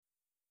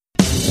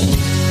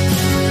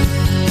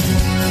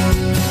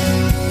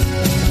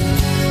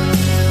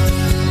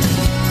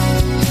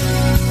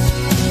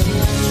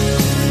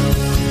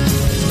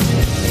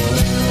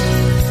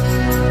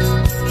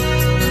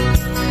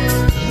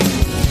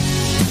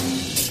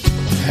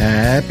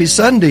Happy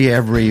Sunday,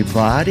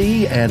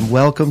 everybody, and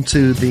welcome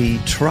to the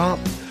Trop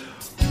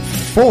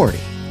 40.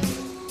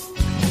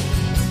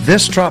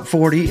 This Trop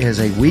 40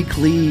 is a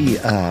weekly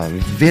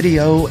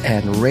video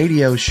and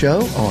radio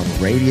show on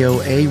Radio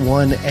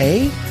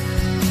A1A,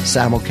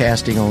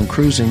 simulcasting on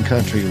Cruising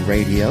Country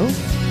Radio,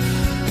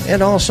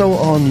 and also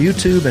on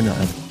YouTube and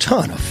a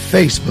ton of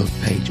Facebook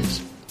pages.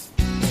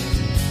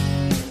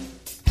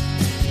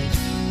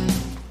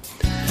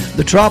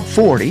 The Trop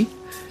 40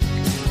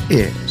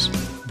 is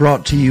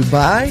brought to you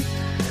by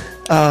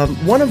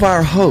one of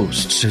our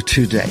hosts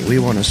today. We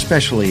want to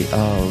especially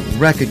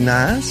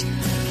recognize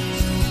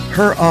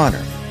Her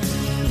Honor,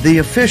 the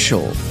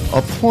official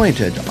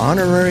appointed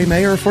honorary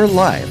mayor for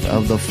life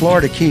of the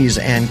Florida Keys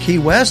and Key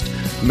West,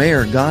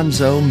 Mayor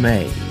Gonzo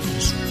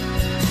Mays.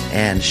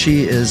 And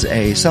she is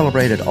a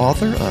celebrated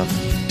author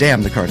of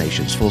Damn the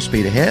Carnations, Full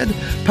Speed Ahead,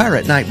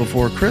 Pirate Night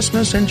Before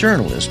Christmas, and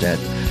journalist at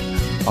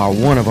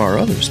one of our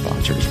other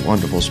sponsors,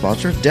 wonderful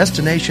sponsor,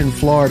 Destination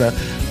Florida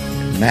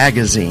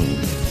Magazine,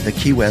 the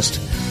Key West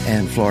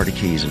and Florida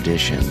Keys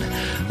edition.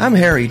 I'm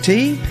Harry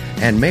T.,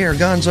 and Mayor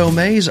Gonzo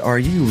Mays, are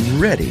you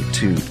ready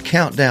to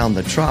count down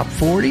the Trop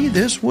 40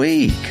 this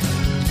week?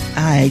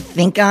 I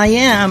think I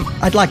am.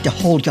 I'd like to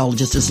hold y'all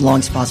just as long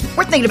as possible.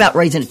 We're thinking about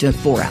raising it to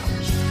 4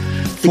 hours.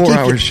 4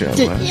 hour show.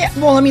 Yeah,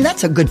 well, I mean,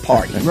 that's a good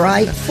party,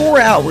 right?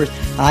 4 hours.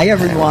 Hi,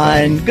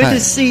 everyone. Good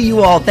to see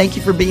you all. Thank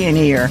you for being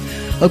here.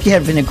 Hope you're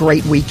having a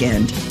great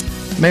weekend.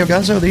 Mayor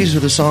Gonzo, these are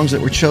the songs that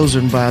were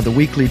chosen by the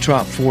weekly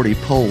Trop 40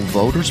 poll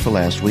voters for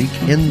last week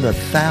in the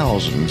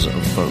thousands of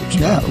votes.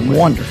 Yeah,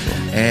 wonderful.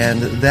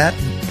 And that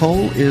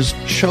poll is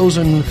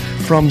chosen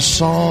from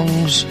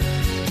songs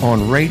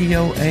on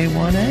Radio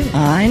A1A.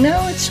 I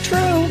know, it's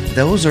true.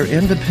 Those are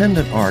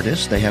independent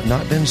artists. They have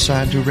not been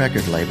signed to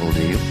record label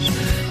deals.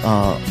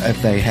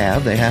 If they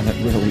have, they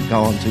haven't really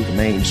gone to the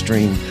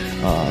mainstream.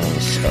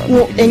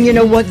 Well, and you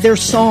know what? They're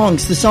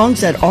songs, the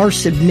songs that are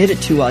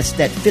submitted to us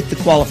that fit the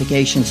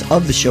qualifications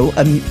of the show,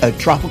 a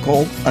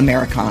tropical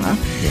Americana.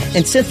 Yes.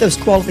 And since those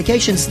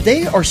qualifications,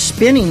 they are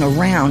spinning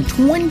around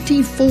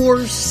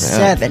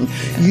 24/7.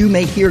 Yeah. You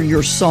may hear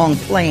your song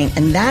playing,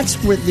 and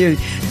that's where the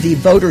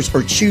voters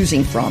are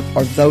choosing from,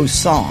 are those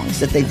songs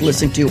that they've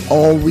listened to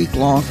all week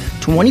long.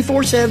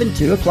 24/7,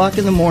 2 o'clock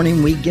in the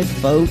morning, we get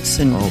votes.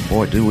 And oh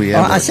boy, do we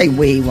ever. I say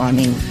we, well, I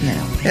mean, you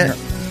know.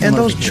 And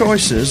those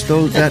choices,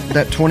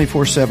 that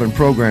 24/7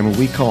 program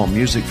we call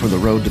Music for the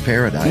Road to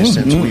Paradise,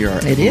 since we are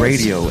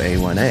Radio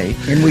A1A.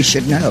 And we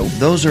should know.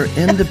 Those are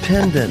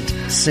independent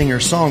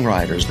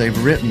singer-songwriters. They've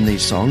written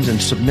these songs and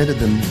submitted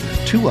them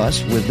to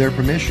us with their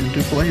permission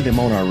to play them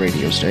on our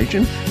radio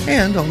station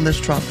and on this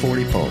Trop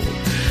 40 poll.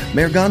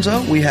 Mayor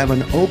Gonzo, we have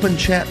an open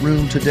chat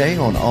room today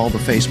on all the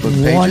Facebook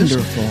pages.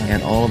 Wonderful.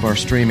 And all of our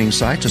streaming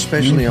sites,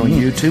 especially on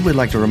YouTube. We'd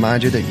like to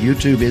remind you that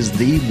YouTube is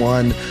the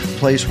one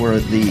place where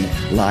the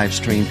live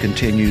stream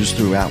continues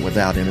throughout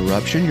without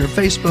interruption. Your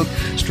Facebook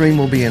stream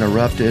will be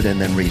interrupted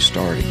and then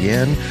restart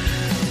again.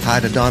 Hi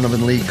to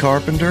Donovan Lee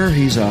Carpenter.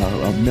 He's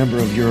a member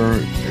of your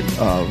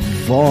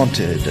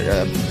vaunted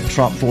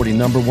Trop 40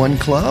 #1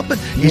 club.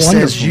 He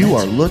says you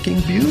are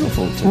looking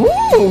beautiful today.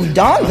 Ooh,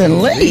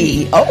 Donovan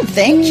Lee. Oh,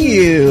 thank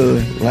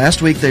you.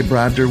 Last week they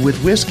bribed her with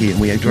whiskey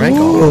and we drank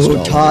almost all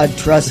of it. Todd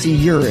Trusty,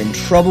 you're in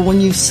trouble when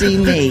you see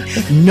me.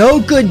 No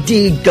good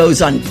deed goes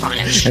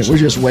unpunished. And we're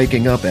just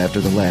waking up after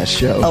the last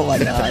show. Oh my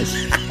gosh.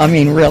 I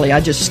mean, really,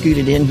 I just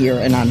scooted in here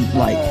and I'm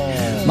like,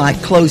 my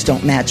clothes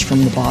don't match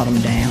from the bottom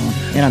down,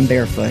 and I'm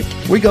barefoot.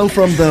 We go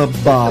from the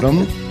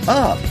bottom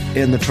up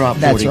in the Trop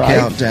 40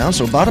 countdown.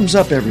 So bottoms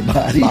up,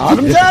 everybody.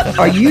 Bottoms up.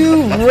 Are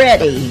you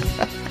ready?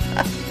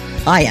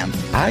 I am.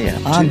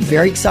 I'm too.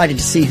 very excited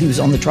to see who's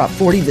on the Trop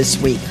 40 this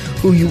week,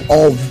 who you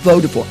all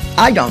voted for.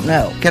 I don't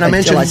know. Can I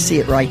mention? I see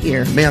it right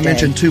here. May I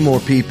mention two more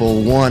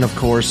people? One, of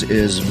course,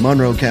 is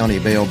Monroe County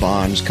Bail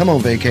Bonds. Come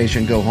on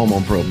vacation, go home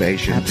on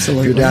probation.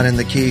 Absolutely. If you're down in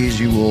the Keys,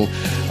 you will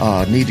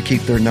need to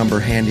keep their number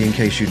handy in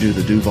case you do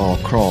the Duval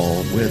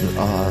crawl with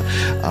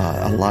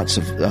lots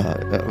of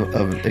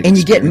and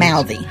you get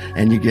mouthy.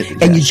 And you get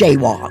and you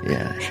jaywalk.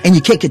 Yeah. And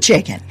you kick a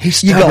chicken.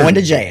 You go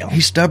into jail.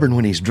 He's stubborn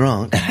when he's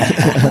drunk.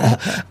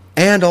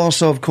 And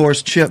also, of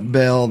course, Chip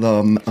Bell,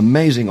 the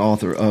amazing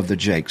author of the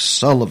Jake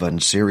Sullivan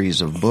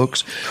series of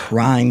books.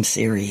 Crime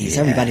series.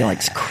 Yeah. Everybody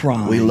likes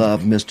crime. We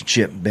love Mr.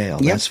 Chip Bell.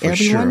 Yep, that's for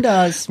everyone sure.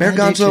 Does. Mayor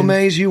Gonzo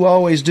Mays, you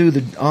always do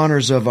the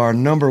honors of our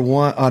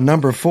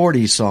number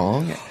 40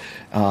 song.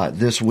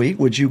 This week,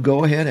 would you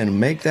go ahead and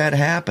make that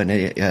happen?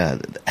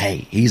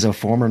 Hey, he's a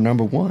former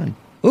 #1.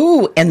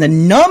 Ooh, and the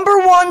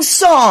 #1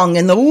 song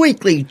in the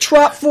weekly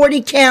Trop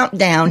 40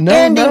 countdown.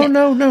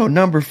 No,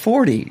 number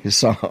 40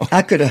 song.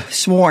 I could have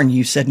sworn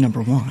you said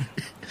 #1.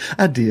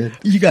 I did.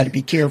 You got to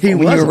be careful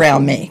when you're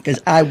around me,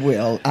 because I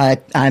will.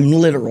 I'm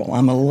literal.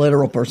 I'm a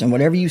literal person.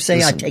 Whatever you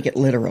say, I take it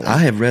literally. I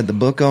have read the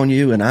book on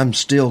you, and I'm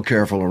still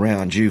careful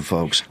around you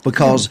folks,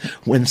 because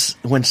when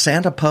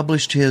Santa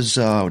published his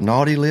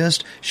naughty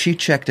list, she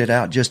checked it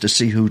out just to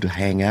see who to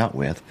hang out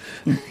with.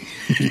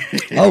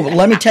 Oh,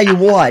 let me tell you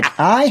what.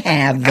 I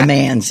have the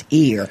man's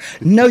ear.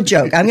 No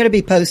joke. I'm going to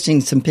be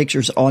posting some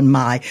pictures on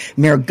my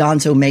Mayor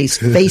Gonzo Mays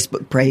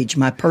Facebook page,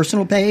 my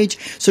personal page.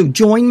 So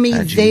join me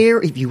there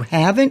if you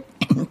haven't.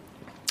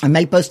 I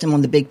may post them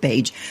on the big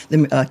page,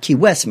 the Key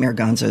West Mayor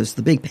Gonzo's,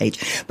 the big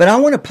page. But I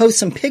want to post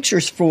some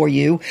pictures for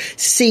you,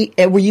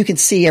 where you can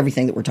see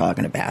everything that we're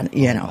talking about,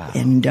 Wow.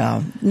 And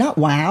not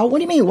wow. What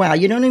do you mean, wow?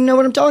 You don't even know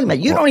what I'm talking about.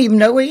 You don't even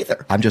know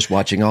either. I'm just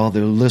watching all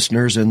the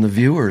listeners and the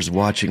viewers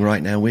watching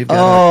right now. We've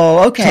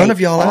got a ton of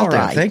y'all out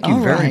there. Thank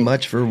you very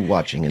much for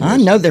watching. I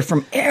know they're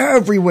from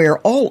everywhere,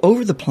 all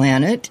over the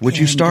planet. Would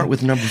you start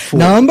with number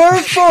 40? Number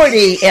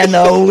 40 and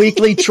the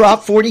weekly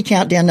Trop 40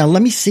 countdown. Now,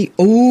 let me see.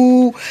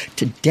 Oh,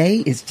 today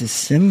is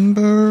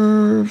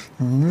December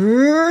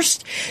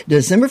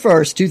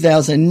 1st,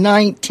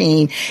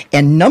 2019,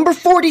 and number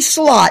 40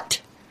 slot,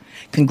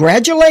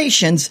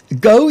 congratulations,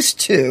 goes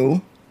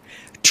to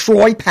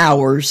Troy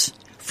Powers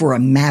for A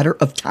Matter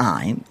of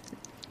Time.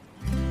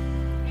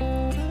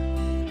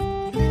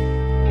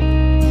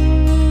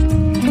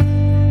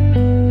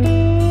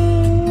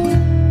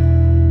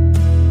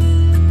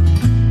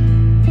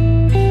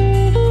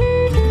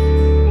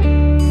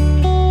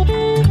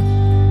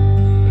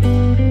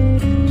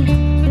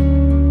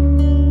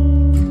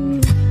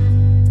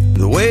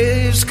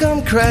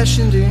 Come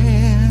crashing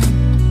in,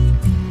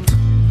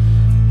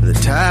 the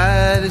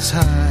tide is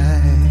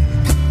high,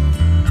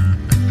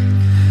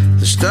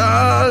 the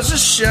stars are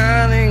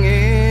shining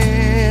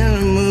in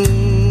a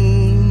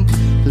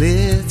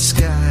moonlit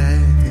sky.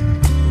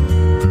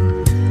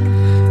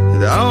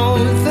 The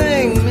only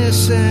thing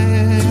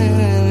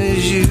missing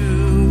is you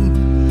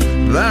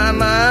by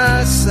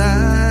my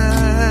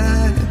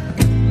side,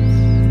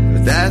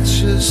 but that's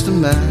just a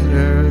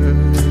matter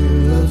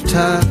of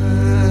time.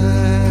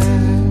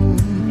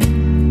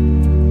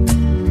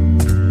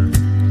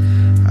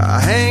 I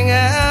hang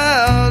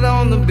out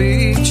on the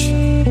beach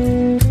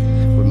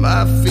with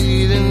my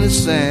feet in the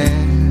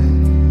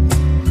sand.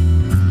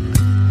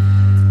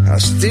 I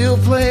still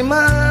play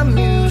my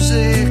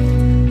music,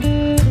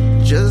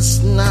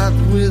 just not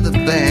with a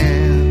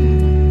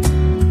band.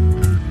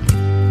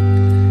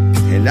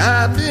 And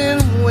I've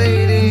been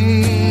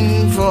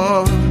waiting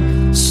for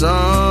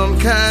some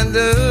kind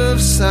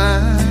of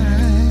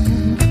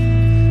sign,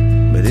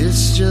 but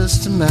it's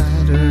just a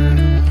matter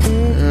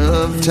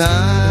of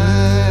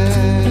time.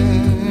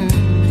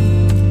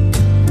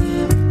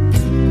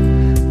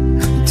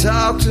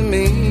 Talk to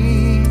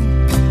me,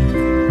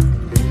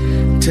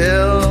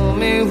 tell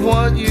me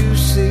what you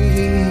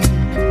see.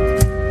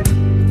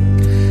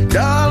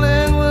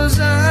 Darling, was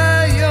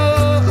I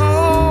your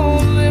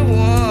only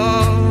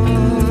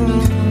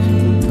one?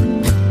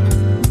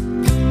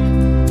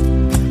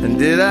 And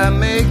did I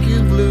make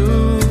you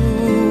blue?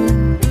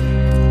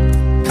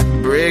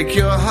 Break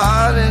your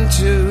heart in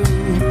two?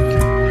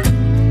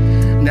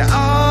 Now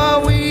are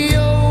we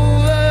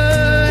over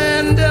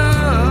and done?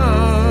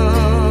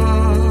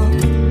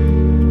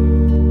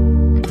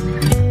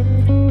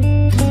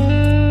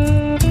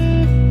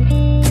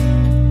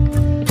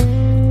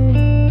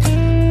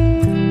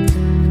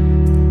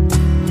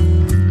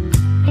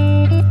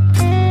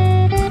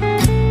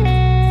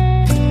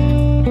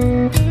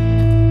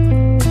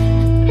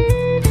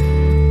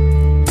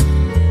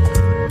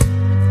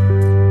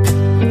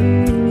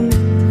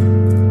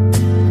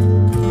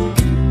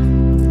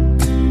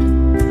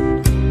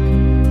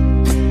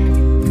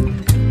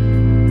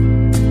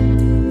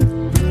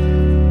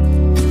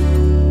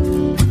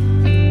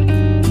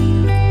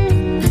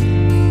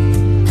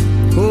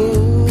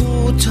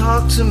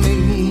 To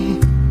me,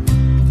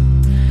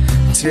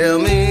 tell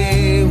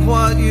me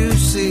what you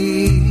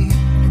see.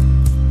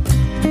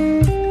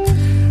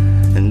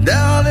 And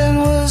darling,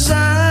 was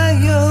I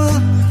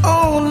your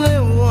only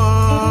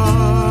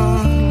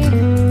one?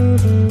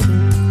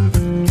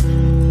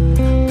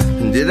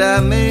 And did I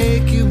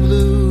make you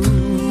blue?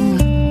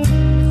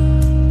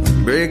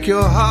 Break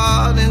your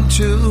heart in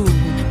two?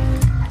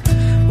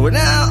 Well,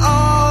 now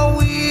are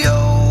we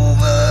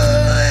over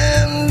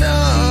and done?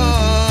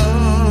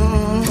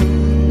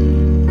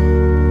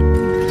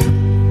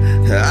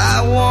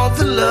 I want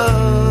the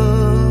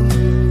love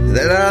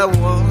that I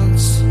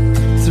once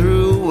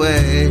threw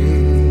away.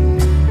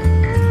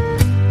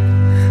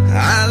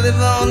 I live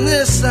on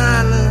this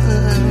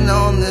island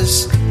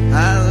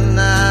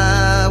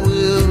I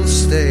will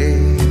stay.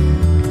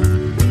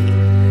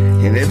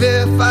 And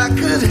if I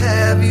could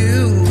have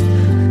you,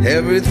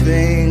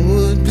 everything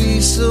would be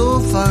so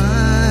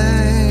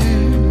fine.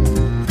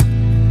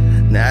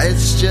 Now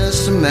it's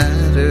just a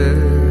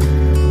matter,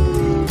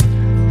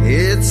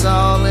 it's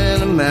all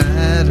in a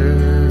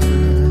matter.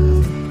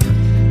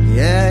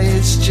 Yeah,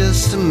 it's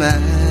just a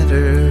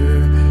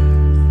matter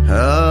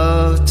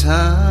of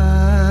time.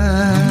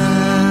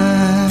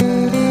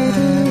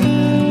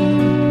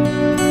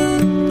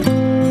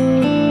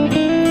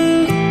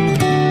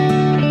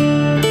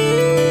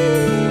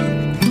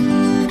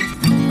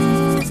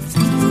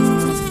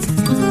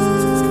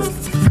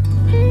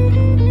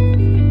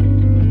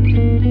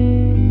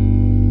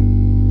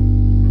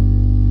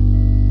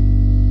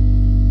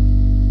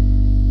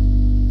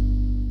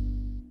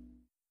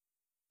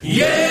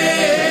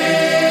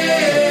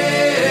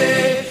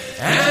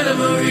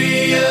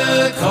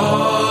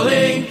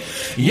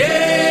 Yeah,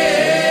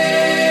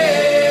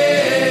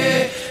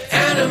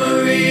 Anna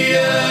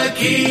Maria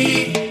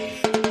Key.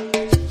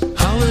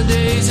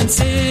 Holidays and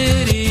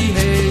city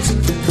haze,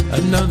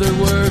 another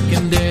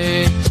working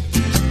day.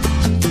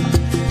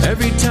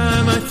 Every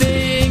time I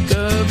think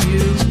of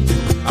you,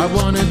 I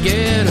wanna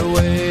get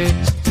away.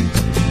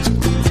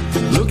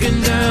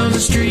 Looking down the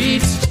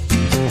streets,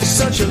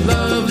 such a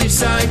lovely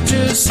sight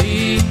to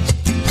see.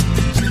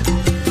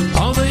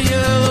 All the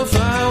yellow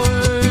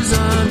flowers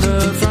on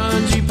the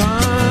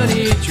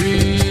frangipani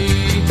tree.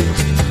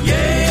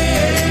 Yeah,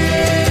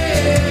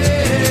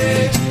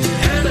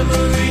 Anna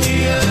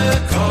Maria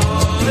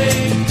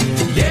calling.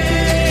 Yeah,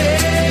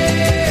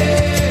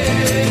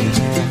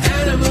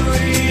 Anna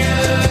Maria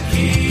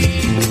Key.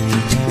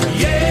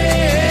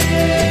 Yeah,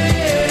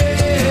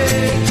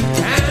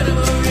 Anna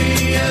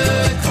Maria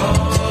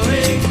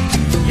calling.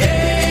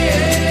 Yeah,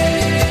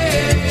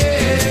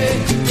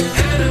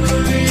 Anna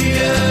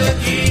Maria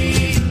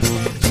Key.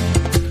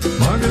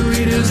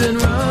 Margaritas and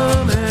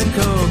rum and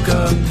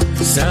coca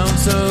sound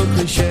so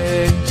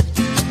cliche,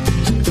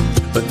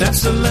 but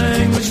that's the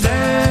language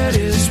that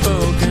is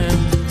spoken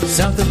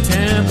south of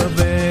Tampa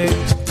Bay.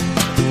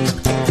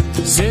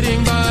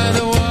 Sitting by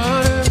the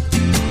water,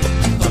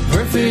 a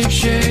perfect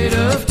shade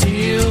of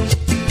teal.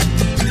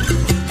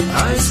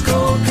 Ice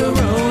cold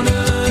Corona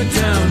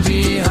down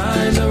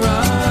behind the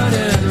rod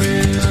and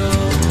reel.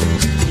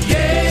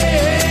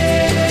 Yeah,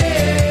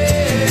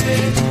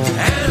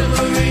 Anna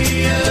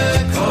Maria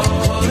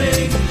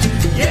calling.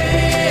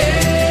 Yeah,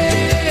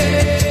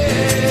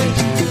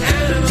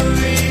 Anna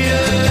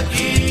Maria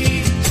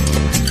Key.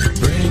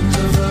 Bring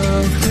the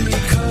lovely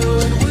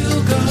coat and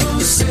we'll go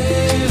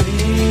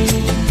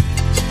sailing.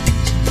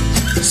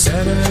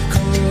 Set a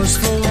course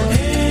for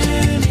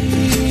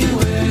anywhere.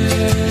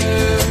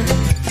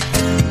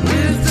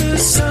 With the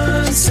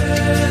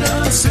sunset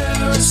on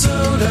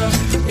Sarasota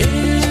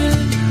in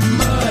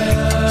my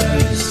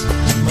eyes,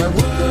 my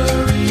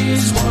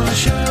worries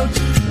wash out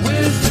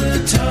with the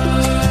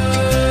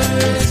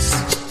tides.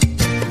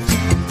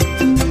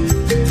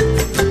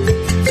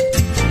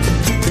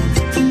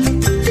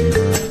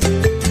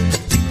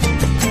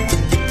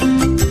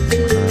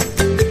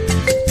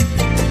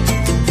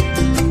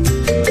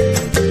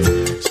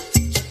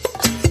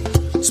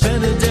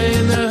 Spend a day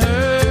in the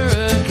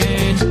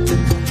hurricane,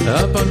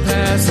 up on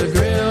Paso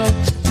Grill.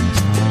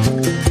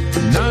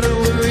 Not a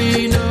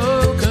worry, no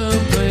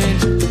complaint.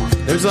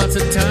 There's lots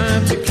of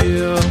time to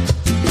kill.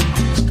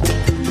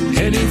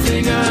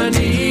 Anything I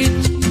need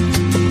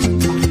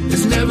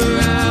is never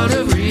out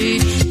of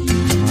reach.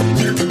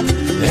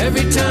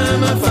 Every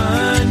time I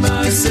find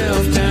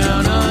myself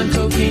down on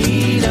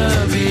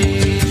Coquina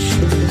Beach.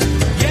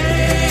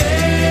 Yeah,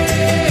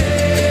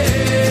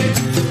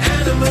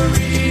 Anna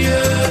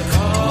Maria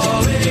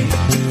calling.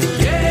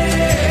 Yeah,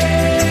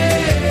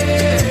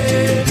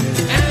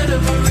 Anna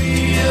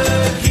Maria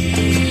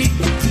Key.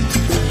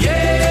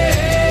 Yeah,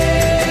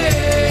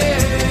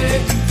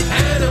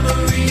 Anna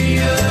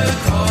Maria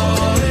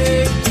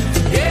calling.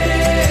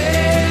 Yeah,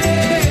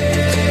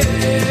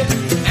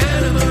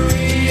 Anna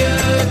Maria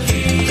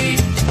Key.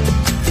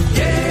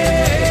 Yeah,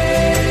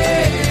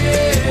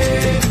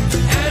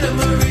 Anna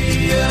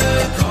Maria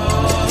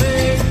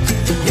calling.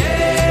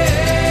 Yeah,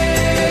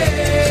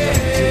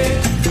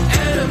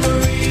 Anna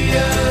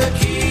Maria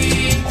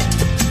Key.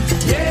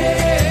 Yeah,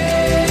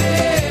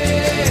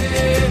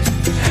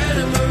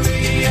 Anna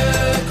Maria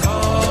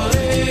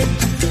calling.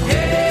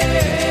 Yeah,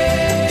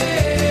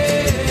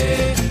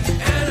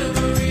 Anna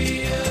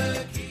Maria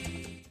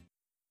Key.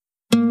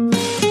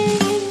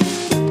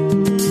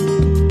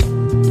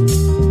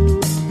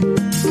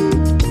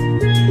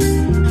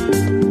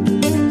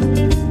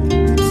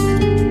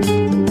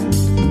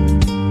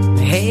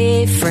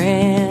 Hey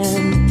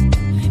friend,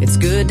 it's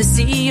good to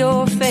see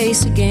your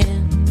face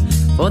again.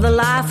 For the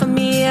life of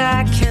me,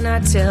 I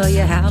cannot tell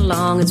you how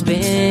long it's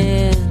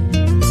been.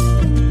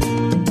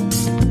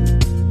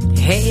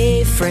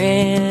 Hey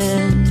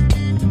friend,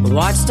 we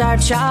watched our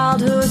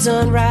childhoods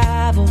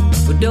unravel.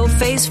 We dove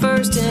face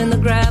first in the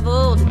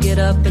gravel to get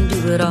up and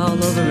do it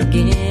all over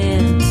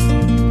again.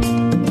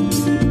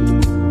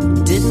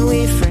 Didn't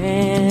we, friend?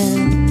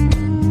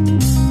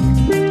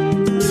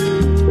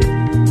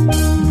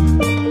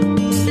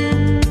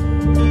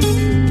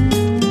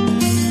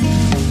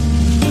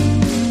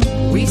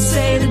 We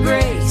say the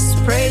grace,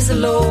 praise the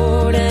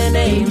Lord and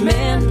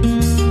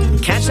amen.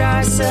 Catch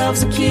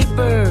ourselves a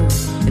keeper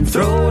and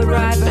throw it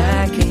right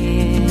back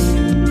in.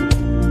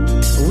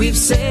 We've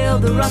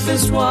sailed the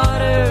roughest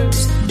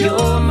waters,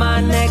 you're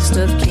my next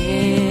of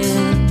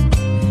kin.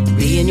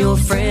 Being your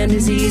friend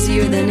is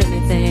easier than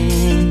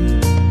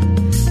anything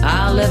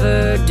I'll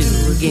ever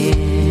do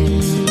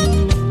again.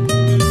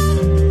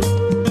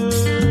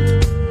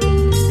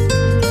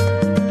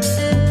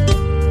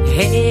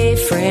 Hey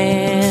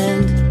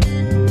friend,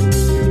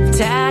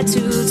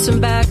 tattooed some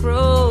back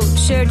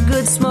roads, shared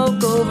good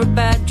smoke over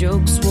bad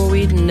jokes, swore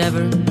we'd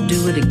never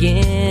do it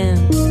again.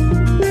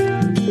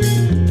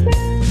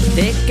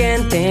 Thick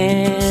and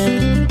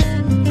thin,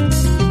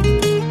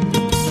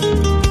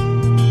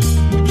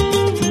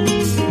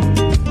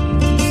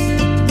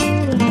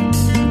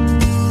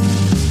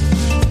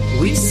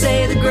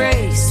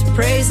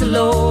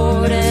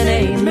 Lord and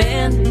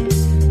amen.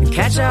 And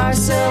catch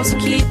ourselves a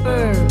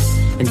keeper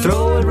and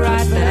throw it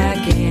right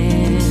back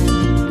in.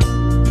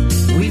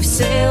 We've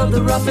sailed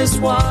the roughest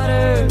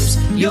waters,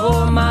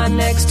 you're my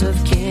next of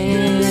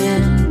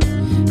kin.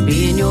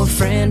 Being your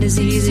friend is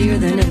easier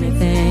than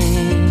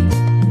anything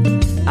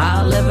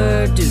I'll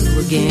ever do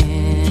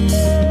again.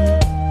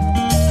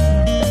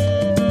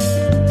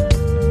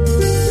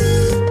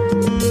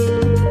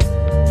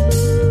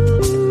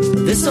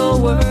 This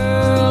old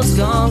world's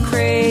gone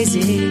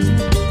crazy.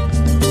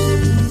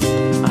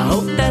 I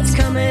hope that's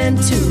coming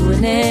to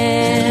an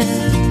end.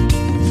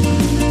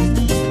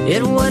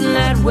 It wasn't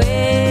that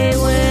way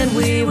when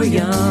we were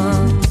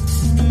young.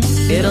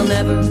 It'll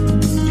never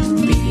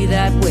be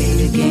that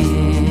way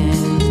again.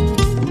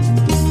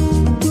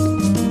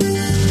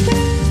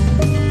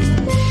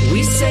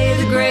 We say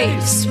the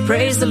grace,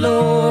 praise the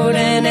Lord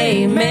and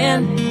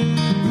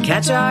amen.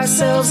 Catch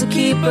ourselves a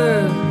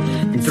keeper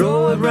and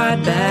throw it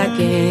right back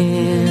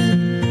in.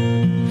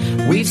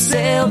 We've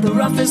sailed the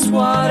roughest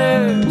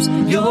waters,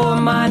 you're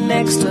my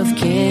next of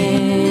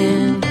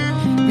kin.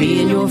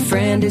 Being your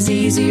friend is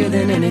easier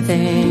than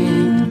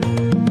anything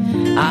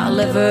I'll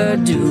ever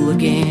do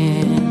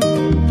again.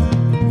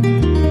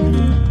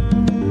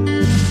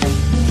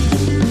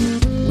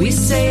 We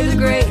say the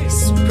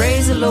grace,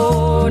 praise the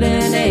Lord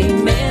and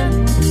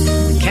amen.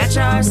 Catch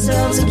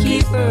ourselves a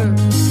keeper,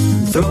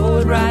 throw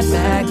it right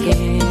back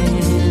in.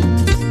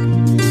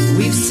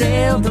 We've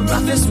sailed the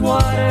roughest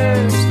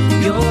waters,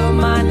 you're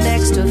my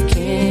next of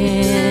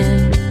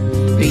kin.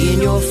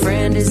 Being your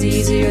friend is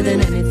easier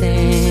than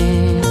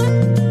anything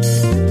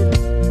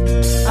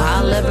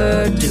I'll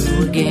ever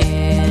do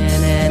again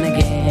and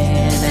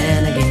again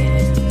and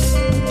again.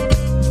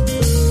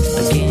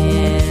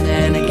 Again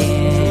and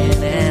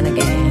again and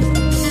again.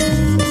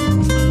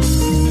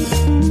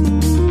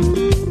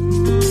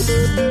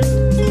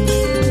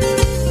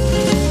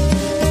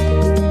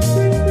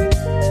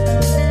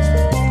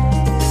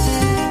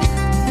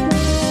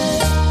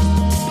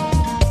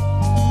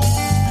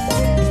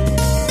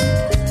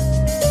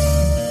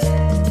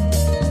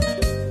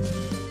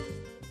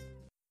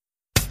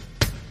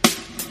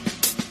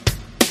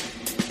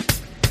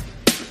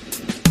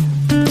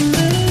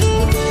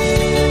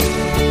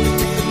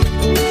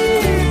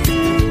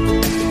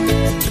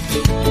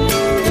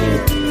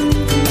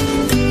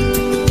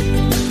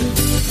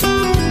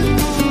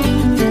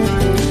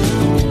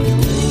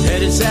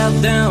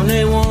 Down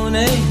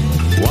A1A,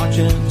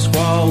 watching the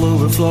squall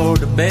over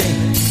Florida Bay.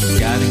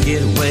 Gotta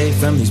get away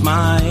from these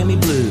Miami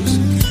blues.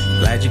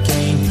 Glad you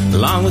came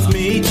along with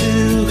me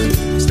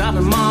too.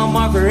 Stopping mile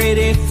marker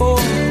 884.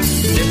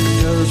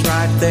 Dipping toes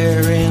right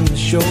there in the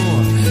shore.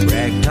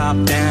 Rag top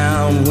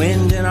down,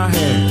 wind in our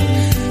hair.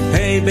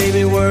 Hey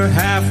baby, we're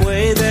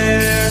halfway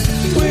there.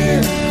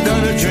 We're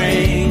gonna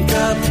drink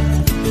up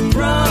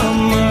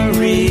rum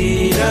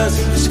margaritas.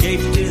 Escape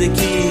to the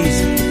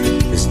Keys,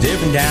 it's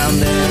different down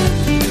there.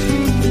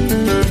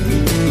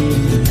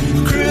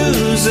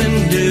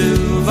 Cruising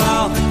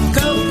Duval,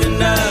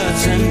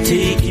 coconuts and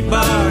tiki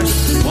bars.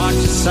 Watch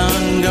the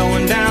sun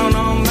going down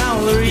on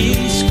Mallory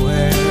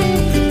Square.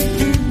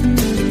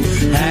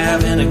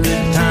 Having a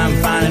good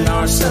time finding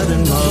our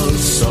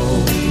southernmost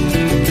soul.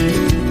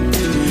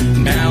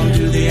 Down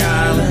to the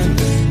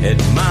island at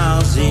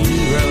mile 0.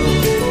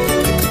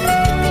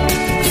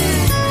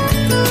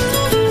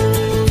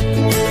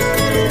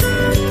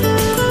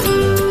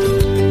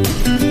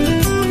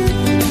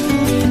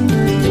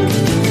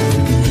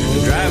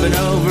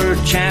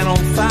 Channel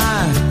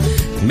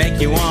 5,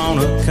 make you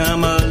wanna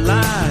come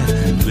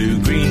alive.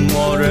 Blue-green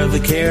water of the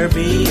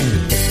Caribbean,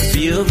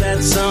 feel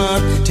that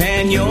sun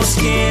tan your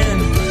skin.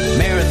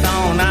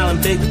 Marathon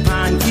Island, Big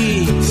Pine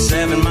Key,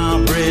 7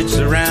 Mile Bridge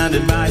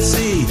surrounded by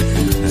sea.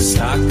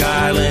 Stock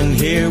Island,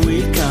 here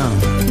we come.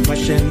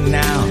 Question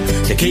now,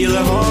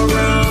 tequila or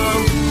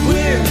rum?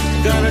 We're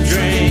gonna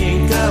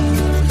drink up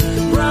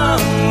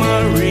rum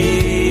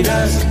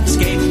margaritas.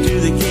 Escape to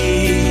the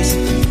Keys,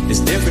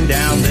 it's different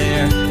down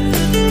there.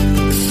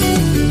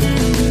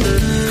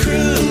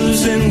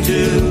 Cruising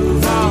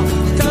Duval,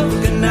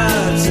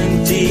 coconuts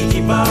and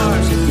tiki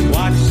bars.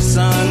 Watch the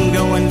sun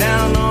going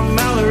down on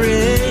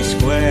Mallory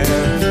Square.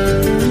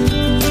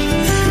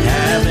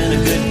 Having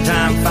a good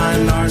time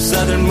finding our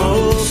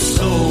southernmost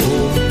soul.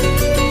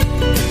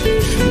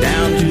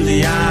 Down to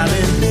the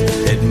island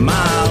at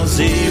mile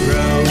 0.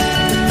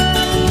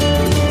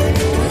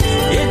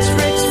 It's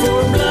Rick's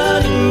for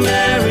Bloody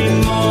Mary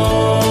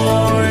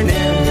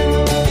morning.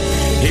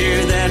 Hear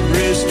that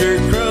rooster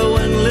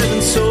crowing,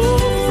 living so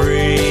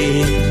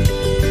free.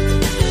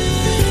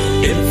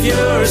 If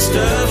you're a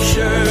stuffed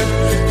shirt,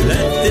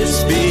 let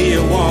this be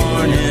a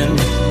warning.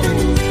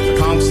 A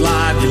punk's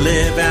life, you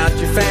live out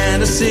your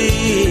fantasy.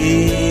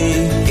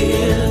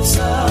 It's a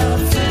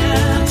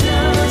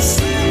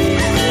fantasy.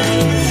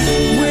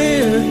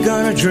 We're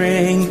gonna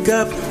drink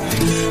up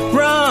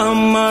rum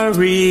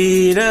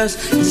margaritas.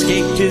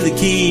 Escape to the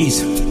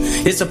Keys,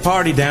 it's a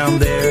party down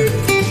there.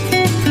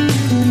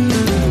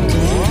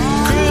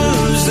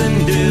 Cruising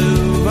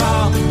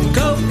Duval,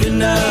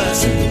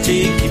 coconuts and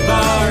tiki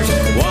bars.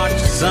 Watch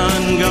the sun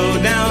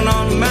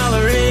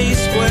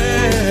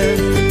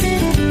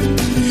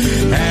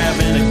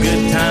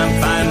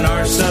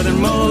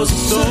southernmost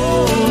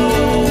soul.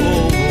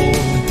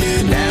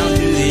 Down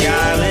to the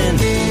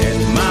island at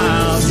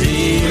mile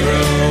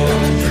zero.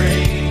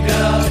 Drink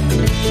up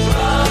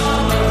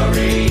from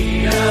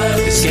Maria.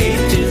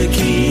 Escape to the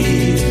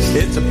Keys.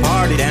 It's a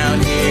party down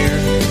here.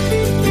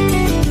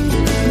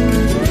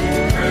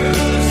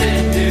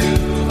 Cruising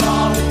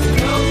Duval,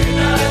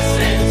 coconuts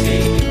and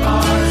tiki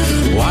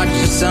bars. Watch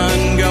the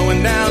sun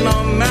going down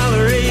on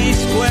Mallory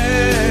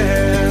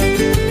Square.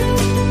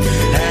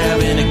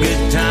 Having a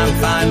good time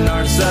finding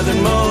our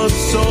southernmost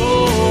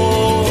soul.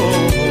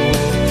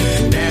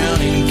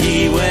 Down in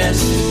Key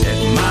West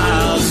at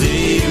mile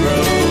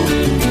zero.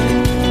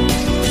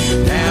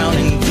 Down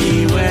in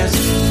Key West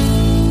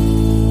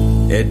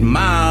at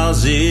mile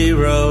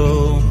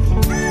zero.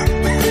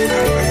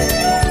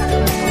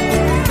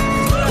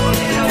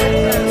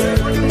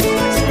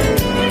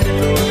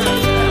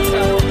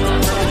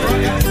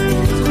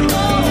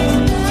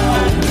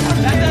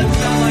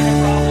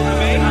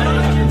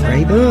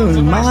 Ray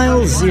Boone,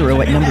 Mile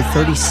Zero at number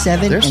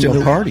 37. They're still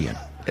partying.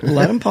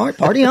 Let them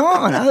party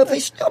on. I hope they're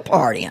still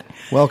partying.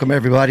 Welcome,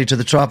 everybody, to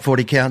the Top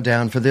 40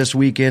 Countdown for this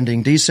week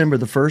ending December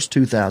the 1st,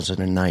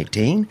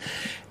 2019.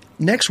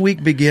 Next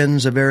week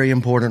begins a very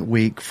important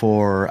week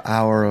for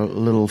our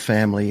little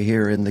family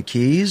here in the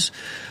Keys.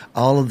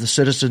 All of the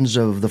citizens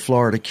of the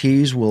Florida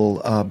Keys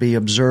will be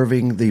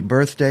observing the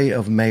birthday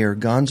of Mayor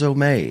Gonzo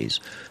Mays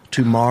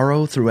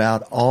tomorrow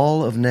throughout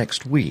all of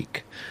next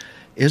week.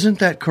 Isn't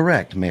that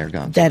correct, Mayor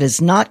Gonzo? That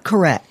is not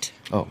correct.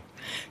 Oh.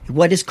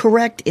 What is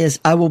correct is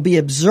I will be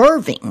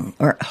observing,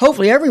 or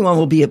hopefully everyone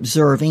will be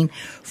observing,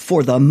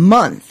 for the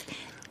month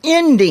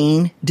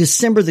ending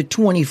December the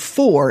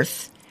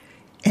 24th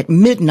at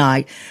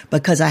midnight,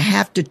 because I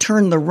have to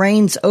turn the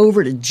reins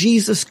over to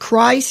Jesus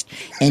Christ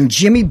and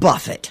Jimmy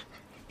Buffett.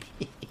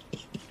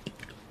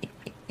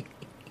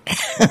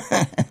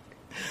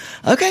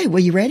 Okay, well,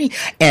 you ready?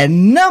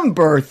 And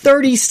number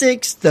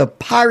 36, the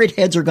Pirate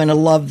Heads are going to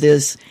love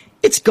this.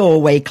 It's Go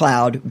Away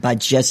Cloud by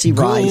Jesse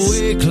Rice. Go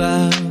away,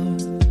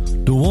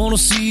 cloud. Don't want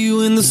to see you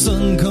when the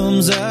sun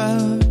comes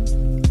out.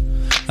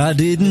 I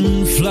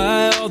didn't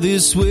fly all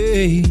this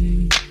way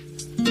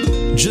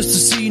just to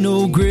see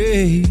no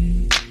gray.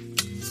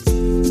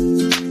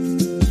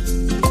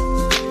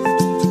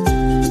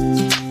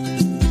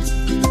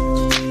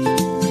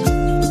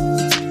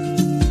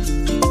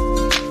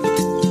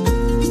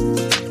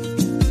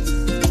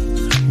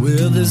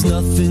 Well, there's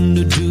nothing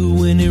to do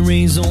when it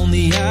rains on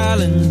the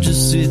island.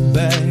 Just sit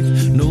back,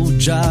 no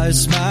jive,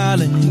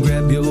 smiling.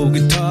 Grab your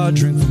guitar,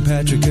 drink from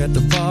Patrick at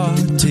the bar.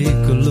 Take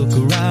a look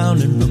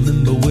around and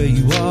remember where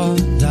you are.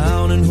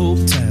 Down in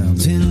Hope Town,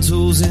 10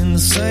 toes in the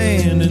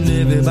sand. And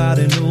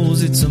everybody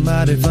knows it's a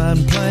mighty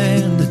fine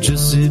plan to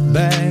just sit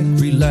back,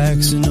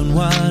 relax and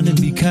unwind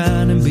and be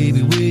kind. And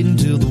baby, wait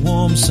until the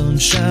warm sun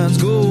shines.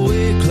 Go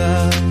away,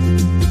 cloud.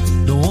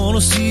 Don't want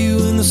to see you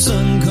when the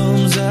sun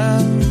comes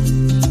out.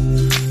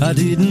 I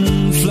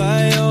didn't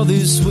fly all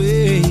this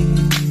way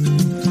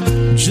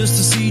just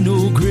to see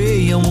no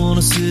gray. I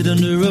wanna sit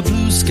under a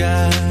blue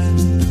sky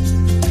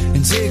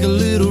and take a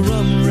little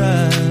rum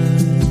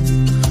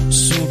ride,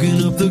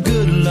 soaking up the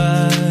good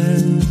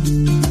life.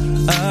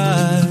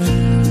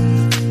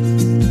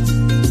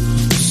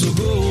 So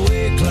go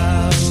away,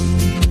 cloud.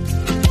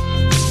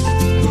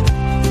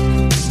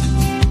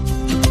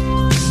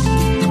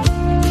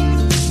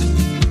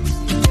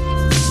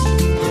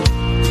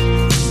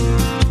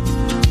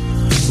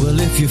 Well,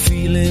 if you're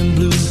feeling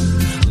blue,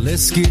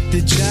 let's get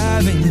the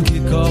jiving,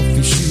 kick off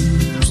your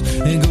shoes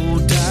and go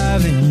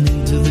diving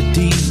into the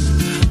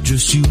deep.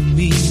 Just you and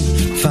me,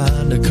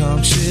 find a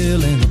conch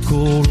shell and a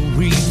coral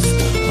reef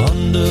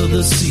under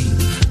the sea.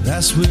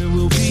 That's where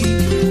we'll be,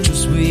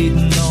 just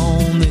waiting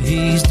on the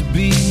haze to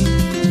be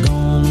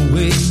gone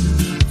away,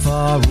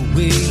 far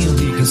away. And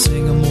we can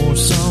sing more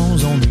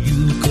songs on the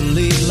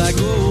ukulele like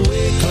Go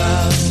Away,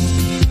 Cloud.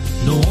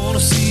 Don't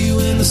wanna see you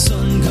when the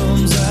sun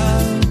comes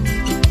out.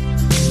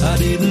 I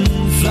didn't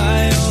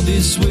fly all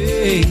this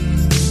way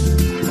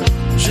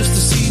just to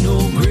see no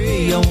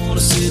gray. I wanna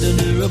sit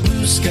under a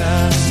blue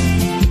sky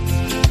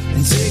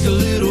and take a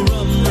little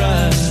rum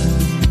ride,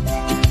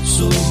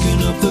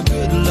 soaking up the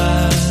good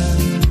life.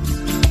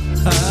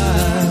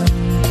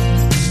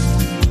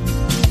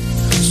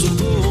 So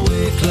go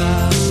away,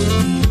 cloud.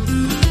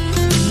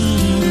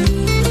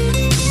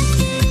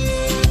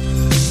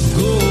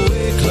 Go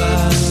away,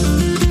 cloud.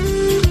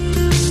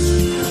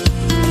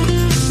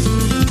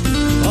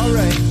 All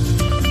right.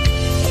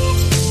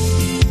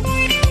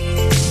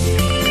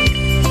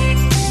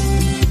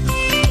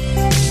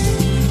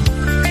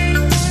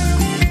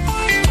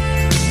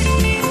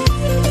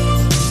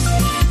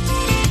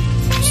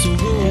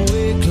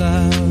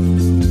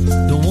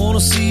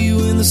 See you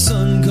when the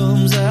sun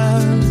comes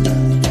out.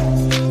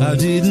 I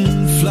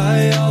didn't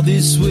fly all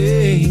this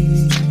way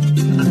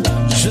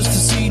just to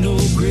see no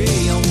gray.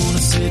 I wanna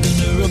sit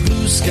under a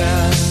blue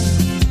sky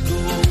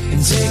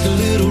and take a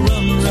little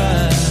rum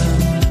ride,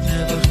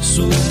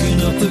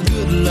 soaking up the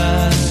good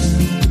life.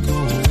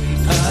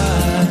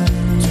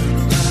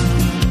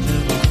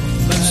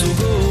 So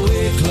go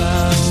away,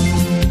 cloud.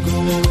 Go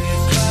away,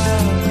 cloud.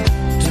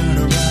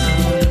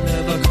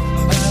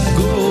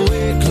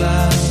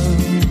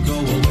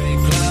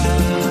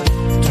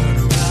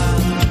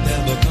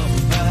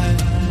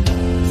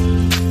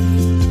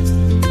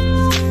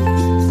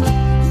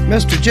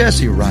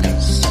 Jesse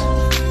Rice.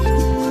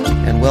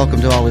 And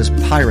welcome to all his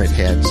pirate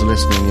heads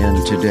listening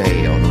in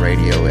today on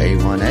Radio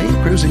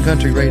A1A, Cruising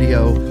Country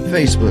Radio,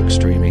 Facebook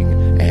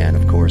streaming, and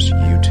of course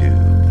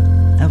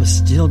YouTube. That was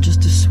still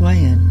just a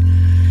swaying.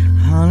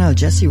 I don't know,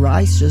 Jesse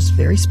Rice, just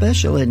very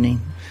special, isn't he?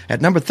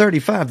 At number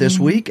 35 this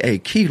week, a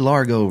Key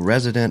Largo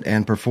resident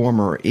and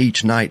performer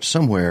each night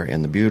somewhere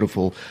in the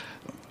beautiful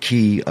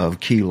key of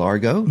Key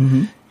Largo.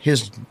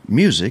 His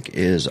music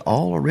is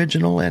all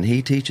original, and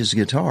he teaches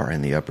guitar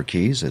in the upper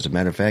keys. As a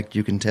matter of fact,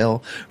 you can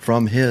tell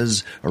from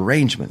his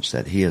arrangements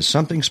that he is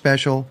something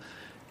special.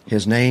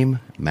 His name,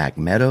 Mac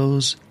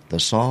Meadows. The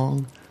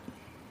song,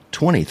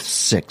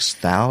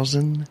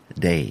 26,000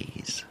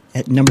 Days.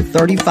 At number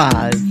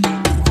 35.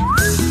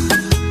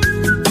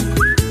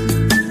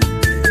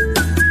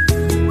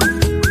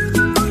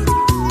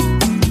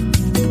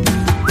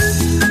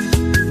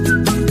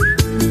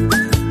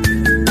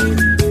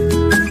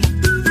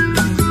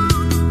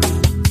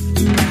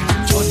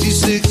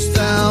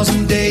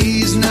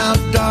 Days now,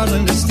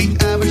 darling, it's the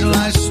average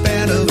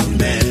lifespan of a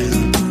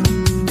man.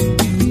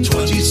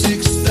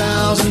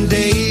 26,000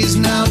 days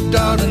now,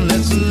 darling,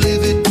 let's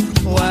live it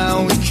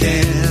while we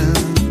can.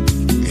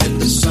 In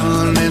the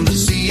sun and the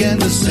sea and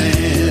the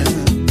sand.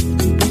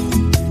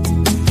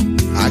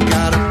 I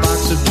got a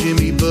box of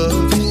Jimmy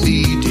Buffett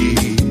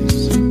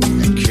CDs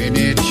and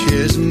Kenny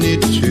Chesney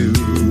too.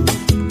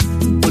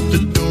 Put the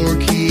door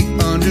key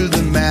under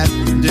the mat.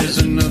 There's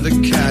another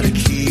kind of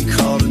key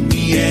calling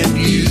me and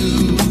you.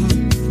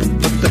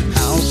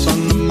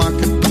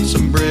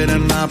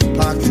 In my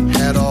pocket,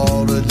 had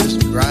all of this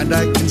grind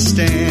I can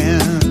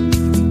stand.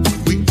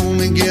 We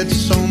only get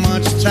so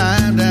much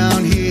time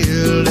down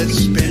here. Let's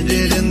spend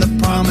it in the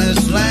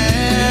promised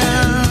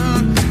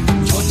land.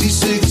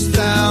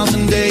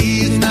 26,000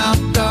 days now,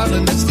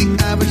 darling, that's the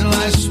average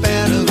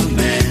lifespan of a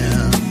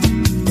man.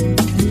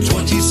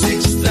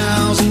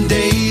 26,000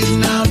 days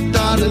now,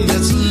 darling,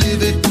 let's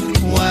live it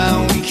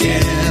while we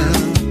can.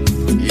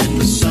 In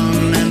the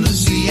sun and the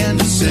sea and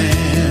the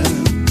sand.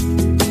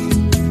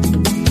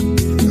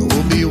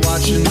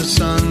 Watching the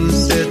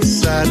sunset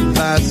side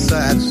by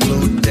side,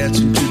 slow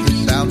dancing to the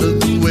sound of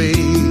the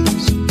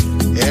waves.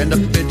 And I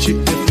bet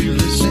you if you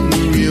listen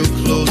real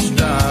close,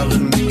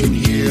 darling, we can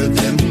hear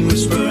them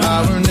whisper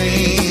our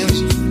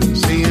names,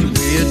 saying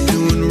we're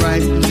doing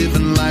right,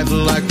 living life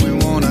like we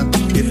wanna.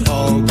 It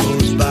all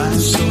goes by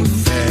so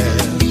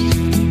fast.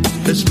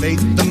 Let's make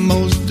the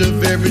most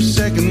of every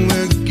second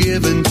we're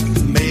given.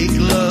 Make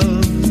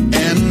love,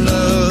 and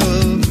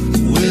love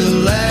will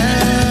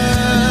last.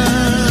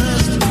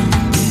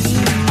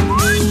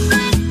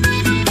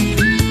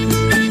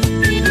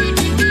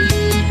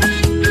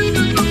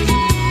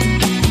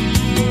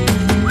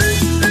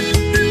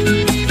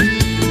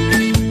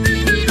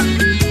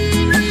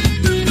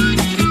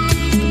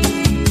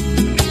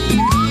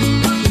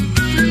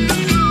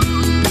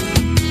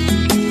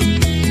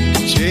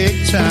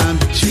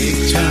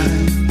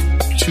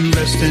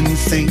 And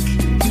think,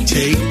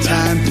 take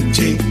time to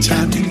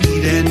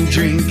eat and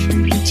drink,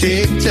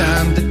 take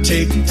time to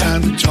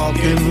talk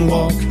and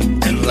walk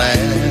and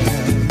laugh,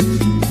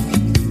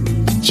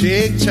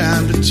 take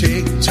time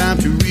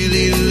to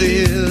really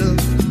live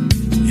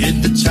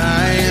at the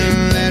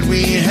time that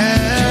we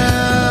have.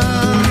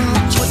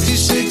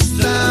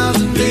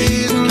 26,000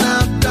 days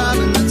now,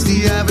 darling, that's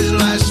the average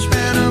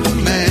lifespan of a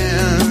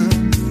man.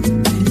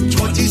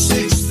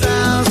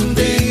 26,000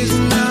 days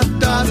now,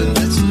 darling,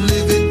 let's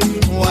live it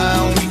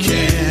while we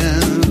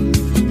can.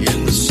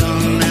 In the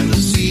sun and the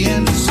sea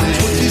and the sand.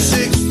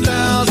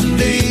 26,000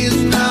 days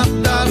now,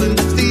 darling,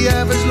 that's the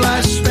average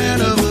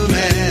lifespan of a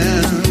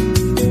man.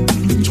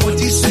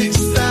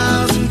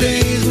 26,000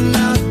 days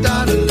now,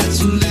 darling,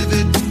 let's live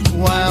it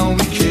while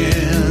we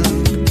can.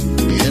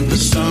 In the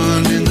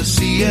sun and the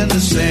sea and the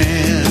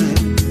sand.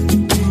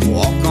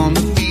 Walk on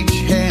the beach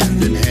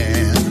hand in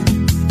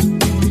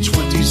hand.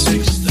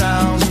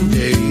 26,000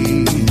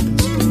 days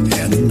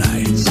and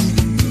nights.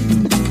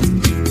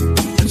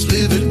 Let's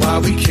live it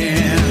while we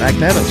can. Mac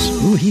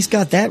Meadows. Ooh, he's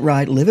got that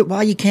right. Live it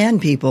while you can,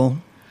 people.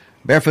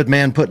 Barefoot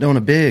Man putting on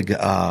a big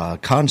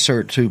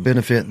concert to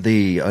benefit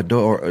the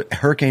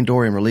Hurricane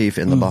Dorian relief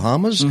in the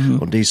Bahamas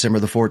on December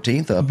the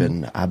 14th up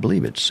in, I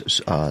believe it's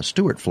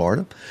Stuart,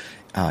 Florida.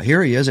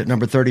 Here he is at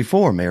number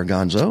 34, Mayor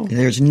Gonzo.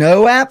 There's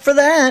no app for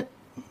that.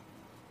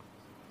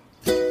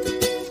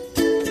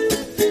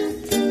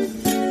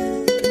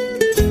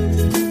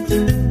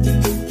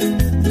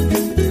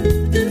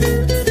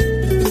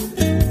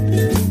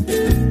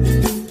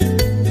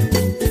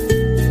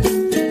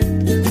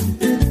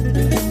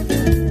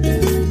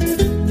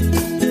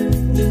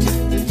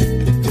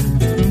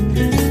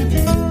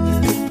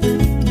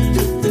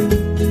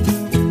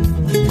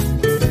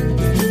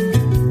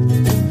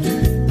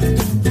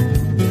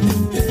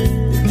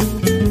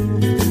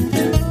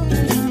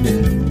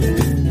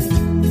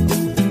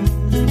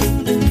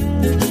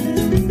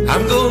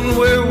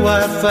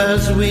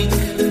 Wi-Fi's weak,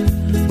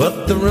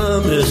 but the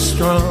rum is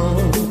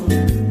strong.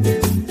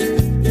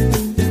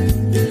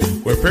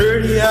 Where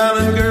pretty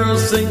island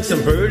girls sing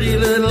some pretty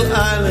little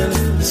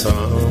island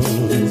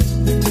songs.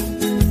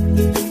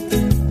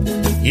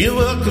 You're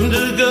welcome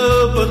to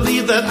go, but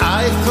leave that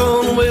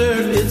iPhone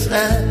where it's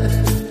at.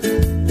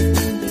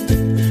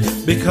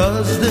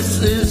 Because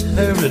this is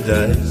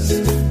paradise,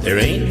 there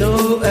ain't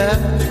no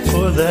app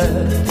for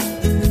that.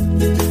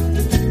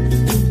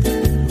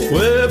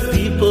 Where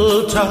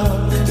people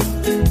talk,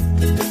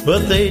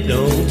 but they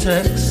don't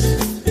text.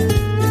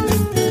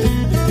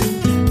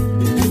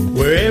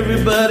 Where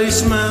everybody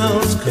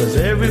smiles, 'cause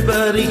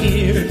everybody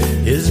here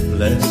is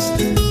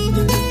blessed.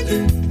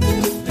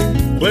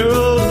 Where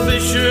old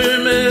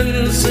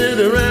fishermen sit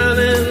around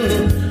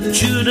and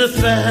chew the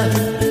fat.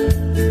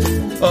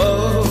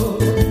 Oh,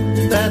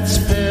 that's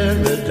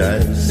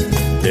paradise.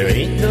 There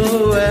ain't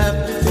no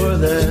app for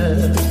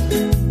that.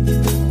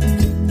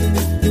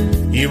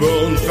 You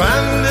won't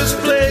find this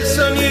place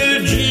on your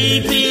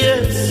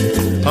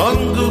GPS,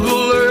 on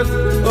Google Earth,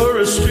 or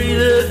a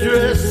street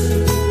address.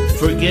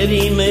 Forget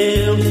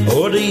email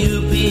or the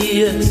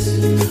UPS.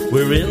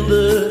 We're in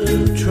the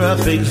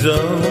tropic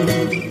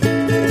zone,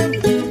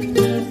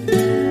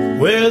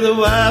 where the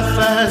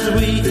Wi-Fi's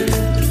weak,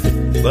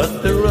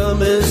 but the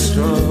rum is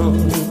strong.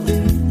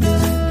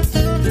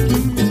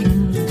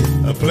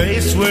 A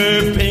place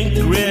where pink,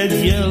 red,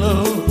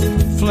 yellow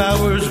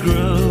flowers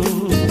grow,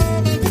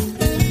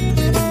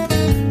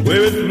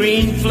 where a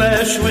green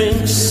flash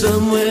winks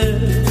somewhere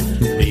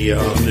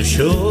beyond the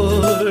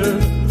shore.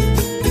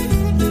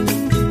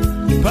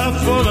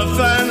 Puff on a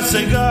fine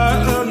cigar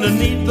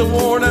underneath the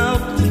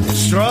worn-out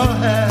straw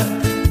hat.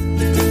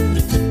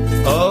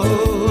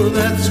 Oh,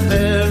 that's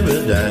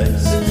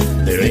paradise.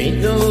 There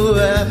ain't no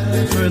app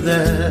for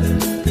that.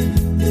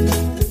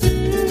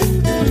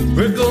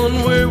 We're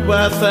going where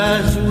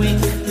Wi-Fi's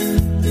weak,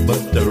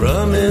 but the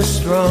rum is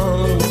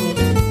strong.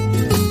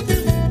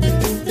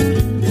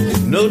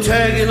 No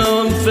tagging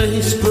on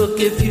Facebook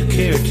if you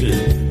care to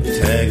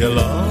tag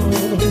along.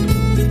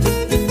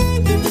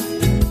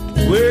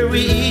 Where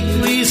we eat,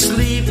 we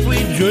sleep,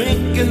 we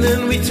drink, and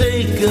then we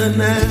take a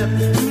nap.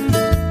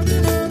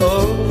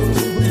 Oh,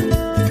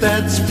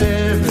 that's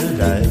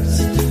paradise.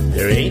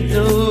 There ain't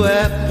no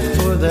app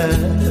for that.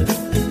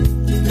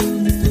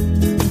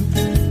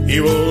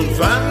 You won't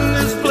find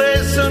this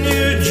place on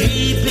your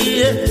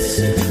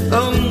GPS,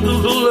 on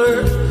Google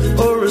Earth,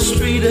 or a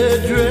street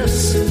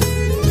address.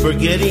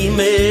 Forget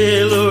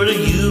email or the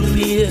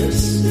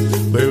UPS.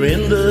 We're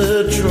in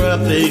the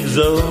tropic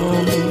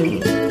zone,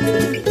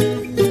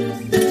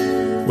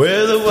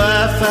 where the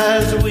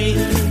Wi-Fi's weak,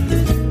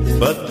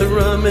 but the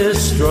rum is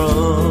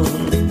strong.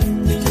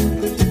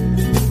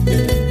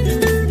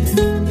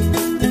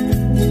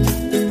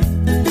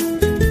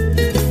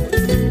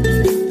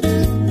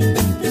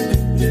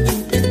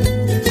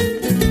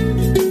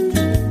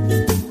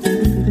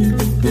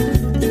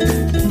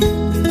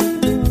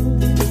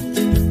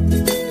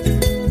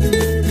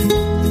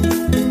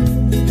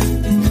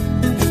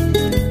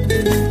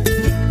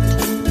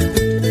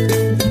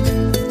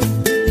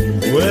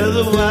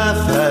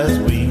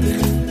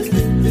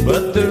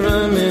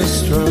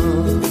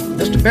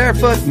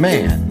 Barefoot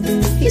Man.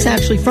 He's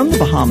actually from the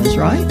Bahamas,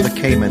 right? The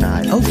Cayman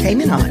Islands. Oh,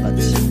 Cayman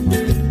Islands.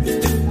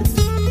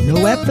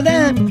 No app for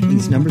that.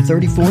 He's number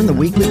 34 in the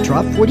weekly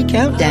Top 40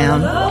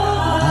 Countdown.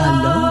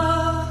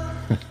 Hello.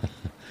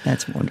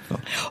 That's wonderful.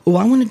 Oh,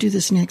 I want to do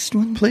this next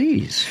one.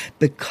 Please.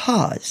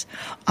 Because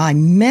I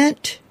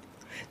met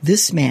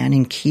this man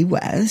in Key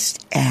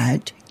West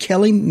at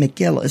Kelly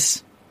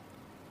McGillis.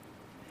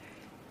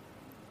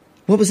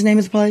 What was the name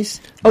of the place?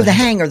 Oh, the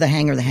Hangar.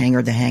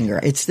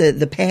 It's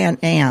the Pan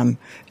Am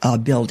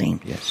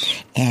building. Yes.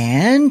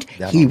 And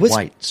down he on was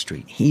White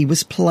Street. He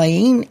was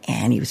playing,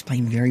 and he was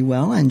playing very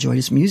well. I enjoyed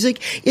his music.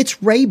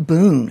 It's Ray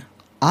Boone,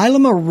 Isla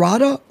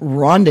Mirada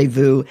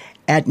Rendezvous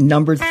at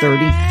number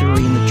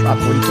 33 in the Top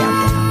 40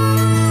 Countdown.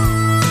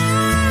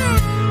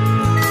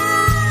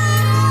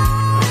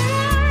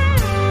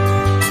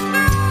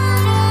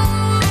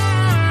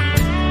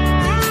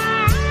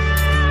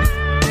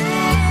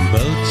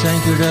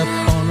 Anchored up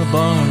on a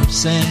bar of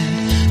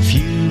sand,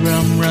 few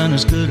rum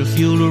runners could have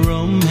fueled a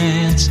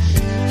romance.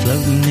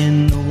 Floating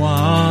in the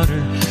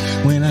water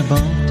when I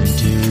bumped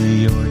into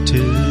your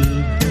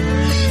tube.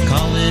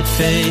 Call it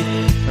fate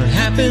or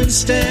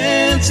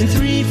happenstance. In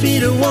 3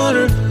 feet of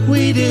water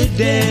we did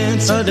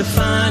dance. A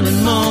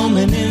defining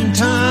moment in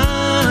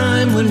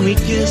time when we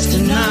kissed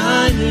and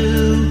I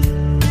knew.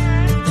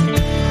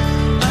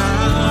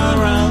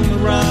 Around the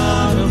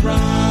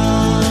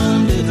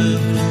rendezvous,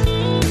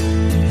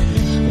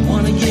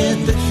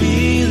 get the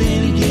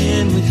feeling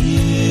again with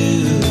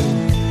you.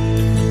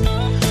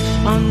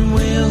 On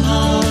Whale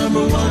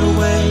Harbor, what a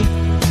way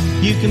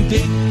you can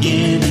pick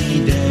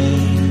any day.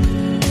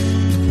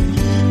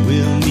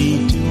 We'll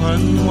meet to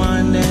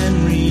unwind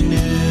and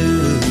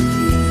renew.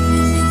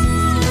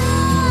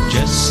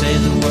 Just say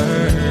the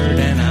word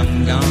and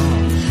I'm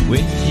gone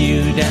with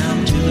you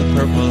down to the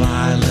Purple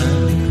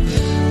Island.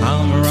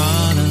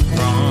 Almirada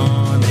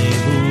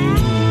Rendezvous.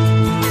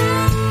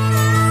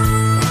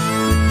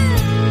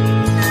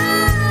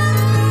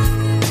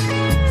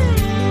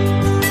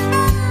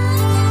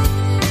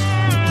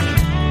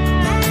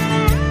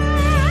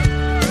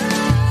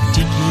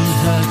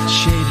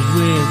 Shaded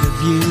with a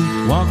view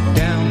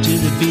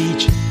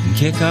beach and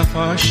kick off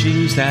our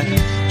shoes. That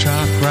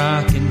chalk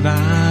rockin'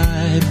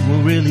 vibe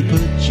will really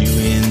put you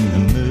in the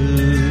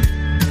mood.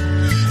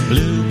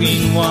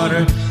 Blue-green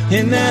water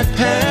in that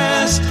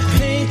past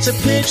paints a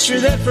picture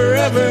that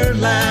forever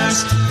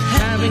lasts.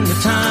 Having the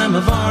time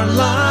of our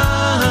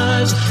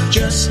lives,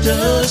 just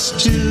us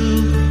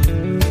two.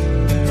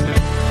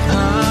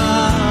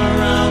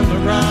 Around the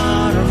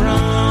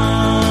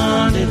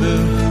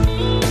rendezvous.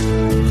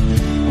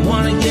 I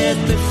wanna get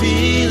the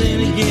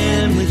feeling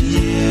again with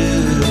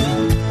you.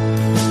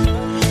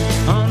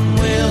 On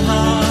Whale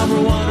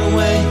Harbor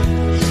Waterway,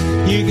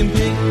 you can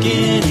pick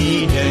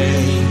any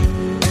day.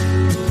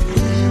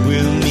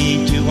 We'll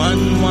meet to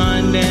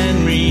unwind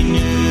and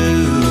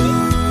renew.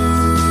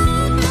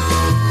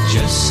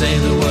 Just say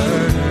the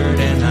word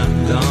and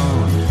I'm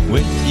gone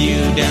with you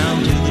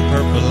down to the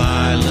Purple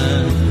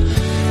Island,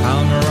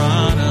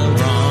 Almirada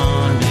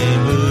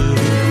Rendezvous.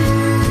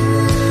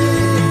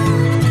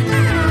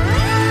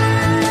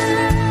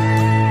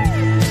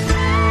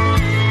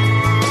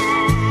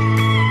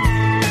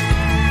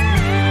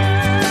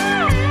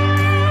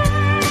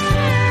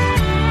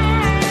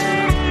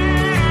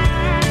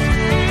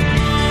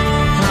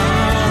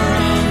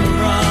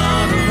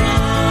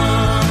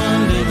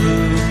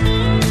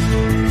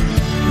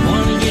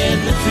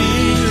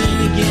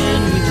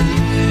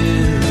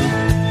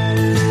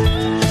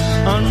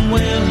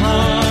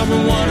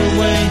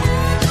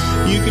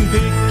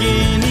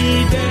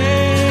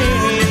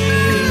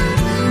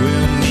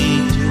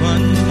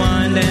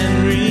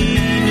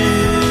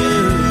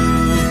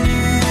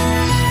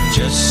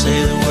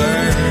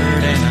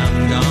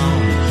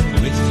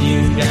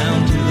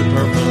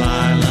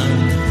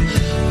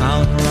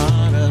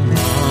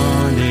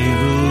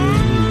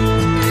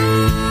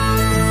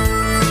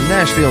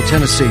 Nashville,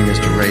 Tennessee,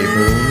 Mr. Ray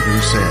Boone, who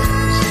says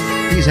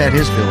he's had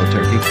his fill of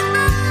turkey.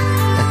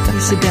 You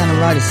sit down and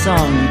write a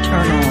song and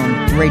turn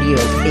on Radio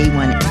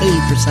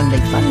A1A for Sunday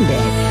Fun Day.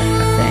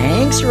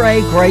 Thanks,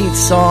 Ray. Great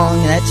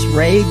song. That's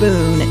Ray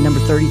Boone at number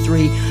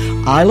 33,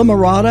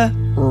 Islamorada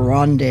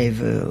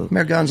Rendezvous.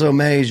 Mayor Gonzo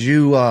Mays,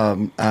 you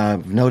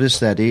noticed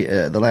that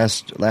the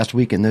last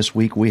week and this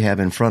week we have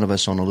in front of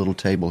us on a little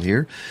table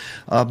here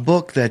a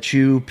book that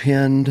you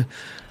penned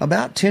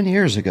about 10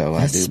 years ago,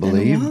 I do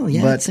believe. While,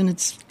 yeah, but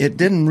it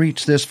didn't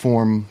reach this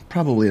form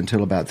probably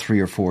until about 3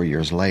 or 4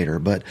 years later.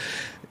 But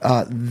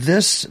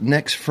this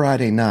next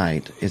Friday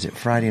night, is it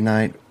Friday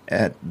night,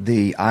 at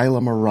the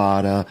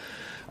Islamorada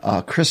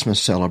Christmas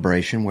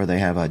celebration where they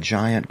have a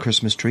giant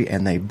Christmas tree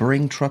and they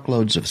bring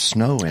truckloads of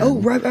snow in to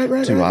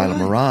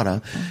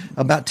Islamorada.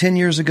 About 10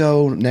 years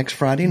ago, next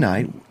Friday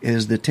night,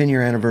 is the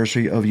 10-year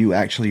anniversary of you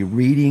actually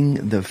reading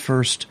the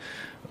first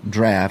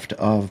draft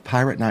of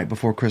Pirate Night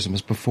Before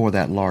Christmas before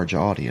that large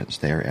audience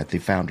there at the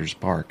Founders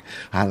Park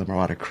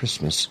Islamorada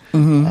Christmas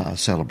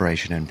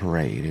celebration and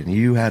parade. And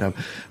you had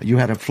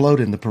a float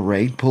in the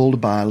parade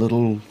pulled by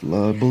little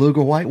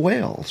beluga white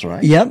whales,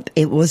 right? Yep,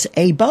 it was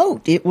a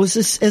boat. It was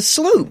a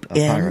sloop.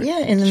 And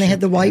then they had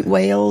the white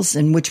whales,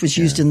 and which was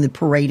used in the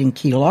parade in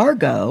Key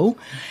Largo.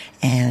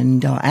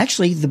 And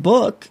actually, the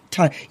book,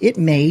 it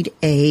made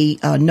a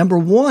number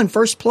one,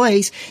 first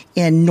place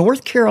in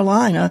North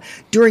Carolina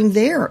during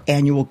their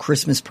annual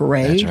Christmas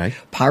parade. That's right.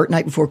 Pirate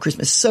Night Before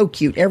Christmas. So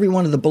cute. Every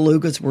one of the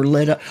belugas were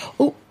lit up.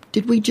 Oh,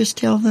 did we just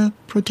tell the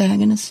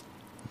protagonist?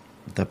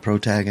 The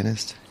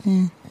protagonist?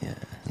 Yeah.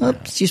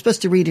 Oops, you're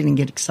supposed to read it and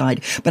get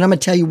excited. But I'm going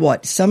to tell you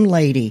what, some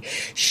lady,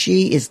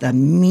 she is the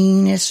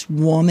meanest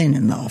woman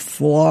in the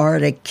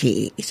Florida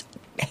Keys.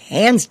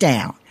 Hands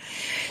down.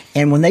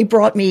 And when they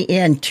brought me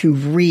in to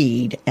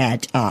read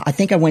at, I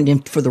think I went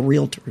in for the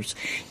Realtors,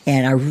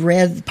 and I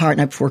read Pirate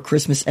Night Before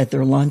Christmas at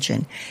their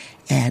luncheon.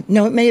 And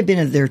no, it may have been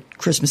at their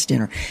Christmas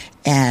dinner.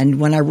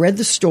 And when I read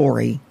the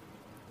story,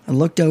 I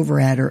looked over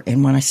at her,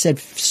 and when I said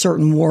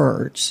certain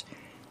words,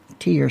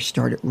 tears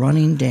started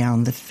running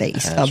down the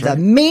face the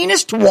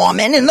meanest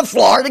woman in the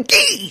Florida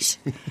Keys.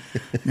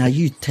 Now,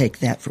 you take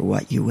that for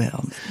what you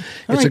will.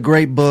 It's a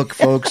great book,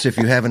 folks. If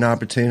you have an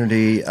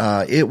opportunity,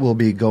 it will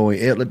be going.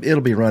 It'll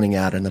be running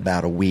out in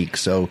about a week.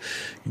 So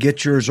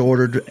get yours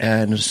ordered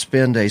and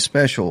spend a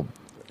special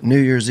New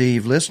Year's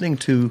Eve listening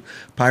to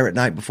Pirate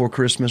Night Before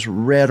Christmas,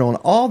 read on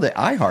all the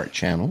iHeart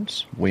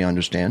channels, we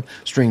understand,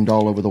 streamed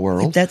all over the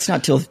world. That's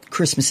not till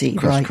Christmas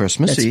Eve, right?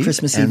 Christmas Eve.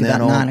 Christmas Eve, and then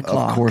about 9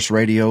 o'clock. Of course,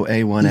 Radio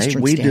A1A.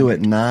 Eastern we Standard. do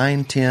it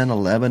 9, 10,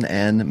 11,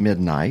 and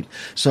midnight,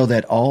 so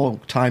that all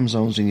time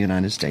zones in the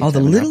United States all the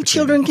little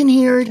children can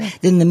hear it,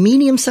 then the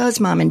medium-sized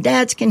mom and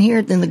dads can hear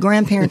it, then the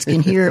grandparents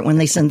can hear it when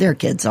they send their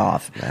kids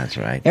off. That's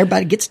right.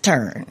 Everybody gets a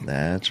turn.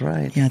 That's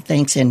right. Yeah,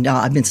 thanks. And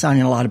I've been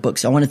signing a lot of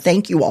books. So I want to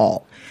thank you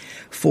all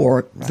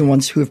for the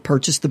ones who have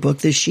purchased the book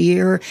this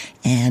year.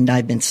 And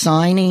I've been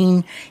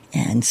signing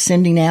and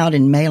sending out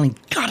and mailing.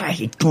 God, I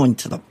hate going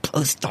to the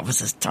post office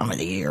this time of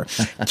the year.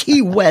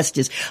 Key West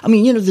is,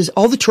 there's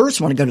all the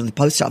tourists want to go to the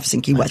post office in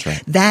Key West.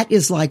 Right. That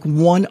is like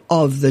one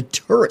of the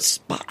tourist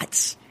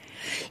spots.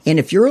 And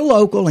if you're a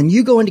local and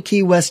you go into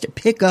Key West to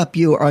pick up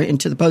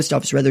into the post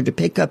office rather, to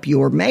pick up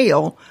your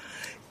mail,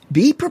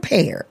 be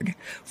prepared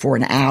for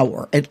an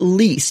hour, at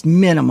least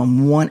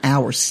minimum 1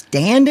 hour.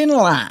 Stand in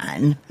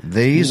line.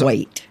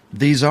 Wait.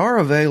 These are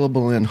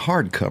available in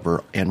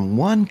hardcover in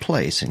one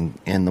place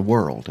in the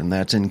world, and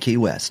that's in Key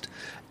West,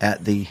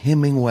 at the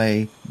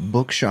Hemingway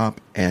Bookshop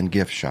and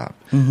Gift Shop.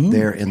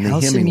 There in the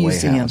House and Hemingway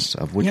Museum. House,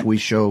 of which Yep. we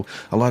show,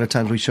 a lot of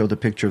times we show the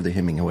picture of the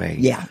Hemingway.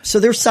 Yeah,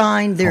 so they're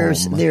signed.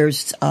 There's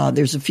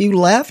a few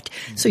left,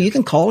 so you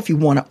can call if you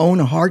want to own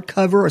a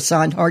hardcover, a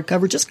signed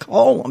hardcover. Just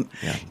call them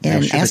they'll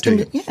and ship ask it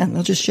to them. And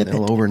they'll just ship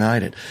They'll it.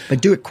 overnight it.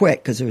 But do it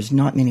quick because there's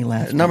not many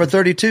left. Number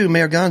 32,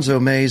 Mayor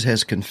Gonzo Mays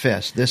has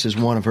confessed this is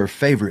one of her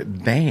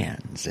favorite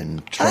bands in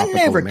I tropical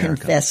never America.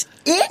 confess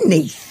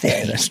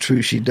anything. That's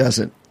true. She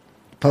doesn't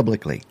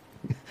publicly.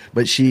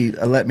 But she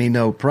let me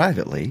know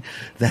privately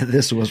that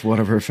this was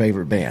one of her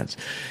favorite bands.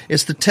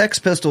 It's the Sex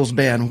Pistols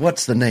band.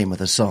 What's the name of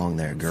the song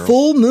there, girl?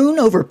 Full Moon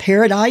Over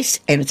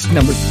Paradise, and it's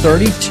number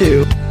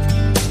 32.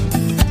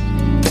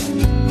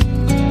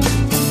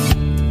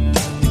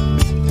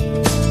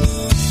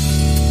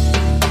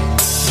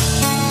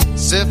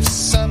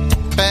 Zips up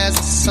as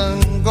the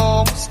sun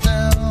goes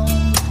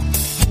down.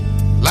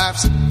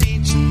 Life's a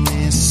beach in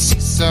this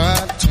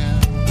seaside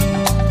town.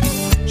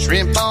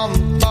 Shrimp on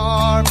the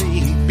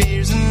barbie,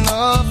 beers in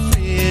the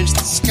fridge.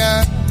 The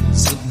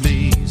sky's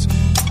ablaze,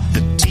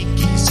 the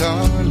tikis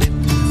are lit.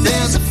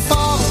 There's a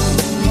fall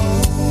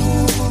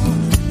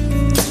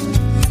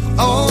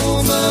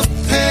over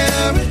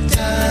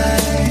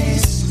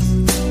paradise.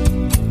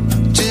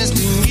 Just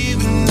you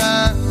and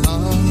I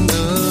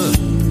under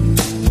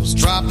those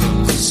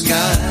tropical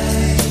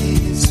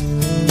skies.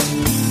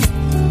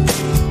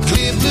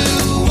 Clear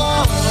blue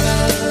water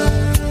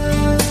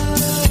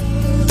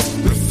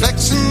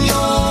reflects in your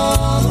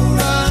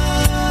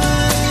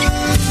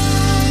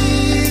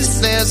eyes.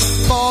 There's a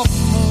full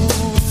moon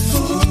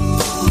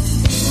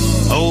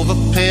over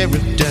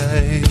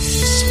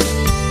paradise.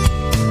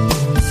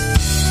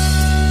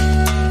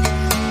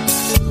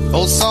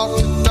 Old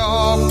salty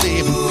dog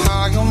living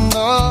high on the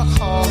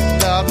hog.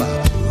 Got my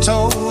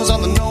toes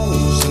on the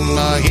nose and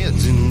my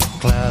head's in the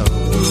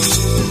clouds.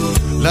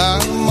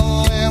 Like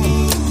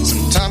Moana,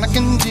 some tonic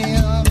and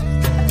gin.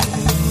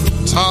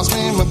 Toss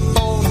me my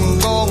boat and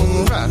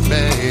going right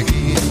back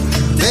in.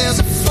 There's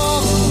a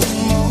full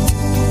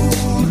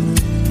moon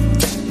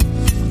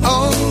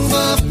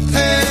over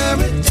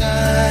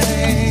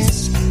paradise.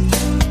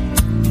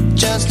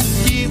 Just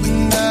you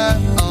and I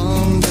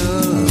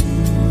under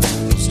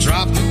those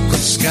tropical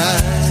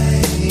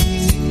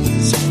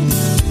skies.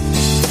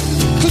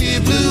 Clear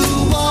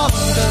blue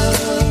water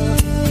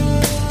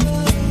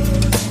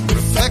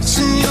reflects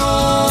in your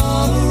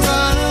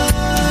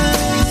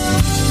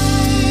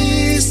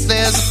eyes.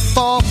 There's a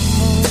full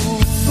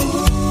moon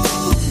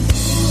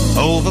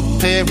over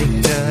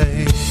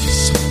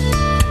paradise.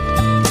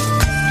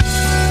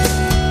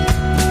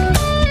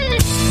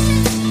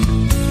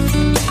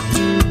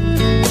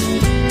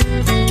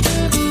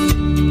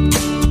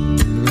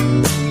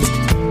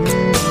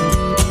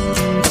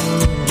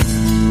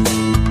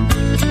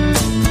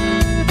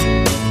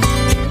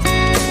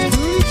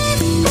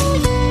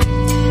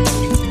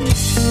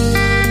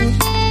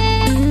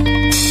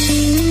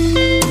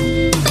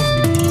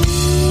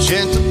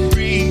 Gentle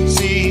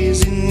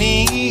breezes in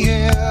the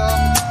air,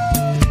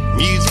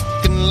 music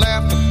and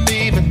laughter,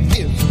 baby,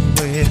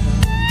 everywhere.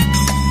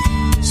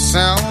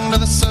 Sound of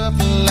the surf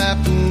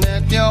lapping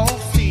at your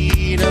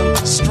feet. I'm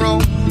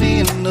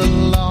strolling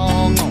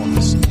along on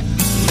this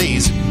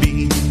lazy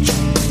beach.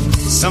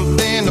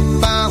 Something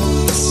about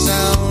the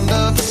sound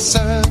of the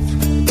surf,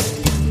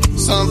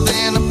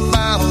 something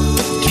about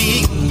the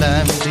key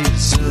lime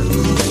desert.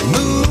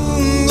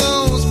 Moon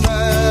goes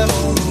bright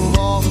on the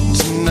water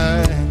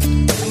tonight.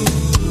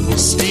 We'll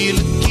steal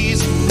the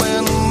keys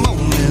when the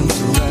moment's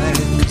right.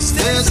 'Cause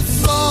there's a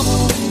full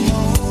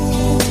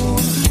moon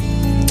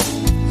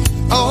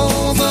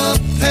over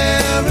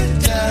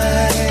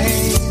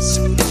paradise.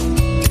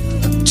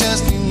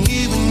 Just in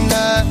you and I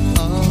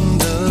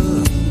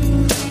under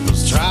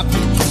those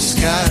tropical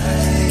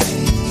skies.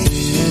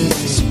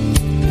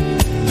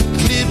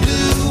 Clear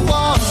blue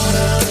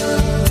water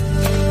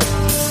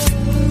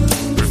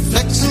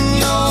reflects in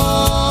your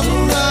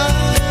eyes.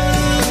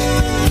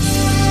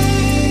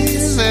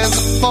 There's a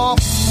full moon.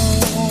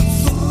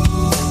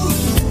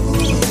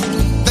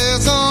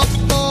 There's a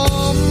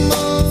full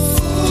moon.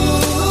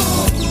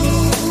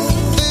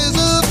 There's a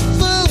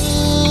full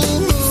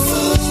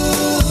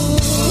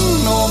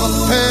moon over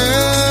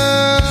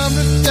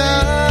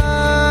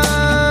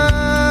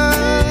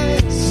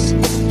paradise.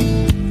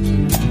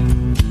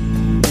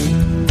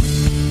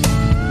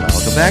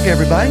 Welcome back,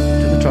 everybody,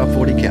 to the Top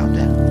 40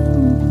 Countdown.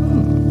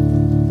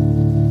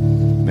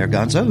 Mayor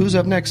Gonzo, who's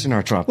up next in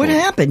our Top 40?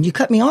 What happened? You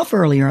cut me off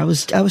earlier. I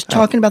was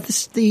talking about the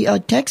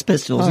Sex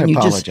Pistols, I and you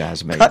apologize,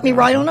 just Mayor cut me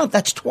right Gonzo. on up.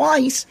 That's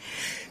twice,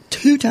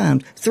 2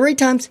 times, 3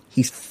 times.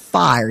 He's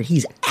fired.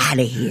 He's out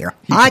of here.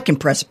 I can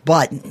press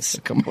buttons.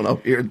 Come on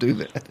over here and do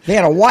that.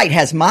 Vanna White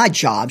has my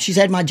job. She's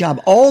had my job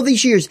all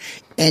these years,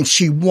 and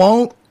she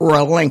won't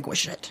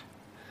relinquish it.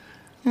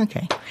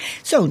 Okay.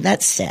 So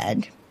that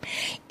said,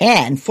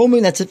 And Full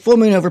Moon, that's at Full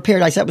Moon Over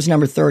Paradise. That was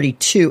number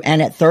 32.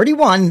 And at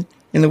 31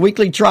 in the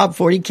weekly Trop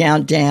 40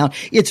 countdown,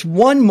 it's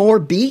One More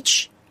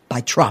Beach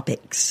by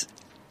Tropics.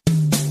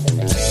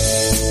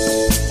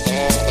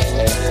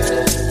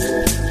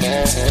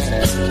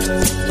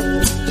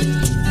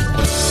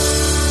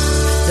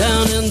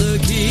 Down in the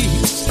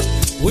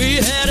Keys, we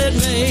had it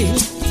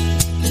made.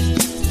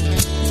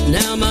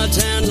 Now my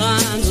tan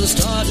lines are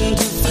starting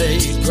to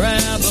fade.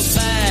 Grab a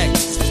bag,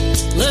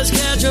 let's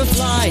catch a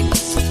flight.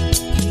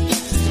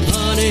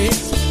 Honey,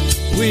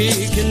 we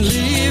can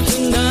leave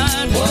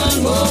tonight.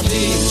 One more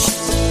beach,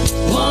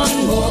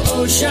 one more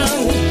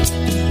ocean.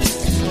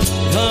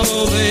 Come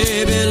on,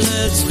 baby,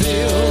 let's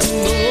feel the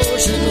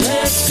motion.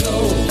 Let's go.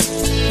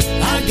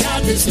 I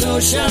got this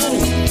notion,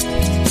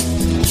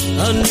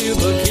 a new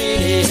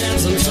bikini and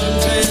some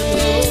suntan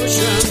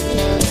lotion.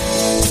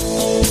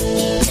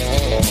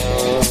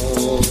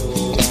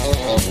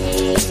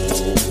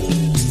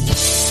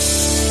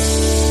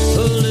 A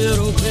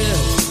little bit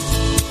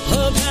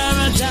of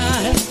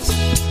paradise,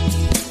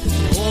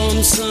 warm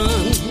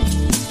sun,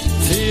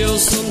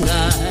 feels so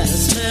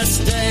nice. Let's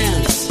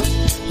dance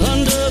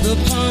under the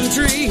palm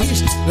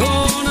trees.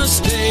 Gonna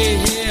stay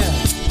here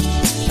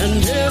and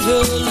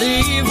never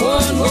leave.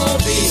 One more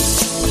beach,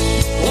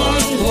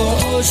 one more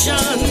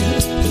ocean.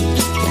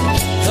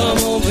 Come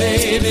on,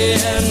 baby,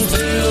 and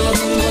feel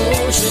the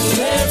motion.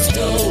 Let's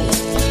go.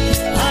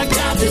 I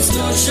got this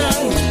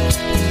notion,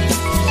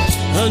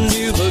 a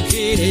new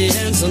bikini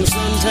and some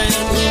suntan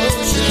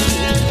lotion.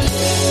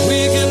 We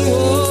can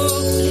walk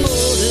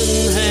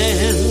holding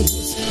hands,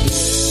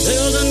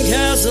 building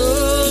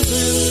castles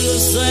in the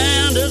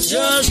sand. It's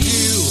just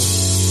you,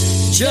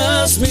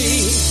 just me.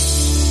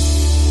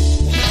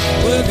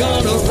 We're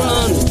gonna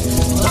run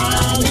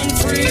wild and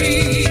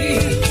free.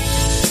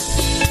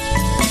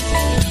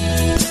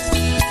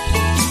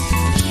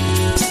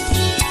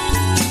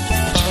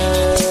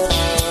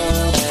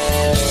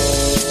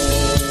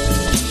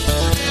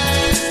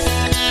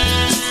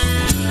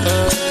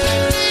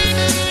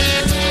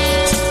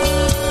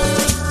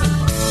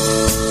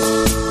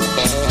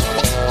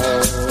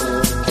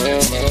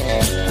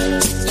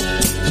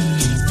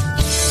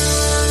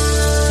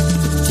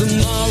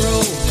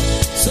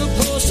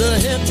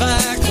 Head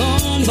back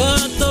home,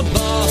 but the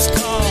boss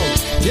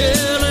called,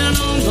 yelling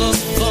on the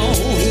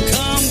phone,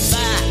 come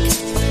back,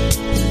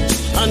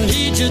 I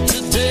need you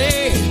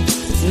today.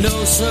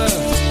 No sir,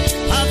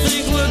 I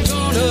think we're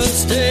gonna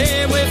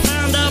stay. We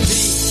found our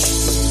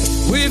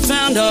beach, we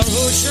found our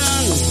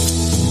ocean.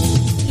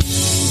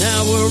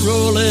 Now we're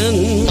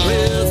rolling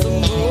with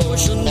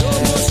emotion. No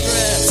more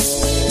stress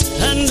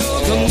and no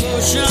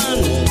commotion.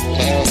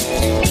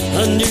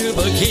 A new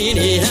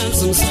bikini and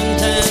some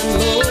suntan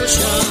lotion.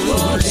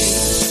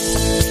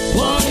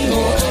 One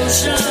more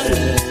ocean.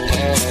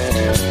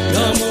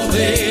 Come on,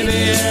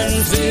 baby, and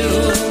feel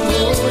the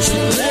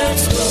motion.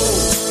 Let's go.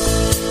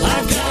 I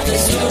got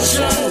this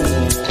notion,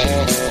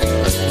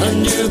 a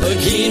new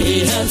bikini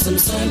and some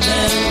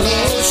suntan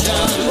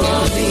lotion.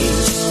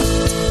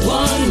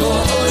 One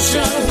more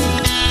ocean.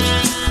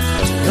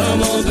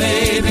 Come on,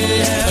 baby,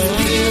 and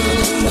feel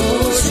the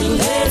motion.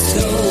 Let's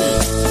go.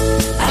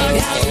 I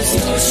got this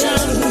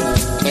notion,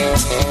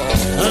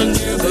 a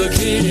new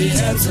bikini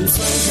and some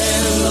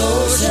suntan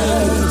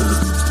lotion.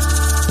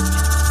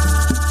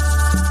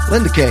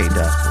 Linda K.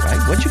 Duff,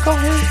 right? What'd you call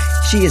her?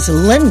 She is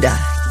Linda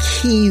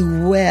Key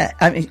West.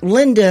 I mean,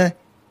 Linda.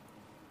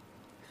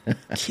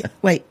 Key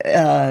West.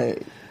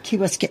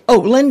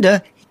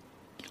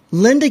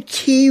 Linda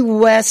Key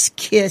West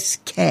Kiss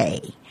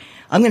K.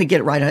 I'm going to get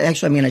it right.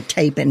 Actually, I'm going to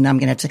tape it, and I'm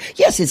going to say,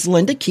 yes, it's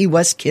Linda Key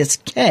West Kiss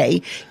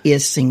K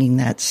is singing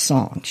that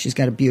song. She's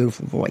got a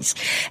beautiful voice.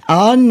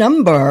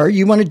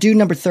 You want to do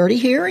number 30,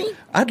 Harry?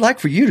 I'd like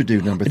for you to do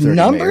number 30,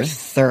 Number Mary.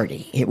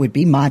 30. It would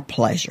be my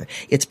pleasure.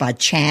 It's by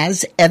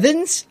Chaz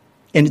Evans,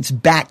 and it's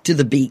Back to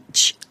the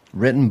Beach.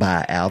 Written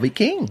by Albie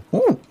King.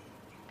 Ooh.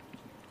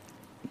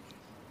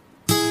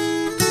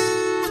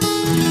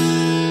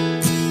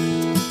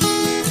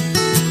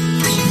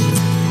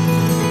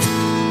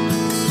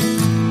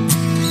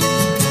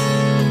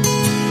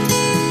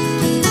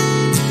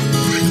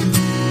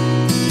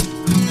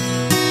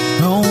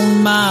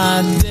 On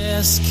my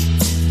desk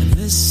in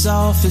this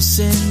office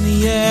in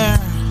the air,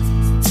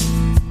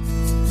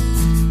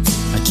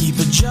 I keep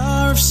a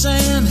jar of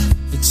sand,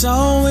 it's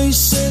always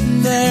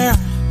sitting there.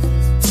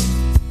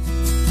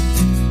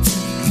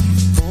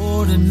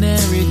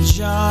 Ordinary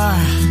jar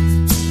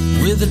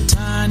with a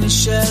tiny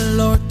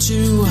shell or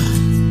two,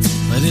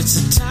 but it's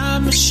a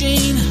time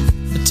machine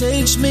that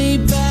takes me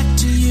back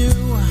to you.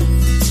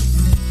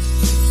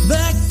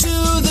 Back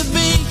to the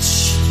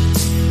beach,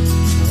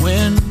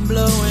 wind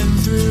blowing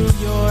through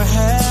your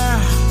hair.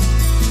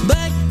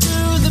 Back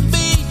to the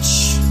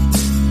beach,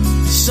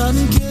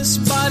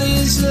 sun-kissed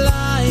bodies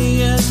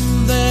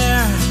lying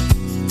there.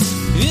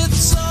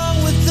 It's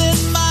all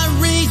within my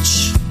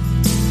reach,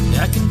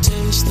 I can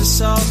taste the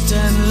salt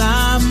and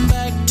lime.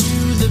 Back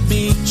to the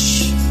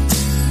beach,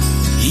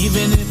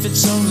 even if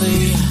it's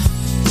only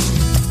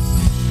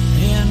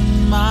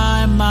in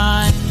my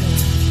mind.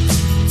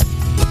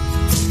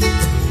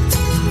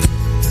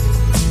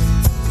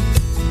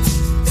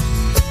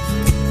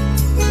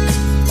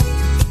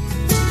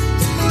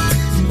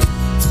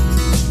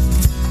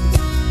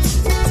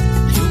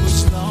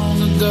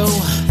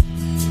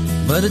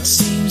 but it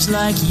seems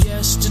like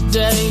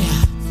yesterday.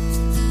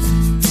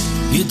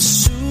 It's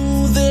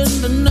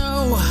soothing to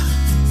know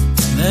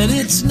that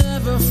it's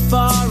never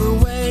far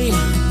away.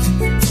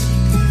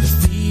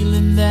 The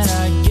feeling that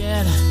I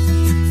get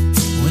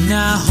when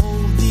I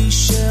hold these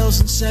shells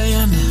in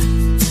sand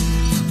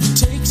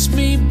takes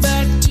me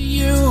back to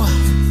you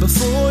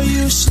before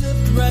you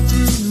slipped right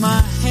through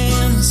my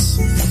hands.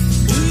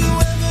 Do you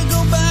ever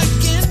go back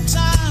in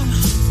time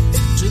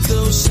to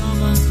those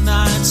summer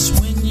nights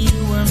when you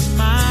were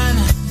mine?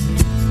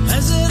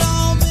 Has it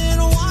all been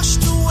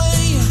washed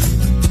away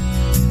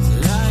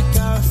like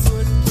our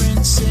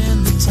footprints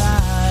in the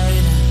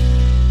tide?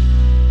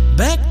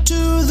 Back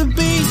to the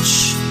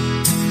beach,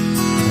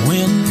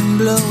 wind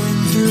blowing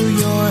through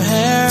your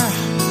hair.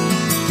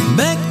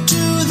 Back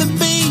to the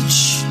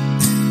beach,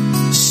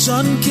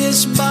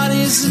 sun-kissed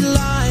bodies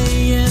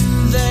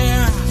lying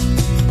there.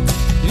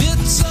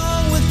 It's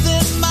all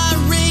within my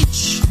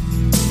reach.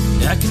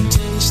 I can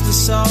taste the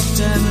salt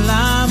and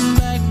lime.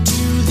 Back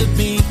to the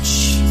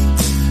beach,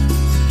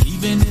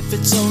 even if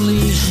it's only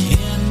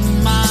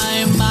in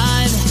my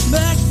mind.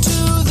 Back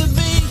to the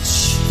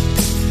beach,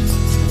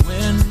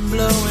 wind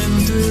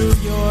blowing through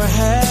your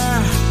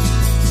hair.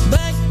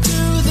 Back to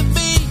the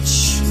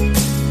beach,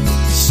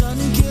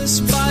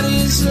 sun-kissed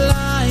bodies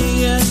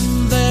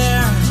lying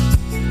there.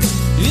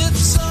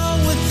 It's all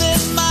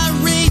within my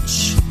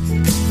reach.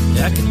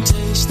 I can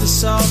taste the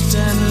salt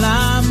and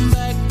lime.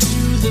 Back to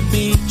the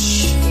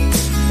beach,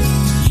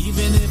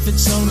 even if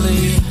it's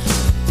only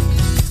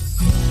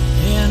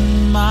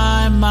in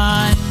my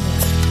mind.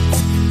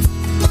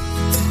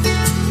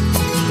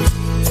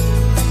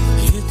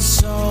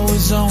 It's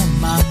always on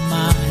my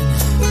mind.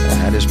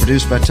 That is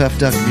produced by Tough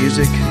Duck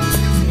Music.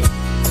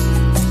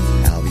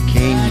 Albie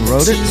King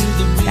wrote it.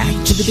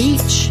 Back to the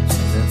beach.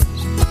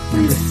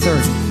 Number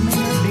 30.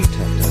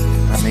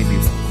 I may be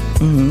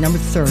wrong. Number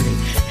 30.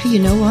 Hey, you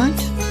know what?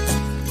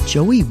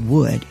 Joey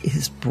Wood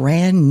is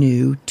brand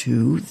new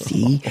to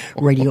the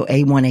Radio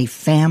A1A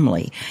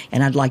family,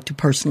 and I'd like to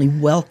personally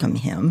welcome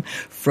him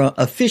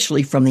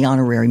officially from the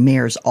Honorary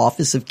Mayor's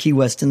Office of Key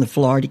West and the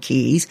Florida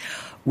Keys.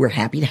 We're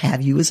happy to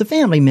have you as a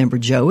family member,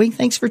 Joey.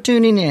 Thanks for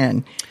tuning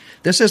in.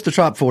 This is the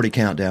Top 40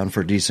 Countdown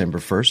for December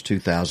 1st,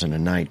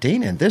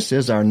 2019, and this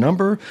is our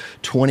number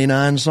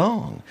 29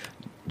 song.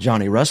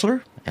 Johnny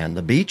Rustler and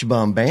the Beach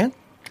Bum Band,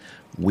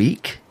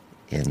 Week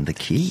in the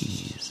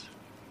Keys.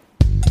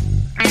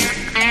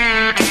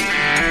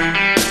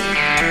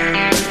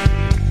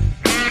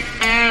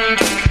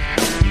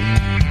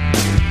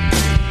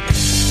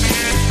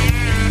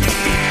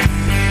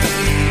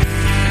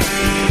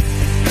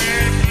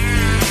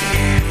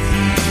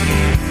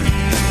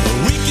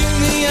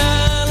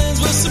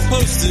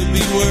 Supposed to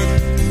be work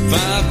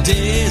 5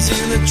 days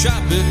in the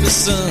tropical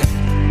sun.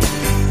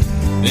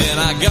 Then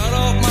I got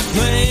off my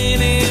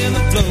plane in the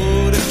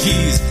Florida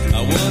Keys.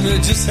 I wonder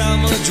just how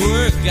much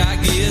work I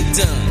get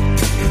done.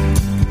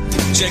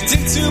 Checked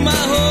into my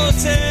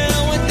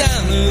hotel, went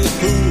down to the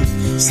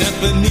pool, sat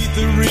beneath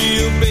a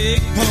real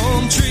big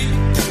palm tree.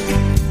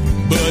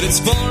 But it's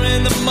 4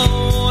 in the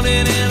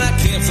morning and I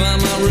can't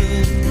find my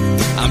room.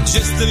 I'm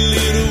just a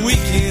little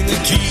weak in the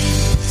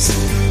Keys.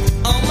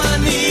 On my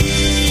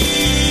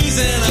knees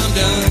and I'm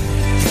done.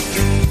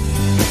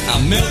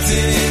 I'm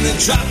melting in the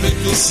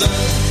tropical sun.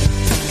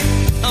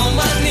 On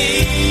my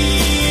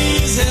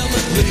knees, help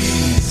me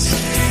please.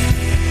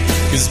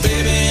 'Cause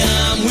baby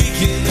I'm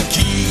weak in the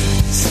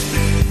Keys.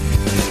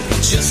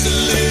 Just a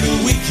little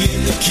weak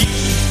in the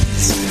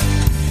Keys.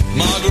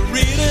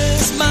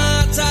 Margaritas,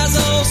 Mai Tais,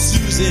 oh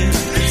Susie.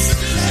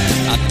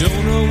 I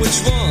don't know which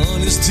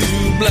one is to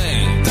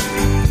blame.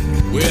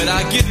 Where'd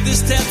I get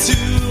this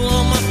tattoo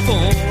on my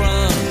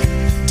forearm?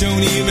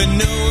 Don't even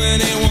know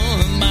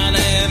anyone by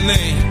that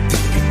name.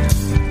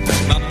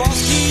 My boss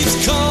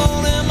keeps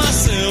calling my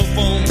cell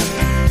phone.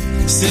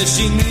 Says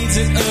she needs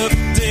an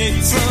update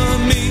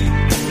from me.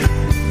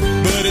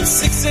 But it's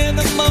 6 in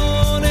the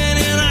morning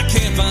and I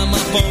can't find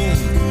my phone.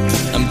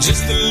 I'm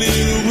just a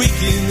little weak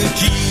in the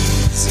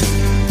Keys.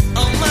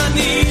 On my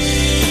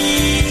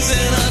knees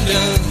and I'm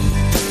done.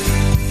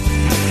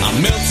 I'm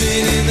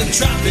melting in the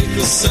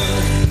tropical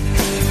sun.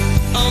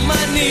 On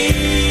my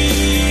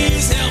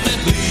knees, help me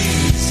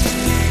please.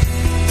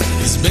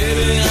 'Cause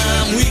baby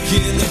I'm weak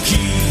in the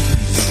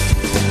Keys.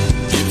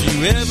 If you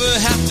ever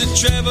have to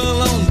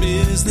travel on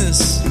business,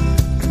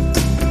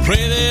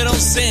 pray they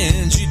don't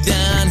send you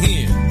down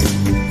here.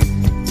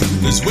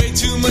 There's way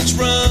too much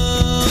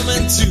rum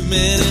and too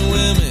many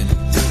women,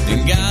 and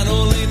God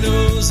only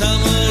knows how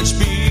much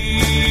beer.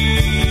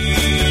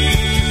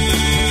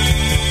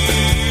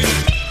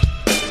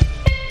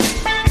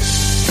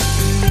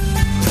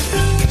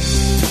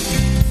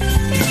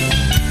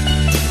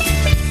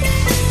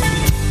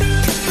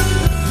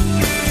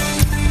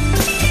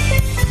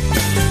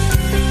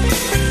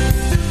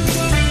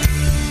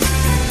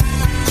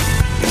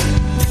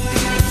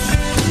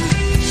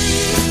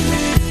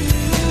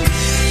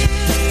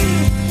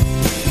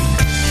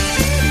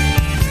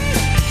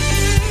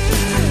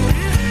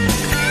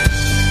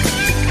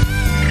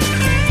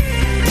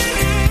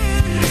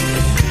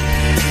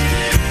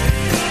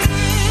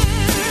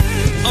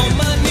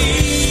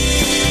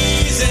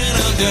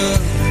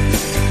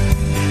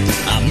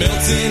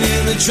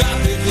 in the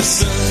tropical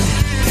sun.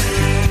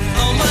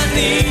 On my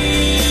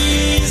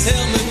knees,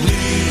 help me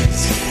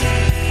please.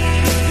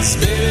 'Cause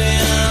baby,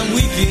 I'm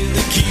weak in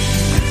the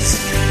keys.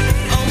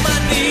 On my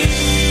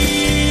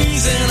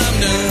knees and I'm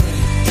done.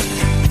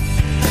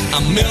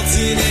 I'm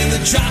melting in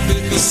the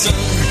tropical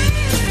sun.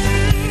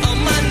 On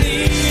my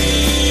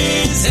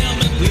knees, help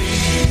me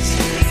please.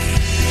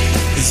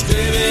 'Cause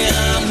baby,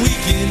 I'm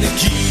weak in the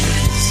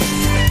keys.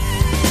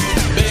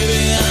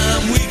 Baby,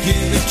 I'm weak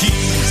in the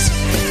keys.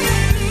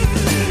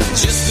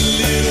 Just a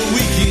little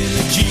weak in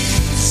the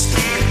keys.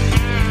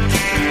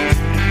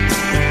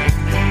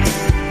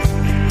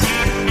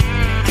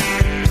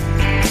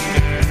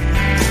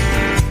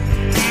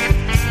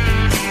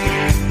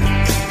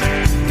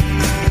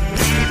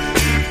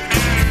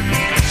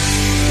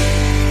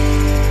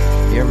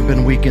 You ever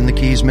been weak in the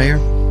keys, Mayor?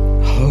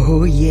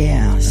 Oh,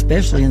 yeah,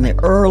 especially in the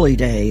early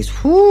days.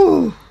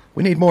 Whew.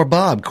 We need more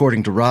Bob,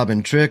 according to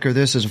Robin Tricker.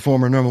 This is a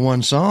former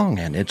 #1 song,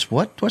 and it's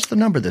what? What's the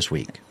number this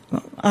week?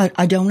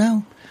 I don't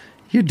know.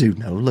 You do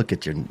know. Look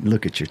at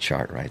your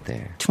chart right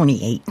there.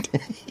 28.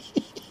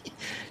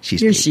 She's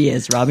Here big. she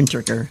is, Robin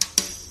Tricker.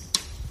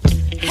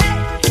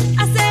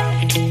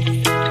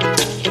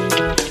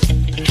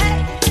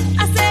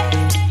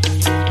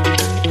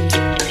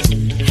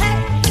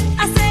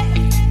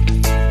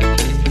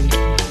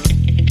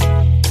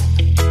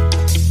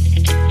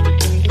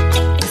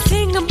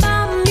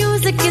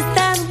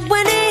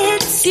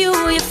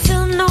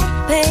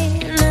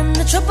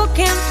 Trouble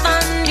can't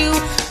find you.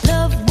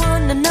 Love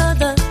one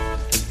another.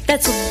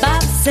 That's what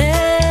Bob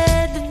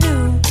said to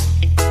do.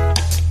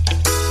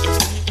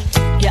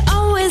 You're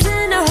always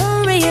in a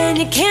hurry and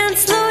you can't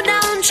slow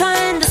down,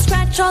 trying to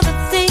scratch all the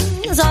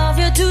things off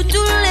your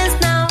to-do list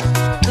now.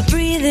 But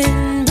breathe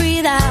in,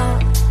 breathe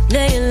out,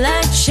 let your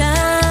light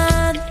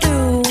shine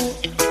through.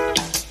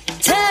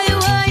 Tell you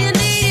what you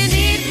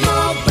need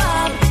more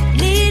Bob,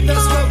 need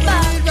more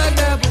Bob,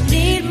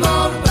 need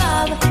more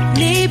Bob,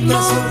 need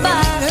more Bob.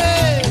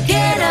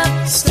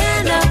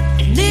 Stand up,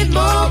 need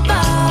more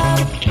Bob.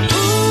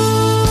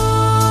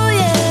 Ooh,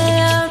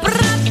 yeah.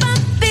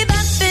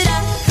 Ra-ba-bi-ba-bi-da.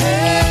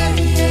 Hey,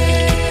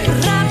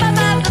 yeah.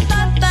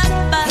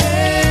 Ra-ba-ba-ba-ba-ba.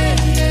 Hey,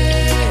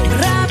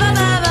 yeah.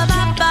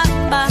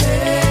 Ra-ba-ba-ba-ba-ba.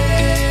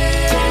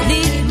 Hey,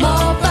 need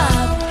more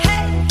Bob.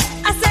 Hey,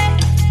 I say,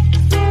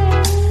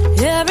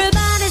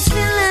 everybody's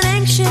feeling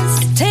anxious,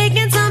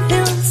 taking some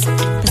pills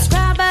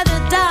prescribed by the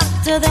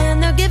doctor,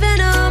 then they're giving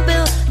a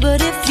bill.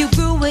 But if you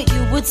grew it,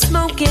 you would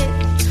smoke it,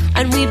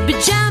 and we'd be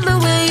jamming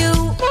with you.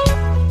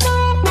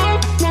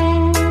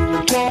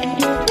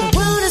 The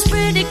world is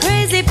pretty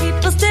crazy.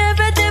 People stare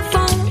at their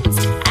phones,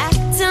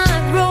 acting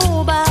like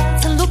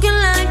robots and looking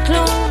like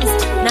clones.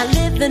 Not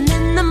living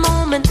in the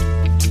moment.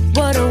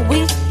 What are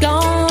we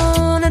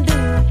gonna do?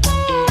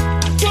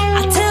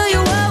 I tell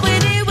you what we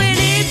need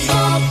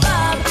more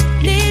Bob,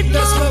 need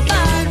more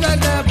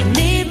Bob,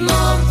 need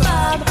more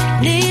Bob,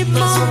 need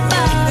more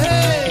Bob.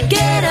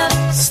 Get up,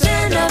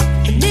 stand up,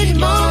 need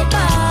more Bob.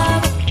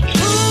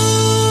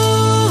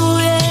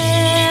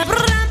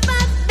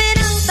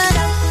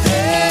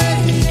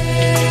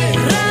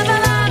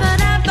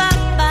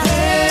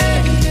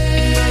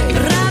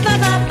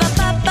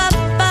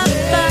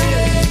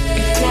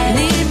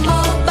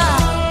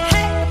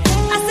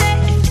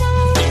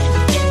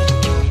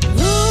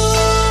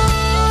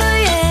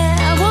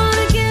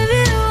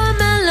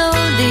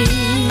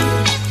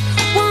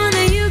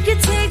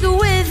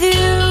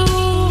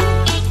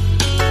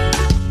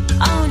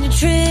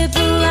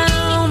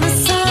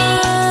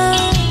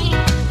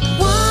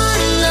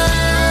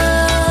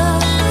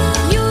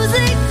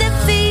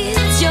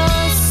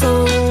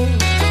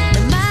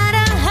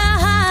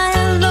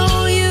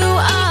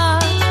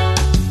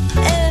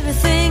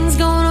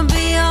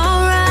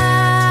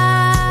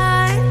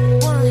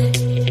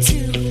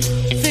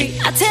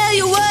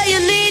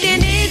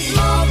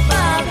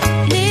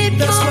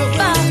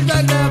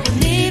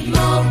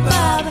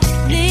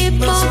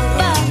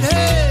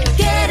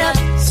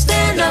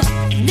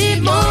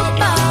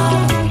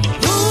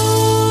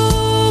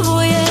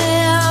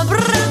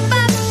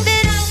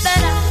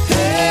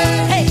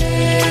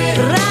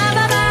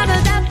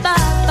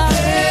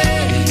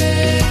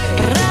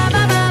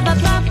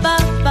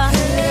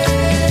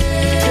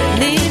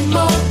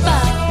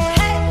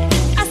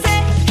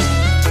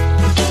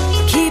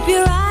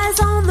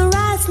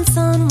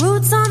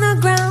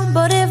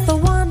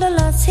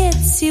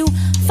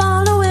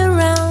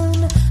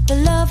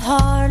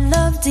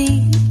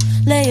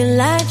 Let your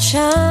light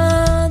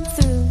shine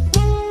through.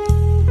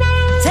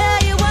 Tell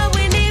you what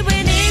we need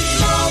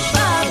more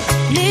Bob,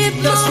 need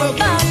more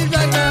Bob,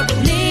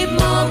 need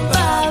more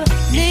Bob,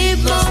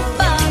 need more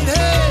Bob.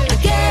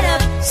 Get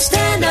up,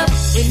 stand up,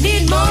 we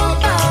need more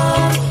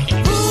Bob.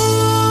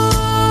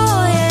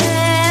 Ooh,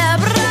 yeah.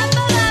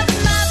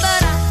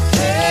 Ra-ba-ba-ba-ba-da.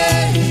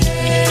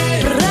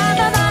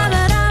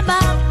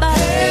 Ra-ba-ba-ba-ba-ba.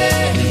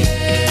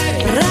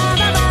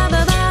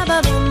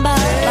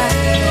 Ra-ba-ba-ba-ba-ba-ba.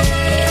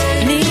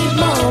 Need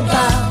more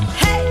Bob.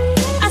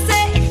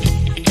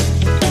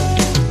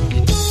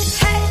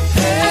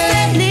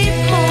 Need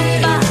more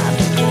Bob.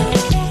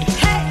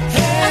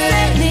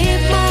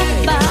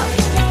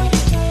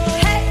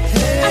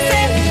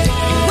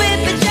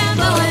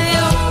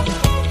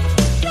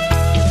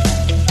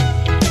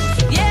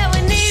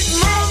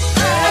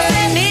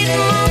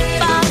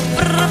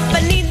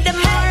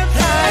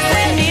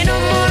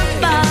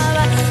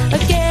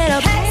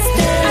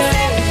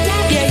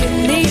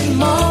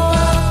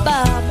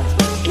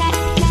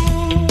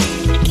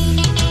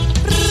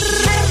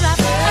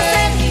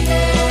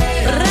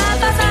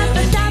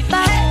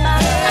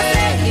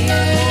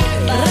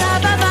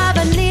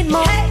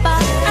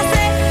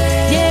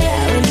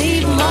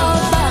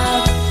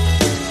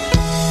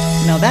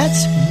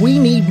 We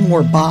Need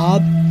More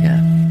Bob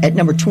Yeah. at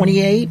number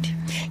 28.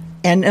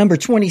 And number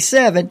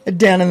 27,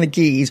 Down in the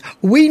Keys.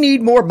 We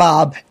Need More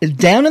Bob,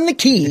 Down in the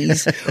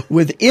Keys,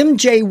 with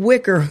MJ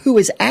Wicker, who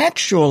is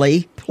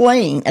actually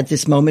playing at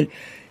this moment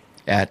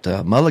At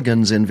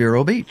Mulligan's in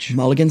Vero Beach.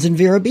 Mulligan's in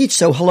Vero Beach.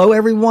 So hello,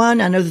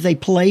 everyone. I know that they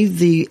play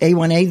the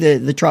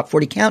A1A, the Trop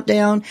 40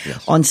 Countdown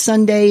on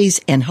Sundays.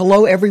 And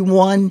hello,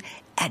 everyone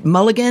at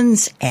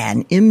Mulligan's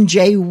and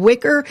MJ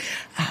Wicker,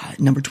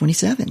 number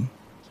 27.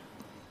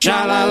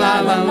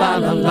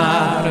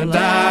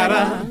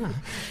 Sha-la-la-la-la-la-la-da-da.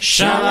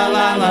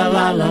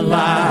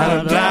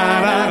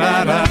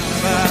 Sha-la-la-la-la-la-la-da-da-da-da.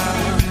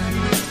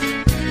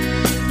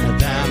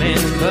 Down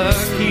in the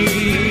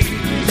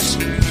Keys,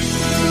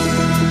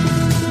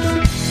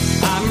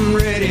 I'm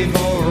ready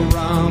for a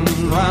rum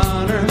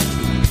runner,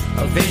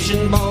 a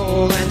fishing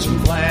bowl and some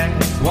flat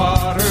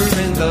water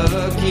in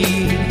the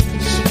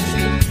Keys.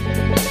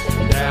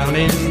 Down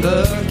in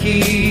the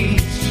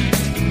Keys,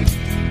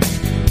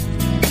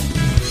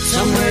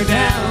 somewhere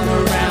down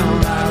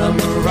around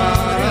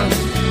Islamorada,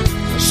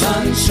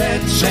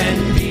 sunsets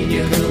and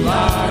pina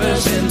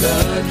coladas in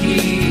the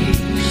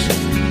Keys.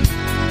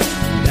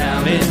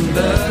 Down in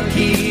the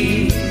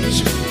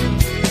Keys,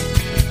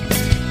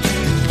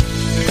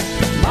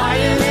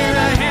 lying in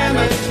a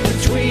hammock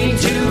between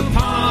two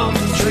palm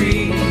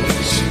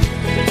trees,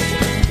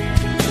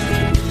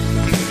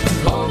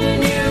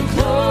 holding you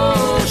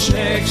close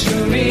next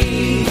to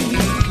me.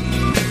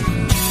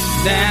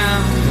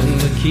 Down in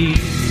the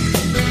Keys,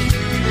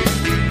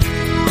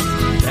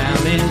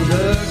 down in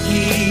the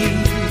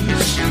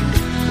Keys,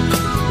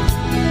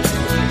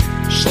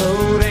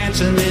 slow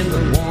dancing in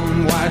the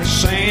warm white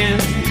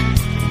sand,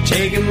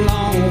 taking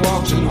long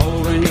walks and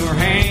holding your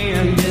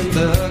hand in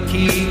the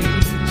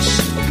Keys.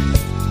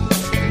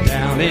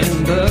 Down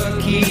in the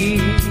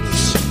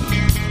Keys,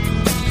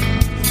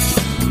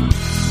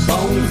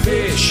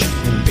 bonefish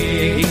and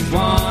big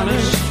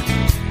iguanas,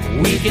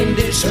 we can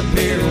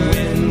disappear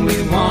when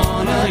we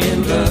wanna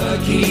in the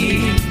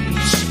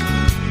Keys.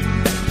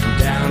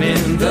 Down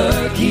in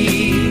the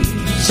Keys,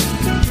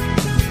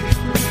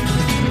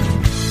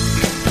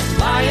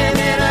 lying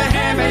in a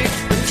hammock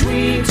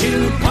between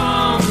two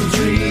palm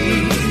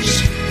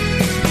trees,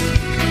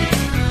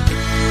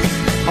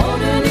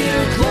 holding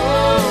you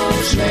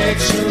close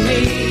next to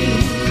me.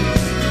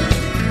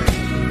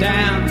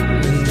 Down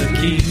in the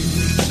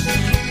Keys,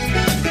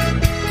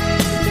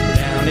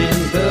 down in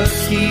the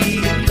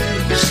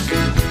Keys,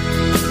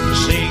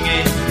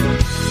 singing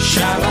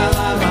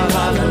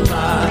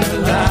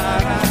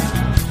sha-la-la-la-la-la-la-la-la,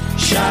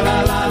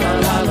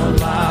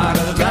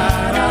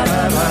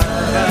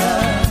 sha-la-la-la-la-la-la-la-la-la.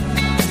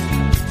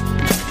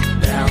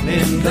 Down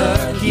in the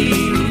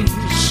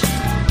Keys,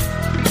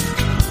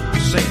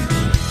 sing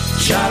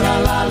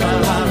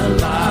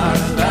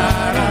sha-la-la-la-la-la-la-la,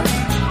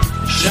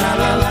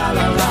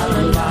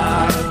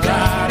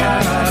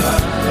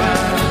 sha-la-la-la-la-la-la-la-la.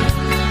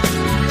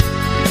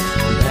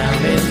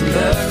 Down in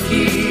the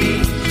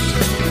Keys,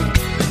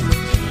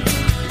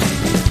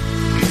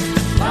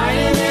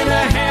 lying in a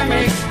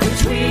hammock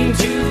between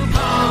two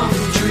palm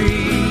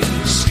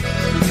trees,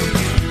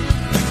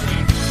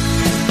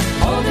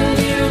 holding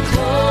you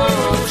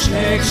close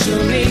next to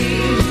me.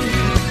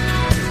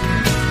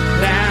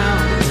 Down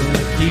in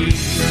the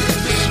Keys,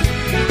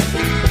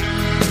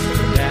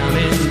 down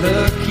in the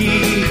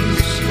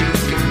Keys,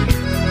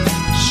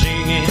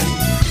 singing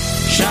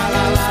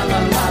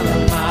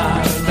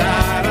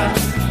sha-la-la-la-la-la-la-da-da,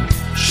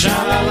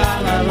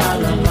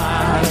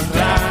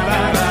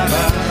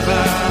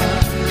 sha-la-la-la-la-la-da-da-da-da.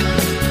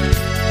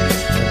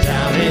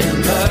 Down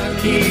in the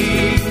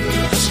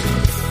Keys,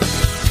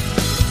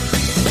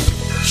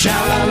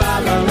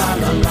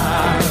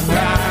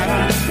 sha-la-la-la-la-la-la-da-da,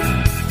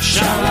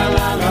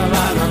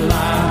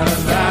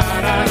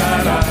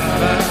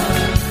 sha-la-la-la-la-la-da-da-da-da-da.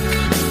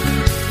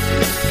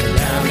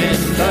 Down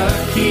in the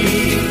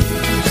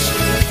Keys,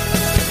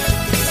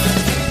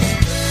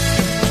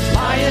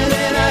 lying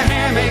in a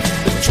hammock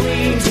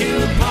between two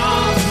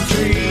palm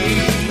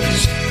trees,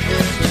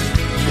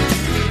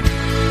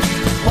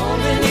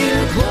 holding you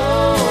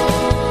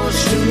close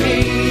to me.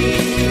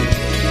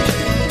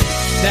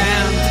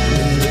 Down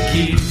in the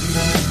Keys,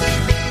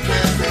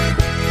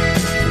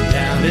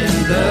 down in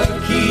the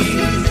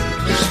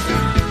Keys,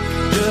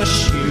 just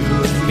you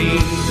and me.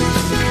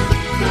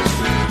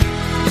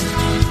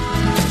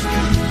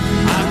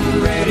 I'm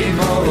ready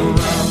for a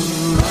rum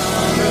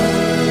runner.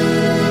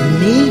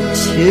 Me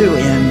too,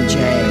 MJ.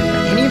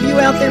 Any of you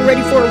out there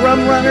ready for a rum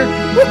runner?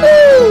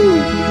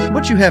 Woohoo!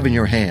 What you have in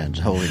your hands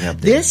holding up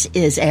there? This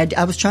is, and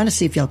I was trying to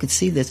see if y'all could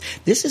see this.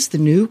 This is the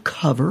new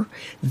cover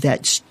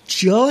that's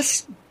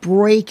just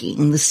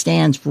breaking the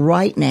stands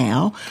right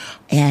now,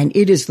 and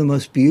it is the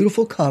most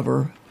beautiful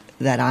cover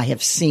that I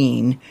have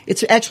seen.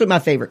 It's actually my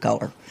favorite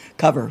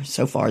cover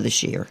so far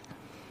this year.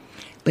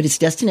 But it's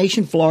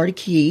Destination Florida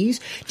Keys.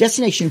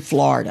 Destination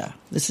Florida.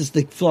 This is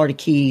the Florida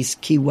Keys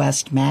Key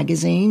West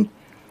magazine.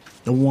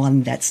 The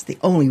one that's the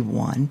only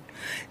one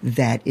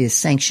that is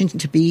sanctioned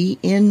to be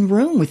in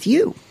room with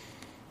you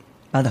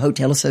by the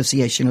Hotel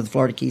Association of the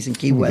Florida Keys and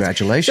Key West.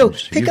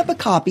 Congratulations. So pick up a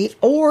copy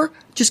or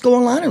just go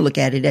online and look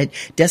at it at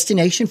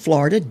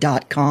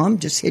destinationflorida.com.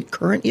 Just hit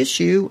current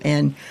issue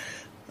and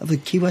of the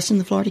Key West and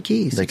the Florida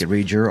Keys. They could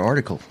read your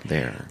article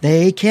there.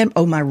 They can.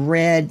 Oh, my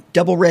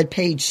double red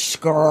page,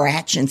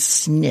 scratch and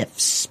sniff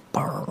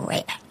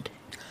spread.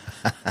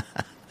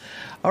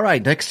 All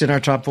right, next in our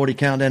Top 40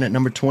 Countdown at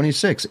number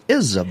 26,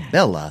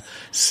 Isabella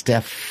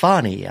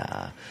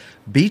Stefania.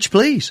 Beach,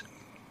 please.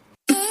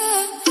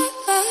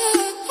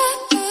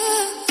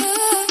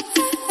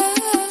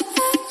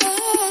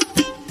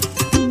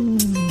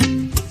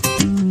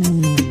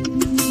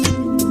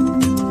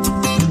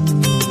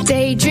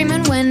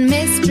 Daydreaming when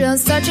Miss Drill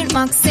Sergeant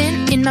walks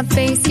in my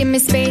face, give me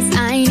space,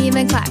 I ain't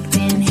even clocked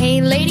in.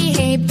 Hey lady,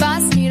 hey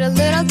boss, need a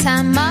little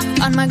time off,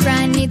 on my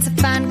grind, need to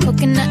find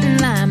coconut and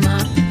lime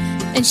off.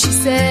 And she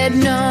said,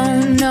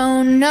 no,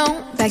 no,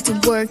 no, back to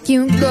work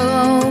you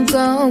go,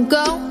 go,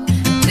 go.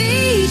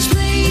 Beach,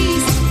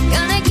 please,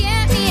 gonna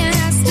get me a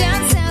house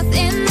down south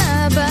in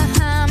the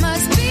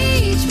Bahamas.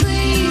 Beach,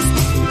 please,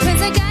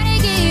 'cause I gotta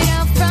get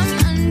out from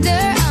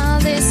under all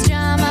this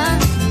drama.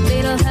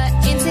 Little hut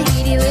in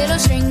Tahiti, little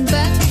string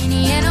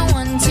bikini, and a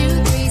 1,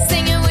 2, 3,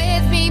 sing it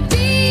with me.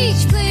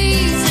 Beach,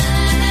 please.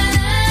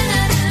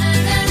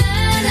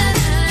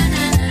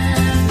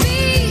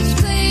 Beach,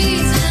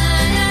 please.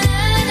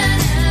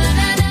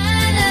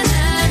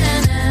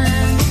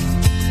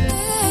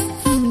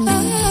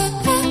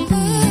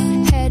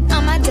 Head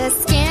on my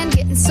desk and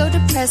getting so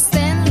depressed,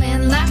 then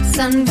landlocked,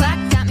 sun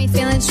black, got me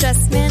feeling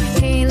stressed, man.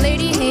 Hey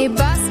lady, hey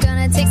boss,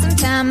 gonna take some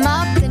time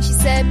off. Then she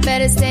said,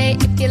 better stay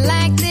if you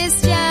like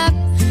this job.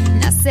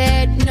 And I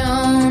said,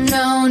 no,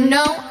 no,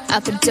 no,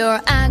 out the door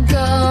I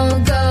go,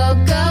 go,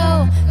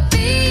 go.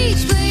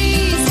 Beach,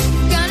 please,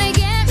 gonna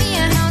get me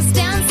a house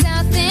down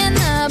south in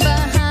the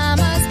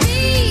Bahamas.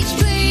 Beach,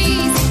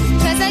 please,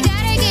 'cause I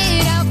gotta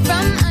get out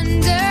from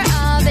under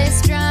all this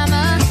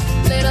drama.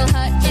 Little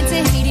hut in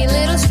Tahiti,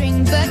 little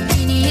string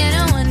bikini, and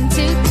a 1,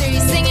 2, 3,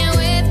 sing it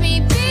with me.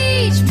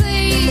 Beach,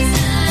 please.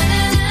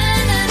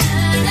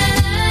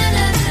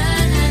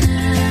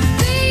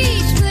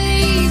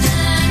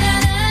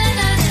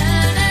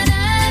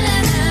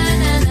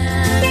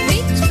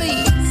 Beach, please. Beach,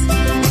 please.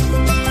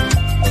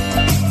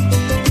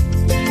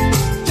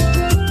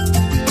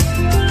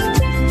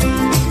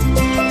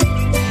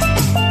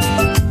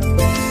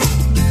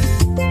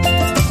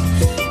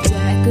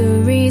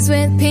 Daiquiris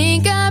with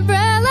pink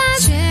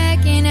umbrellas,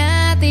 checking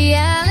out the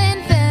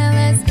island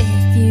fellas.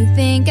 If you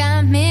think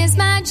I miss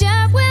my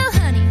job, well,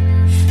 honey,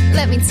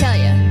 let me tell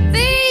you.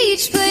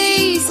 Beach,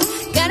 please.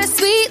 Got a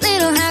sweet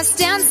little house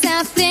down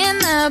south in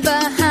the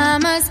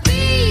Bahamas.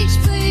 Beach,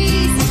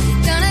 please.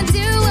 Gonna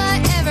do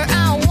whatever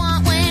I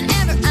want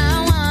whenever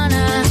I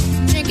wanna.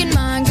 Drinking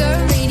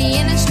margarita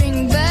in a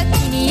string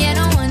bikini, and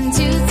a 1,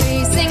 2,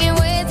 3, sing it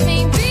with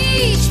me.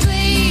 Beach,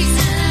 please.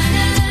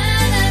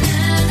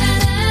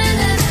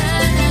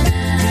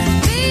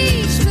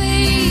 Beach,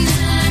 please.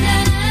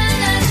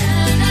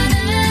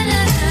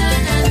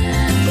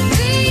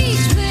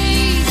 Beach,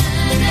 please.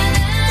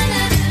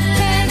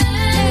 Hey,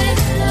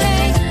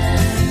 hey, hey.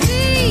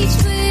 Beach,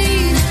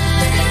 please.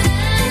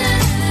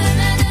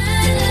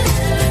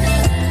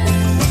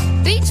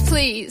 Beach,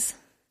 please.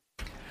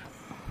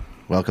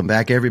 Welcome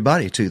back,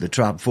 everybody, to the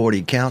Top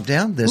 40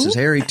 Countdown. This is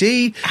Harry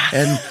T.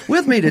 And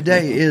with me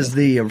today is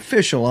the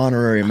official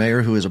honorary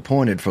mayor who is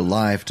appointed for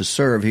life to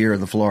serve here in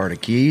the Florida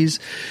Keys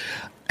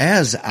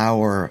as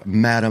our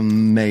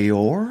Madam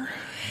Mayor,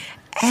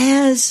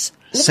 As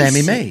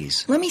Sammy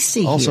Mays. Let me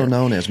see Also here.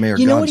 known as Mayor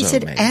You know what Gonzo he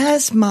said? Mays.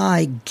 As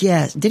my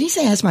guest. Did he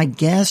say as my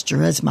guest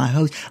or as my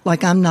host?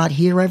 Like I'm not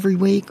here every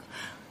week?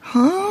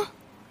 Huh?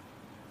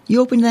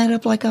 You opened that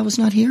up like I was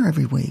not here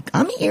every week.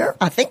 I'm here.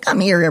 I think I'm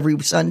here every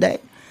Sunday.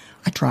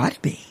 I try to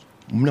be.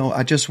 No,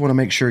 I just want to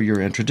make sure you're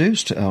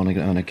introduced on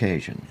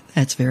occasion.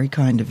 That's very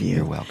kind of you.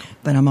 You're welcome.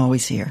 But I'm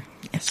always here.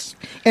 Yes.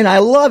 And I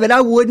love it. I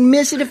wouldn't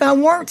miss it if I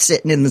weren't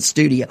sitting in the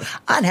studio.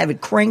 I'd have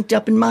it cranked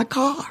up in my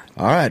car.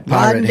 All right,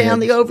 Pirate Riding down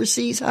Head. the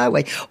overseas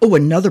highway. Oh,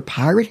 another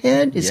Pirate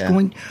Head is Yeah.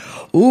 going.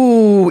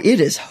 Ooh, it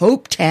is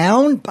Hope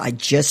Town by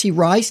Jesse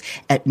Rice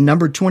at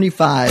number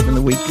 25 in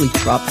the weekly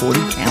Top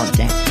 40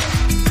 Countdown.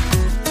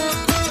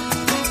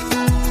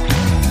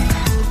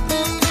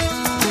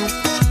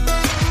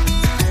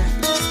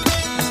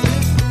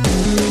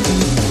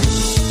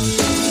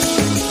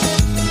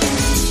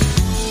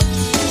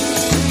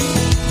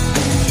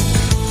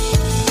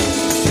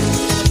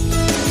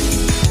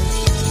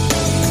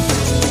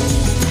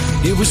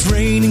 It was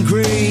raining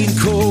gray and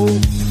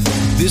cold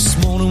this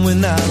morning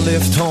when I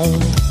left home.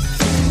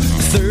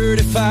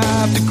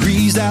 35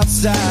 degrees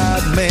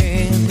outside,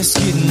 man, it's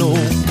getting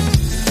old.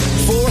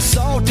 For a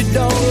salty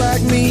dog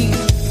like me,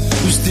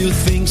 who still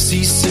thinks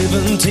he's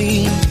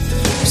 17,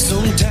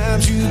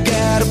 sometimes you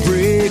gotta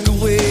break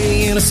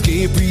away and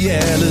escape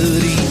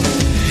reality.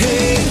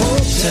 Hey,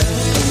 Hope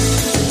Town,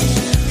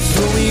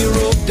 throw me a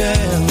rope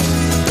down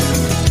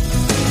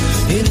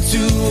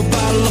into a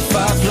bottle of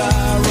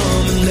Firefly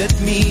rum and let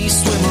me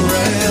swim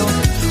around.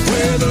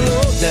 Where the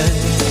lowdown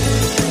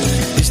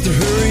is to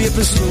hurry up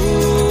and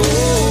slow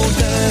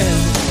down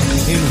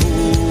in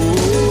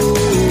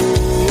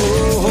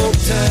Hope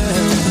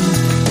Town.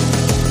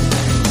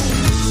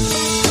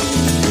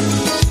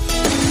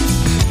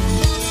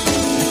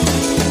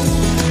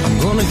 I'm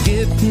gonna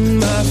get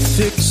my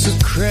fix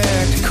of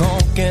cracked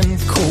conch and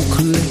coke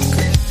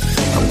liquor.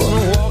 I'm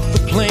gonna walk the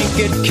plank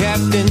at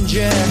Captain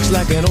Jack's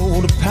like an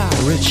old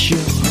pirate ship.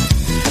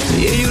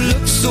 Yeah, you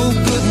look so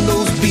good in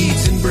those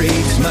beats and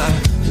braids, my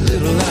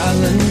little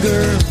island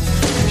girl,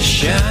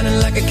 shining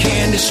like a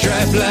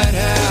candy-striped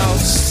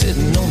lighthouse,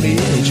 sitting on the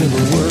edge of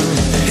the world.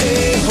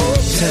 Hey,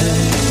 Hope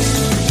Town,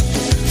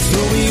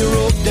 throw me your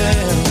rope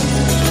down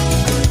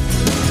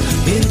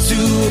into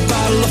a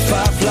bottle of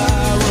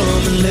Firefly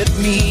rum and let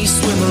me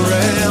swim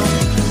around.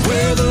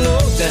 Where the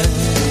lowdown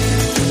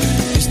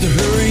is to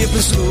hurry up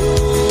and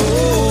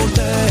slow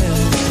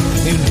down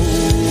in Hope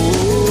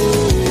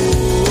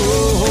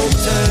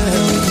Town.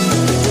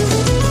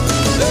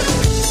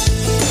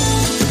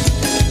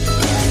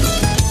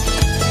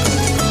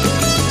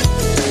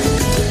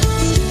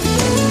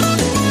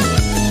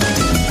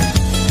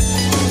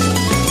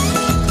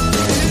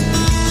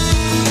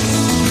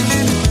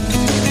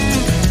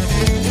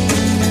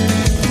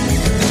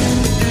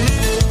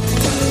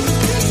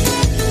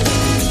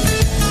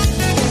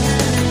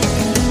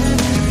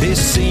 They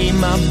say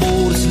my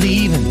boat is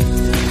leaving,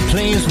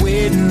 planes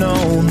waiting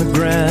on the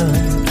ground.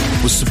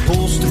 Was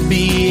supposed to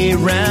be a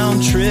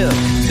round trip,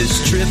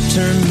 this trip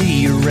turned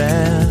me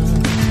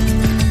around.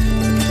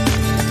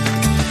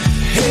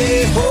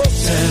 Hey, Hope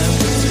Town,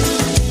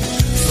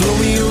 throw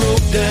me a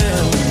rope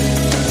down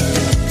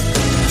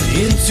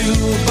into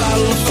a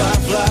bottle of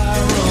Firefly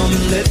rum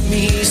and let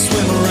me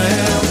swim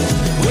around.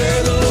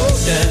 Where the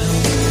lowdown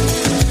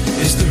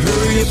is to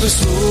hurry up and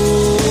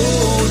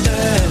slow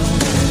down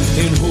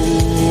in Hope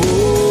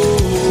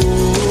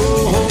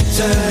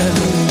Town.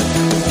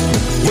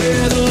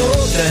 Where the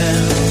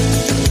lowdown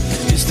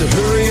is to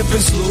hurry up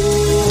and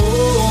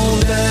slow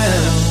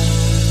down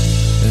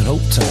in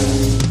Hope Town.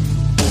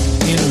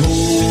 In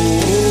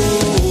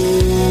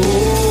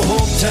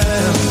Hope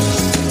Town.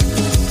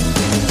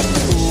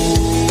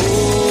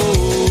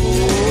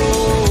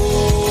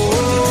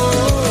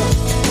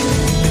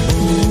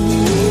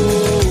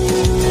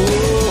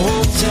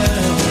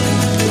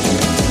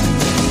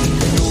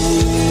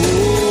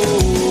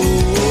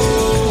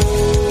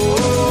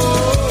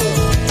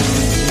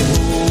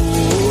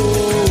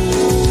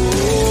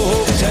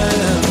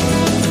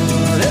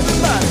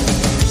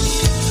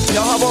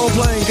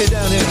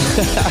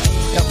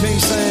 Got pink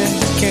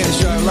sand, candy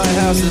stripe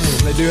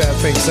lighthouses. They do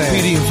have pink sand.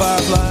 PD and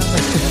Firefly.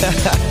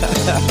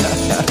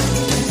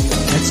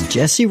 That's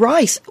Jesse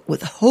Rice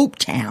with Hope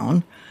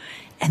Town.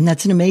 And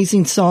that's an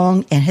amazing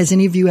song. And has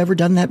any of you ever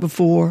done that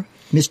before?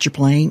 Missed your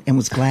plane and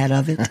was glad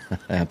of it?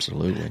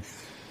 Absolutely.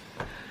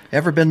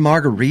 Ever been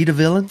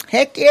Margaritaville?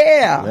 Heck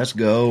yeah. Let's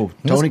go.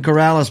 Tony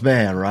Corrales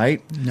Band,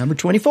 right? Number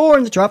 24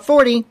 in the Top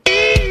 40.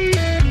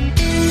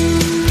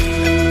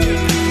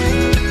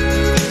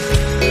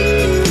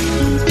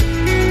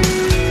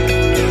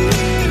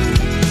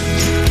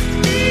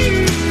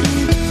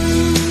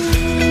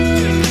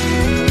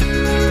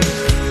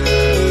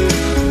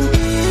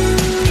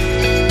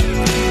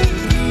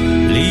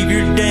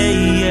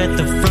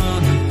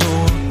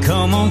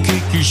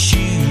 Your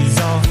shoes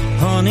off,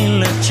 honey,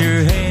 let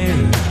your hair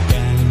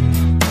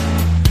down.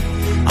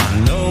 I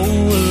know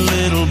a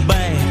little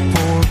back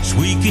porch,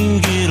 we can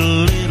get a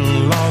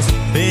little lost.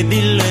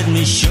 Baby, let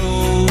me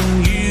show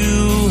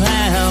you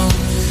how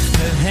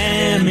the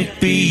hammock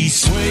be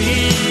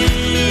swaying,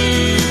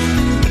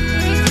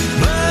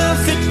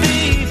 Buffett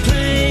be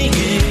playing,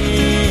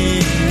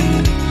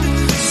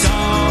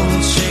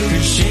 salt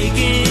shaker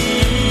shaking,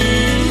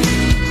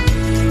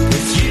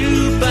 with you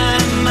by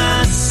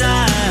my side.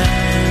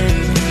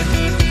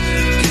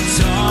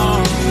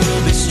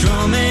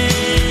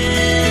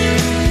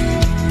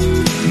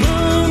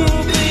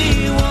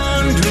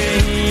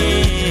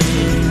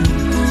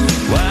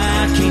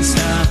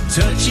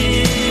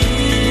 Touching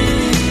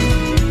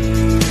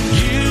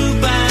you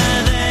by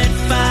that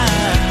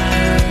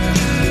fire,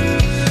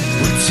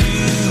 we're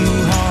two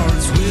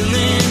hearts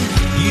willing,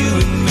 you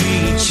and me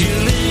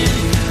chilling,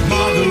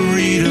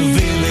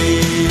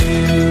 Margaritaville.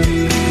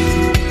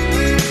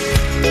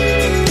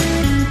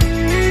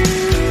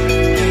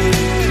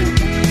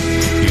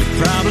 You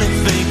probably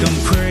think I'm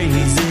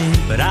crazy,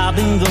 but I've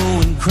been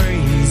going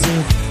crazy,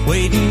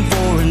 waiting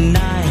for a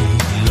night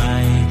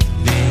like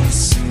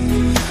this.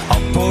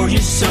 I'll pour you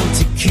some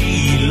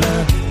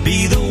tequila,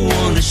 be the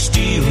one to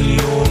steal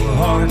your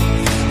heart,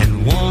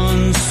 and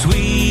one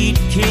sweet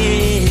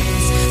kiss,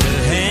 the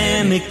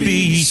hammock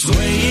be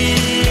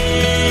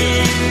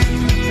swaying,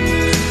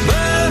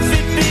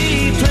 Buffett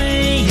be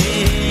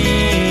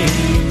playing,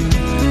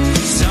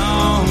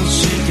 salt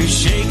shaker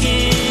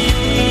shaking,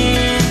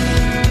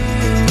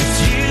 with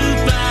you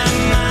by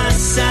my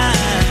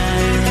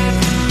side,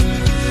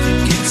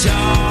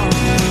 guitar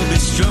will be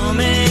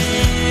strumming.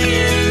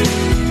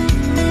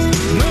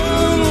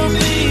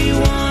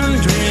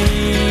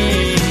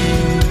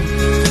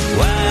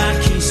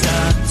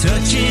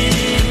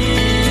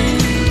 Touching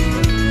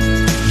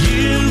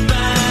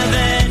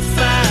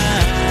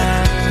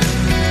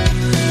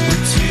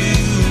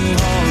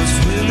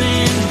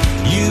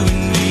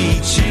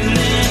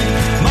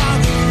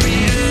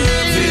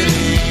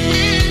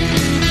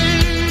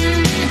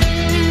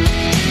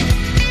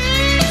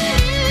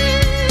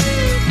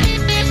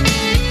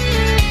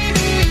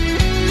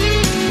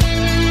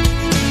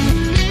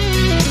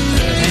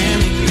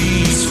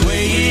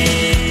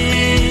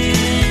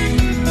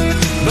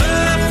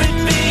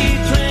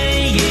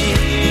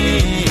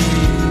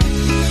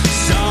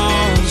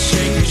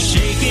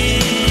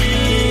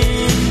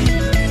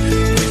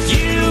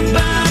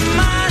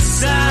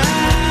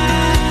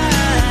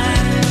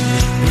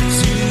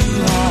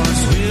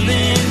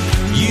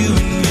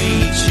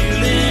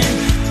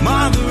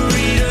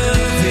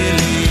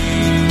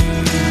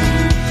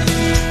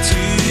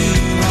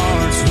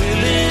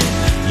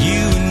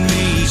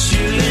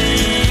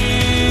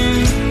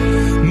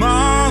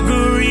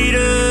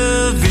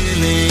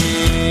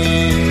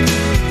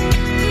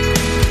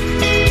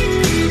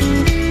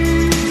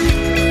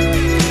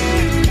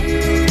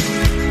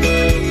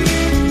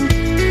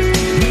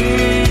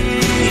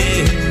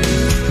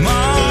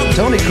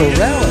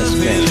Corrales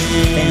Band.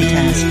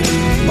 Fantastic.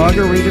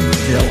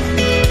 Margaritaville.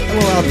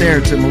 Hello out there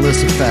to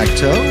Melissa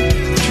Facto,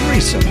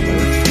 Teresa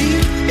Murphy,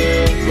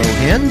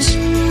 Lohens,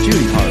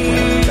 Judy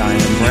Hartwell,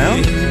 Diane Brown,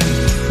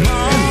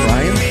 and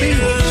Brian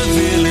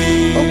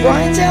Fields. Oh,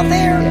 Brian's out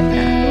there?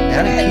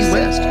 Out in Key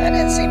West. I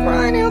didn't see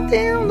Brian out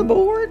there on the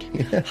board.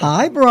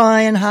 Hi,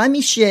 Brian. Hi,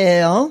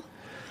 Michelle.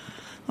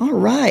 All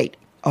right.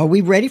 Are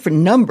we ready for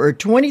number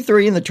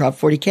 23 in the Top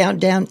 40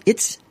 Countdown?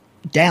 It's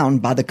Down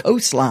by the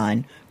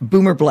Coastline,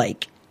 Boomer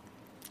Blake.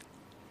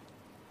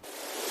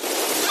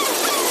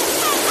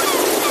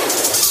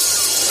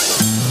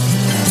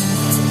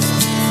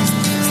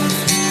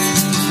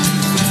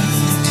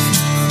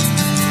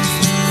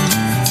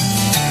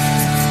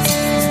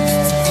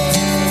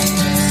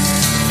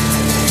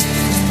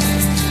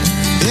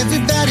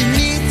 Everybody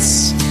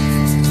meets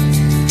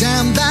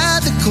down by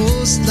the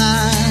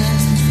coastline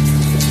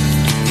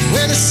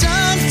where the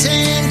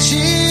suntan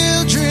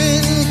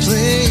children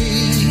play.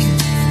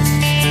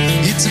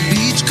 It's a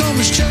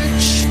beachcombers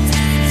church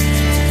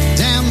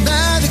down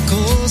by the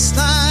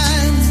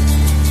coastline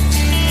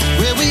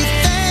where we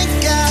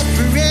thank God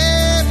for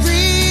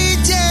every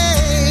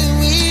day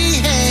we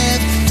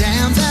have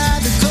down by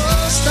the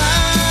coastline.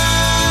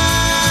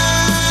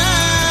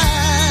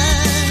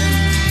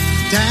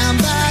 Down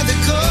by the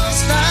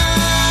coastline.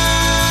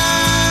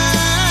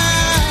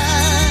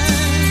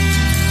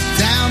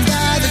 Down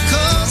by the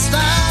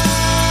coastline.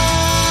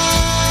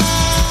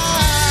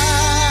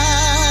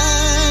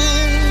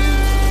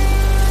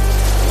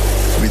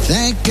 We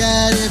thank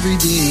God every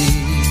day.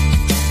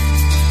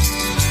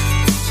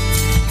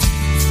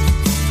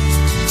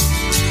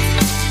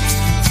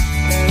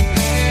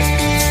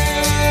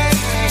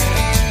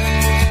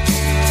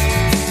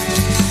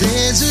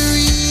 There's a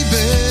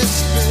rebirth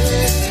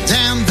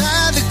down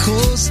by the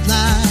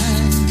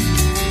coastline.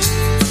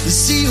 The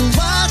sea will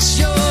wash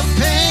your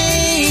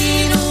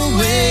pain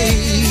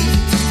away.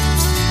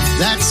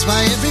 That's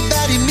why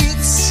everybody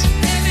meets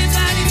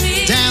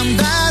down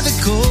by the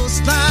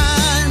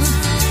coastline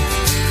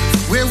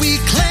where we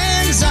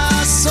cleanse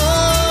our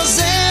souls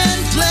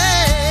and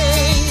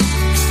play.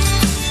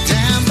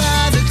 Down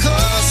by the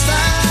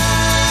coastline.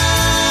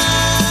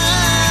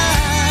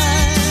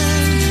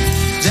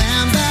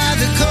 Down by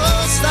the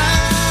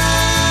coastline.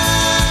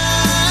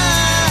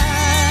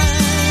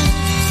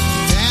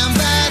 Down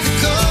by the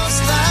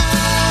coastline.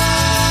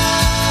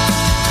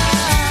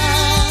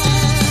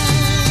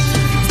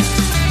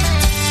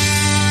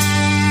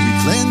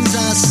 We cleanse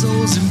our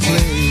souls and play.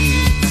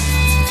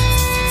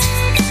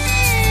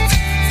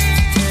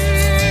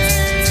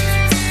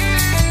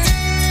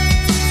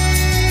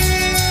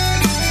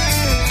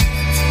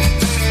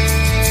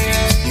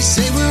 You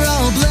say we're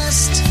all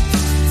blessed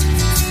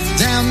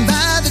down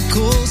by the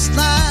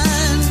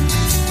coastline,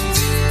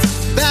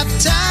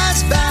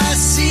 baptized by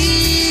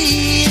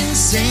sea and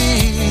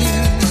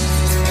sand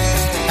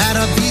at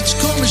our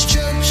beachcombers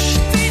church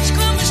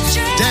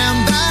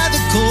down by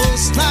the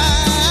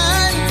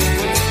coastline.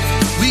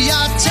 We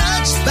are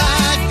touched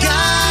by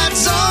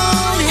God's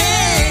own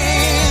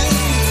hand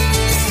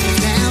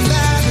down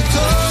by the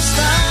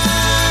coastline.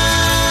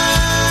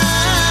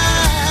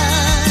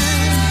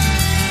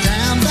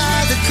 Down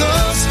by the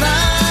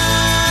coastline.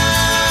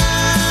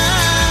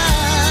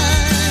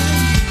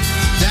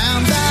 Down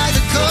by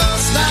the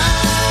coastline.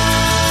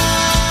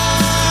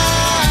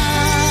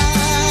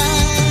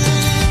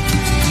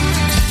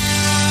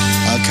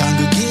 Our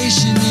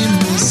congregation in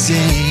the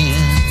sand.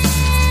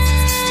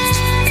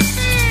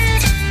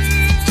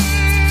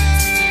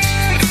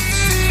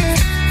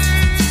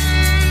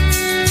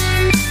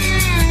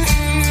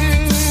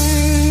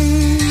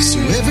 So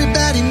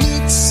everybody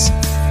meets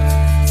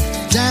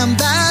down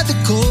by the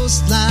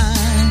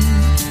coastline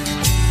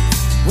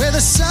where the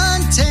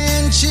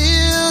suntan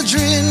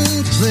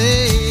children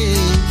play.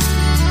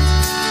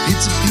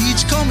 It's a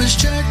beachcombers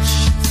church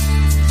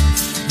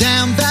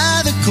down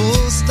by the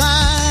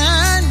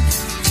coastline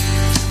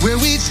where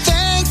we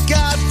thank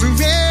God for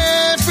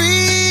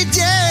every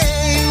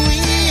day we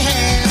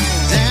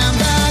have down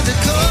by the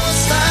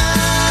coastline.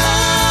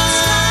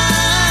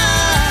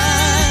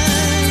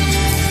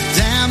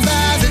 Down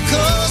by the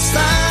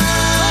coastline.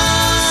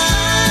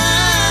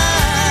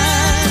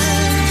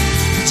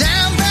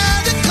 Down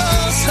by the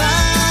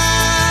coastline.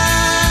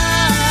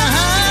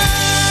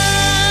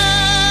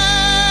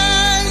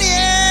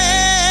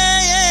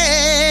 Yeah,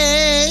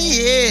 yeah,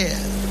 yeah.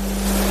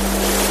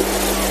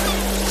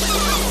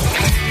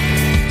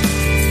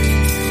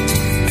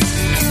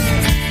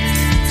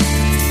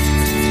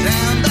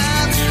 Down by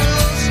the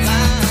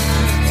coastline.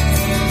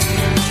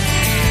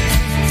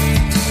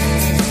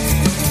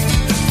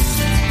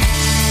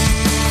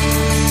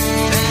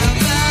 Down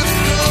by the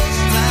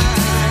coastline.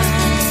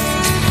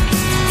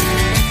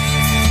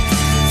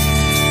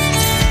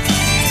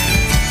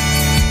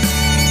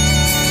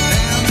 Down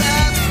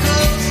by the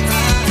coastline.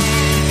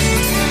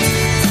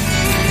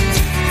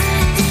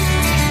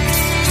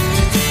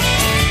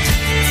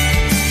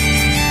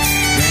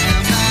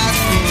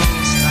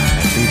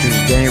 Features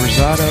Danny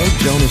Rosado,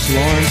 Jonas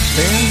Lawrence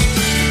Band,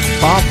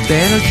 Bob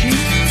Banerjee,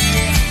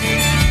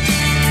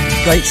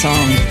 Great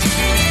song.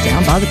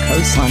 Down by the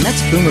Coastline.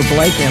 That's Boomer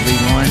Blake,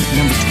 everyone.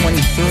 Number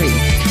 23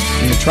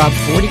 in the Top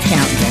 40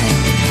 Countdown.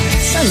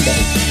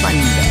 Sunday,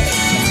 Monday.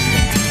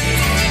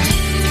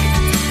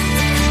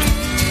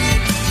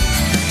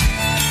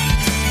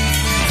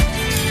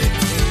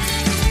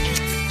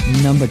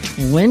 Number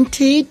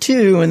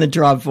 22 in the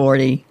Top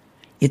 40.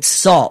 It's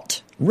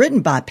Salt.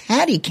 Written by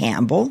Patty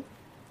Campbell.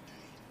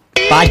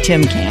 By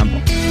Tim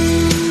Campbell.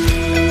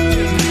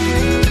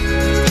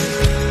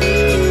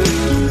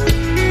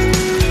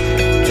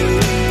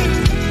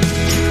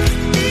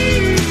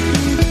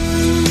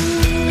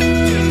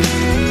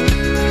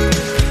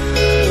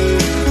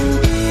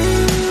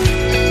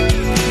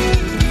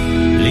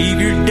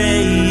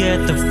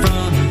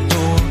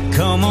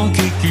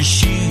 Your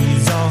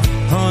shoes off,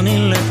 honey,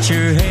 let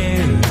your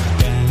hair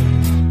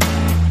down.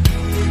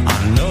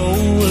 I know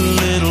a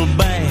little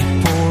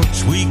back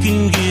porch, we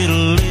can get a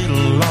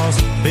little lost.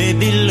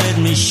 Baby, let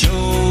me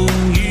show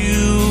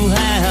you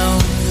how.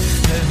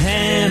 The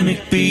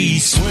hammock be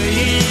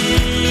swaying,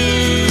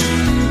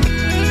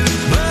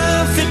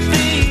 Buffett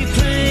be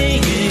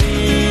playing,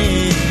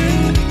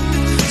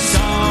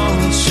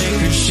 salt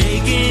shaker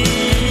shaking,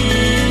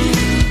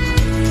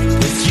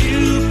 with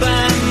you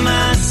by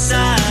my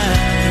side.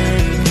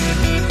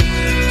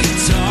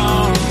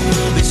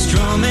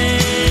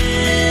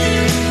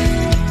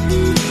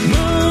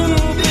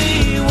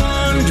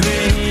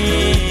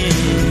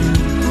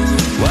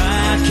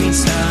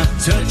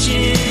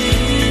 Touching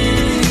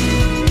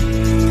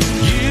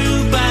you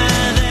by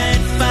that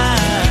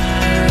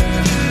fire.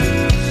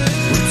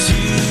 We're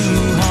two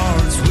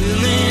hearts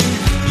willing,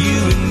 you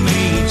and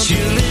me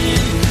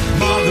chilling,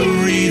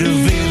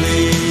 Margaritaville.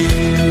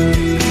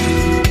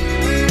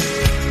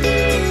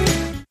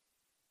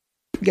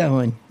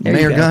 Going. There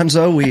Mayor you go.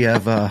 Gonzo, we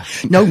have...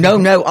 No.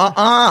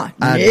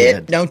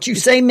 Nip, don't you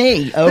say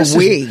me.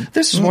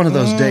 This is one of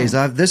those days.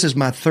 This is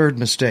my third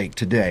mistake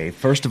today.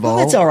 First of all...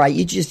 That's all right.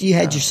 You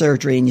had your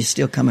surgery and you're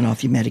still coming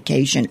off your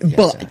medication.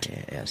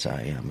 Yes,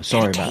 I am.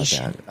 Sorry about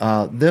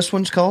that. This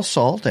one's called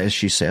Salt, as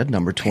she said,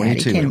 number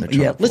 22 in the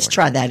chart. Let's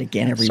try that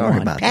again, everyone.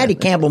 Sorry about Patty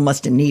that. Campbell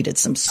must have needed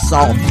some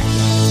salt.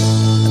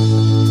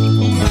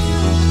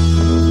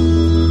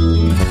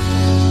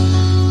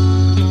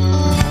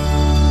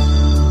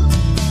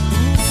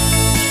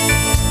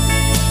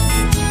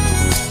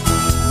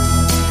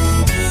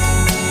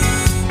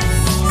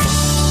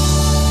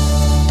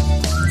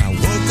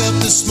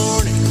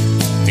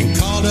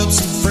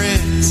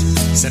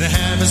 Said I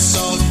have a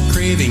salt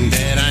craving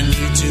that I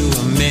need to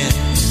amend.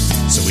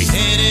 So we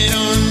headed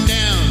on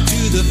down to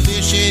the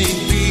fishing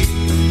pier.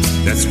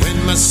 That's when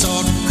my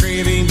salt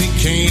craving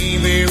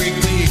became very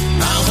clear.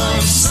 I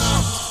want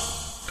salt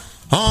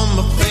on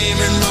my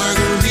favorite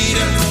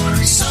margarita,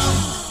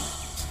 salt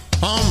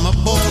on my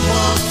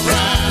boardwalk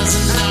fries,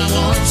 and I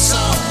want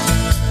salt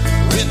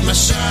with my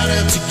shot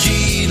of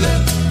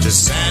tequila to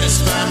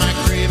satisfy my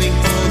craving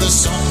for the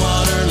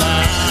saltwater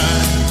life.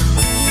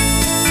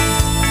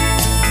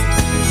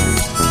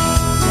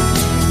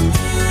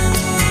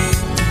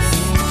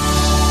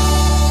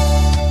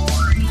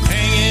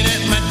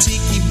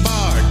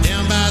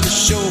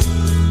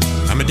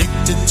 I'm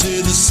addicted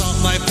to the salt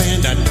life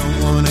and I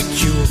don't want a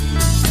cure.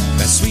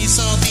 That sweet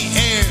salty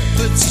air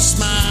puts a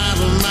smile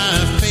on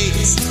my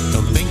face.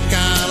 Don't think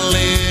I'll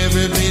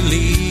ever be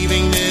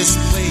leaving this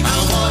place. I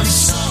want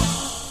salt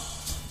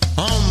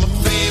on my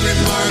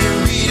favorite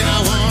margarita. I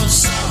want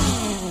salt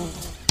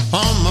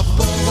on my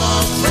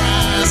boardwalk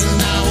fries,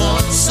 and I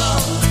want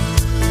salt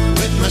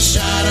with my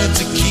shot of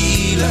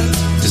tequila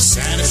to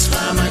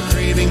satisfy my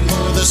craving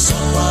for the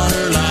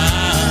saltwater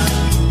life.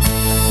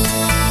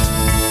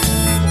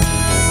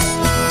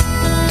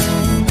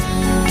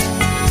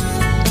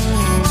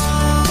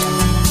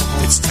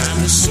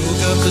 Soak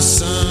up the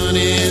sun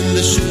in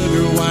the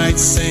sugar white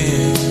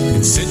sand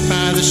and sit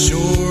by the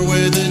shore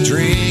with a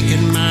drink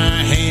in my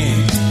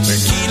hand, where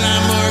key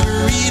lime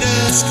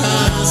margaritas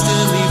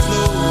constantly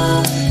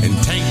flow and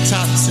tank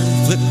tops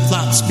and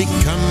flip-flops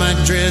become my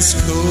dress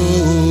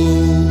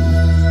code.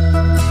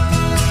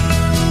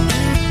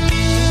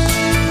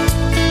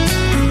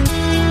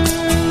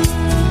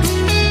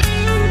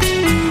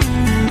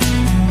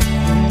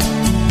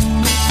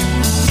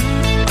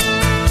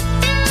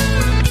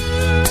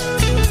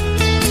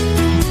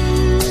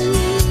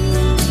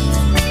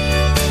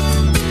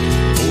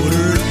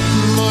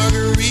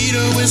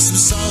 Some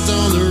salt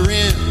on the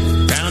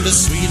rim. Found a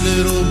sweet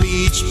little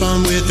beach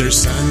bum with her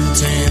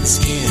suntan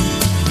skin.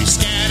 We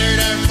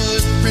scattered our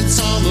footprints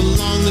all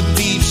along the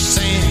beach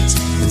sands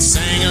and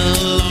sang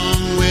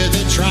along with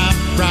a trop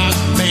rock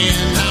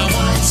band. I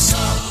want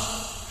salt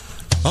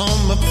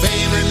on my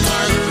favorite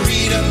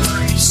margarita,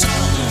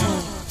 salt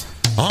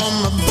on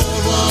my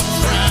boardwalk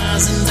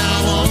fries, and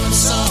I want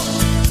salt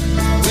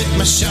with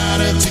my shot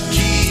of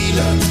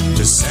tequila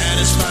to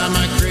satisfy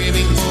my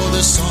craving for the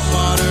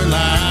saltwater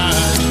life.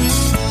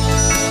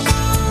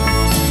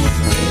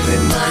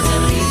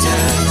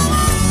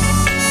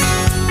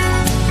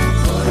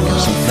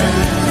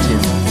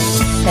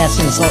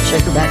 Passing the salt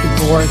shaker back and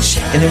forth,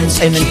 and then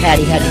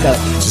Patty had to go,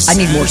 I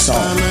need more salt.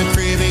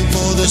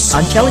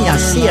 I'm telling you, I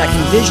see it. I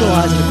can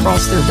visualize it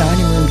across their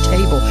dining room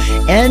table.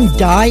 And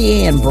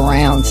Diane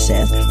Brown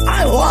says,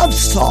 I love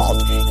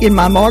salt in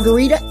my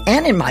margarita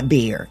and in my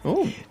beer.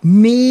 Oh.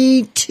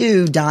 Me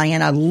too,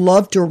 Diane. I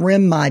love to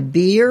rim my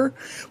beer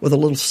with a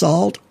little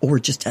salt or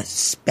just a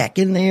speck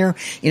in there.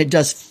 And it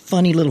does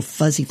funny little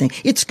fuzzy thing.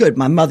 It's good.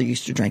 My mother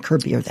used to drink her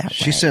beer that way.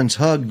 She sends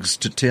hugs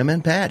to Tim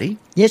and Patty.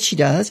 Yes, she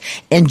does.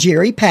 And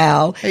Jerry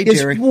Powell is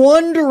Jerry.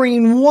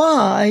 wondering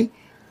why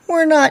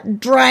we're not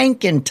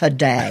drinking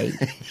today.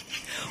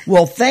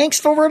 Well, thanks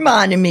for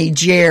reminding me,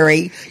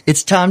 Jerry.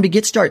 It's time to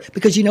get started.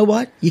 Because you know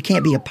what? You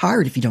can't be a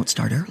pirate if you don't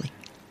start early.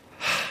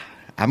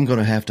 I'm going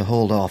to have to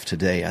hold off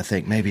today. I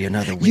think maybe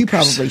another week. You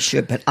probably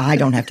should, but I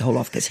don't have to hold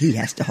off because he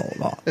has to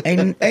hold off.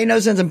 Ain't no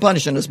sense in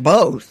punishing us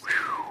both.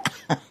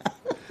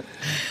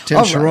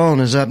 Tim Sharon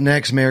is up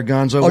next, Mayor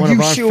Gonzo, one of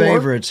our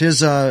favorites.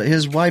 His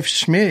wife,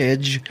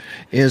 Schmidge,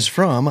 is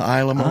from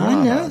Isla Morada.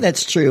 I know,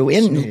 that's true.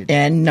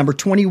 And number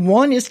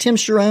 21 is Tim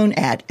Sharon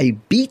at A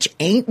Beach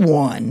Ain't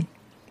One.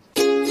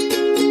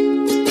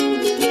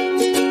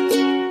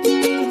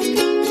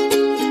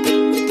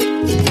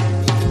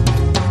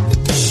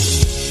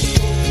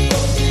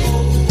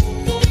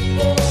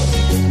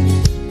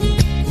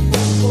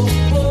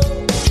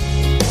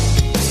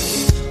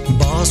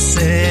 Boss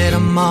said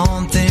I'm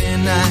on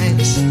thin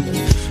ice.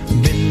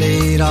 Been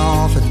laid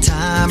off a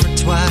time or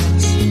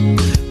twice.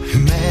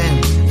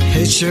 Man,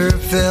 it sure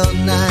felt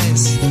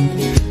nice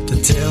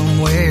to tell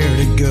him where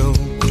to go.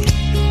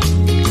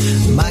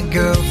 My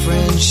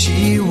girlfriend,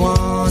 she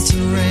wants a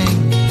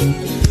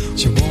ring.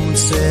 She won't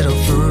settle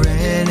for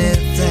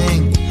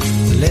anything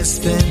less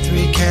than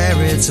 3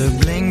 carats of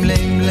bling,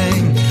 bling,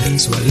 bling.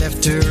 So I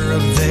left her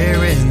up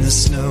there in the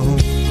snow.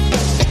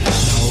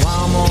 Now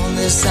I'm on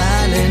this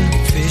island,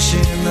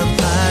 fishing the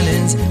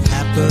pilings,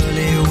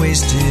 happily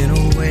wasting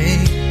away.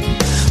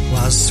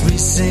 While sweet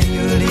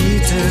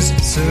senoritas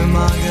serve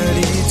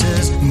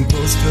margaritas,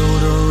 both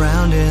float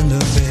around in the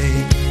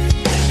bay.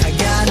 I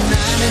got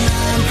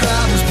 99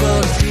 problems,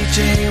 but a beach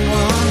ain't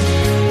one.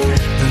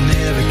 They'll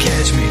never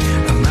catch me,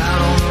 I'm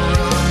out on the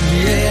run.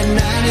 Yeah,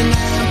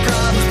 99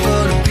 problems,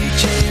 but a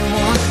beach ain't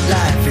one.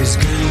 Life is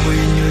good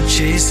when you're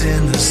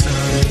chasing the sun.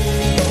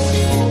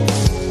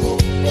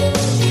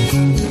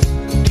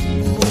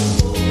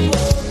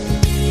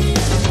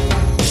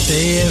 If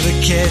they ever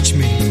catch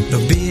me,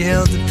 they'll be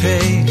held to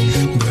pay,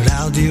 but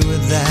I'll deal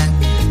with that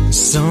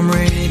some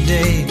rainy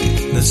day.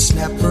 The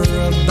snapper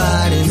are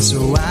biting,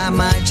 so I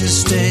might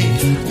just stay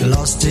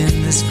lost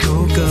in this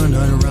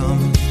coconut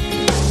rum.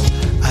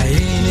 I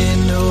ain't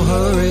in no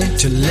hurry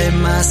to let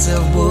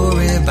myself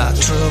worry about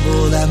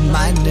trouble that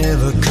might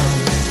never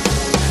come.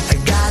 I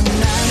got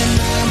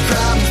 99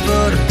 problems,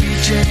 but a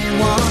beach ain't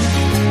one.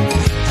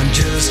 I'm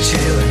just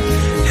chilling,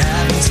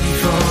 having some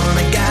fun.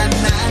 I got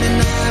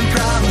 99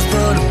 problems,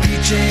 but a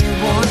beach ain't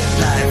one.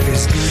 Life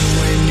is good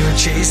when you're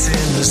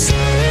chasing the sun.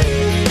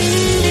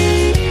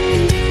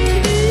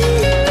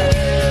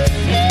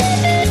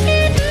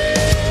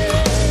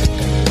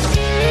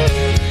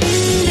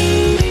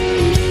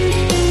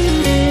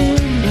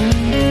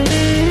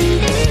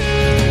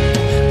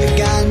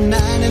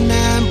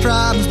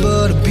 Problems,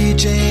 but a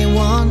beach ain't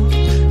one.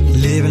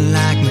 Living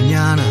like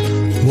mañana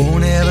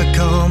won't ever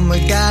come. I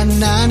got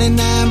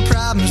 99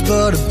 problems,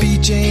 but a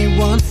beach ain't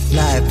one.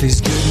 Life is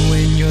good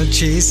when you're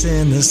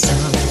chasing the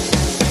sun.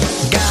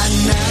 Got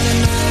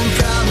 99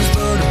 problems,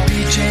 but a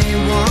beach ain't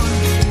one.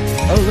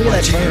 Oh, look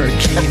at that bird.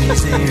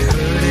 Bikinis ain't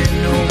hurting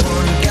no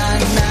one. Got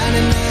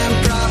 99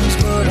 problems,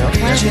 but a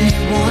beach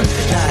ain't one.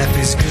 Life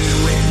is good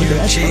when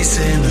you're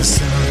chasing the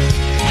sun.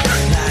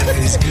 Life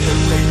is good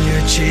when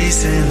you're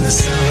chasing the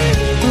sun.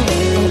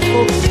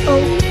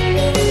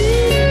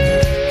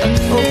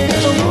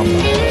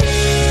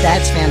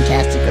 That's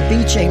fantastic. A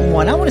beach ain't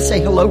one. I want to say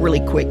hello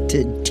really quick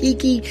to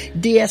Tiki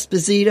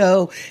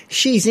D'Esposito.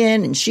 She's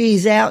in and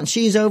she's out and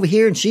she's over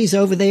here and she's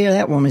over there.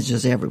 That woman's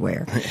just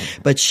everywhere.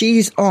 But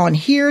she's on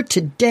here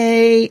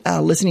today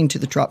listening to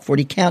the Trop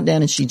 40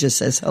 Countdown, and she just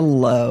says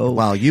hello.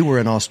 While you were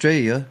in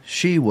Australia,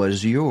 she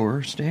was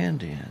your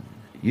stand-in.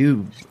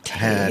 You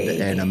had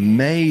an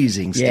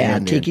amazing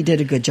stand-in. Yeah, Tiki did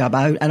a good job.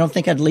 I don't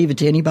think I'd leave it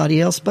to anybody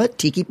else but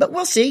Tiki, but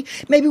we'll see.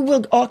 Maybe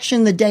we'll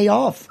auction the day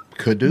off.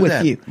 Could do with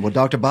that. You. Well,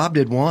 Dr. Bob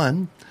did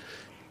one.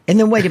 And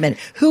then wait a minute.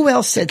 Who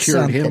else said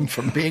Cured something? him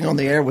from being on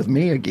the air with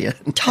me again.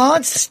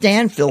 Todd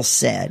Stanfield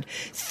said,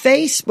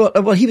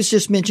 Facebook, well, he was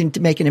just making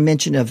a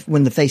mention of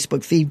when the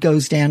Facebook feed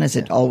goes down, as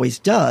it always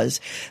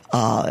does.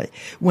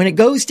 When it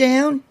goes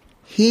down,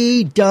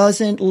 he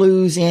doesn't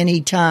lose any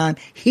time.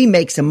 He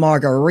makes a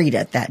margarita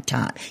at that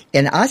time.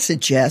 And I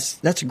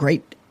suggest, that's a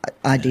great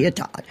idea,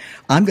 Todd.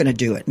 I'm going to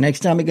do it.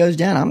 Next time it goes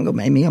down, I'm going to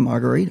make me a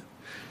margarita.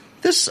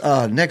 This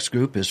next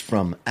group is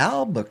from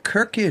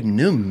Albuquerque,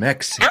 New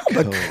Mexico.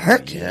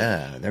 Albuquerque?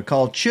 Yeah, they're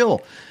called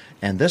Chill.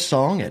 And this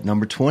song at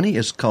number 20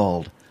 is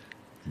called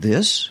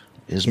This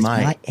Is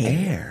My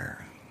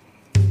Air.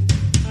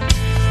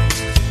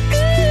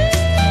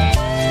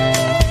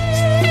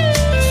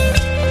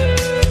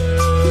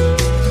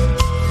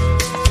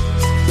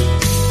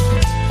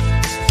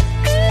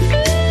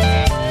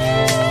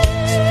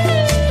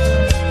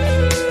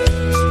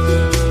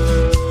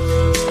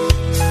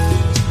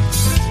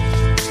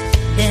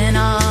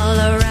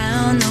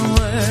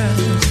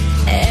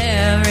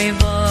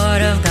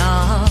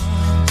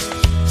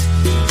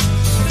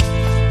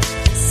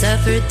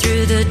 slid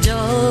through the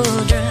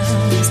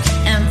doldrums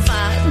and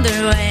fought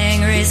through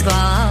angry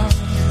squalls.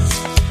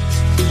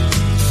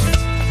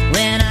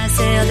 When I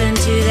sailed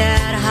into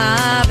that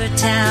harbor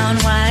town,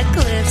 white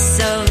cliffs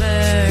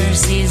over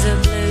seas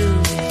of blue,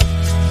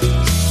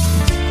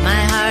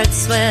 my heart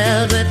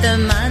swelled with the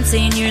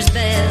Monsignor's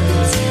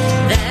bells.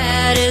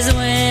 That is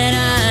when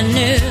I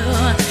knew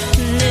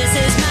this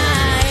is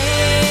my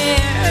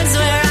air, it's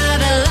where I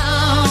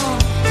belong.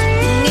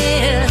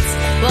 It's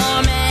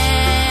warm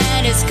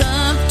and it's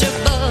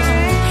comfortable.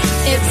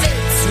 It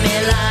fits me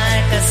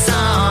like a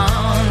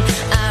song.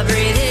 I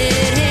breathe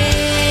it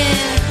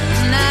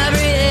in, I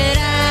breathe it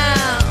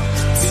out,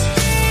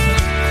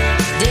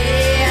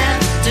 day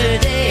after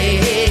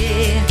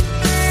day.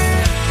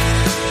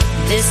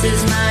 This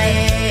is my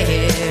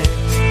air,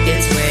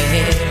 it's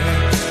where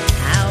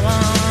I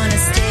wanna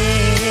stay.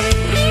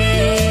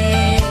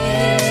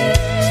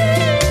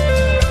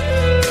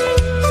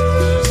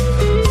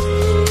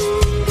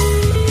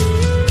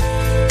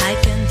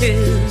 Hiking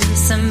through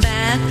some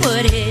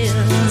backwood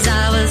hills,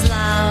 I was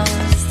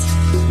lost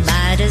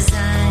by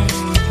design.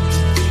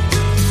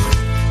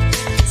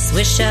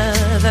 Swish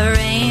of a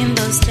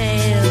rainbow's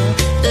tail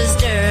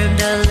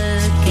disturbed a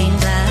looking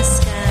glass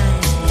sky.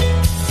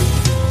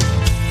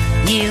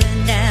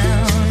 Kneeling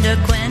down to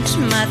quench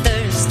my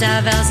thirst,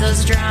 I felt so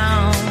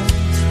strong,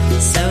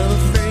 so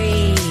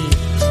free.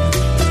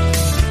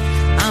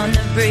 On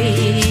the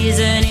breeze,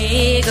 an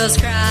eagle's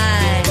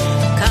cry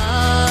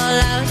call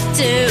out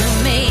to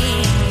me.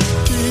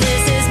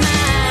 This is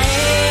my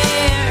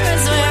air,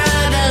 it's where I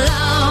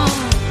belong.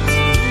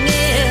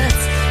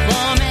 It's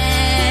warm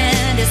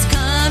and it's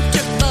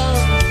comfortable.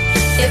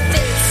 It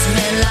fits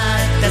me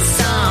like a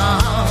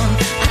song.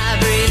 I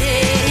breathe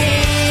it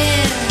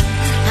in,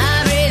 I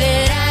breathe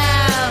it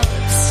out,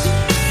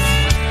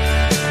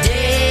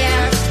 day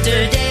after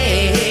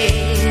day.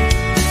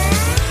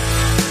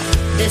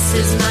 This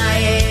is my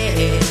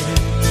air,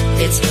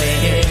 it's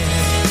where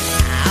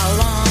I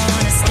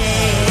wanna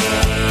stay.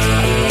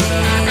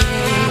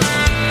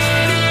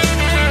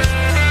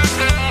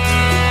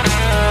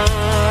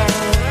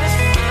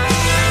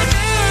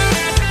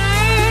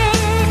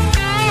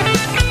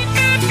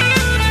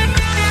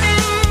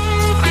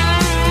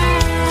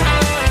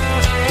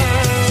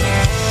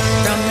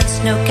 From the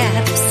snow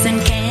caps in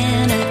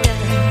Canada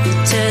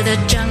to the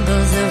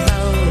jungles of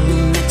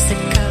old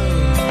Mexico,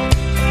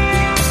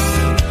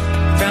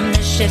 from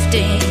the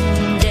shifting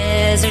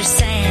desert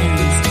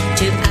sands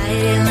to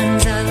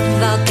islands of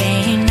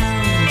volcanoes,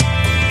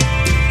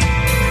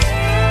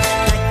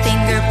 like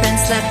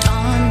fingerprints left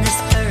on this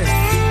earth,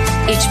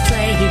 each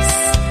place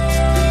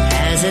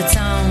has its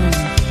own.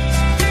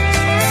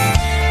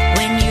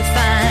 When you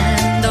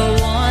find the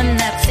one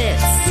that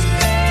fits,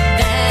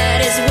 that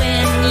is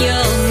when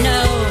you'll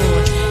know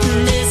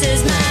this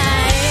is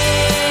my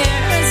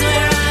air, it's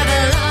where I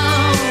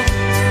belong.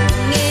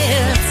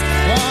 It's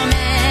warm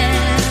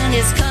and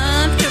it's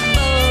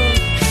comfortable.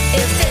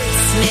 It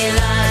fits me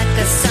like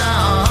a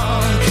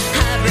song. I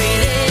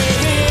breathe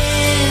it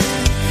in,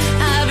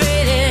 I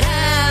breathe it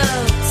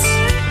out,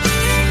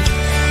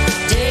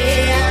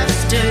 day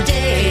after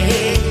day.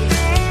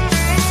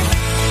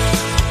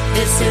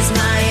 This is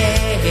my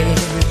air,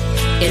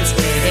 it's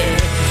where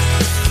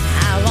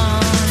I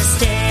wanna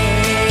stay.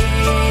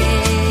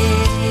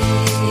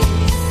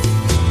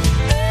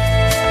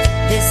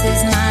 This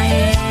is my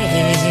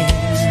air,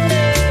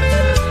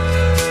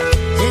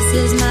 this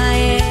is my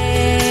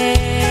air,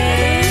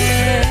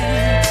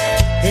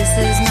 this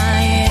is my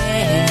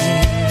air,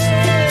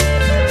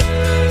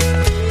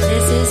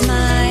 this is my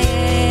air.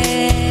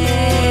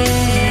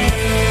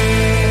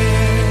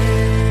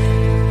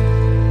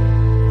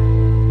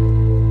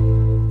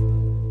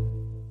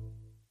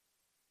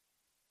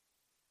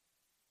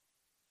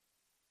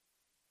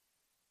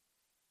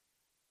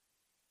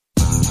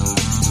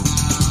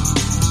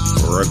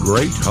 For a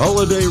great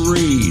holiday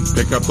read,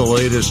 pick up the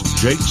latest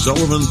Jake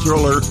Sullivan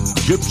thriller,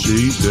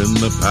 Gypsies in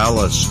the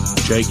Palace.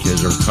 Jake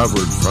has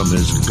recovered from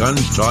his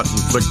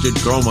gunshot-inflicted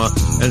coma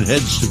and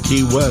heads to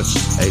Key West.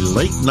 A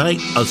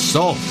late-night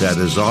assault at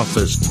his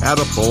office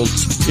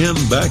catapults him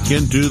back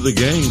into the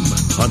game,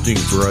 hunting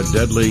for a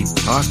deadly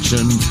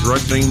toxin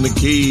threatening the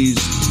Keys.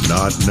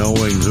 Not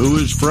knowing who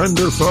is friend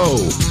or foe,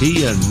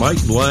 he and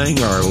Mike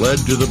Lang are led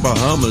to the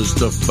Bahamas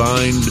to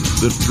find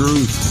the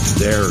truth.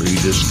 There he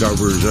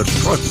discovers a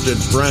trusted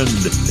friend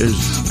is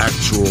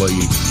actually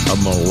a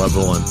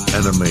malevolent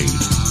enemy.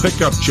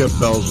 Pick up Chip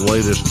Bell's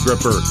latest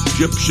gripper,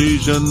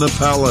 Gypsies in the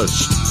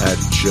Palace, at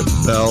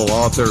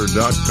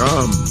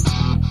chipbellauthor.com.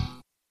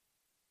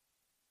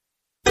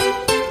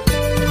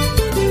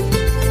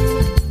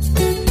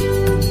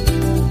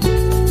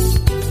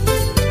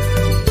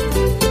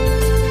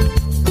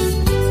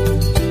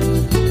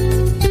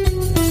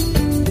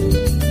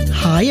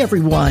 Hi,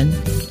 everyone.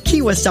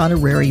 Key West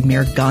Honorary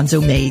Mayor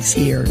Gonzo Mays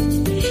here.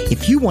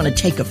 If you want to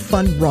take a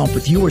fun romp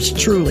with yours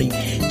truly,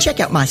 check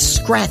out my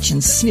Scratch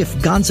and Sniff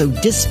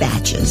Gonzo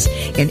Dispatches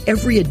in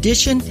every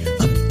edition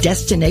of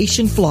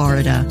Destination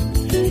Florida.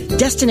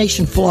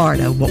 Destination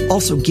Florida will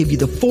also give you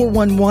the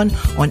 411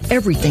 on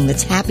everything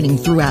that's happening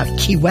throughout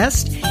Key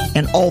West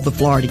and all the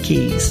Florida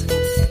Keys.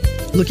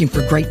 Looking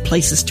for great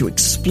places to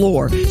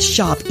explore,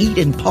 shop, eat,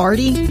 and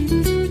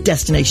party?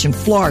 Destination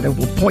Florida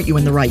will point you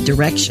in the right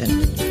direction.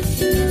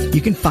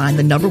 You can find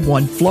the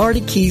 #1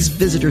 Florida Keys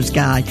Visitor's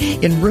Guide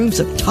in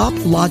rooms of top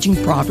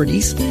lodging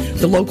properties,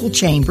 the local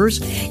chambers,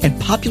 and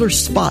popular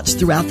spots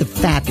throughout the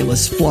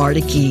fabulous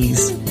Florida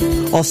Keys.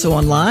 Also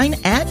online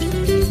at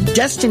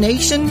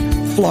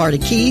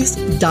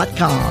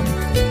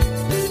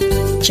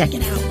DestinationFloridaKeys.com. Check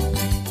it out.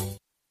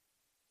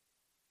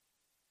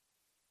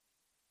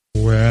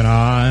 When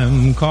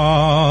I'm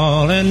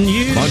calling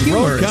you.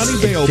 Monroe County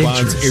Bail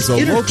Bonds is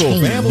a local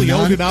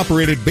family-owned and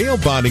operated bail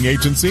bonding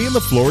agency in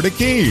the Florida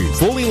Keys.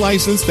 Fully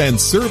licensed and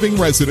serving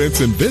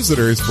residents and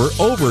visitors for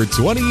over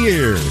 20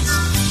 years.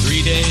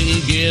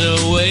 3-day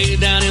getaway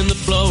down in the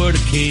Florida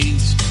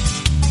Keys.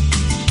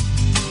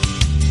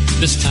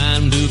 This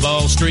time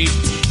Duval Street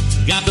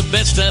got the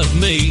best of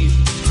me.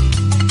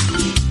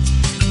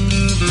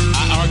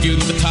 I argued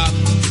with the cop.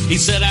 He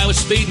said I was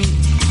speeding.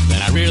 Then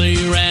I really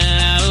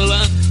ran out of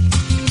luck.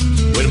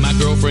 When my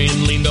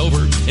girlfriend leaned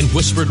over and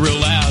whispered real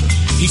loud,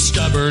 he's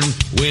stubborn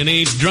when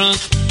he's drunk.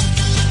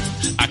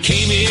 I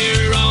came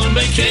here on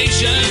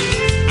vacation.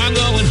 I'm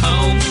going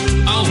home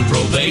on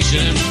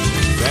probation.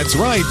 That's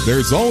right.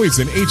 There's always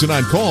an agent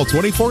on call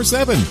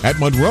 24/7 at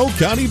Monroe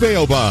County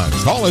Bail Bonds.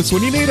 Call us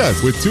when you need us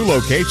with 2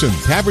 locations.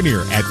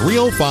 Tavernier at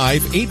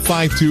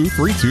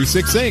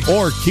 305-852-3268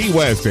 or Key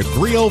West at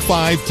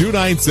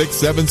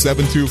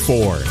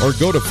 305-296-7724 or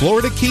go to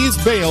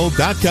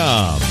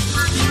FloridaKeysBail.com.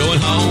 Going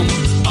home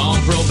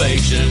on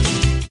probation.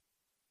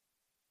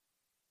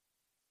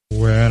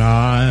 When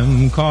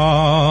I'm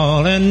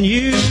calling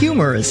you.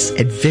 Humorous,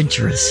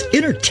 adventurous,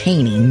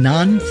 entertaining,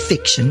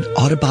 non-fiction,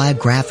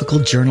 autobiographical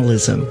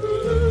journalism.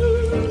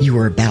 You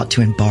are about to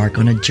embark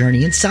on a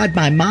journey inside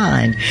my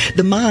mind,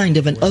 the mind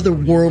of an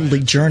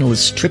otherworldly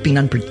journalist tripping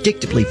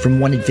unpredictably from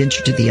one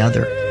adventure to the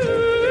other.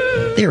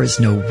 There is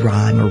no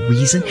rhyme or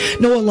reason,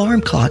 no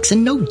alarm clocks,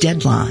 and no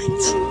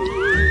deadlines.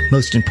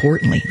 Most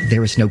importantly,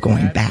 there is no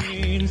going back.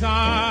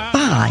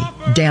 Bye,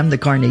 damn the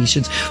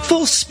carnations,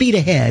 full speed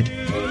ahead.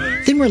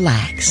 Then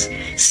relax,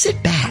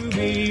 sit back,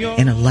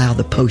 and allow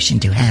the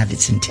potion to have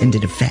its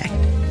intended effect.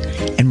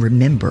 And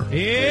remember,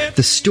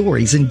 the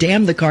stories in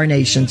Damn the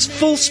Carnations,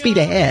 Full Speed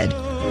Ahead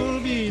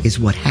is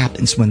what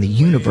happens when the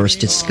universe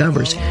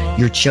discovers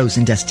your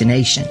chosen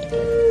destination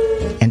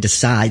and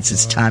decides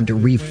it's time to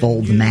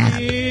refold the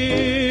map.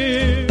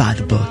 Buy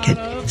the book at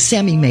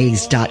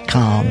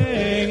SammyMays.com.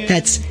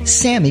 That's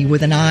Sammy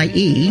with an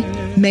I-E,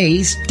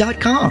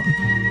 Mays.com.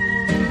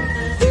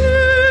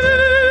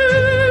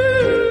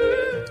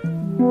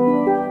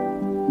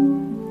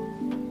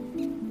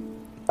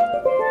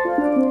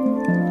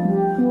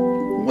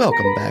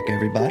 Welcome back,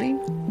 everybody,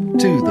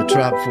 to the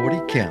Top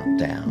 40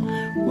 Countdown.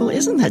 Well,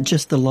 isn't that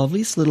just the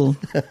loveliest little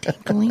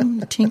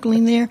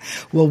tinkling there?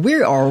 Well, we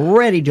are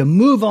ready to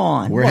move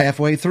on. We're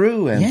halfway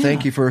through, and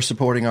thank you for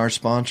supporting our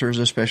sponsors,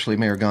 especially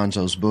Mayor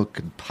Gonzo's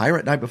book,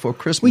 Pirate Night Before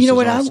Christmas. Well, you know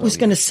what? I was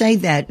going to say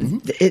that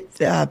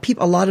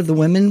a lot of the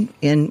women,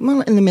 and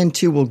the men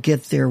too, will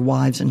get their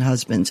wives and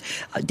husbands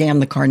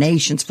Damn the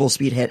Carnations, Full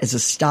Speed Ahead as a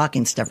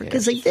stocking stuffer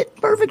because they fit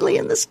perfectly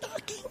in the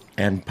stocking.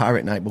 And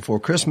Pirate Night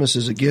Before Christmas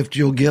is a gift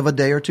you'll give a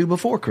day or two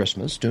before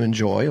Christmas to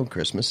enjoy on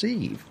Christmas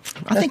Eve.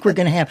 I think we're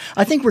going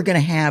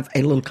to have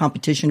a little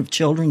competition of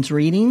children's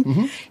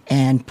reading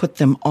and put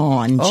them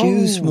on.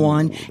 Choose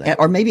one,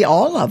 or maybe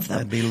all of them.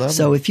 That'd be lovely.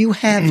 So if you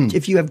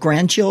have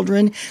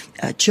grandchildren,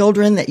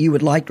 children that you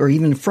would like, or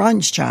even a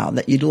friend's child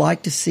that you'd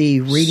like to see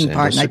reading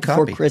Pirate Night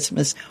Before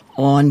Christmas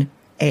on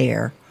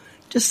air,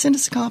 just send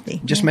us a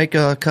copy. Just make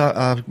a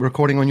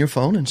recording on your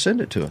phone and send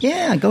it to us.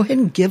 Yeah, go ahead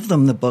and give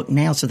them the book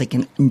now so they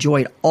can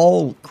enjoy it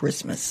all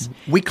Christmas.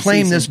 We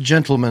claim this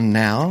gentleman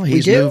now.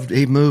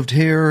 He moved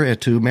here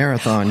to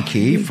Marathon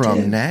Key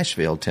from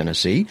Nashville,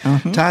 Tennessee.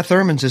 Ty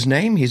Thurman's his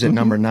name. He's at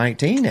number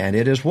 19, and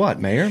it is what,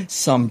 Mayor?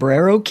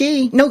 Sombrero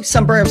Key. No,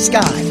 Sombrero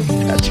Sky.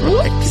 That's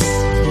right.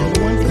 Whoops.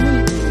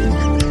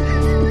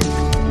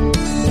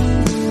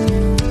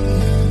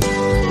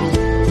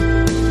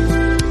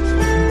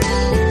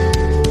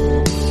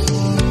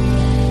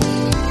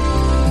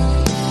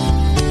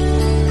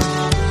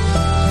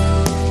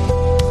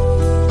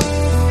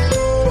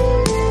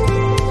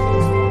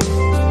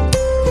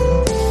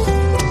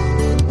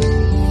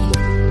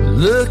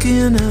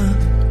 Looking up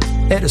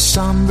at a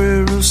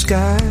sombrero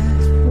sky,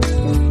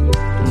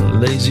 a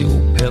lazy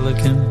old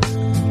pelican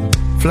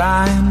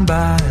flying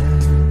by.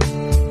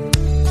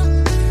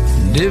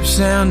 Dip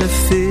sound of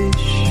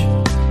fish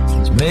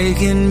is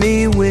making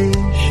me wish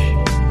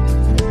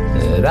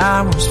that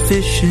I was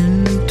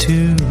fishing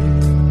too.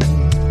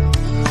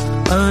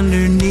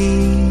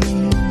 Underneath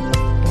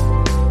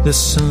the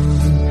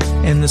sun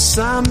and the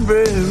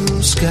sombrero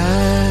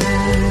sky.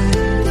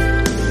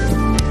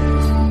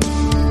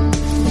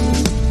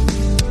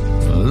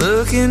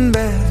 Looking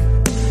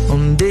back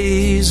on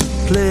days of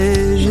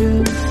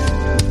pleasure,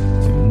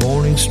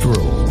 morning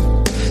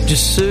stroll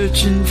just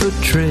searching for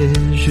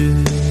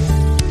treasure,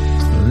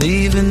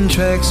 leaving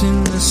tracks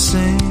in the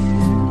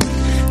sand.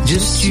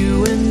 Just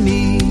you and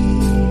me,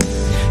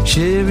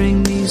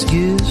 sharing these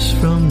gifts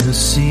from the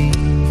sea.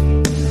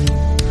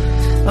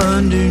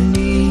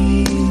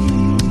 Underneath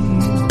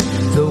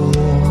the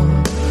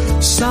warm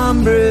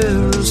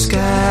sombrero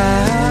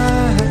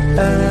sky,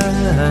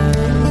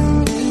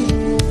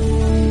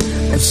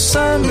 the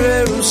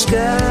sombrero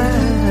sky.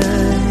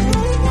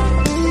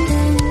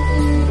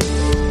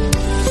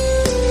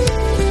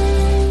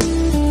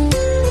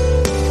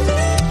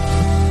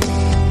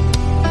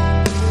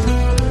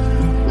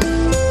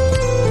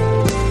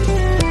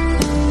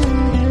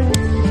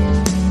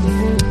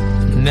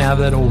 Now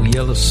that old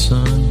yellow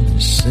sun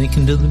is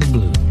sinking to the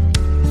blue.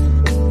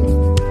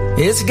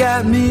 It's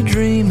got me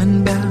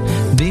dreaming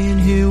about being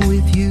here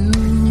with you.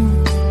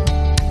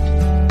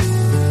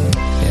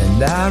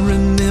 And I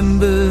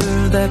remember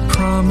that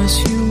promise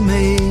you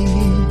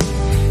made.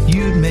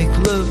 You'd make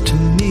love to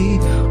me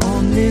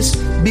on this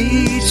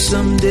beach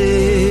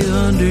someday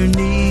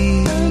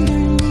underneath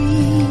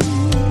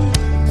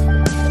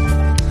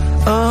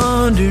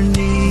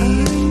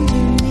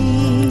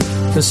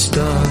the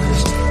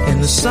stars in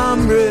the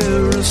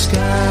sombrero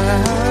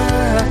sky,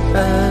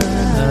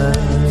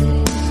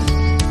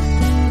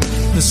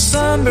 the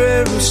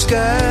sombrero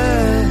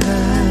sky.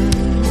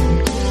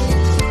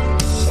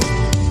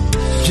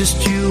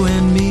 Just you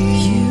and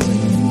me,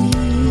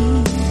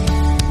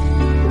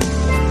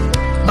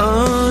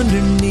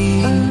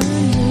 underneath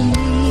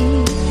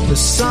the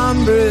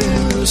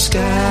sombrero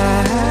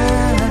sky,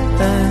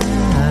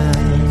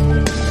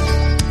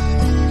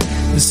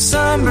 the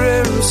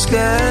sombrero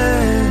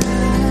sky.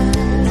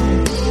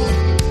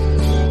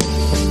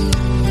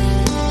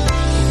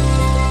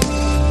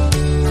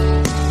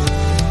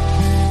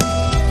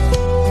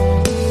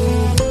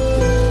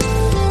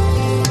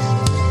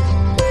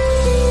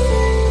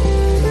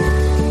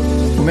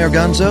 Mayor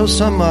Gonzo,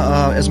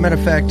 as a matter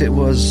of fact, it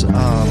was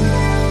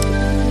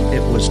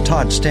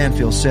Todd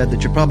Stanfield said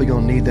that you're probably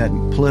going to need that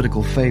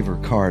political favor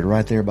card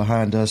right there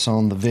behind us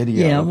on the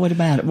video. Yeah, what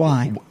about it?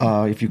 Why?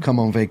 If you come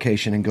on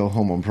vacation and go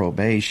home on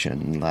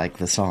probation, like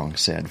the song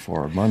said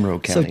for Monroe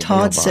County. So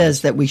Todd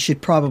says that you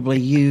should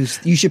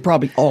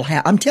probably all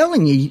have. I'm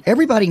telling you,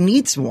 everybody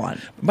needs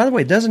one. By the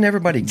way, doesn't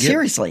everybody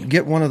seriously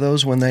get one of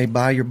those when they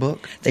buy your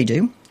book? They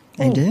do.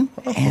 They do.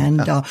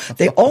 And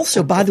they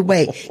also, by the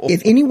way,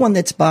 if anyone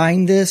that's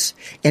buying this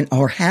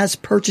or has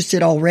purchased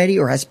it already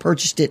or has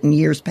purchased it in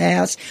years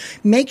past,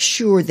 make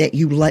sure that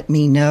you let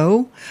me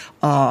know.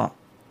 I'm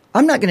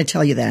not going to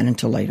tell you that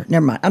until later.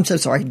 Never mind. I'm so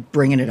sorry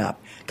bringing it up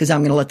because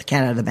I'm going to let the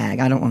cat out of the bag.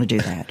 I don't want to do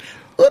that.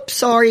 Oops,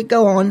 sorry.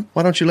 Go on.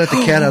 Why don't you let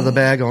the cat out of the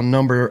bag on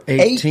number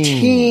 18?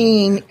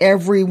 18,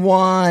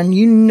 everyone.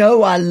 You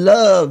know I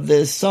love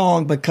this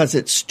song because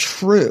it's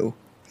true.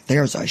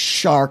 There's a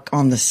Shark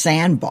on the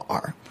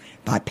Sandbar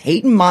by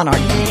Peyton Monarch.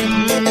 Now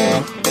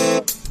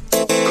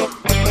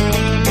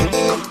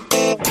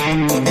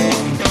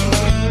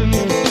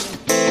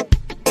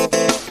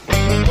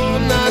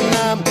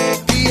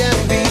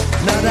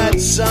that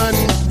sun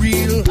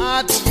real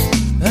hot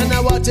and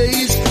the water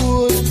is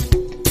cool.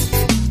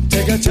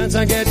 Take a chance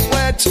and get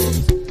wet,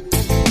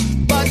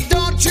 but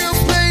don't you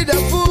play the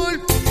fool.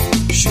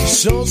 She's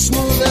so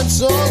smooth and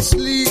so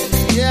sleek.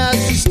 Yeah,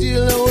 she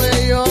steal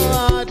away your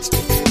heart.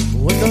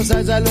 With those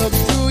eyes I look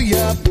through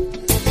ya,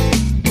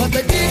 but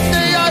they think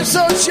they are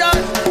so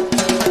sharp.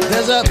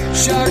 There's a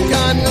shark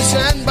on the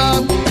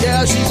sandbar.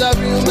 Yeah, she's a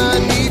real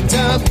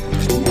man-eater.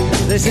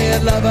 They say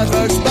at love at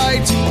first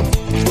bite.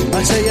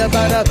 I say you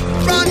better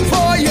run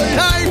for your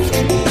life.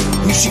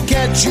 If she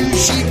catch you,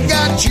 she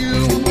got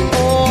you.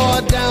 Oh,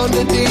 down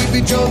to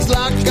Davy Jones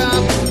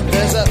lockup.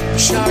 There's a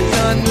shark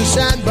on the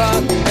sandbar,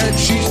 and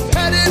she's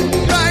headed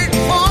right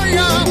for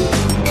you.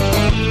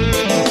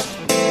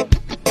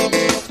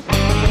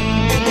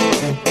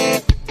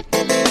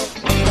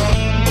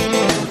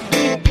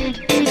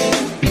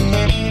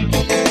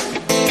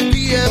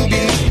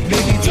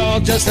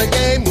 Just a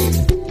game.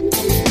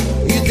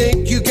 You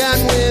think you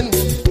can win,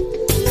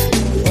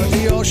 but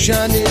the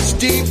ocean is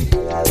deep.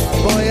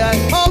 Boy, I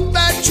hope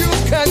that you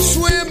can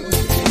swim.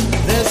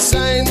 There's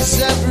signs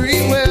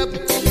everywhere.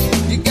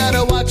 You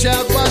gotta watch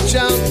out, watch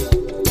out.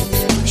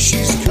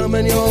 She's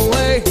coming your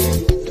way.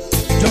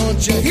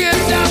 Don't you hear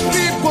that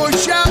people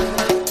shout?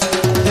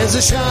 There's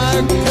a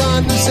shark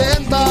on the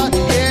sandbar.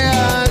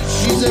 Yeah,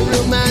 she's a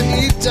real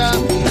man-eater.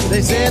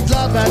 They say it's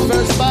love at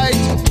first bite.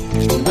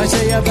 I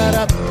say you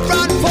better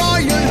run for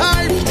your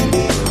life.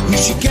 If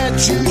she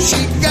catch you,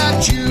 she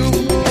got you.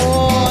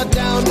 Oh,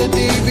 down to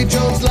Davy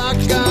Jones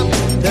lockup.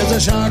 There's a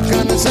shark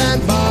on the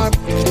sandbar,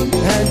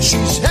 and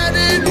she's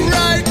headed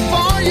right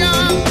for you.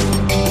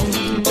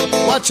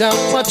 Watch out,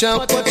 watch out,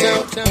 watch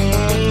out.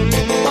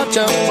 Watch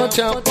out, watch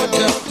out, watch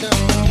out.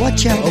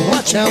 Watch out,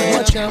 watch out,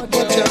 watch out,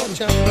 watch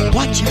out.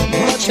 Watch out,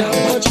 watch out,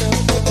 watch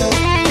out.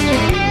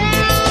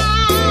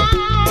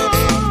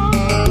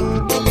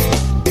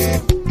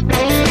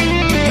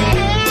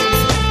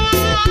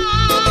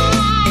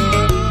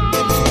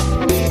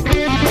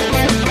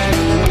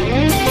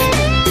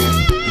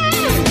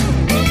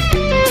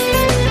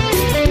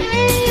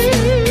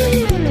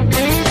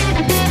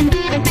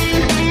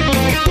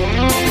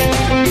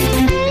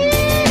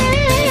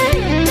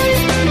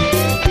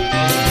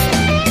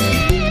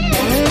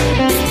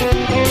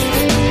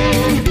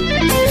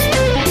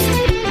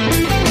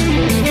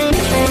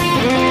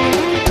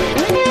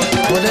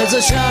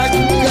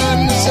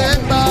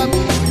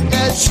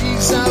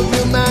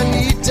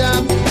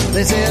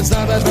 They say it's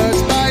not at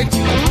first bite.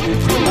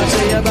 I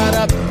say you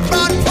better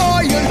run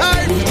for your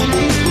life.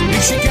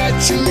 If she got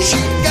you, she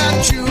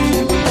got you.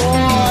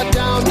 Oh,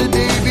 down to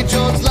Davy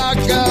Jones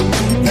lockup.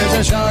 There's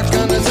a shark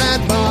on the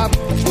sandbar,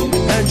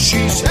 and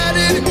she's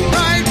headed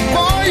right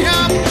for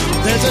you.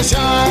 There's a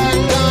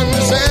shark on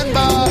the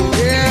sandbar.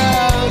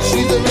 Yeah,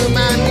 she's a real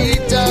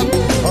man-eater.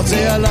 I'll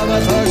say I love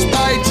at first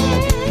bite.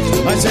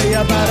 I say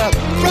you better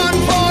run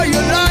for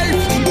your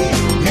life.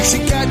 If she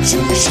got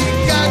you, she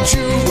got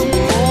you.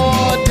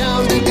 Oh,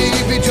 down to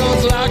Davy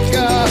Jones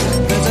locker.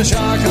 There's a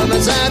shark on the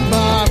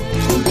sandbar,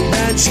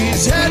 and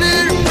she's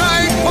headed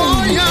right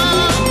for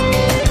ya.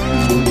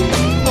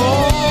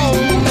 Oh,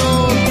 no,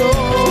 no.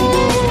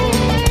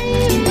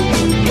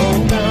 Go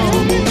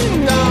down,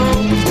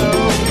 down, down,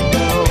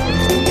 down.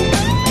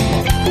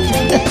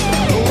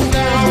 Go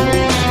down,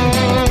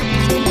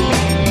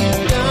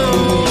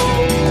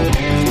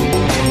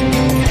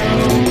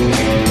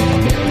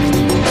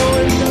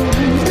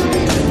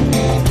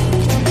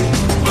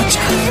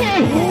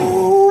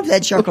 Ooh,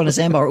 that shark on a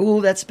sandbar.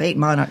 Ooh, that's Peyton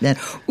Monarch. Then,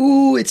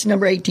 ooh, it's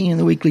number 18 in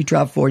the weekly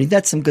Top 40.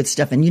 That's some good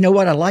stuff. And you know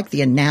what? I like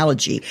the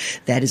analogy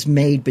that is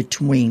made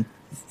between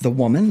the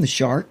woman, the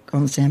shark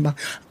on the sandbar,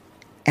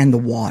 and the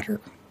water.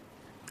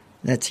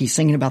 He's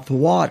singing about the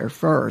water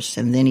first,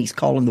 and then he's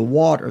calling the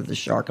water the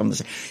shark on the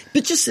sandbar.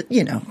 But just,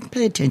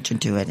 pay attention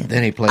to it.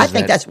 Then he plays I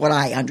think that's what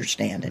I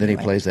understand. Then he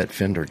plays that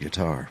Fender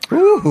guitar.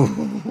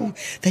 Ooh,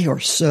 they are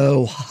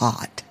so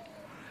hot.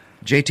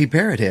 JT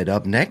Parrothead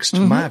up next,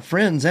 my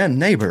friends and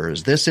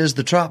neighbors. This is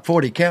the Top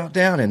 40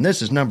 Countdown, and this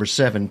is number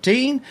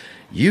 17.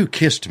 You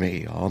Kissed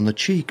Me on the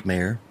Cheek,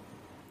 Mayor.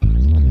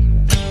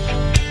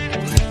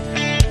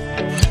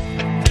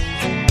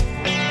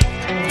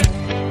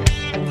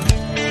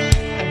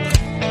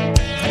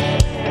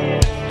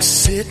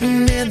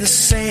 Sitting in the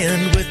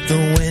sand with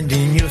the wind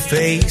in your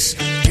face,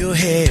 your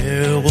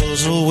hair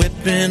was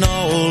whipping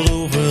all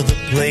over the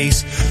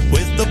place.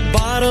 With the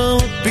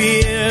bottle of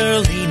beer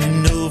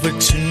leaning over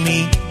to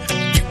me,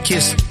 you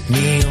kissed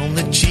me on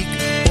the cheek,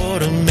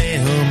 what a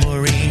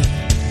memory.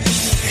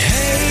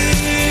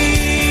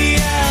 Hey,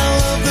 I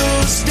love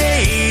those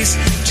days,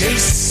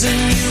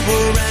 chasing you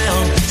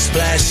around,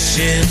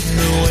 splashing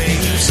the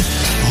waves.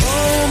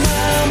 Oh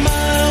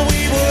my,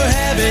 we were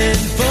having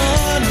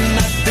fun,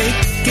 not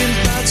thinking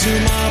about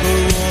tomorrow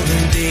or the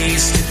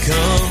days to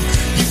come.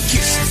 You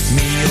kissed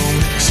me on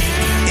the cheek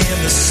in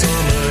the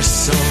summer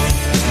sun.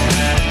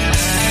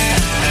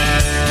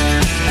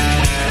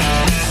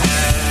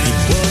 It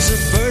was the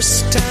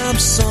first time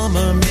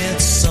summer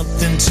meant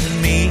something to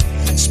me,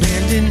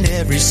 spending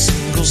every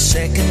single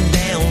second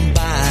down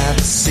by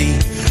the sea.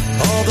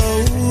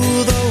 Although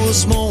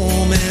those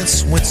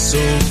moments went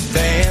so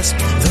fast,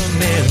 the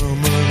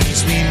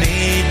memories we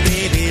made,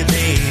 baby,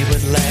 they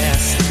would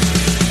last.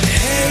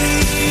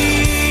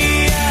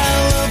 Hey, I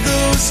love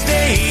those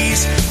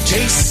days,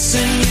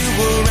 chasing you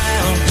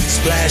around,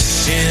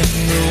 splashing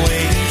the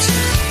waves.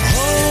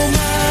 Oh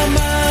my,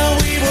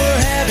 we were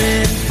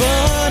having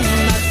fun,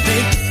 not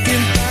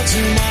thinking about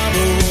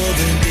tomorrow or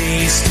the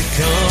days to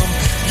come.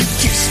 You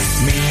kissed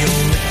me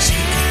on the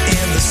cheek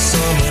in the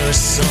summer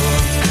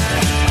sun.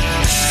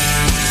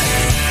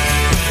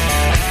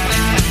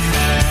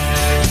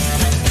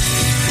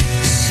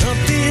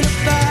 Something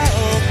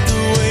about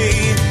the way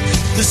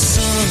the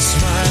sun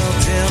smiled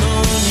down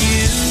on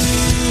you,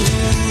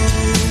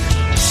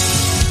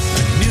 I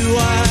knew I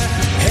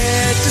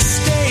had to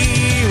stay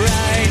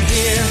right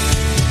here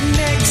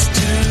next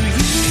to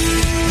you,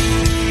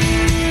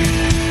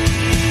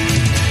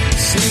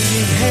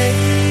 singing,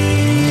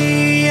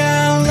 hey, I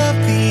love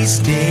these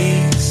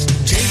days,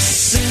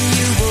 chasing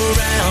you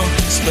around,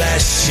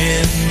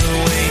 splashing the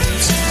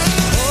waves.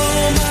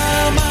 Oh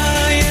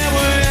my, yeah,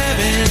 we're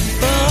having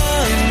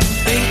fun,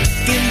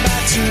 thinking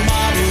about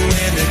tomorrow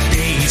and the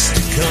days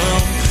to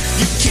come.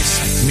 You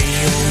kissed me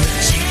on the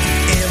cheek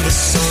in the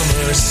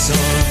summer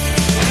sun.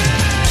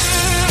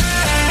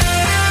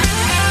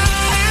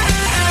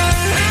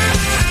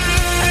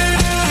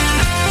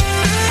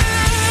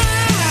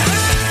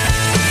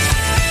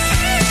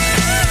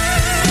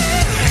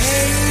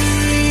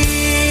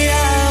 Hey, I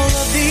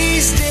love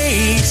these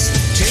days,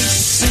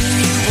 chasing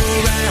you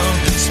around,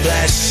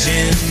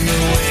 splashing the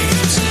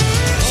waves.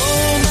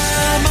 Oh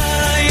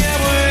my, yeah,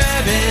 we're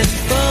having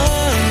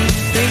fun,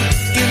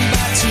 thinking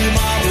about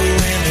tomorrow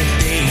and the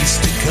days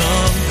to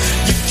come.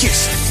 You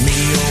kissed me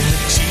on the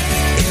cheek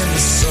in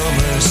the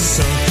summer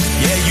sun.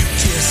 Yeah, you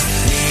kissed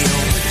me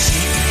on the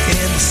cheek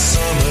in the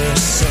summer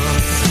sun.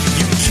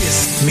 You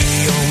kissed me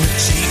on the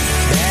cheek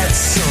that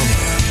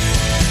summer.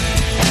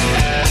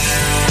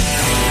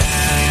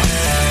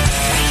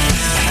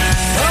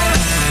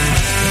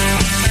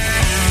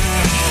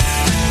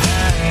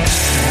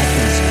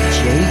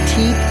 JT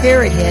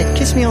Parrothead,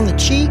 Kiss Me on the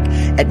Cheek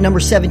at number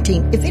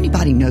 17. If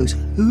anybody knows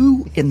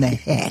who in the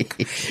heck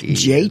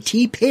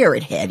JT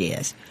Parrothead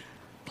is,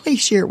 please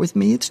share it with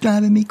me. It's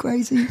driving me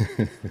crazy.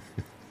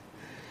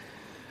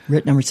 We're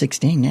at number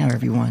 16 now,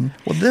 everyone.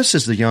 Well, this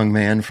is the young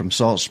man from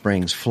Salt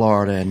Springs,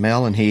 Florida, and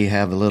Mel and he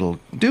have a little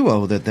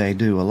duo that they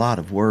do a lot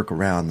of work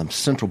around the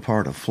central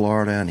part of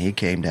Florida, and he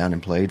came down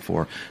and played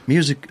for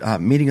Music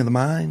Meeting of the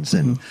Minds,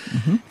 and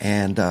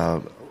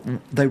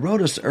they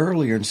wrote us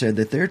earlier and said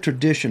that their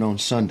tradition on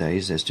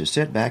Sundays is to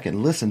sit back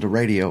and listen to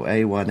Radio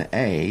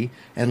A1A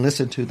and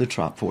listen to the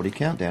Top 40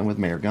 Countdown with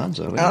Mayor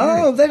Gonzo.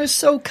 Oh, that is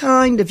so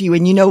kind of you.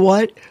 And you know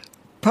what?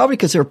 Probably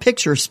because there are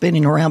pictures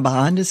spinning around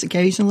behind us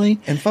occasionally.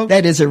 And folks,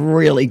 that is a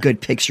really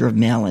good picture of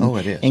Mel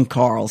and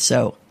Carl.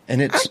 So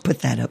and it's, I put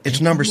that up.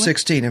 It's number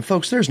 16. And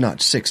folks, there's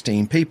not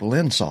 16 people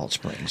in Salt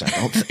Springs, I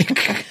don't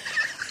think.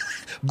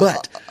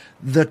 But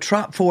the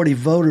Top 40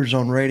 voters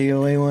on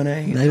Radio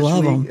A1A, they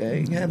love them.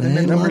 Have them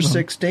at number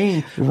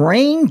 16.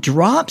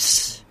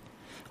 Raindrops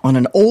on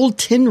an Old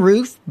Tin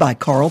Roof by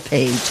Carl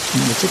Page.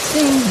 Number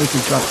 16 with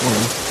your Top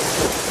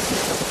 40.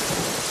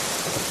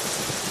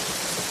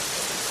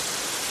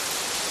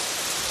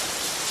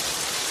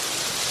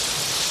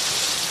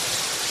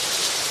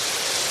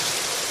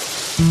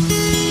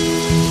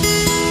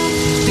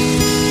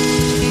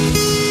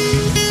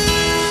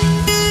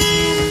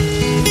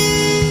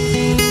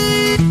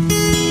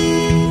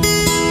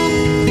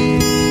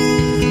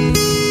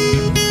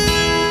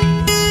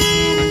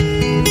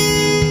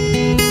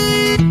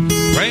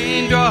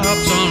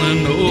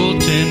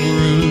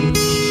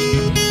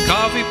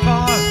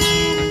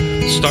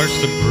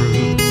 Starts to brew.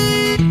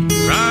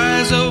 Your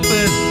eyes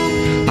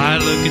open, I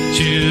look at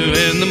you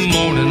in the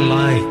morning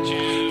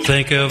light.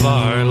 Think of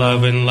our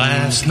loving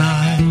last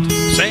night.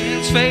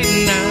 Sand's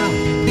fading now,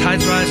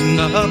 tide's rising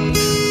up.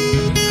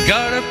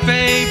 Got our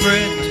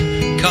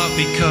favorite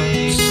coffee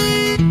cups.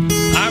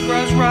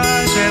 Eyebrows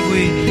rise, have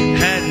we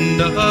had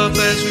enough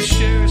as we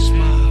share a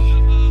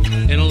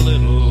smile in a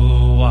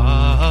little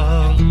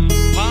while.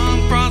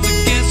 Palm fronds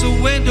against the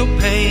window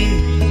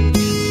pane.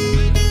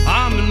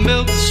 Almond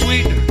milk and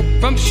sweetener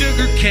from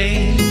sugar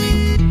cane.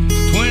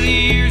 20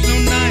 years, no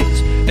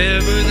nights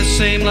ever the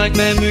same, like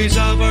memories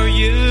of our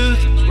youth.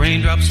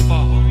 Raindrops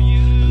fall,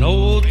 an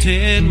old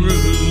tin roof.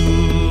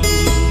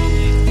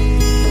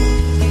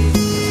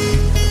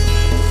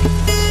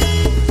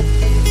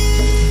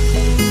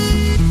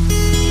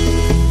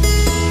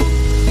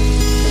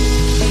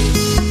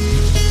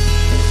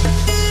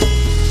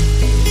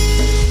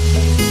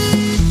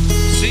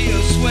 See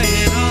us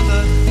swaying on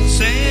the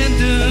sand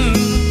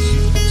dunes.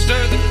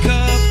 Stir the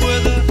cup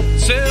with a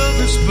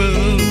silver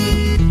spoon.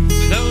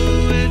 No,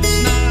 it's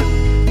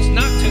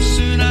not too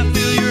soon. I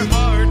feel your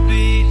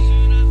heartbeat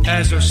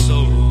as our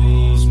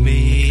souls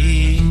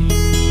meet.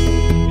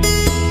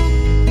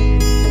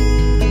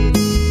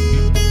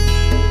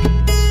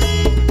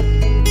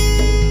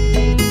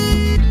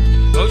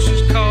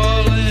 Ocean's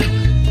calling,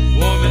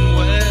 warm and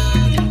wet.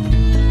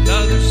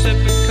 Another sip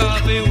of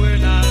coffee, we're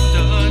not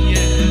done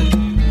yet.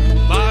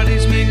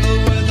 Bodies mingle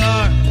with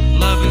our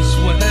love and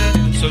sweat,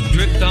 so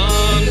drift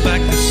on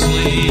back to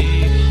sleep.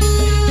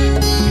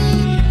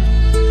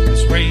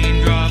 As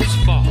raindrops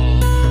fall,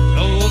 an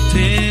old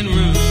tin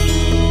roof.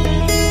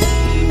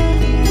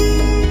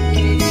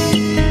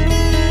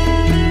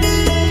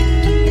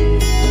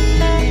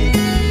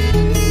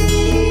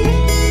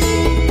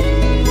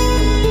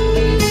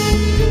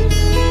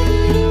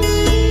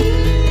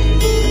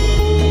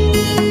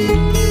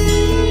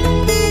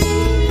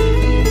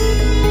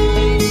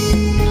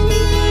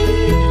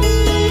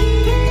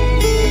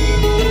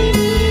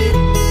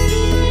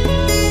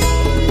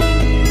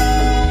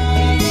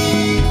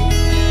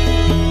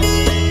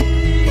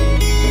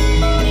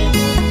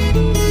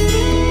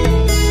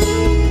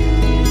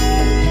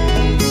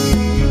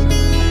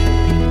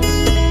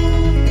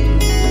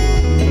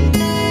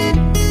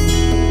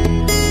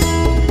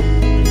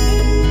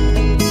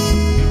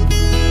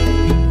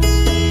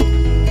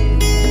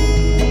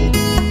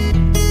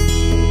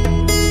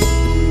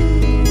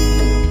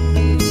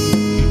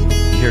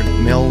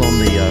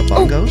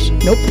 Bongos?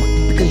 Nope.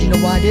 Because you know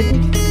why I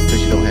didn't?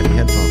 Because you don't have your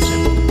headphones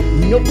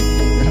in. Nope.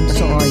 I'm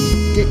sorry.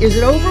 Is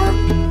it over?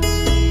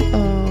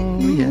 Oh,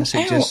 yes.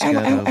 It just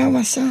got over.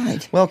 My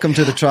side. Welcome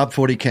to the Top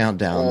 40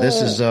 Countdown.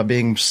 This is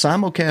being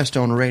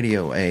simulcast on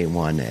Radio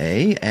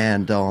A1A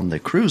and on the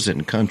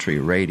Cruisin' Country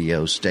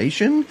radio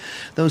station.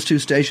 Those two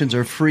stations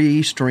are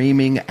free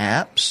streaming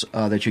apps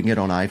that you can get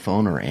on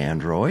iPhone or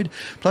Android.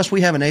 Plus, we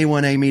have an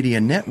A1A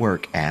Media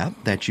Network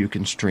app that you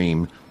can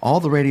stream all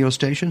the radio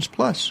stations,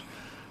 plus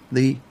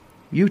the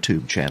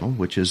YouTube channel,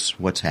 which is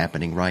what's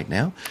happening right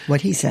now. What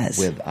he says.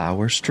 With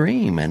our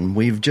stream. And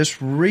we've just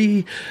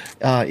reissued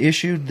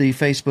the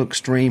Facebook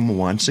stream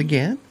once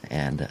again.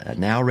 And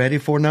now ready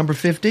for number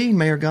 15,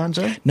 Mayor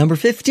Gonzo. Number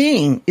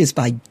 15 is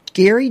by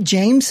Gary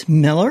James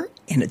Miller,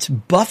 and it's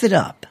Buff It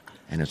Up.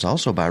 And it's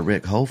also by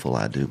Rick Hofel,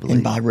 I do believe.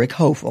 And by Rick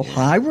Hofel. Yeah.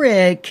 Hi,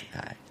 Rick.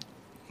 Hi.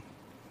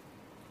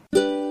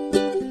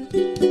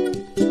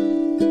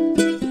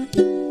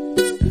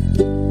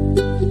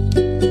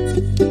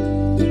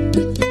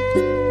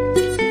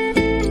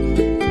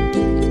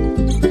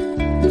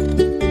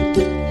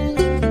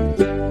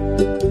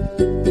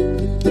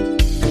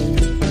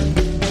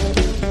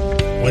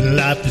 When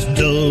life is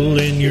dull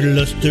and you're your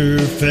luster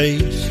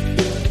face.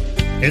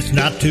 It's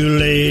not too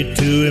late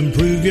to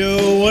improve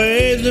your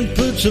ways and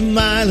put some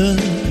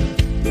island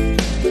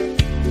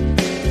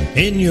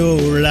in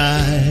your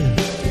life.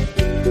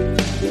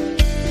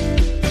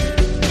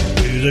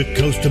 To the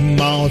coast of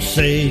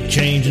Marseille,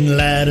 changing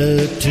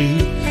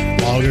latitude.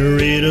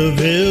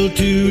 Margaritaville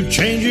to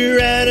change your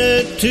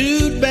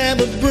attitude.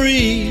 Baba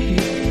Brie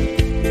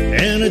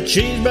and a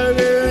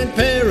cheeseburger in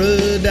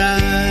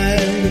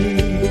paradise.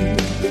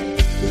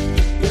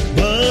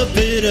 Buff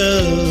it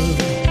up.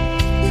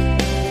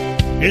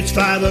 It's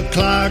 5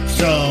 o'clock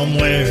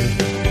somewhere.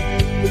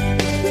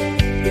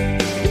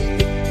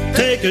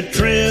 Take a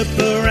trip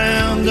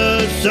around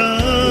the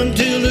sun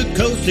till the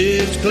coast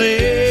is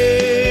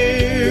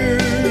clear.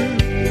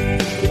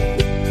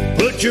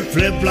 Put your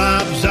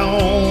flip-flops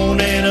on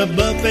and a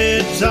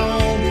buffet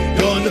song.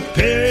 Join the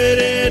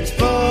Pirates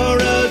for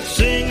a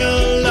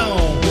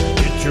sing-along.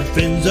 Get your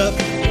fins up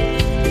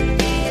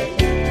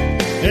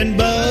and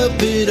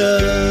buff it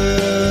up.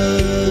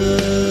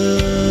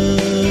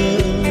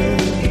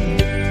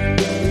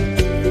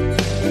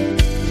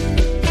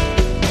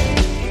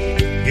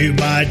 You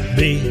might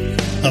be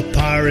a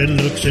pirate,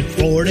 looks at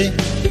 40.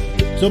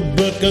 So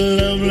book a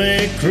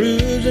lovely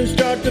cruise and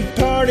start the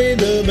party.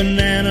 The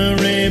Banana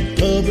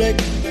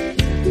Republic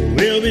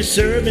will be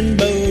serving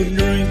boat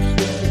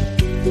drinks.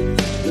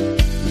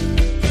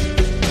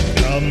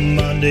 Come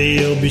Monday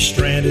you'll be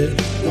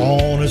stranded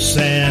on a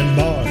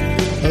sandbar.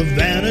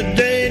 Havana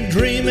day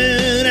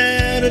dreaming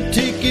at a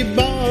tiki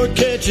bar.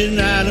 Catching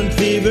island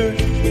fever,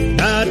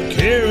 not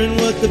caring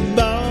what the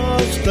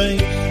boss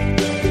thinks.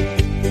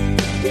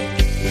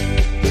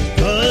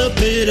 Puff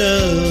it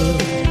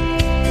up.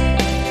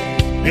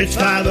 It's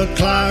 5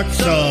 o'clock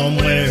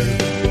somewhere.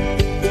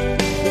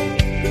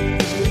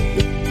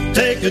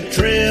 Take a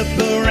trip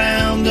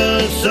around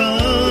the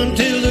sun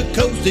till the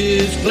coast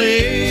is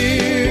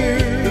clear.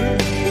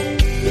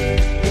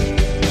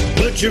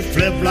 Put your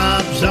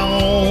flip-flops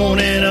on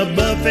and a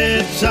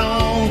buffet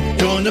song.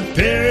 Join the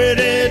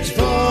Pirates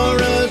for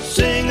a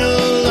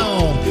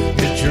sing-along.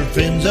 Get your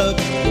fins up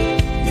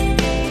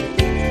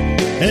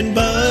and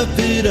buff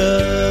it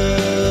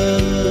up.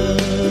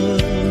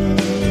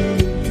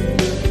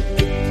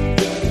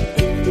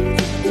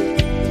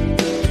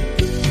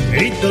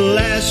 Ate the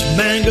last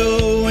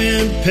mango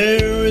in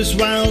Paris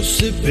while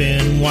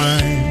sipping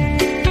wine.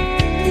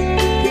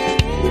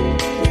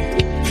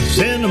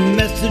 Send a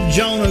message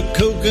on a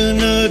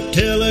coconut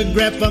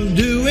telegraph, I'm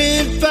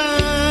doing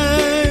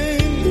fine.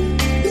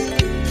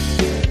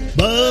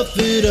 Buff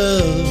it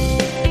up.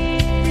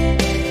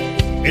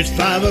 It's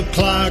 5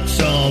 o'clock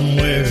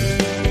somewhere.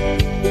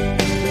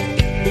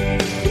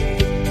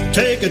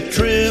 Take a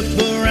trip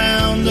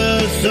around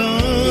the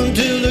sun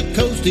till the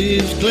coast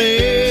is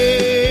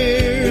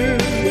clear.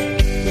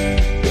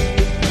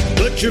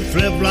 Put your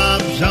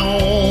flip-flops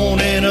on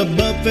and a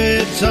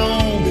buffet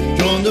song.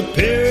 Join the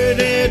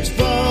Pirates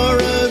for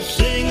a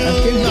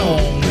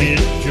sing-along.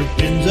 Get your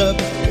fins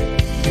up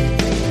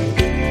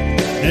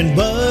and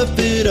buff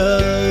it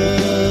up.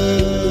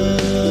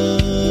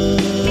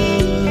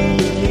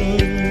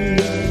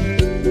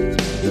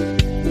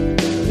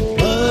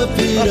 Buff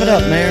it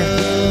up, Mayor.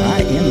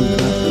 I am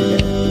buffed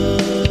it up.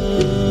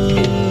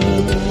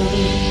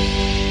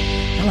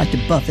 I like to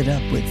buff it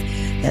up with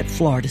that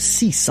Florida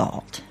sea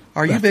salt.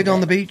 Are you big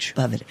on the beach?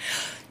 Buff it.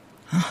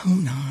 Oh,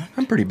 no.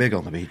 I'm pretty big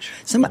on the beach.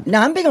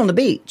 Now, I'm big on the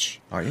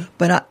beach. Are you?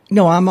 But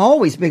I'm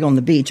always big on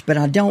the beach, but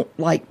I don't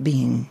like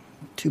being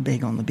too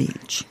big on the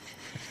beach.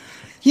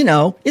 You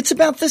know, it's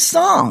about this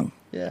song.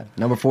 Yeah.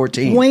 Number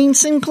 14. Wayne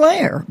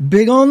Sinclair,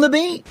 Big on the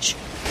Beach.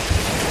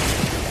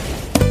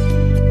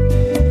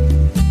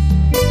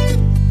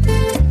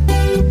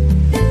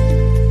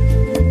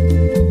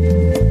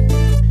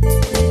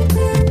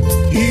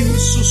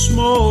 So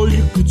small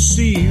you could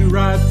see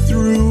right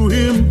through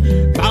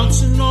him,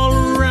 bouncing all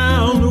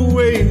around the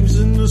waves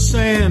in the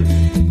sand,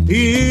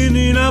 in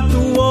and out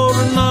the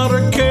water, not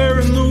a care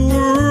in the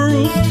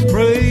world,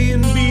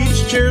 playing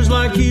beach chairs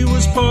like he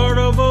was part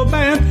of a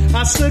band.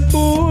 I said,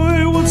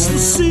 boy, what's the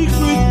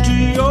secret to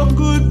your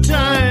good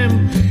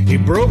time? He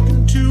broke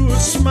into a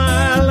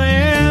smile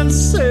and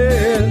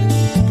said,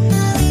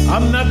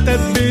 I'm not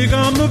that big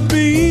on the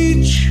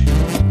beach,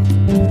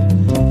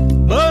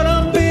 but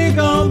I'm big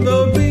on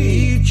the beach.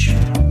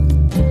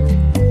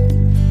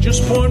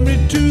 Just point me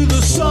to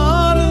the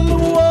sun and the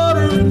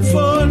water and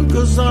fun,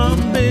 'cause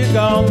I'm big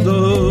on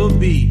the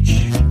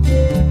beach.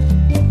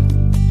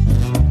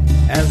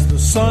 As the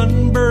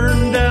sun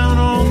burned down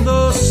on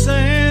the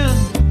sand,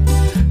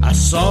 I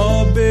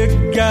saw a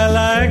big guy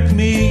like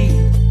me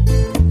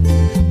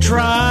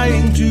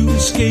trying to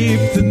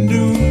escape the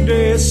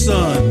noonday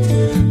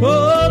sun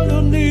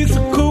underneath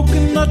a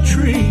coconut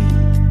tree.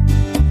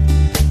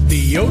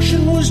 The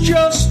ocean was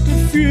just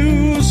a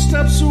few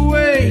steps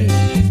away.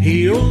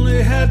 He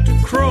only had to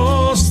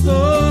cross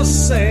the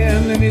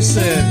sand, and he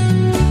said,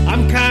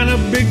 I'm kind of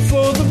big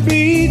for the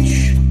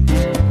beach,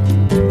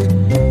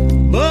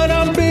 but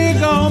I'm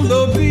big on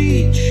the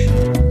beach.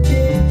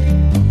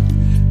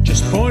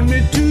 Just point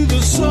me to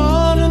the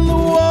sun and the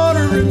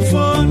water and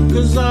fun,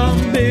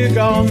 big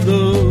on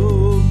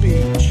the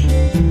beach.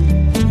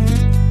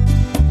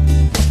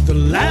 The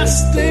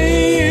last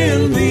day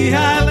in the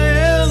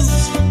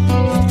islands,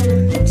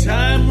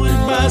 time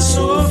went by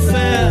so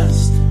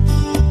fast.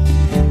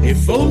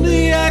 If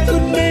only I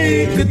could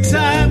make a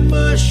time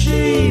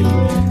machine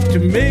to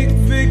make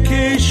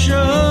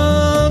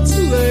vacations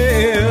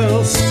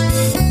last.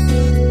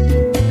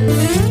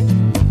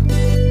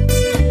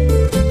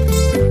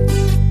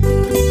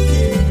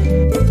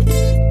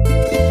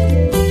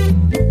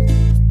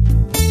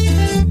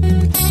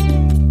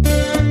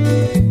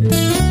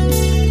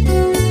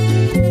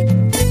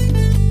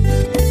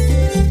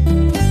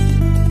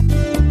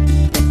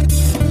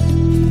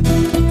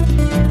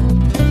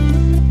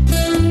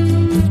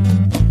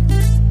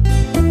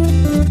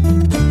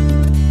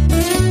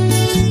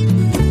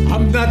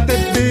 Not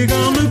that big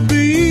on the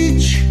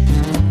beach,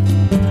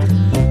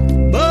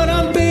 but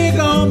I'm big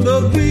on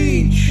the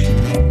beach.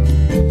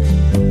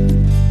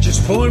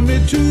 Just point me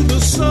to the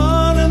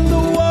sun and the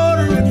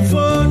water and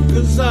fun,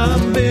 'cause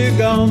I'm big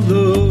on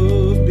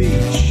the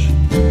beach.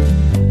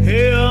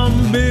 Hey,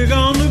 I'm big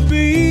on the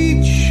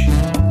beach.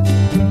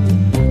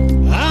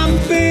 I'm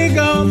big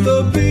on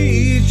the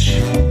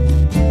beach.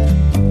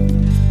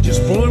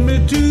 Just point me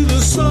to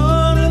the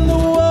sun and the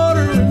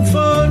water and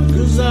fun,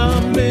 'cause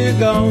I'm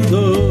big on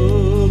the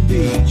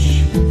beach.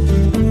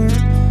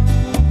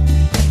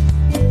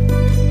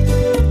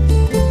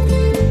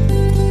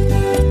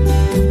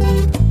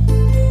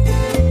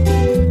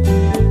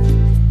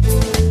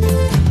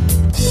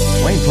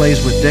 Wayne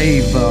plays with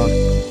Dave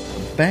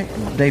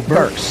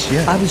Burks.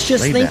 Yeah, I was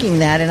just thinking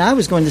that, and I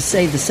was going to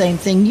say the same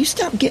thing. You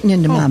stop getting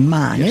into my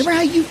mind. yes. Never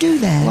how you do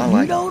that.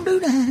 Well, you don't do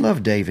that.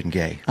 Love Dave and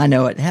Gay. I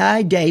know it.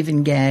 Hi, Dave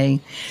and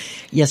Gay.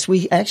 Yes,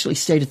 we actually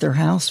stayed at their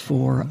house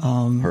for,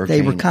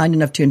 they were kind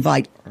enough to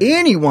invite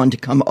anyone to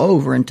come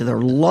over into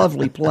their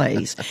lovely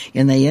place.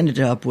 And they ended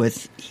up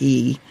with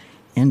he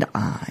and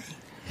I.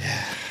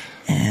 Yeah.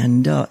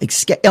 And,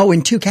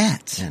 and two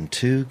cats. And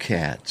two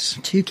cats.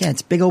 Two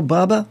cats. Big old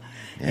Bubba.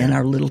 And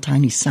our little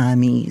tiny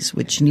Siamese,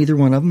 which neither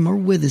one of them are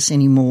with us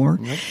anymore.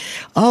 Yep.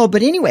 Oh,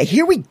 but anyway,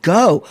 here we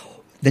go.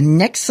 The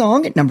next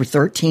song at number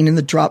 13 in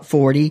the Drop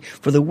 40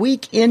 for the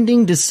week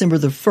ending December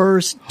the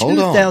 1st,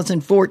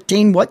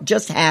 2014. What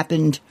just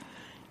happened?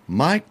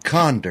 Mike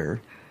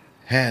Conder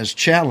has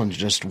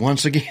challenged us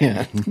once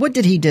again. What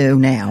did he do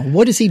now?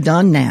 What has he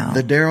done now?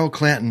 The Daryl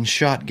Clanton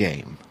shot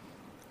game.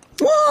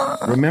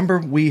 What? Remember,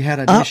 we had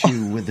an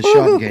issue with the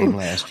shot game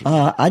last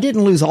year. I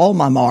didn't lose all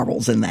my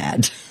marbles in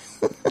that.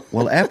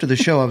 Well, after the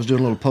show, I was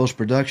doing a little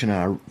post-production, and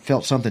I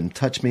felt something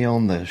touch me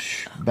on the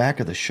back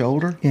of the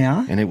shoulder.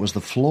 Yeah? And it was the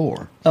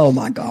floor. Oh,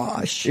 my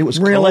gosh. It was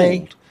really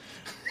cold.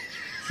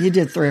 You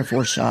did 3 or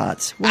 4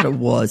 shots. What a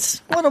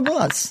wuss. What a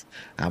wuss.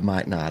 I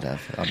might not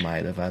have. I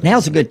might have.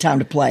 Now's a good time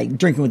to play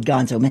Drinking with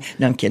Gonzo, man.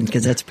 No, I'm kidding,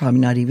 because that's probably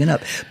not even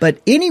up.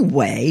 But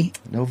anyway.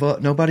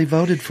 Nobody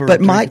voted for it.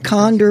 But Mike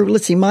Conder,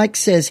 let's see, Mike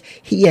says,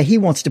 he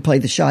wants to play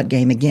the shot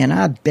game again.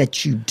 I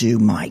bet you do,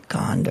 Mike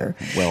Conder.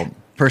 Well,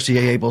 Percy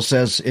A. Abel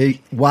says,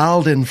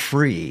 wild and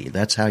free.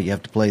 That's how you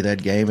have to play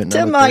that game. At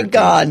to Mike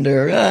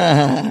Conder.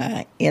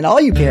 And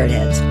all you parrot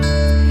heads.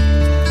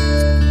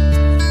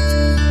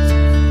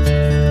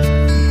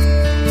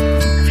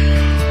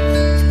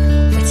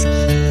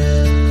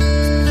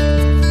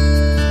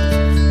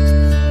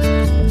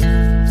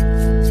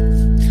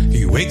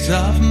 He wakes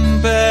up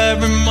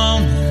every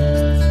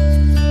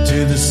morning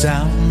to the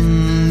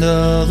sound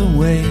of the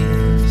waves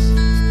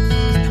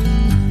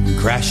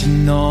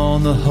crashing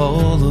on the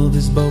hull of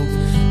his boat,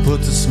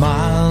 puts a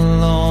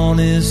smile on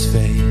his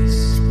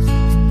face.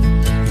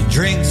 He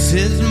drinks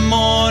his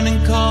morning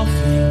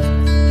coffee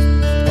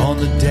on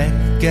the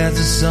deck as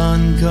the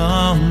sun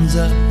comes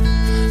up,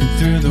 and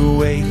through the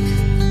wake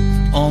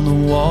on the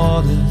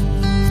water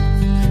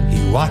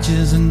he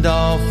watches the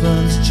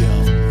dolphins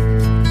jump,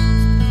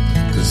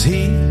 'cause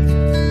he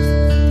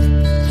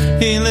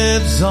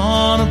lives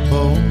on a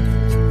boat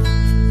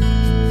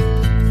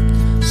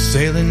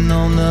sailing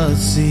on the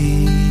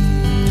sea.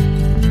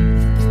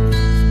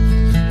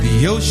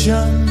 The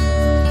ocean,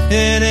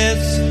 it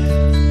is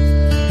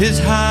his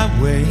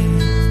highway.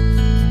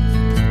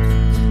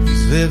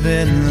 He's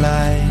living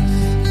life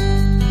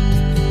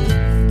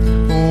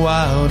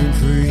wild and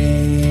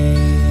free.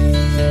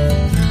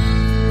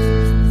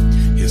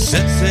 He'll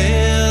set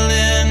sail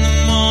in the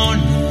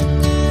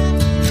morning,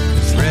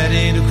 he's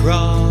ready to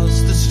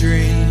cross the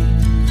stream,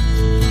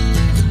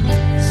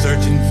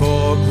 searching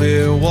for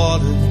clear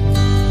water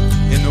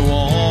in the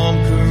warm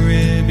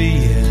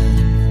Caribbean.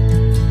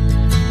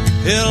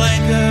 He'll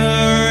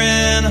anchor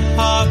in a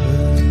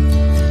harbor,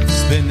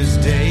 spend his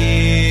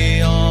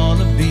day on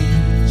the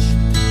beach,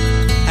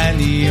 and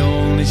the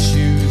only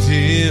shoes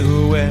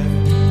he'll wear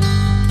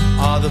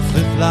are the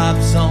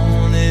flip-flops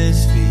on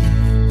his feet.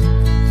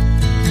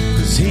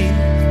 'Cause he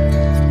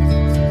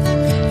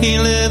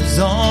lives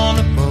on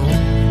a boat,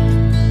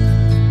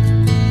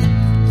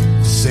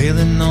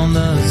 sailing on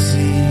the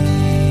sea.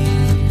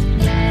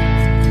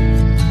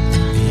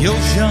 The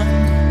ocean,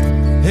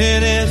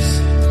 it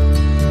is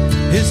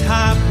his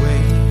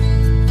highway.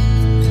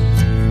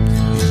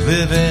 He's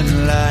living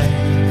life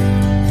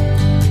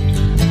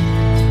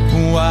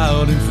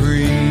wild and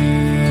free.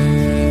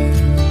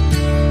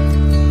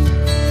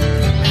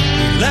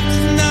 He left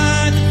his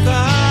 9 to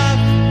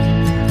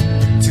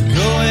 5 to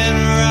go and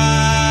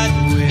ride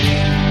the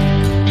wind.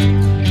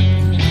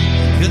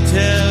 He'll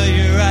tell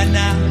you right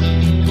now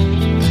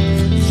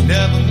he's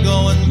never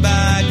going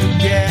back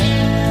again.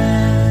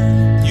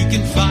 You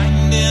can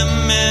find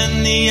him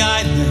in the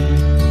island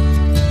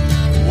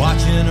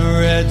watching a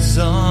red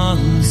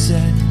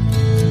sunset,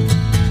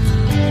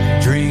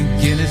 drink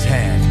in his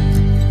hand.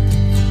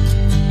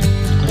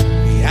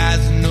 He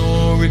has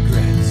no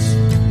regrets.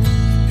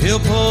 He'll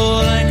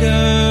pull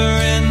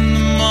anchor in the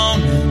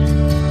morning,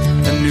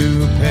 a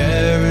new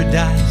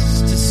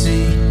paradise to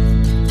see.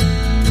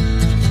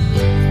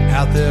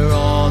 Out there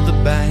on the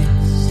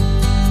banks,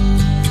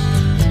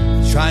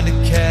 trying to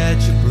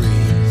catch a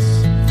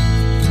breeze.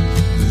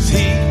 'Cause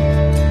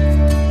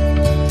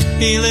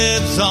he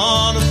lives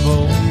on a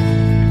boat,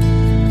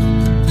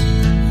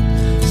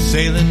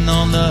 sailing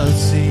on the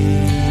sea.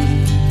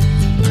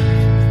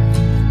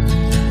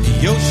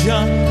 The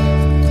ocean,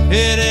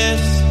 it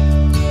is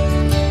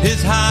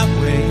his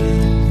highway.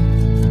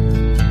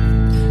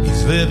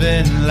 He's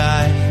living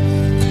life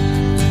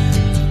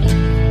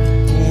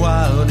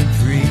wild and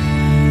free.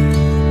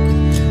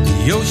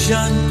 The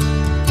ocean,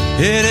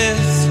 it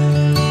is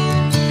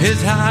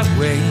his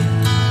highway.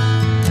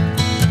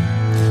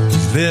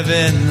 He's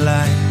living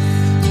life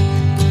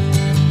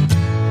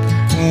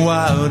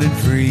wild and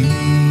free.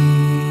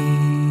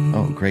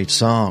 Oh, great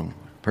song.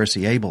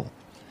 Percy Abel.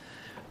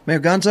 Mayor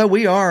Gonzo,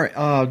 we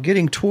are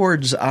getting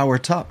towards our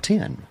top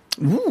 10.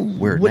 Ooh,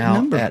 We're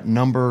now at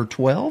number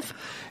 12.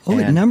 Oh,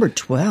 at number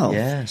 12.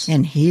 Yes.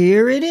 And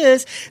here it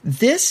is.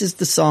 This is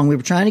the song. We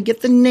were trying to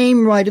get the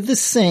name right of the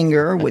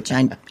singer, which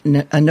I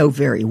know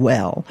very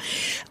well.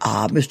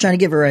 I was trying to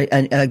give her a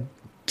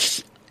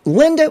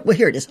Linda, well,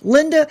 here it is.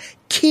 Linda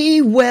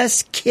Key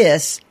West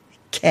Kiss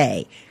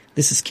K.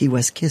 This is Key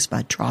West Kiss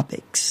by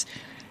Tropics.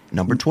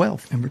 Number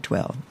 12. Number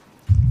 12.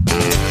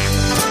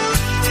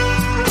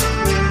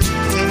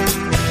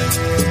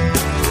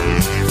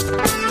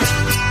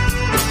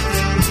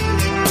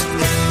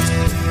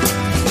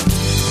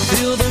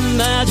 Feel the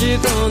magic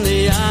on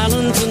the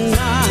island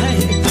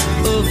tonight,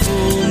 a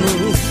full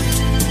moon,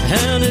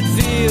 and it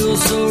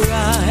feels so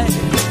right.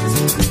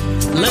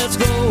 Let's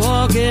go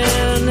walking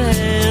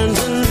hand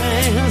in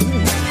hand,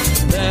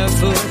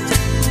 barefoot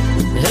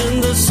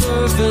in the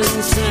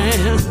surfing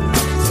sand.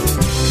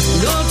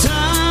 No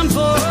time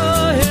for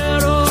a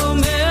hit or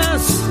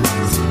miss.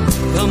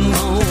 Come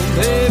on,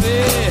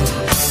 baby,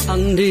 I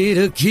need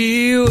a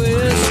Key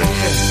West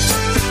kiss.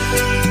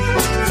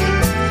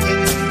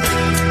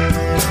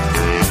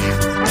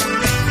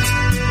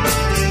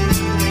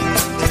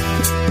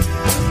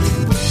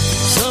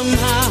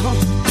 Somehow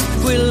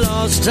we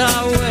lost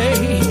our way.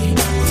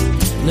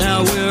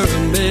 Now we're a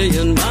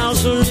million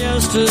miles from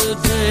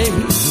yesterday,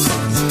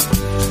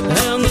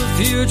 and the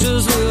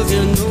future's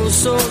looking oh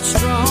so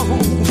strong.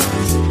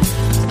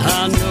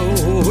 I know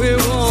we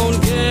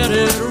won't get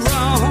it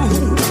wrong.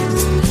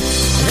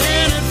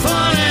 Ain't it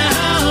funny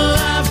how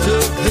life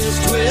took this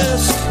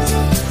twist?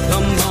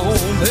 Come on,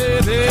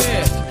 baby,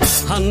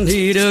 I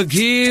need a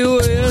Key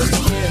West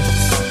kiss.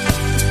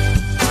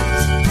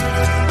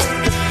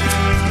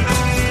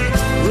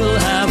 We'll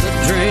have a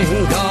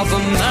drink off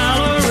of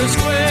Mallory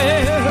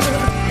Square,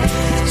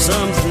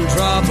 something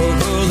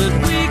tropical that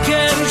we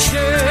can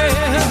share.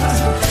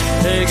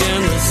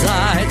 Taking the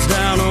sights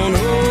down on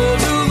Old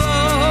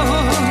Duval,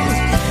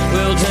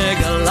 we'll take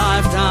a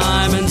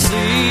lifetime and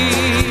see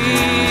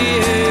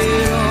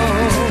it all.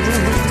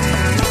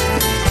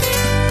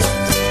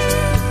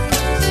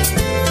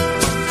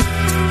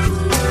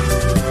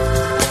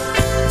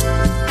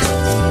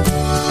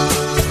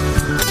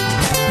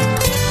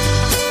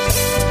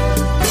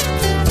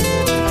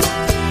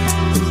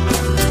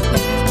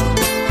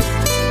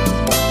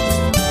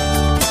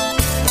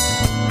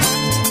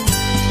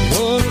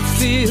 Wanna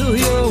feel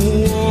your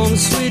warm,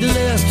 sweet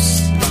lips,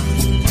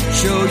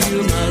 show you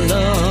my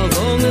love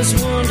on this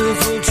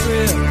wonderful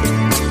trip.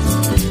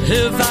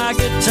 If I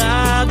get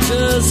tired,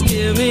 just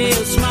give me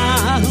a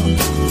smile,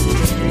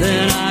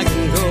 then I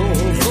can go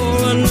for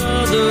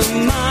another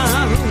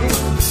mile.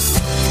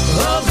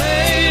 Oh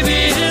baby,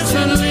 it's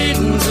been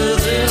leading to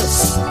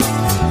this.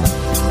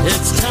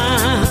 It's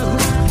time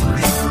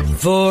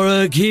for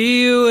a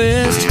Key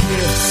West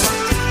kiss.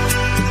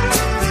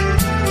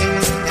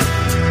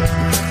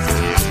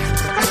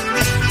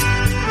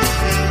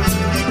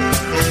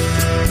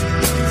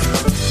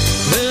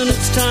 When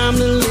it's time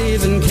to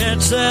leave and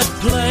catch that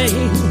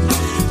plane,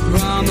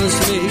 promise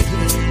me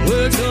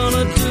we're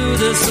gonna do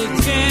this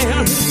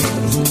again.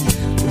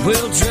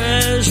 We'll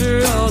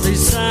treasure all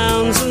these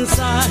sounds and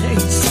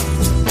sights,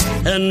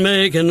 and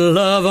making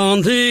love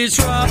on these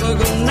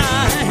tropical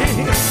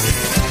nights.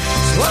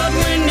 It's what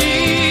we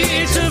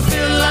need to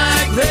feel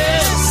like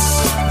this.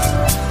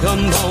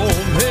 Come on,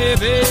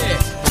 baby,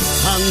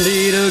 I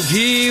need a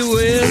Key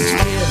West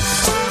kiss.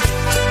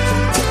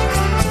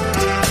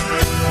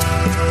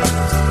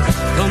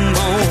 Come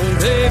on,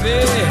 baby,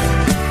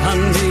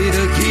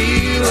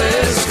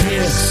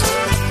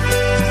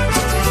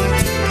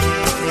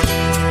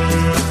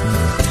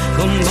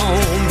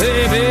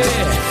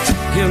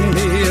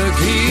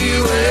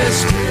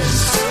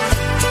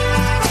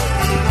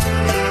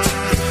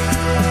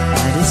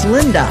 is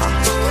Linda.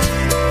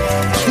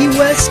 Key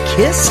West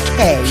Kiss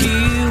K.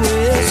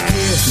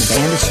 The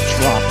band is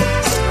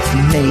Tropics.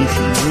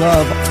 Amazing.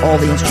 Love all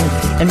the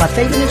instruments. And my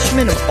favorite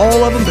instrument of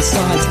all of them,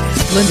 besides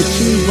Linda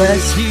Key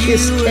West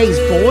Kiss K's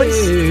voice,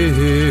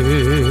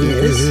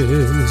 is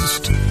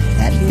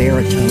that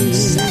baritone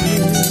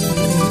sax.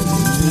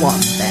 Love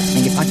that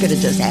thing. If I could have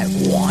just had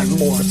one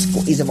more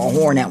squeeze of a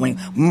horn out when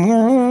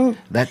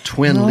that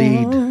twin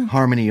lead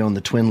harmony on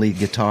the twin lead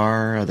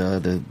guitar,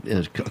 the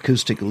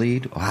acoustic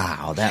lead.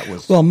 Wow, that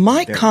was well.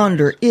 Mike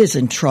Conder is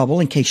in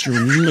trouble. In case you're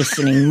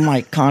listening,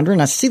 Mike Conder,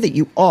 and I see that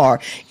you are.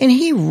 And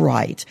he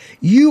writes,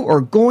 "You are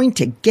going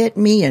to get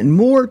me in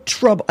more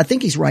trouble." I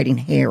think he's writing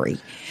Harry.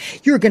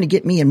 You're going to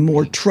get me in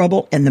more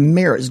trouble, and the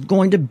mayor is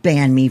going to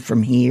ban me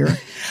from here.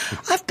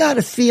 I've got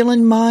a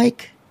feeling,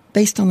 Mike,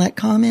 based on that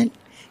comment,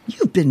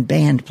 you've been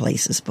banned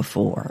places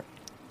before.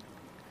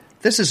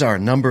 This is our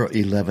number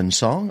 11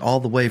 song, all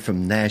the way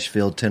from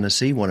Nashville,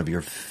 Tennessee, one of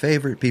your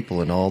favorite people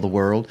in all the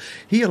world.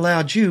 He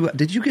allowed you,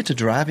 did you get to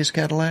drive his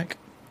Cadillac?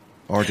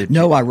 Or did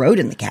no, I rode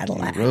in the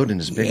Cadillac. You rode in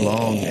his big,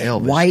 long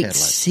Elvis white Cadillac.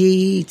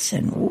 seats,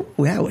 and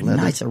that was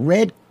nice. A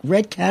red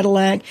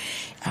Cadillac.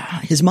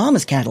 His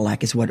mama's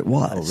Cadillac is what it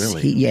was. Oh,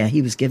 really?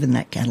 He was given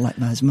that Cadillac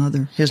by his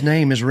mother. His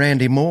name is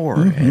Randy Moore,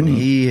 and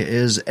he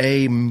is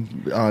a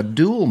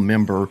dual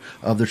member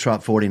of the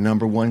Trop 40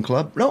 #1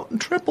 Club. No,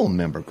 triple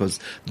member, because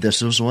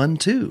this was one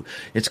too.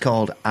 It's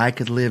called I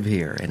Could Live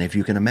Here, and if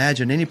you can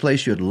imagine any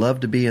place you'd love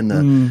to be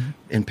in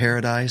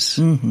paradise,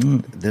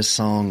 this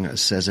song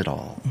says it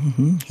all.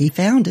 He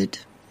found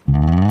it.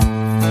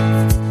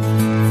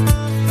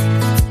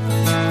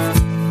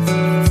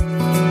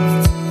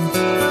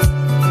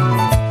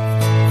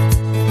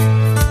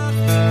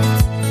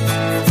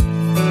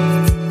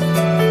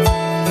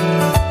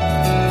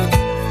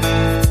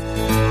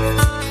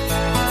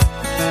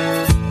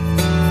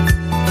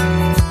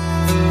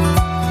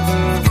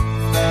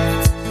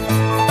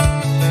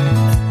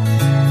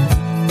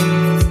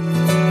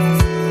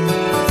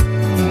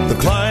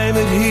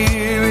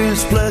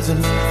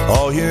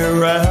 All year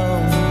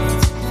round,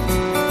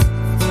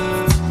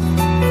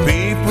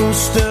 people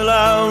still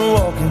out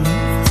walking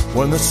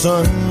when the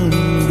sun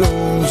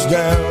goes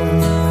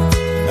down,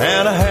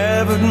 and I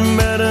haven't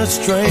met a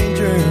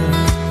stranger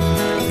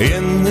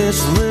in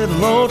this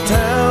little old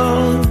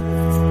town.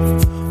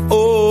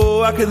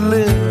 Oh, I could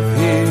live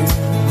here,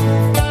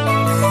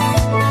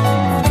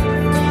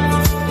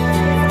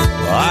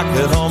 I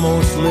could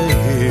almost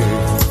live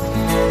here.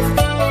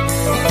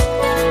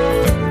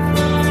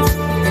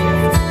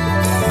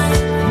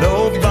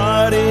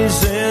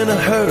 Nobody's in a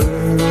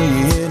hurry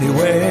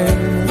anywhere.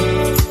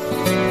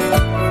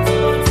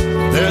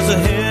 There's a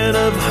hint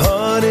of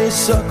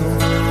honeysuckle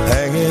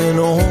hanging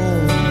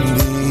on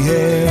the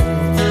air.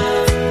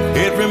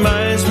 It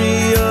reminds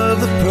me of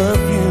the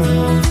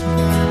perfume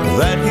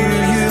that you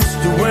used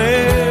to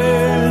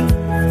wear.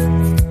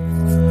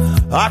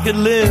 I could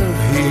live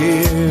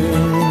here,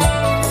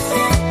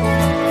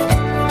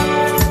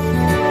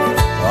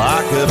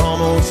 I could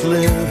almost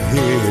live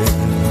here.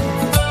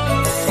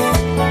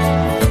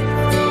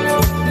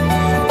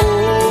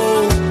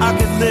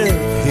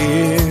 Live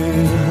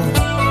here.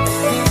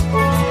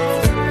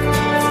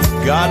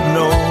 God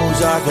knows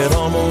I could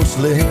almost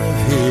live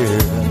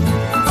here.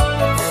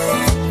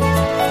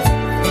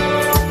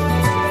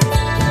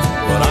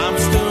 But I'm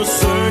still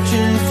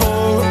searching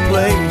for a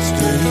place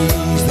to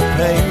ease the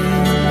pain.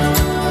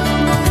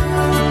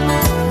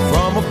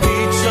 From a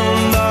beach on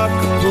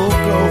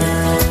Acapulco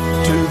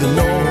to the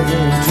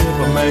northern tip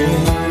of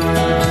Maine.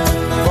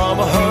 From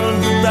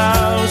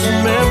 100,000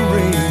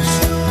 memories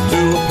to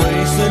a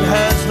place that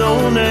has no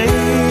name.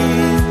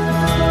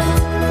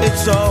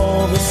 It's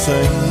all the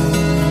same.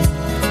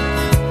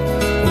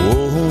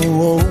 Oh,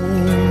 oh.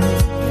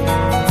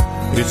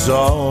 It's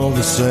all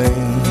the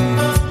same.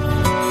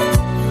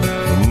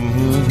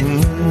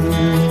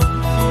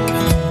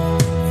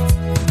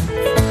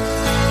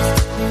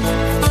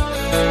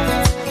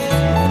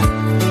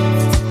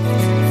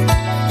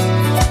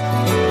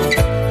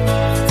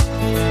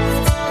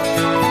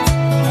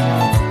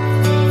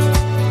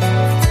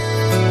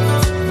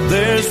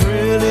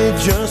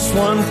 Just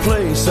one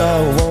place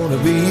I want to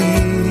be.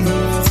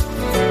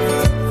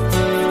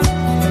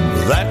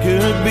 That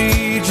could be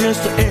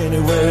just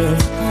anywhere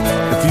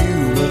if you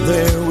were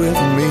there with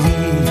me.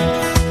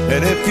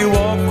 And if you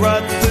walk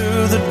right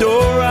through the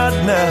door right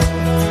now,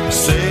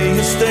 say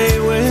you stay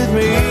with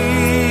me,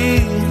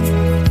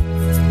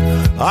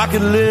 I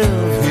could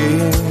live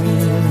here.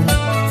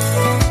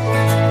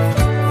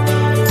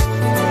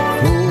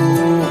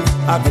 Oh,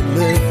 I could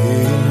live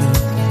here.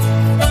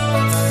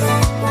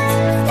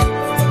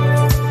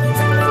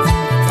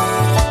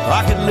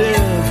 I could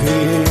live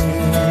here.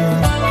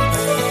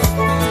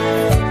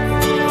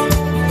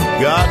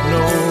 God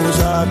knows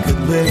I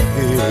could live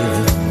here.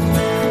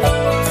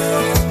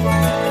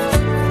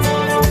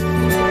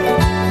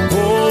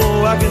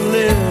 Oh, I could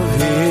live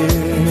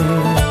here.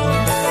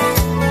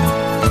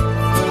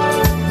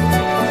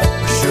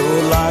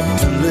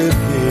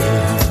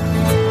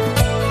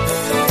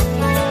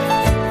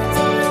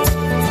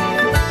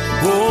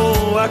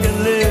 I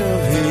can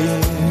live here.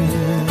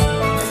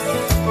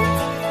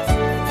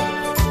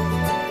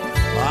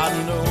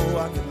 I know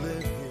I can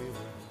live here.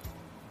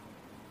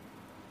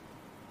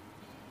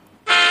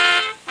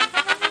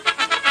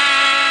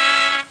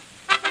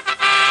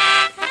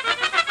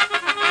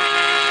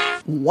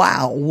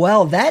 Wow.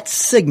 Well, that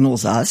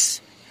signals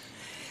us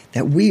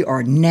that we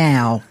are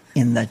now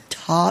in the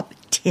top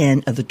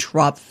 10 of the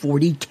Trop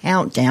 40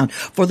 countdown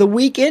for the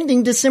week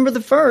ending December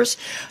the 1st,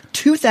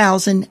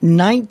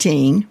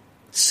 2019.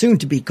 Soon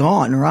to be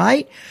gone,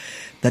 right?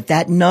 But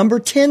that number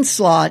 10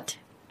 slot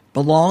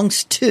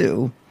belongs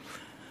to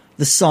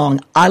the song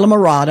Isla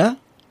Morada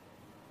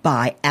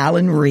by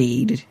Alan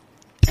Reed.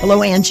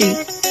 Hello, Angie.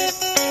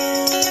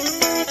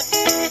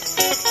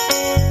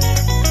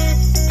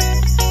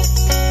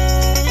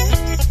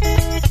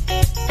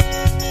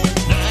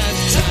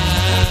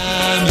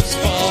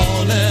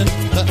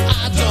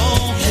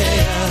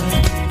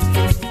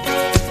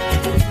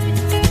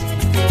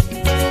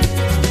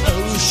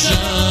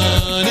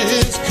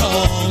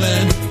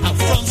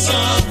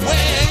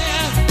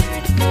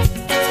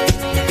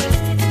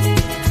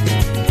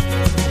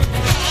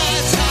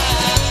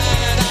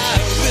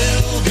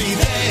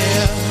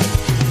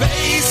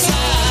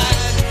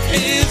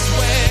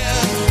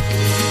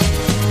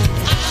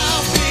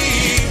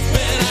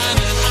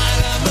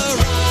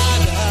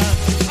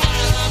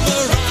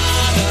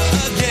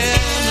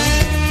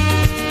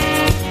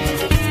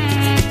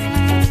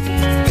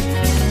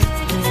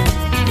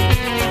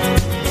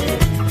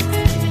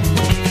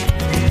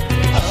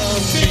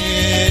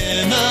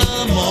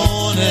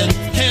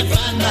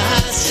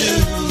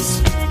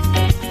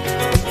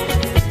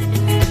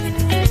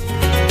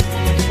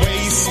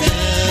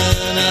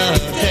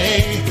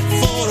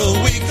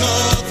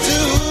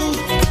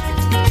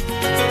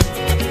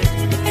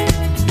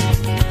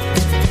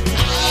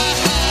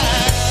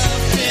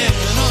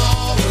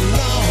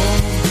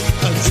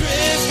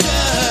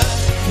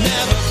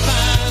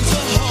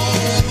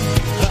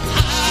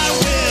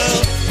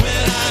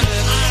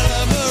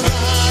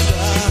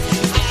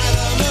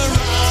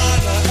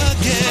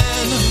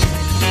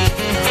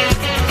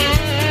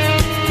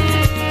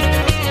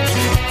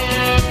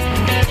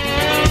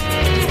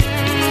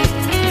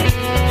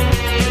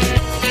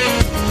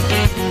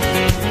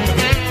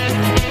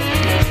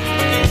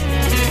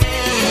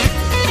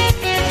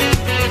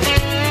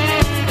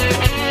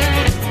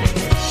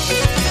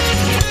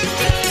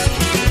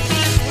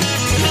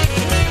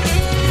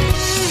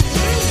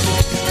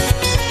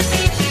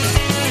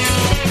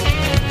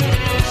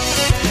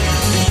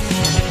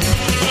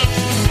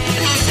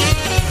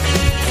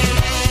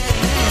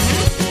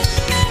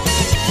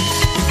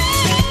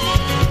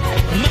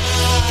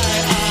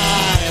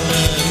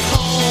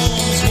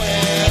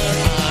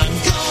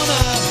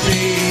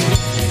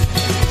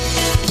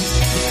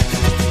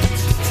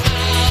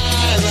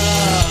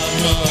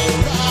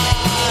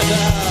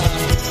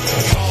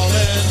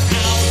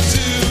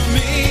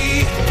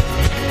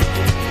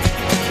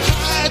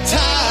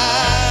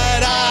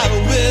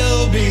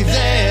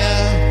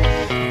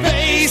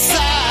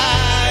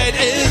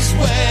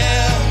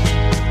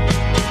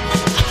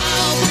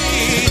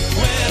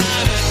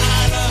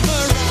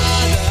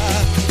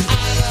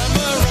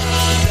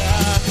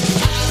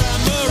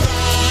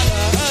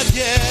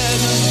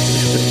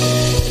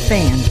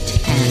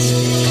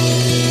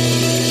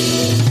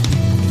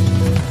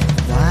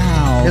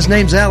 His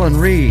name's Alan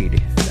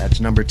Reed. That's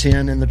number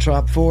 10 in the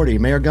Trop 40.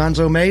 Mayor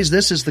Gonzo Mays,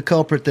 this is the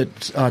culprit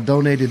that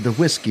donated the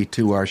whiskey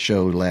to our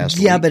show last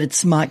week. Yeah, but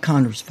it's Mike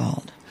Connor's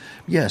fault.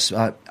 Yes.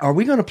 Are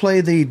we going to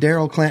play the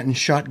Daryl Clanton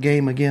shot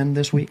game again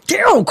this week?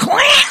 Daryl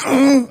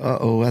Clanton!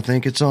 Uh-oh, I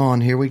think it's on.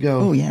 Here we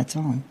go. Oh, yeah, it's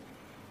on.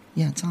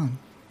 Yeah, it's on.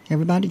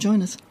 Everybody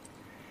join us.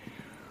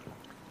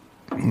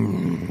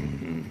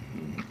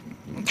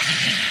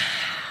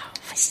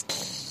 Whiskey.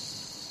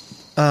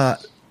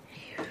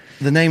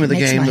 The name of the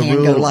game, the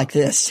rule, go like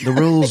this. The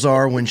rules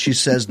are when she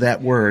says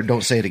that word,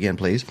 don't say it again,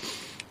 please,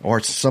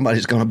 or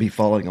somebody's going to be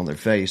falling on their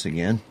face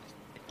again.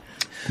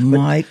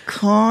 Mike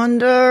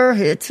Condor,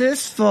 it's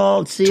his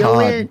fault.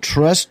 Todd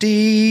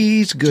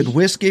Trustees, good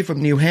whiskey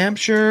from New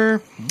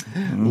Hampshire.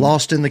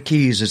 Lost in the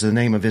Keys is the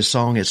name of his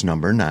song. It's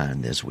number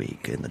 9 this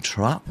week in the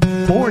Trop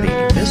 40.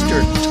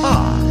 Mr.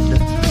 Todd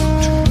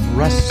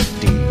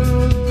Trustee.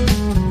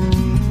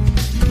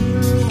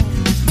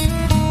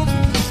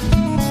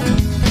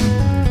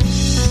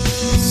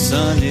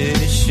 Sun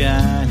is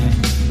shining,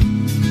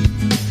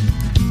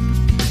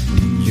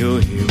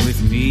 you're here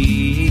with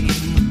me.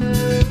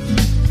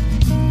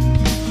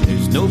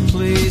 There's no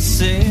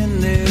place in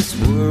this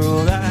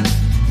world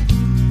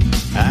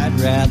I'd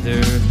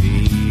rather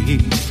be.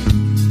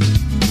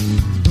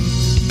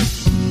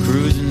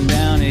 Cruising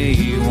down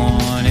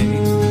A1A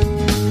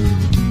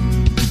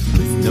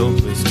with no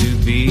place to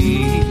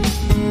be.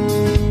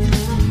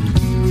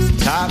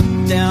 Top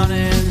down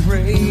and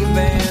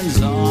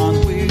Ray-Bans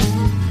on, we're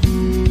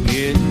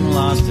getting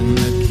lost in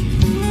the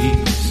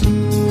Keys.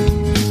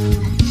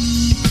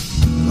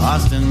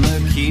 Lost in the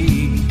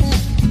Keys.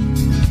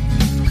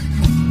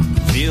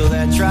 Feel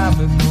that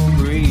tropical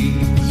breeze.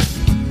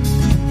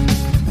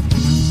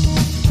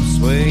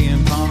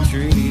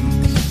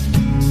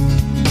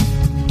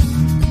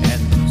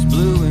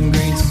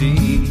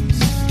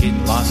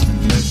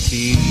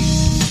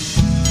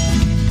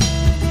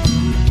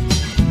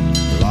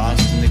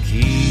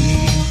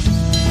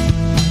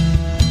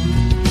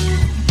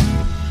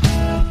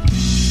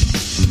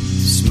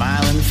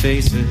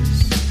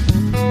 faces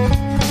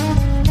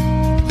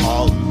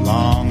all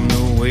along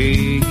the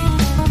way.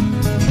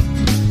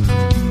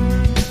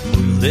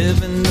 We're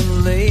living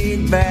the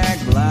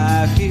laid-back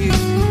life here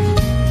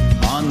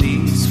on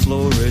these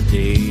Florida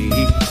days.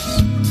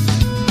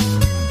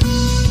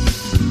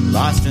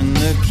 Lost in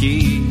the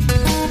Keys,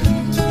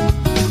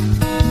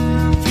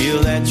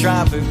 feel that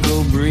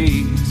tropical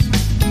breeze,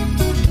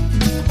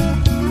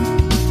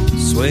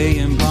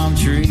 swaying palm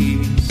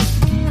trees,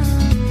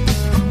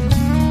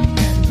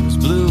 and those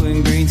blue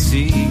and green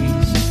seas,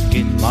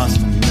 get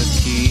lost in the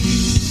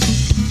Keys,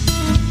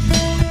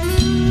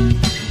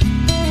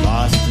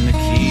 lost in the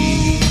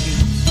Keys.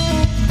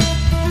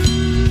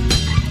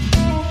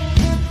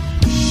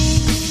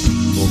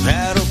 We'll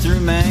paddle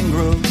through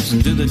mangroves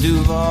and do the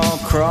Duval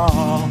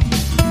crawl.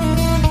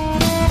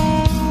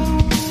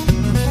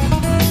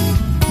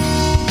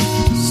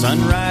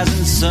 Sunrise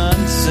and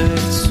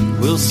sunsets,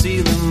 we'll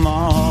see them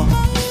all.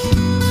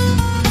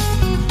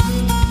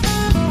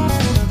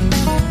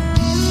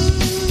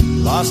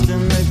 Lost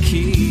in the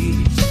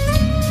Keys,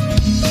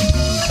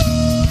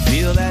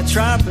 feel that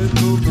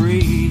tropical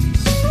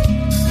breeze,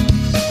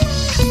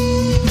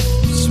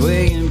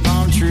 swaying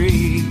palm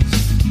trees,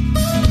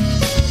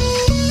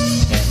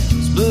 and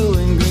those blue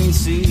and green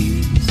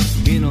seas,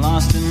 getting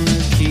lost in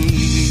the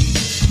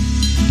Keys,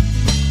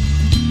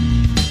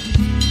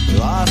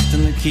 lost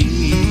in the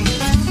Keys.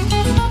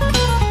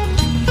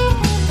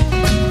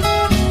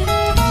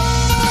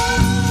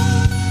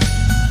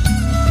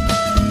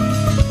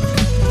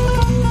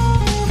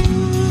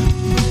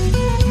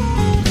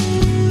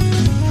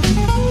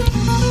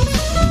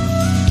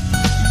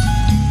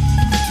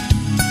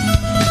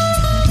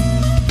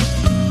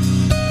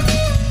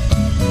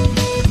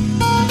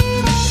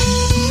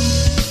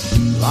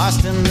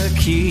 Lost in the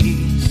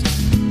Keys,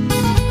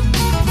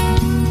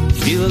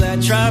 feel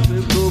that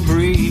tropical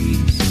breeze,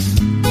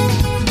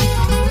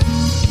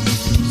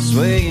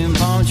 swaying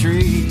palm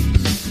trees,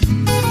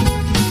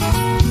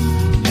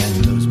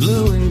 and those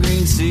blue and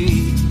green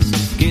seas,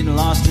 getting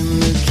lost in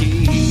the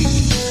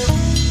Keys,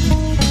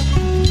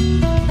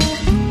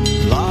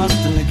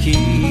 lost in the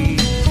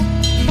Keys,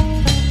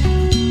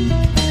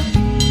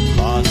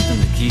 lost in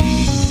the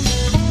Keys,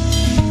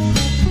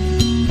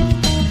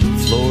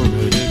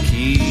 Florida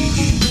Keys.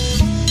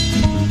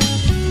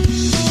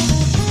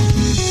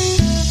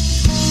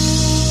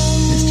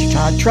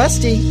 Todd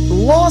Trusty,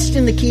 Lost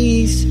in the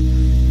Keys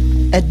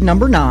at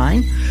number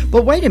 9.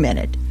 But wait a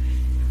minute.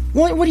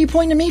 What are you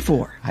pointing at me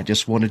for? I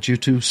just wanted you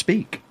to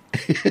speak.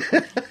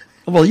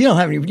 Well, you don't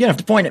have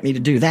to point at me to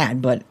do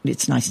that, but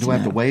it's nice to know. Do I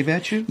have to wave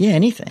at you? Yeah,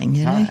 anything.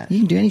 You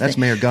can do anything. That's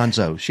Mayor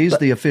Gonzo. She's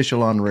the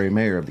official honorary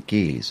mayor of the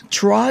Keys.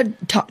 Trod.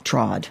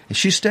 If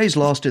she stays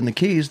lost in the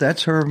Keys,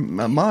 that's her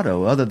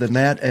motto. Other than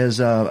that, as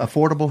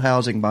affordable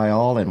housing by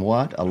all and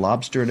what? A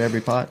lobster in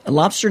every pot? A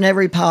lobster in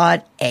every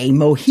pot, a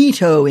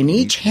mojito in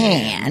each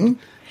hand,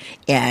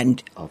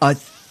 and a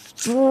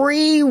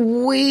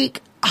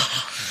 3-week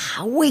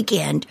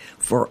weekend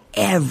for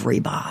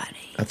everybody.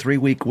 A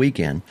 3-week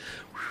weekend.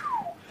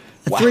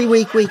 A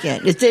 3-week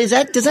weekend. Does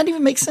that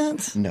even make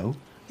sense? No.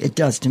 It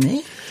does to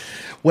me.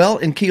 Well,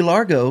 in Key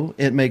Largo,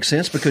 it makes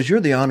sense because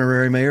you're the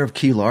honorary mayor of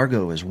Key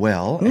Largo as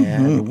well. Mm-hmm.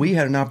 And we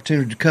had an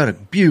opportunity to cut a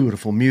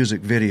beautiful music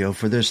video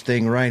for this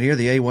thing right here,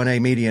 the A1A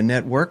Media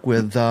Network,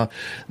 with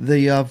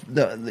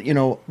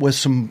with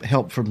some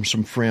help from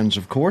some friends,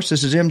 of course.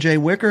 This is MJ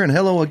Wicker, and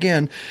hello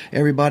again,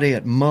 everybody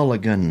at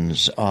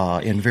Mulligan's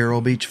in Vero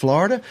Beach,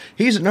 Florida.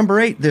 He's at number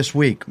 8 this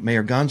week,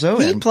 Mayor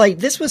Gonzo.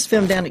 This was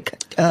filmed down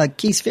at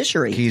Keys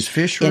Fishery. Keys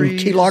Fishery. In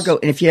Key Largo.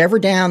 And if you're ever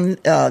down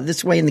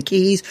this way in the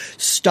Keys,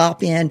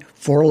 stop in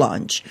for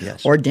lunch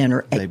or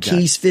dinner at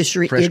Keys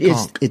Fishery.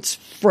 It's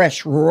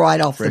fresh right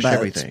off the boat. Fresh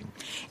everything.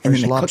 And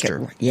fresh then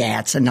lobster.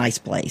 It's a nice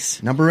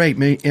place. Number 8,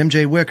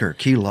 MJ Wicker,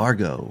 Key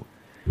Largo.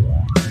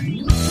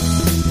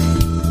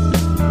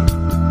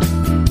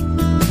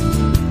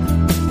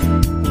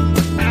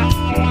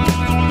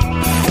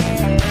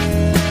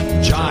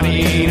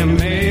 Johnny ain't a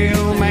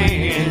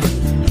mailman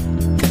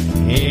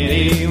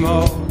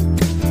anymore.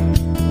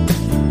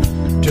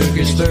 Took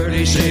his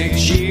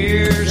 36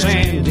 years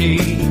and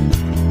he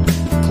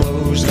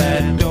close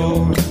that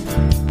door.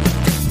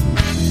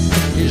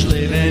 He's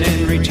living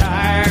in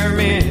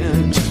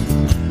retirement,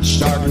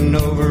 starting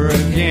over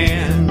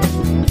again.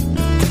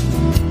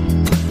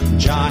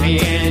 Johnny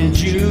and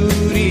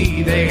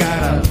Judy, they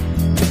got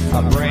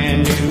a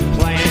brand new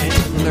plan.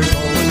 They're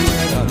going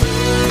where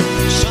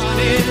the sun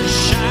is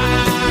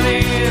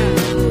shining,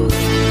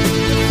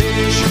 the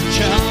fish are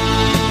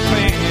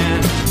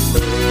jumping,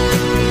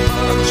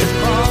 bugs are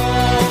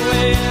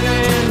crawling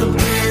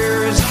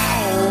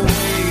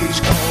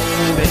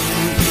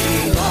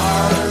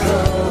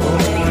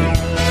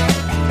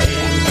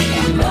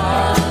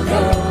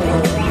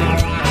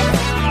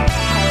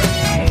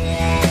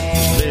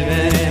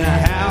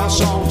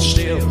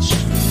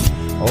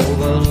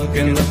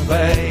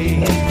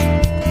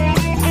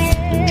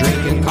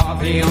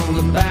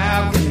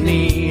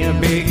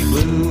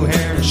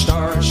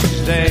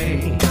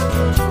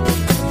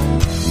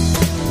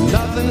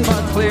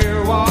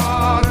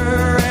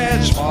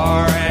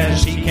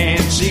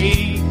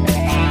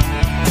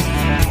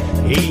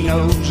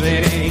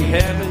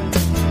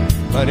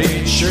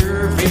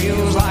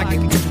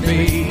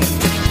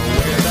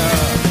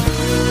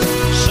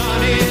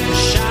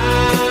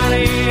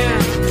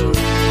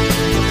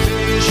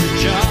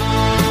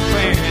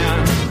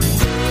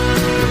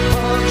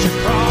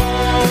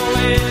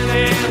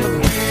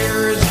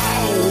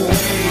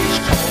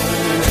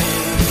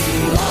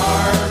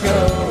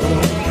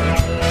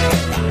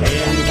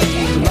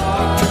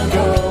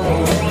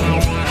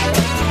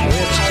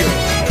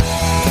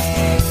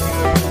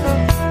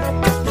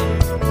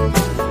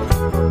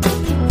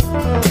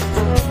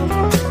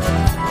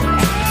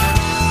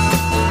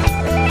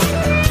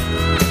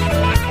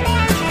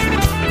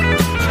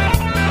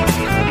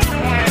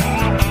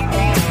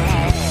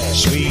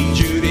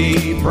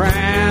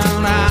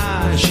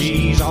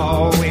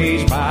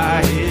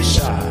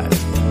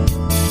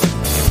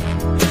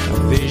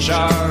fish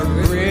are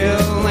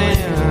grilling,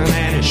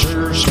 and it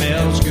sure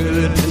smells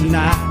good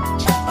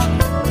tonight.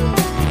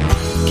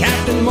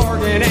 Captain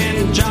Morgan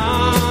and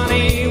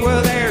Johnny,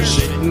 well, they're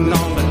sitting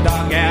on the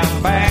dock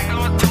out back,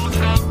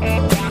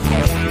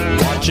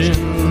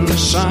 watching the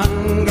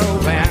sun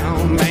go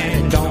down.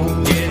 Man, it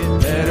don't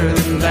get better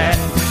than that.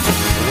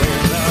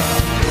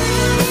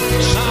 With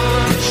the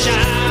sun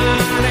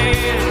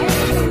shining,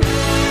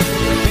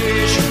 the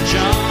fish are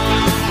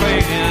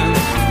jumping,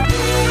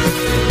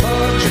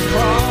 bugs are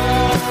crawling,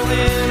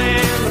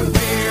 and the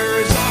beer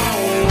is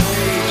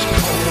always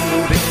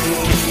cold in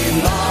Key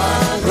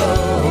Largo.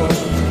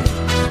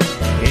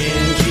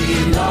 In Key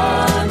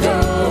Largo.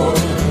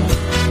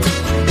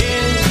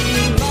 In Key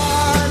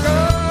Largo.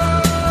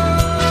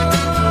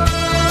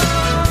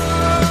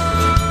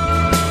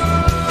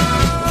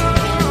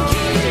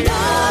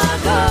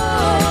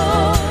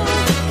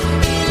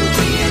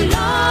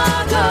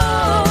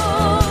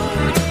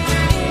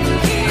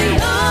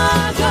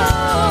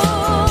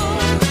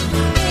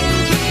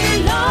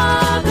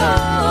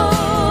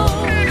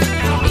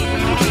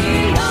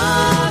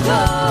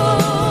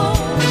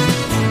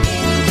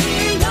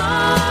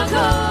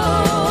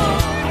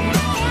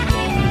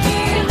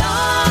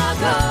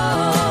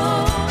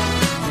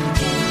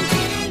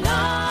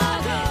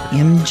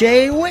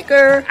 MJ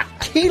Wicker,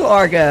 Key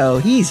Largo.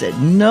 He's at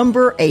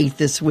number 8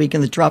 this week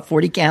in the Top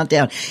 40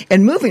 Countdown.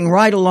 And moving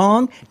right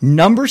along,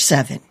 number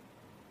 7,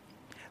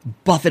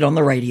 Buffett on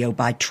the Radio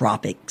by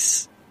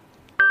Tropics.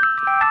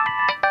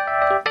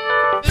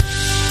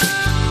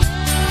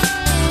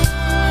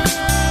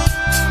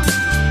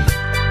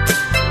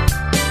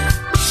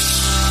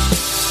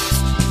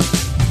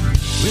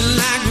 When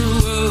I grew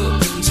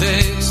up in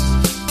Texas,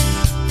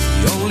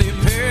 the only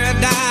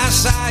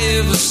paradise I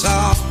ever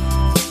saw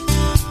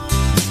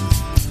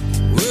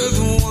were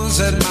the ones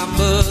that my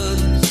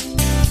buddies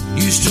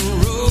used to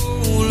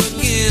roll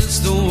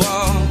against the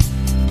wall.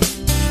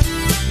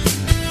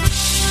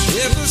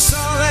 Never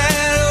saw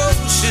that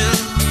ocean,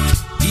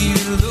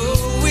 even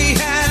though we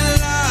had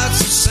lots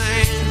of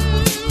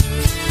sand.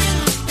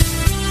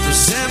 The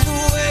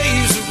sample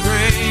waves of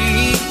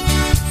grain,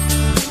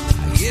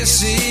 I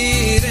guess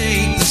it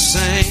ain't the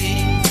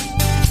same.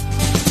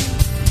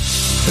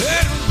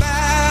 Heard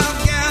about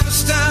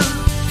Galveston,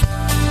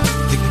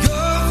 the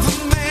Gulf of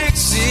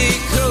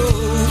Mexico,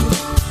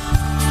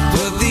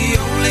 but the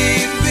only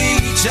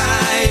beach I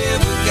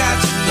ever got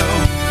to know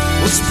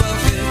was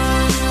Buffett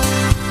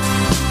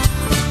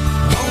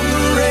on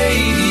the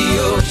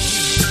radio.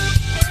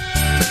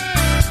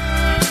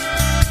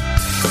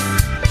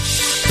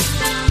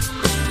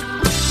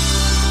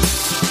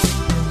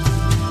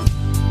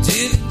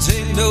 Didn't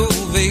take no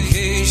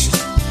vacation,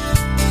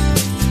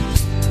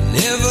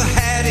 never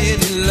had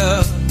any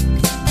luck.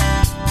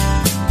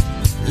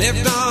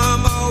 Left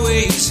arm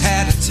always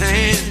had a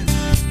tan,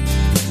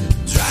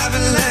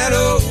 driving that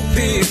old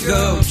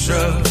pickup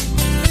truck.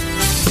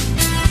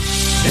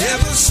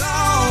 Never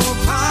saw a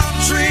palm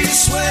tree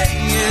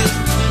swaying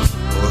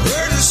or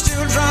heard a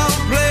steel drum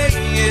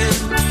playing.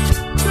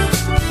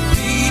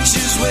 Beach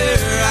is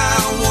where I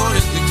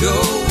wanted to go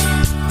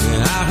when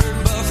I heard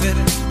Buffett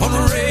on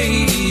the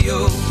radio.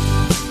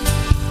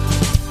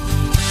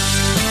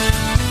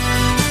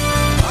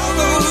 All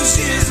those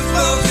years of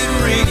Buffett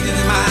ringing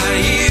in my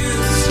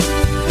ears,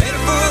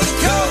 headed for the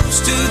coast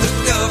to the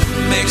Gulf of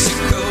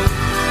Mexico.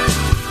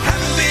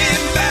 Haven't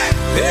been back,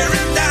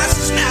 paradise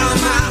is now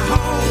my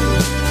home.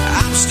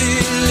 I'm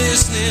still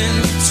listening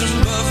to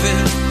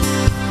Buffett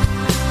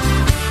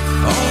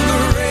on the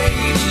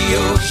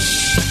radio.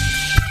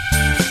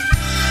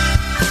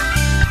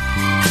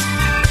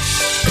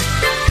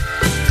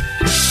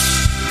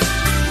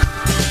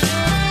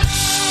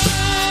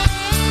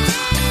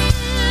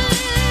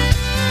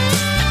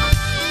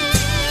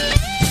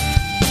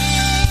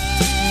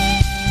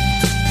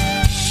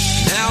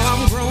 Now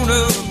I'm grown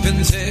up in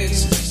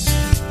Texas,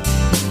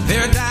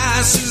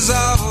 paradise is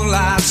all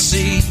I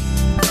see.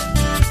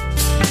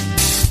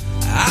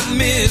 I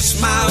miss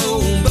my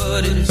old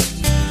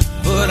buddies,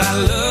 but I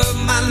love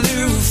my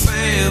new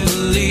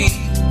family.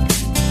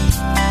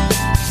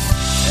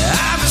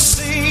 I've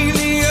seen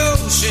the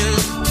ocean,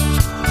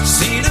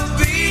 seen a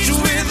beach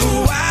with the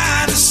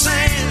whitest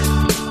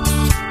sand.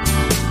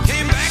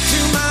 Came back to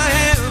my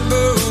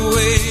amber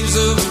waves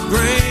of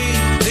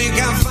grain. Think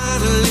I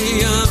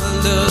finally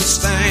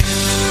understand.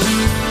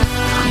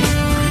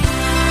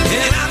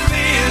 And I've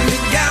been to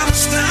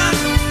Galveston,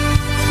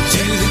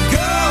 to the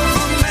Gulf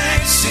of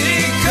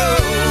Mexico,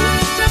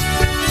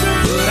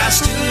 but I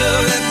still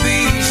love that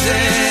beach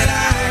that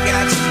I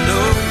got to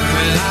know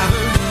when I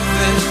heard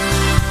Buffett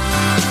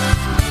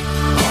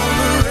on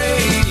the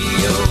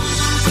radio.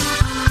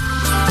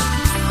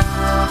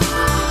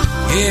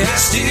 Yeah, I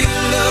still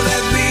love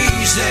that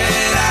beach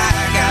that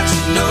I got to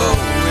know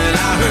when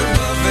I heard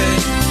Buffett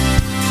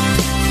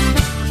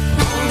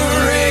on the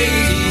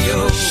radio.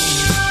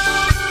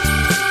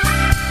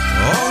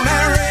 On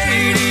that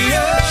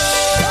radio.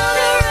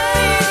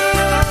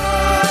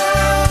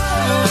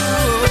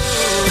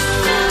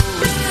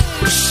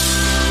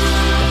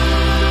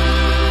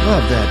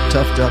 Love that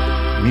toughed up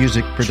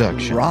music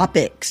production.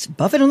 Tropics.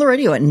 Buffett on the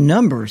Radio at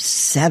number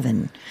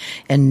 7.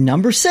 And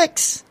number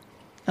 6.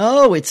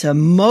 Oh, it's a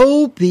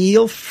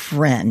Mobile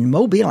friend.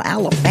 Mobile,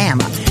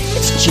 Alabama.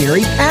 It's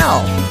Jerry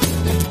Powell.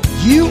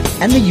 You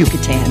and the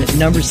Yucatan at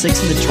number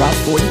 6 in the Trop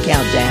 40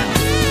 Countdown.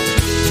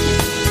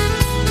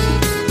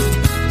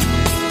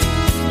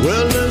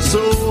 Well, this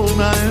old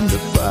 9 to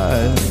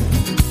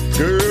 5,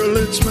 girl,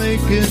 it's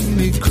making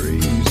me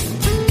crazy.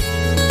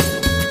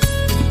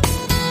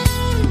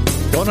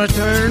 Gonna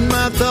turn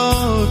my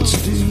thoughts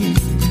to you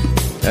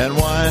and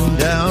wind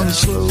down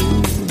slow.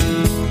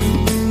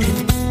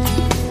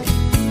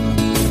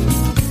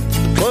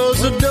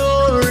 Close the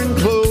door and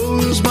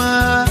close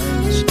my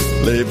eyes,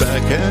 lay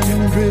back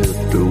and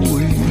drift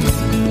away.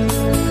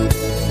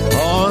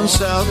 On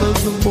south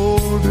of the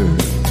border,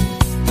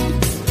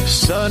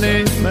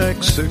 sunny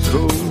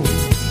Mexico.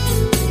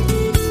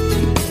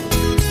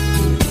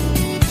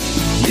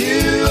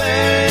 You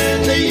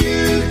and the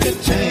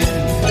Yucatan,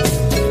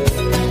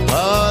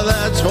 oh,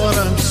 that's what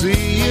I'm seeing.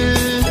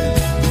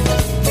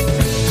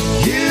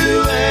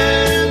 You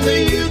and the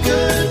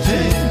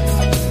Yucatan,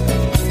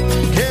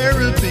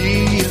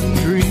 Caribbean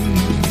dream.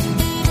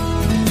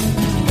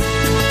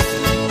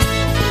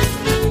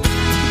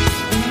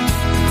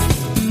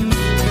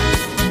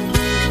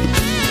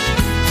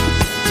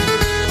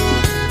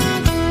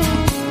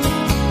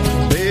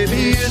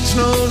 Baby, it's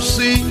no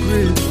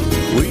secret,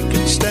 we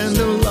can stand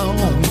a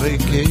long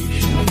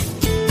vacation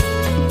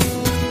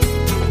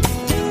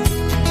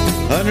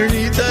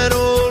underneath that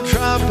old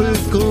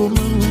tropical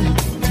moon,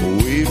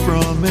 away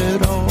from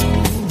it all.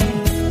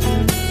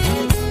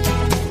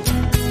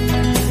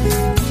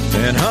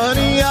 And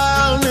honey,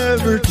 I'll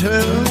never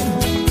tell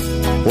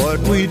what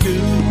we do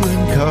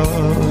in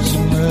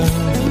Cozumel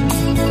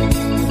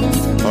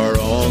or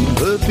on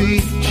the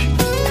beach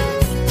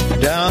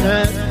down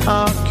at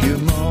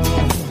Acumal.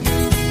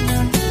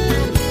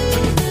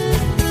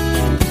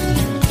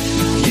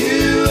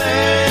 You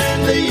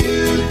and the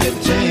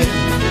Yucatan,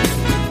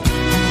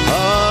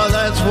 oh,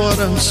 that's what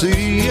I'm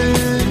seeing.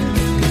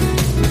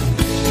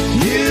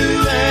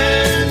 You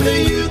and the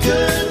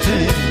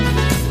Yucatan,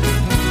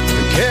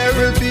 the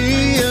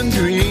Caribbean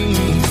dream.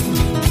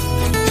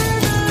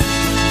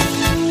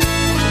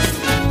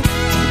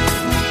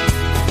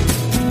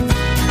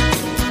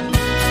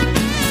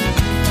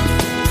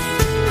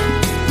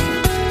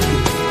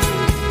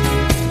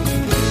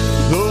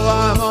 Though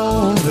I'm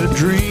only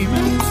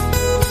dreaming,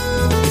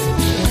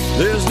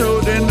 there's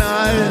no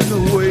denying the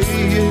way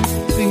it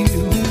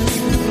feels.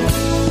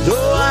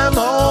 Though I'm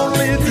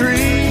only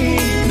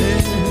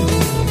dreaming,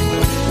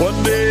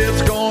 one day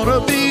it's gonna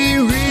be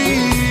real.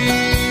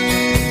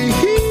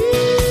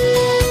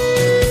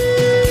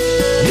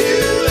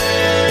 You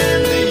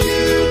and the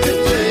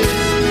Yucatan,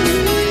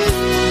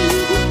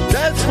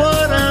 that's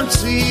what I'm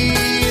seeing.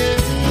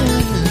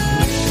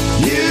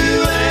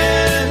 You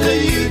and the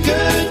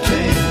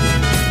Yucatan,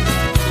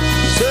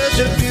 such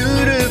a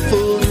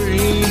beautiful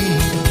dream.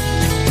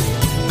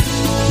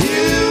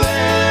 You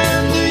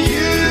and the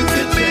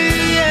Yucatan,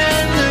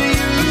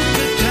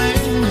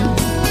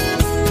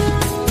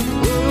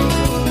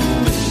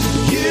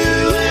 you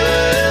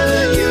and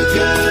the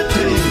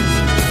Yucatan,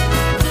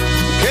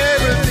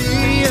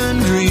 Caribbean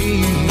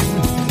dream.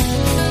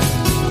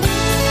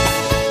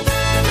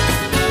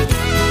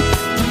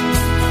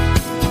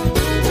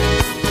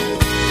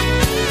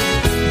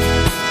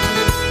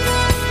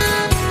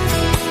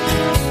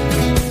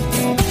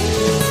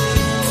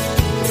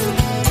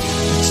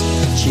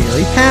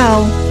 Jerry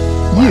Powell,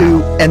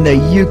 you and the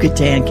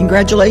Yucatan.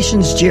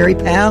 Congratulations, Jerry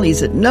Powell.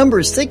 He's at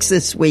number 6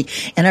 this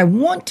week. And I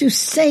want to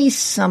say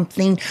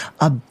something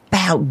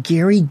about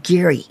Gary.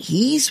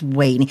 He's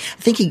waiting.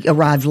 I think he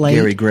arrived late.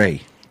 Gary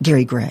Gray.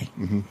 Gary Gray.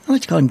 I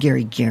like to call him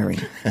Gary.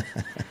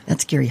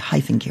 That's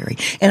Gary-Gary.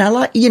 And I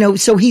like,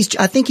 so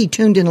I think he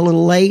tuned in a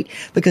little late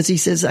because he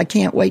says, I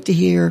can't wait to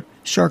hear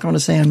Shark on a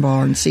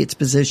Sandbar and see its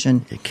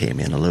position. It came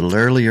in a little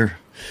earlier.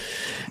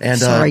 And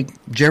Sorry.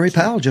 Jerry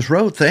Powell just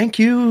wrote, thank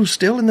you,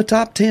 still in the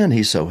top 10.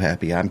 He's so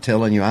happy. I'm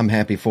telling you, I'm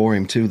happy for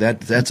him, too.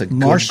 That's a good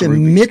Marcia group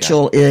he's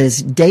Mitchell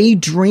is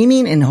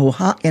daydreaming in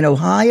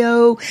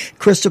Ohio.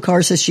 Crystal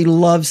Carr says she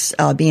loves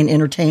being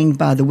entertained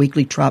by the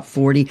weekly Trop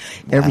 40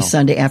 every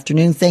Sunday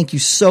afternoon. Thank you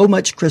so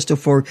much, Crystal,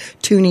 for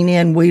tuning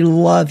in. We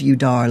love you,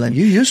 darling.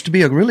 You used to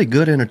be a really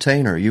good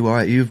entertainer.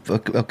 You've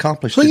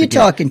accomplished Who it are you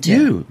again. talking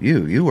to?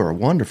 You are a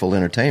wonderful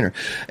entertainer.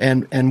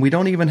 And we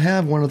don't even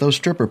have one of those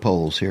stripper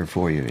poles here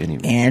for you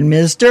anymore. And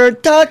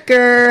Mr.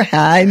 Tucker.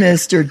 Hi,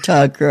 Mr.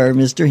 Tucker,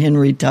 Mr.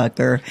 Henry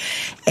Tucker.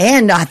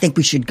 And I think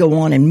we should go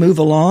on and move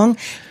along.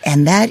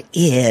 And that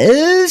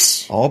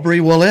is Aubrey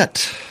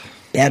Willett.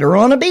 Better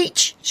on a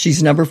Beach.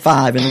 She's number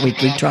 5 in the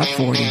weekly Trop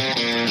 40.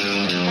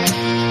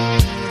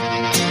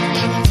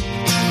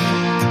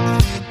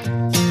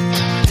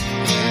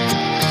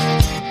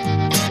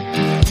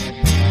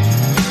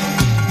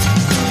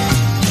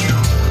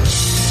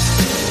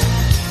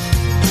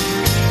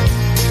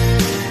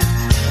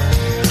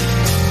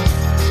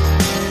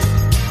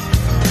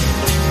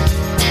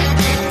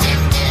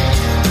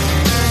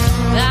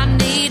 I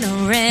need a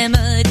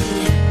remedy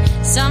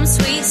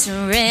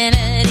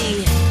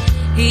serenity.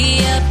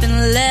 He up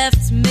and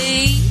left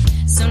me,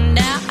 so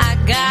now I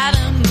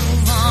gotta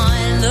move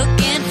on.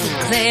 Looking for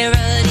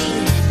clarity,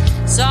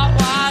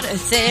 saltwater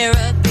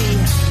therapy.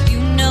 You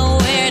know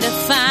where to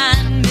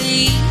find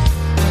me.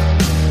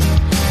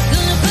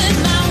 Gonna put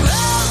my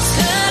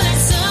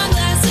rose-colored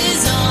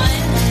sunglasses on.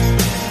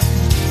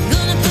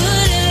 Gonna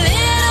put a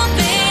little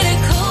bit of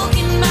coke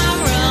in my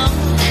rum.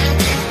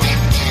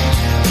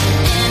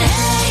 And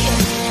hey,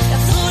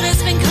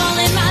 Florida's been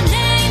calling my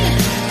name.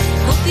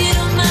 Hope you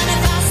don't mind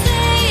if I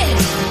stay,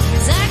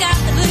 'cause I got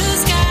the blue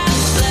sky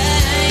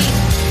flame.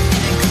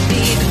 And it could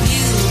be the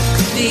view,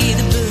 could be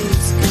the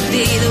booze, could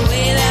be the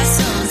way that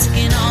sun's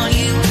looking on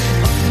you.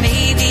 Or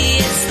maybe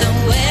it's the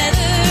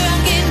weather.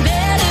 I'm getting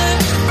better,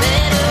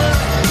 better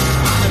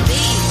on the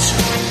beach.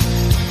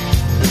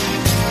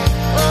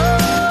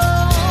 Oh,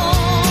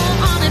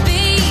 on the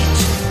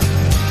beach.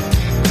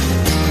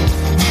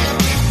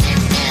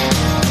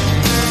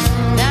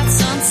 That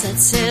sunset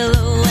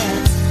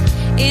silhouette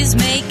is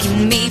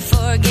making me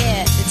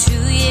forget the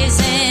 2 years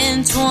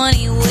and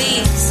 20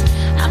 weeks.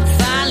 I'm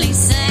finally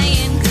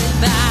saying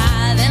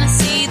goodbye. Then I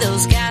see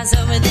those guys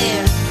over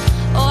there.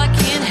 Oh, I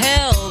can't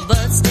help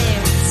but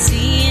stare,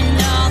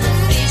 seeing all the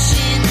fish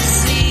in the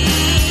sea.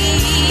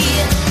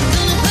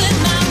 Gonna put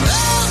my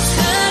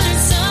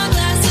rose-colored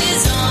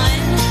sunglasses on.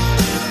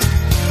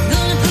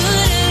 Gonna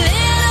put a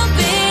little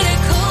bit of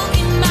coke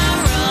in my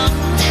rum.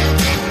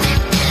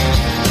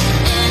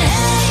 And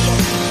hey,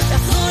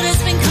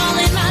 Florida's been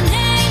calling my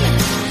name.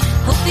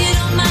 Hope you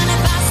don't mind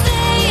if I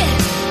stay,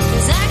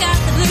 'cause I got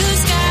the blue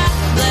sky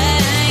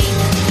flame.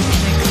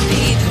 And it could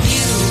be the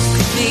view,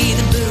 could be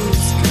the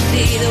booze, could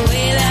be the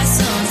way that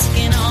sun's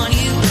looking on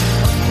you.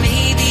 Or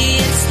maybe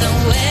it's the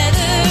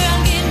weather.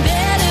 I'm getting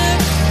better,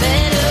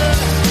 better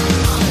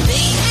on the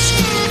beach.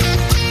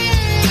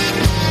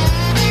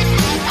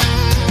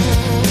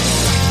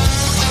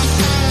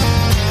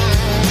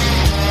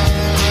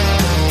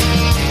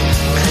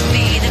 Could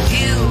be the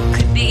view,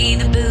 could be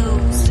the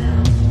booze.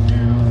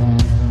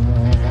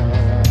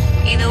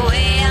 Either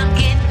way, I'm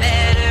getting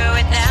better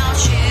without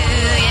you,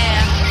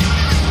 yeah.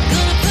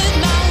 Gonna put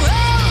my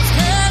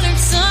rose-colored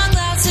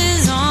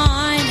sunglasses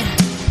on.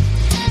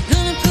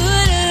 Gonna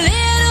put a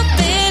little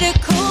bit of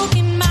coke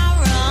in my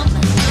rum.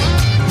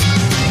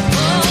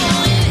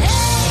 Oh, and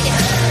hey,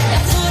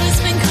 Florida's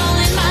been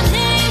calling my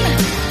name.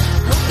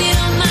 Hope you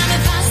don't mind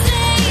if I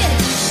stay,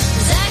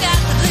 'cause I got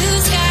the blue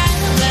sky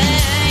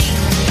flame.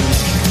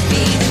 Could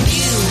be the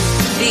view,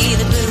 could be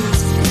the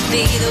booze, could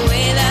be the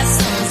way that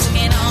sun's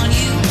looking on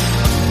you.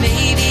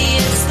 Maybe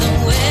it's the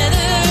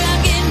weather.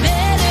 I'm getting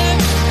better.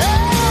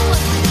 Oh,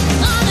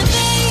 on the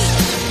beach.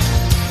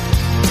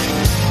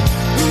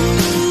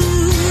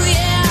 Ooh,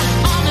 yeah,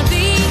 on the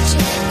beach.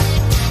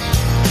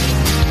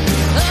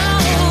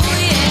 Oh,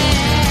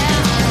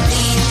 yeah, on the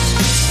beach.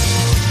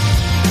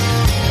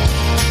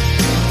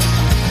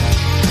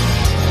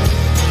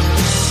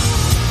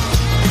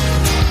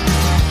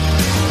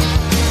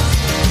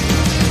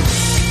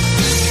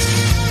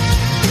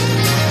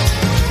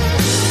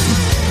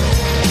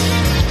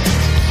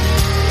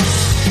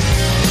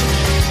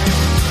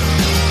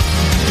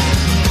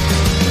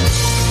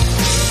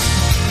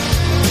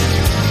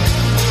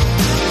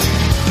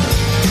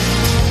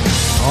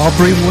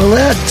 Aubrey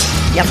Willett,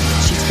 Yep,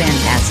 she's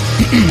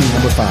fantastic.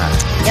 number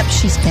 5. Yep,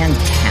 she's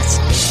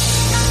fantastic.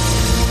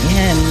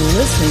 And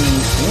listening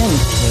in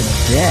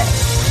today.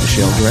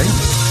 Michelle Gray.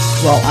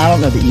 Well, I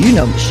don't know that you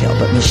know Michelle,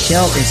 but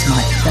Michelle is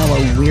my fellow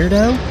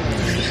weirdo.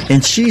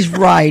 And she's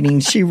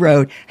writing, she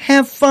wrote,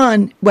 have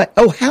fun. What?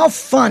 Oh, how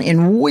fun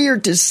and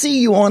weird to see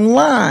you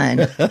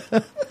online.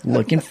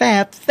 Looking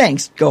fab.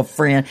 Thanks,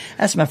 girlfriend.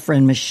 That's my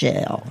friend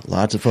Michelle.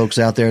 Lots of folks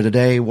out there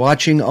today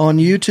watching on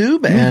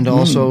YouTube and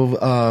also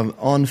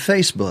on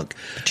Facebook.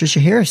 Patricia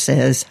Harris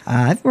says,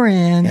 hi,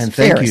 friends. And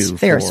thank you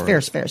Ferris.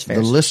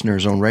 the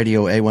listeners on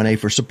Radio A1A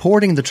for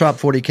supporting the Trop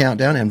 40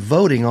 Countdown and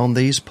voting on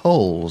these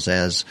polls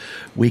as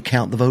we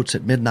count the votes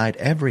at midnight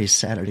every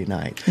Saturday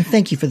night. And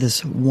thank you for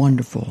this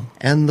wonderful.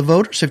 And the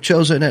voters have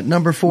chosen at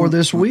number 4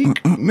 this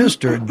week,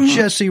 Mr.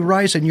 Jesse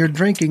Rice, and you're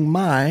drinking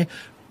my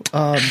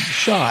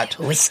shot.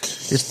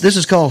 Whiskey. This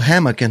is called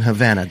Hammock in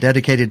Havana,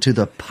 dedicated to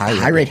the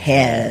Pirate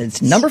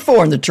Heads. Number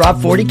 4 in the Trop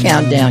 40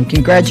 Countdown.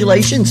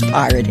 Congratulations,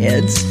 Pirate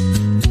Heads.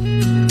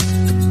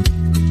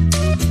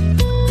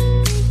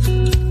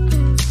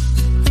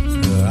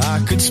 I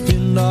could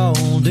spend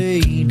all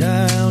day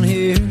down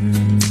here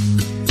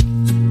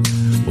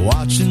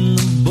watching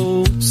the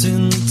boats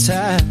in the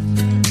tide.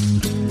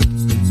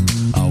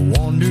 I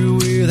wonder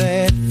where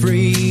that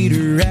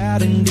freighter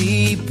out in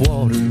deep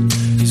water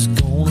is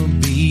gonna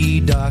be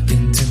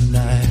docking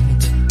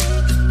tonight.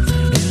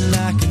 And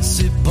I can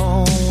sip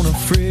on a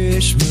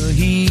fresh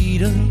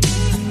mojito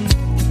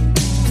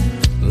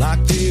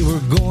like they were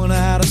going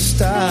out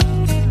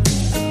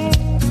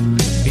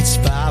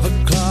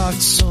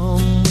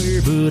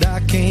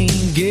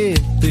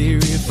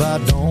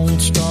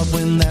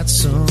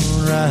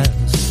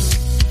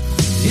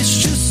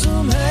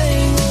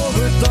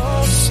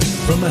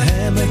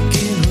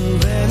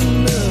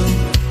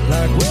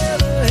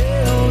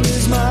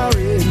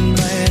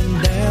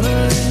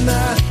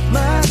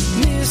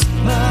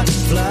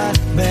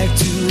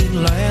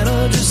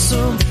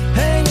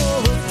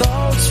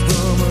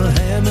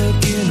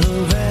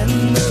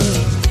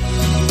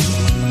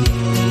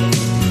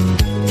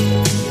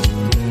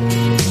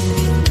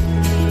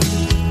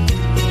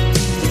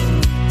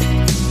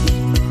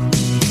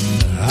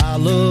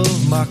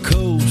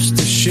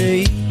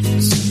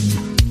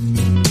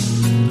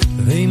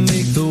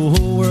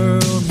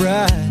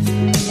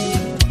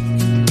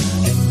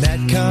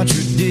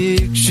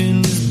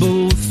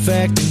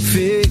fact and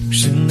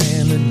fiction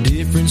and the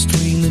difference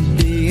between the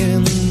day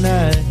and the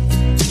night.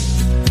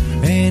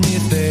 And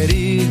if that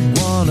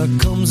iguana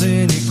comes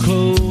any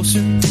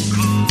closer,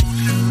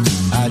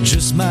 I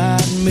just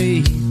might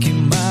make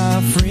him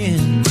my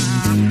friend.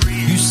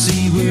 You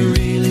see, we're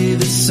really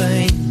the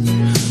same,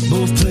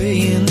 both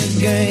playing the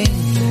game,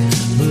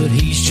 but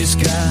he's just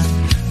got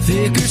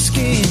thicker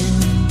skin.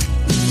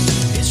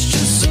 It's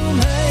just some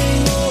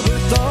hangover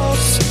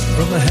thoughts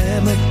from a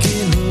hammock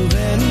in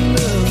Havana,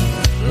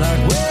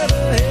 like where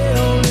the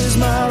hell is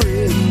my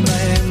red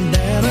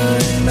bandana?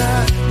 And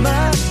I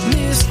might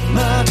miss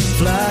my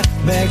flight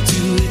back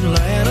to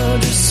Atlanta.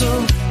 Just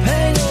some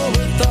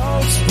hangover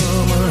thoughts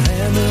from a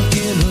hammock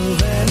in Havana.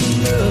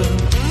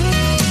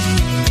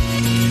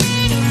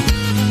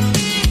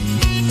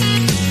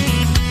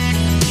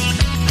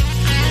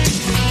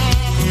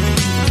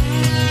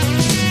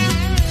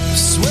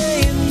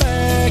 Swaying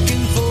back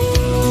and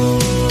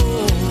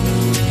forth,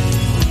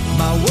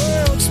 my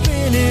world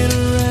spinning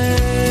around.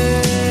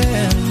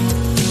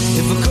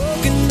 If a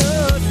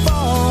coconut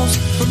falls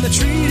from the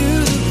tree to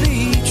the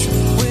beach,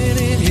 when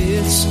it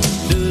hits,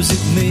 does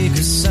it make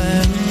a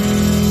sound?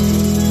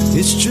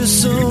 It's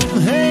just some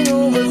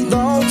hangover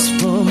thoughts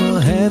from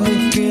a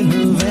hammock in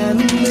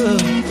Havana,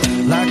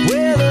 like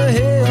where the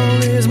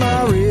hell is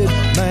my red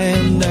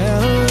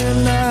bandana?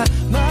 And I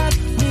might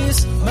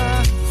miss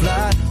my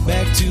flight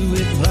back to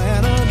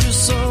Atlanta.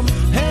 Just some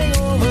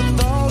hangover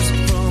thoughts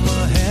from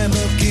a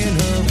hammock in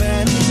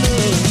Havana.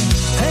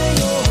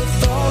 Hangover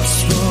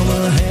thoughts from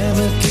a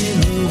hammock in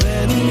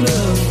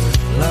Havana,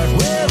 like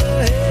where the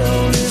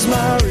hell is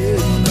my red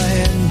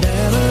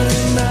bandana?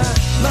 And I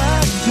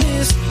might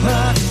miss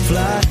my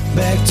flight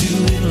back to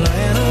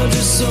Atlanta.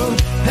 Just some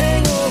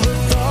hangover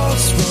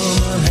thoughts from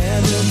a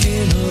hammock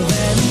in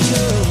Havana.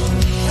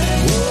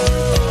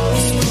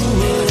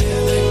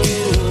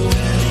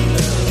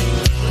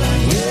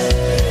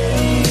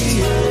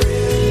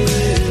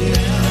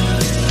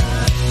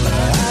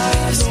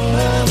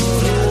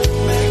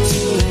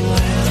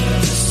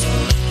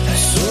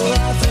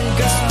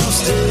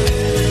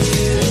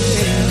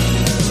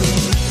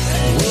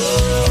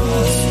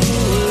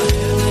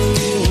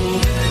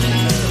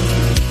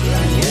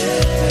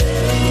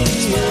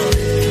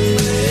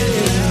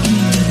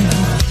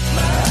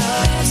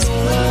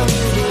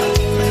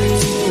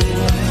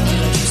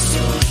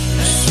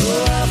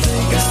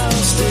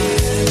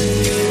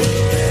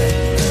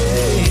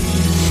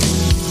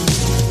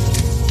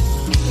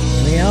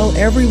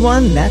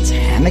 Everyone, that's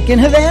Hammock in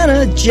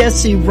Havana,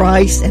 Jesse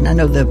Rice, and I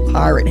know the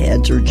pirate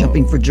heads are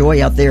jumping for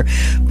joy out there.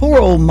 Poor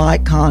old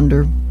Mike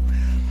Conder.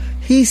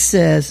 He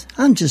says,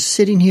 I'm just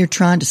sitting here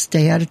trying to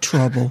stay out of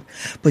trouble,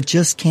 but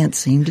just can't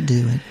seem to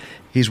do it.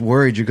 He's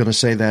worried you're going to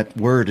say that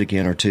word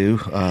again or two.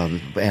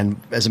 And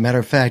as a matter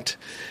of fact,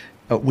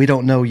 we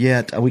don't know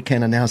yet, we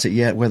can't announce it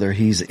yet, whether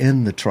he's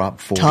in the Trop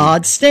 40.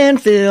 Todd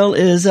Stanfield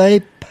is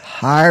a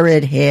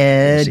pirate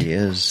head. Yes, he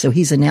is. So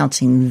he's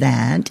announcing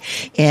that.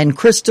 And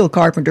Crystal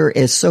Carpenter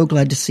is so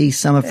glad to see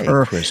some of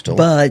her Crystal.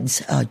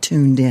 buds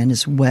tuned in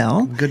as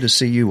well. Good to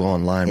see you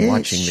online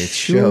watching this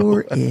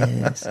sure show.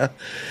 Is.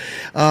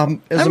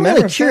 I'm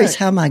really curious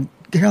how my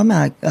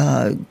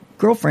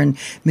girlfriend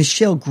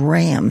Michelle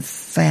Graham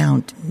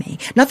found me.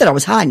 Not that I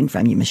was hiding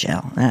from you,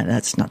 Michelle.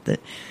 That's not the.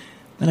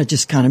 But I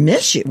just kind of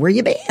miss you. Where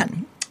you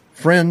been?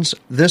 Friends,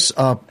 this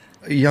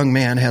young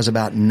man has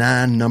about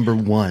 9 number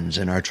ones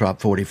in our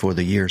Trop 40 for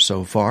the year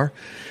so far.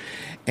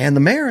 And the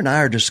mayor and I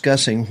are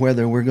discussing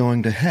whether we're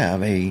going to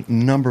have a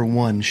number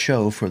one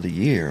show for the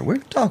year. We're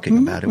talking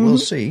about it. We'll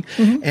see.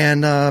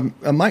 And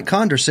Mike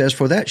Conder says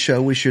for that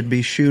show, we should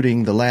be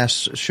shooting the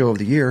last show of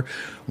the year,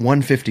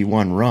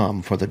 151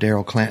 Rum, for the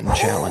Daryl Clanton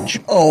Challenge.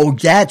 Oh,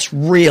 that's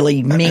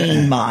really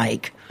mean,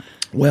 Mike.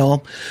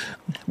 Well,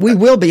 we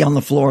will be on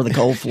the floor of the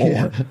cold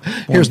floor.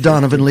 Here's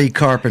Donovan Lee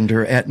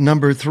Carpenter at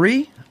number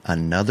 3,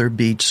 Another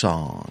Beach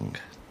Song.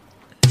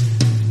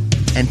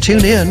 And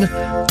tune in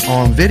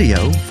on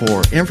video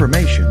for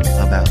information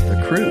about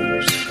the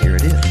cruise. Here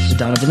it is. The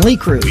Donovan Lee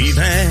Cruise. We've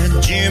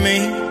had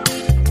Jimmy,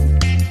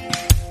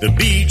 the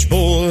Beach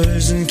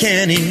Boys, and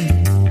Kenny.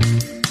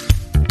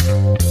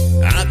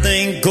 I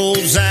think old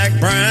Zach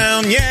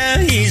Brown, yeah,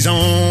 he's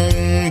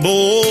on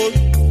board.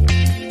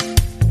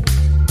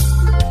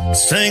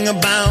 Sing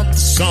about the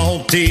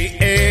salty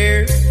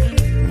air,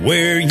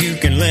 where you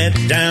can let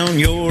down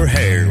your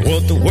hair.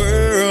 What the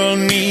world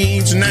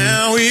needs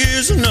now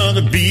is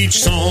another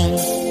beach song.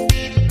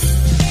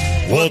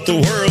 What the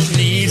world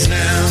needs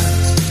now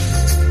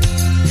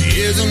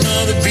is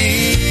another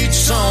beach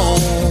song.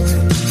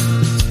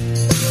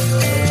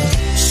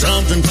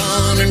 Something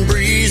fun and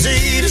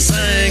breezy to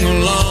sing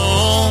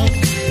along.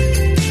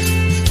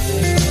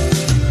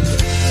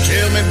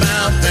 Tell me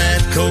about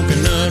that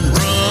coconut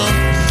rum,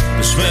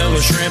 the smell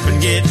of shrimp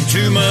and getting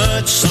too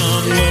much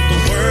sun. What the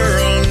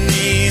world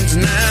needs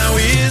now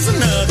is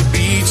another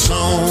beach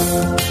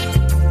song.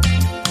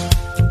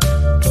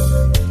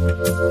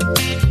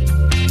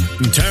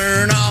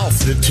 Turn off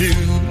the tube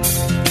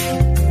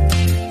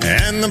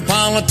and the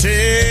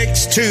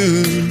politics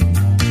too.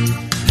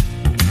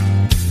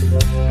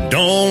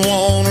 Don't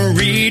wanna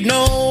read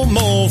no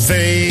more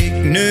fake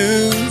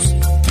news.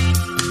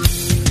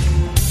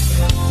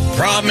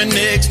 Prop me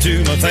next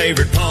to my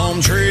favorite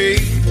palm tree,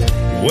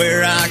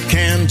 where I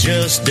can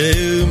just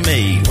do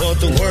me. What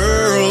the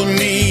world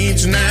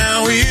needs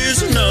now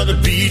is another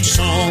beach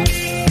song.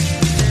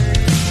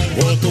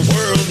 What the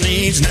world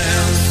needs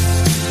now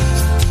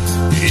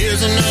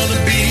is another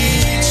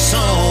beach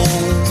song.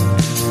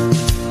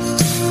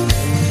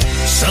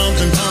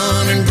 Something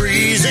fun and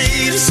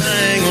breezy to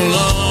sing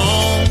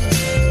along.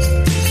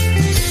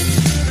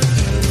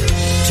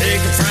 Take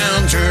a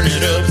frown, turn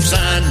it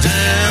upside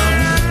down.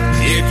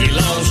 If you're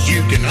lost,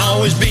 you can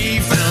always be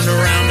found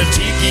around a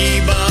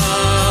tiki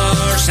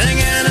bar,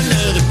 singing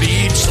another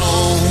beach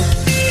song.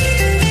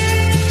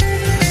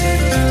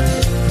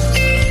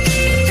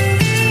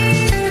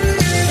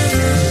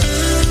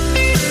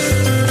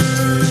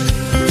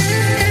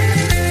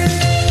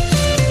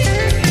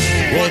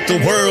 What the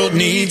world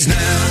needs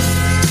now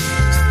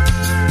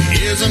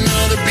is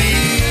another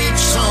beach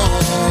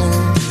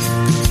song.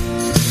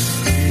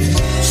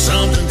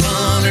 Something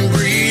fun and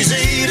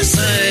breezy to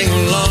sing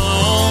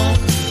along.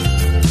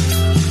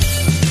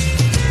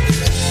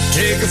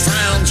 Take a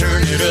frown,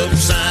 turn it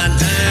upside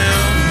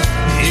down.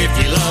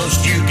 If you're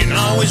lost, you can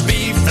always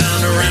be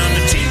found around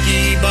the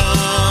tiki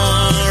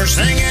bar,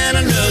 singing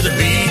another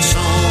beach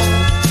song.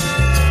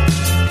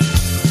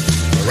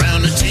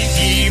 Around the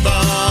tiki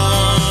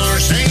bar,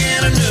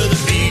 singing another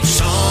beach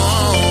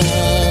song.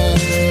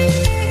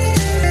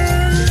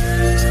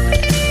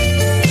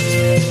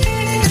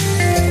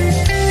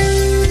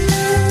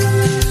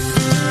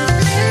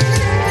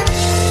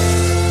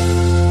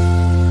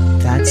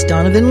 That's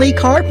Donovan Lee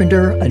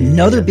Carpenter,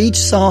 another beach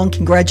song.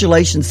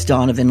 Congratulations,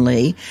 Donovan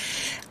Lee.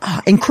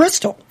 And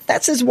Crystal,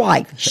 that's his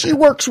wife. She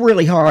works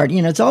really hard.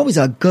 You know, it's always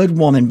a good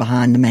woman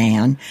behind the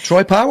man.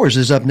 Troy Powers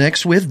is up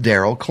next with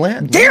Daryl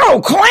Clinton.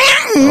 Daryl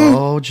Clinton!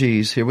 Oh,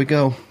 geez. Here we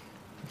go.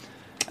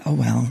 Oh,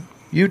 well.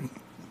 You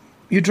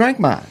drank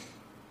mine.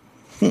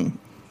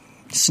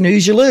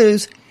 Snooze, you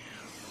lose.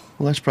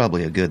 Well, that's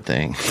probably a good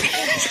thing.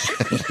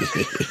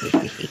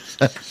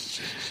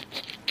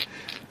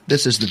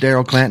 This is the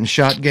Daryl Clanton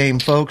shot game,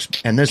 folks,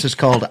 and this is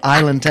called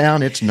Island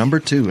Town. It's number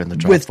 2 in the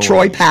top with 40.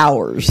 Troy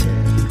Powers.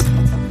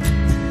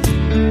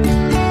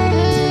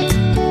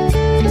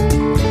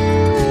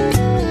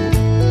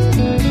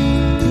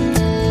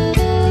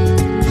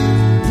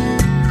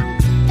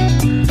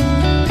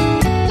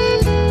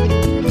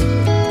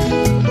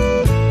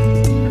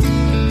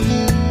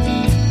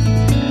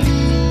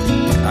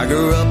 I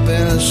grew up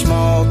in a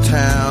small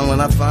town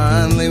when I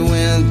finally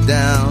went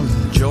down.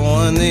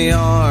 Joined the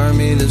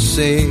army to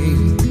see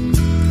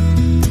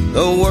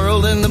the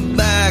world in the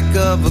back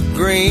of a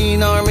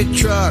green army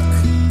truck,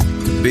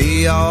 to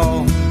be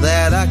all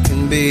that I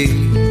can be.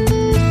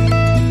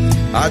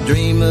 I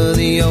dream of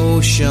the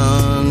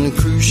ocean,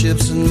 cruise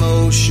ships in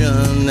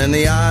motion, and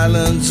the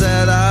islands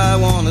that I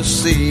want to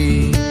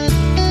see.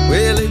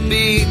 Will it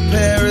be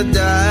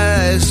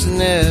paradise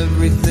and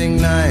everything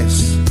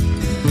nice?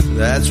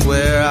 That's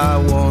where I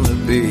want to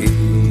be.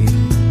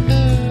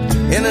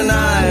 In an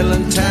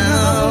island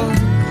town,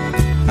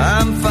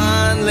 I'm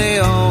finally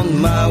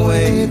on my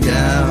way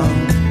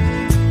down.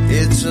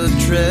 It's a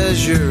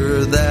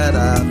treasure that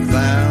I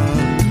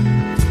found.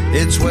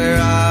 It's where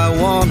I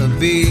want to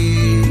be.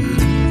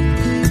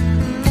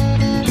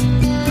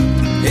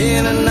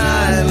 In an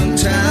island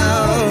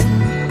town,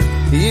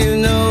 you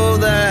know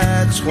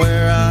that's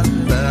where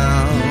I'm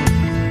bound.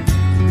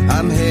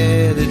 I'm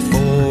headed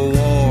for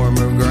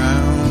warmer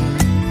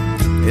ground.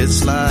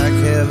 It's like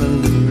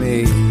heaven to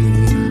me.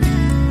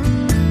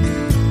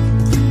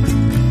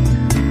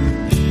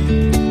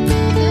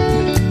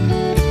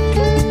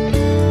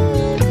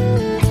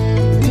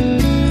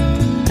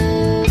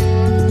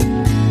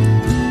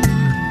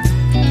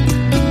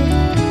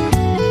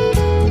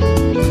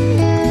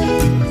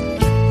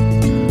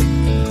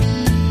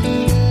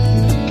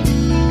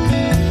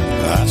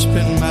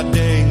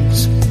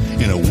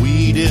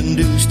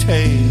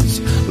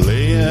 Haze,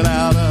 laying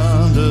out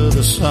under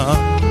the sun.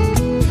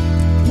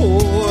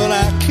 Oh, and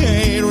I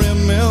can't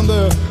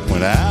remember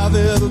when I've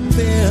ever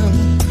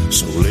been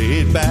so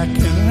laid back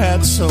and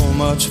had so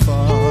much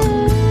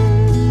fun.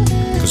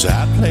 'Cause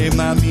I play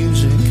my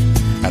music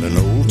at an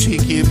old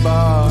tiki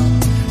bar,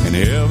 and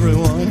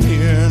everyone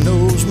here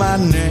knows my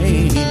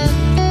name.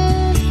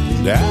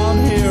 Down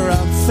here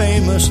I'm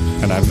famous,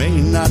 and I may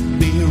not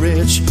be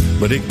rich,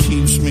 but it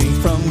keeps me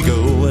from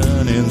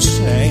going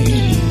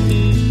insane.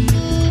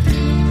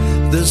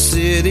 The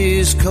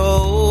city's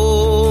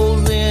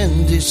cold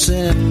in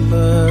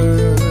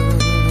December,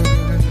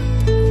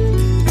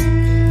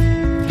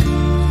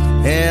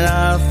 and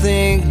I'll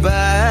think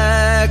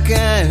back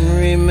and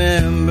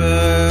remember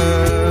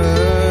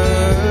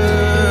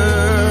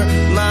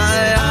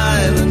my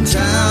island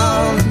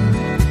town.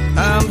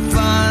 I'm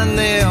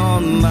finally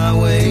on my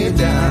way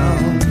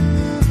down.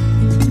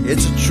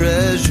 It's a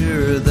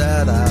treasure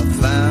that I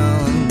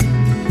found.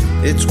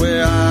 It's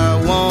where I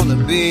want to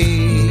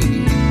be.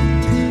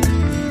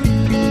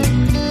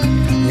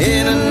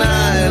 In an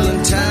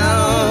island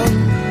town,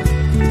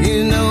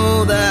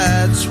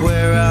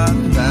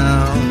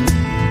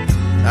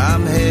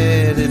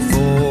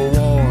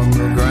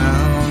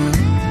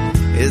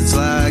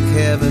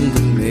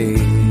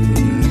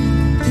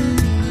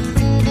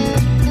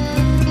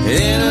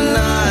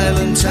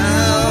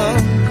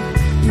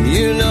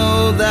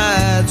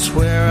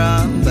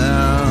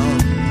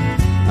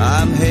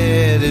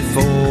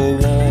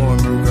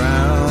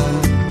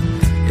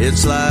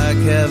 It's like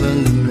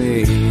heaven to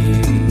me.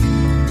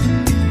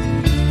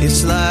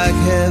 It's like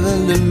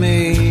heaven to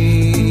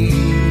me.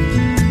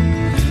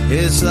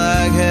 It's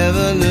like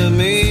heaven to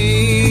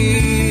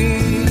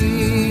me.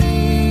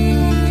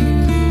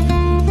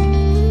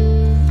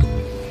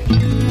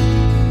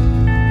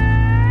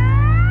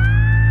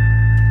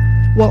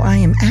 Well, I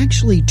am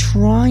actually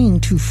trying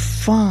to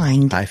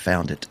find... I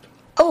found it.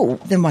 Oh,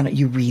 then why don't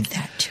you read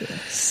that to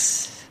us?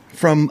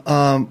 From,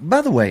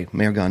 by the way,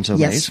 Mayor Gonzo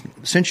Yes. Mays,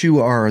 since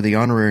you are the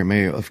honorary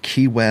mayor of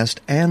Key West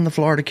and the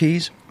Florida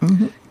Keys,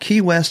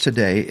 Key West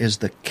today is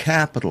the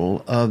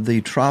capital of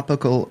the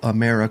tropical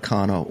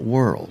Americana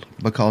world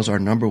because our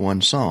number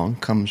one song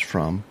comes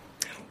from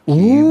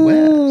Key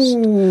West.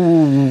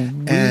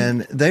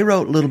 And they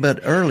wrote a little bit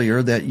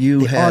earlier that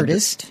you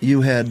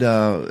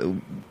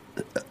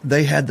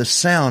they had the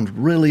sound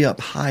really up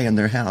high in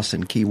their house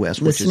in Key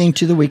West. Listening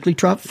to the Weekly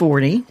Trop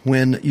 40.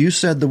 When you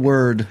said the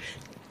word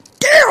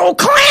Daryl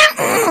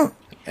Clanton!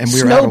 And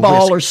we were out of Snowball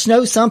whiskey. or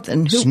Snow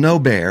something. Snow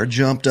Bear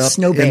jumped up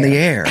Snow in Bear. the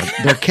air.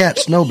 Their cat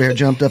Snow Bear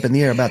jumped up in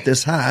the air about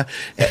this high.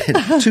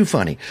 Too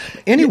funny.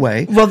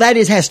 Anyway. Well, that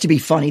has to be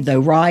funny, though,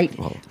 right?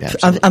 Well,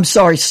 I'm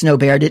sorry, Snow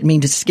Bear. I didn't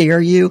mean to scare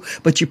you,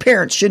 but your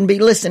parents shouldn't be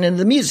listening to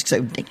the music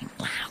so dang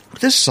loud.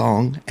 This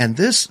song and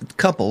this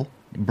couple,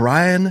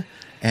 Brian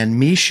and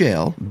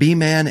Michelle,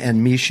 B-Man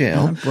and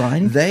Michelle,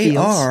 Brian they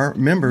Fields. are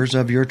members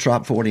of your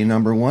Trop 40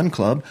 number one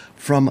club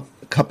from a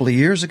couple of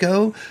years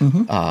ago,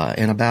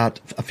 and about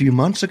a few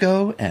months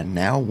ago, and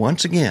now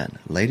once again.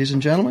 Ladies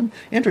and gentlemen,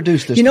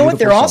 introduce this You know what?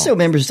 They're beautiful also song.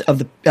 members of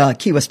the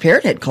Key West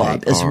Parrot Head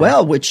Club They as are.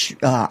 well, which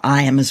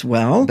I am as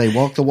well. They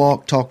walk the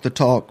walk, talk the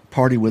talk,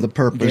 party with a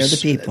purpose. They're the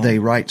people. They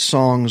write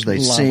songs, they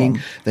Love sing,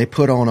 'em. they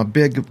put on a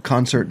big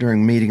concert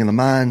during Meeting of the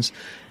Minds.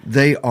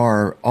 They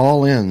are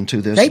all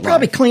into this. They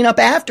probably life. clean up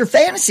after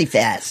Fantasy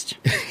Fest.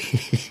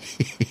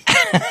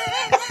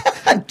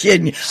 I'm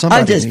kidding you.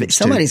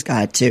 Somebody's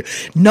got to.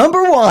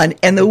 Number one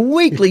and the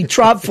weekly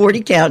Trop 40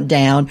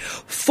 countdown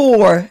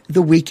for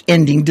the week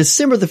ending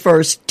December the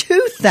 1st,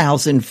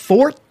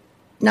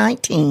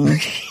 2019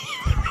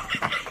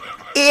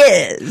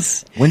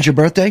 is... When's your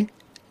birthday?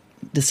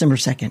 December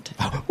 2nd.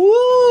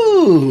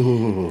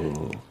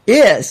 Ooh.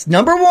 Is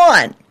number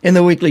one in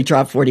the weekly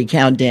Trop 40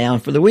 countdown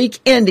for the week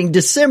ending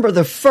December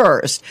the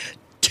 1st,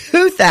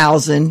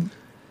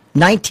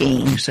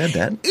 2019. You said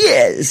that.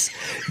 Is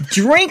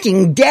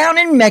Drinking Down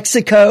in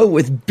Mexico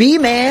with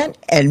B-Man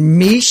and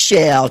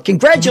Michelle.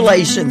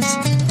 Congratulations.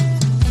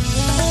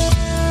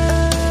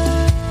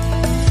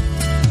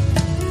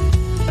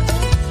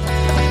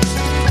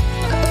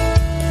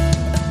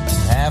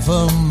 Half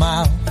a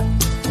mile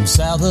from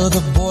south of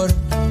the border,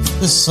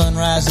 the sun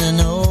rising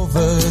over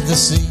the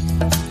sea.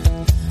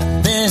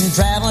 Been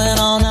traveling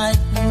all night,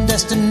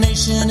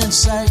 destination in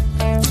sight.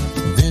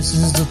 This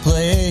is the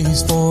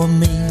place for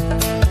me.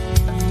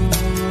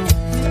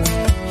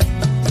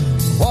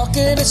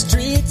 Walking the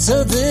streets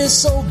of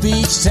this old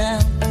beach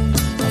town,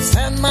 I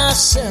found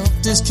myself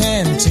this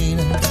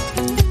cantina,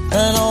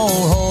 an old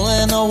hole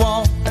in the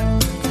wall.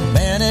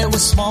 Man, it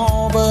was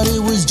small, but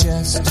it was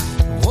just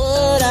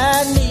what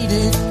I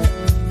needed.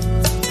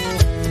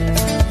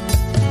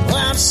 Well,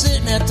 I'm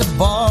sitting at the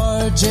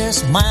bar,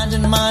 just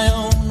minding my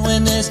own,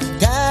 when this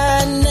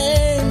guy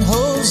named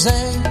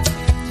Jose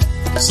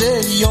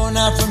said, "You're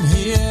not from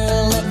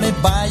here, let me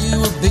buy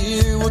you a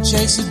beer, we'll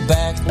chase it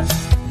back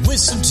with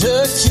some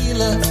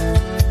tequila."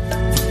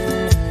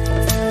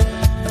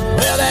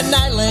 Well, that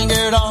night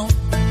lingered on.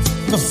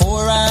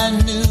 Before I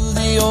knew,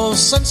 the old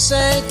sun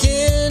sank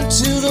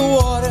into the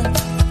water.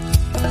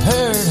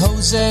 Heard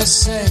Jose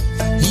say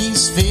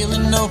he's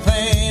feeling no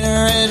pain.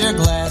 Raise your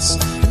glass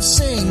and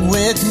sing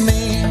with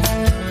me.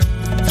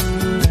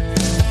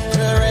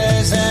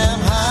 Raise them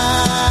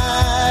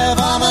high,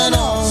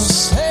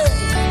 vámonos. Hey,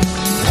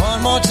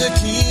 one more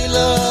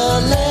tequila,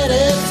 let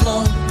it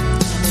flow.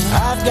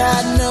 I've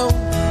got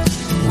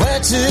nowhere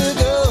to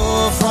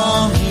go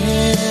from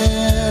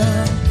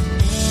here.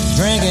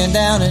 Drinking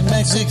down in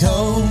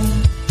Mexico.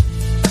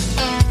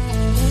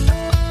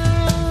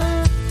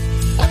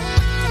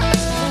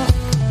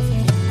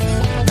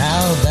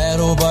 Now that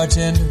old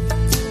bartender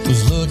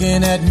was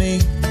looking at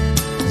me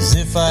as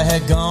if I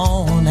had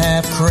gone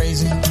half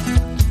crazy.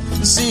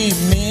 See,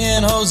 me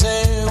and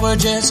Jose were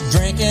just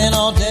drinking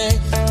all day,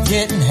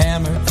 getting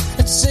hammered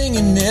and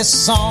singing this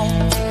song.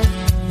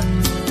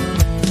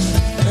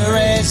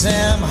 Raise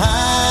them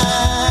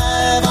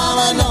high,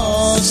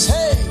 vámonos,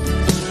 hey.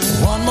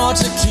 One more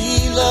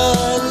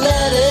tequila,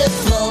 let it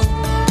flow.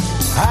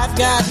 I've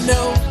got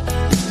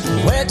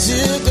nowhere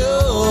to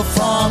go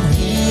from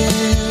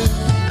here.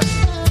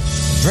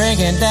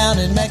 Drinking down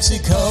in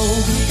Mexico.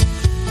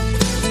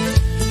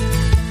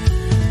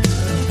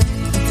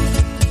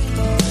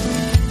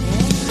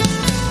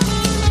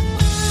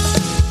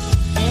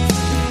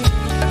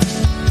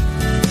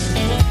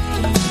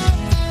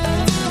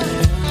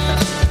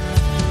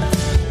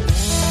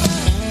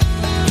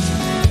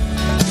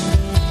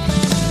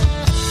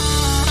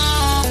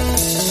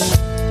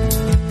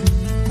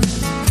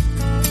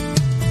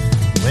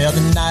 Well,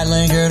 the night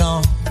lingered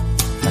on.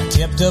 I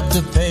kept up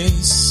kept the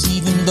pace,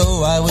 even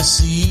though I was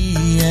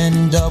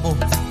seeing double.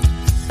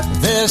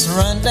 This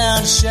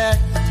rundown shack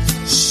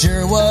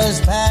sure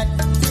was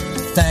packed,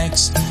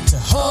 thanks to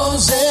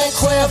Jose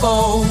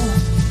Cuervo.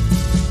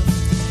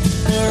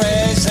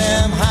 Raise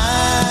them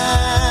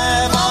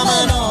high,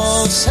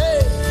 vámonos,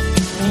 hey.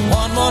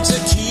 One more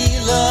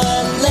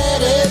tequila,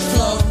 let it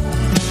flow.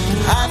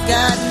 I've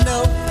got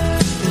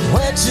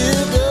nowhere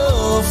to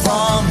go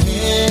from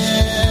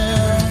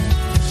here.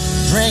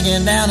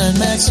 Drinking down in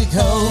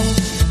Mexico.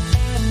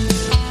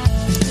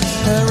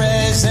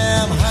 Raise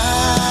them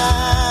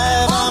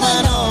high,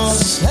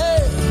 vámonos,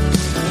 hey.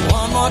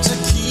 One more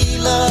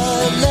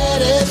tequila,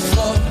 let it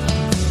flow.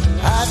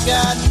 I've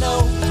got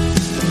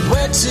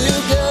nowhere to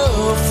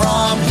go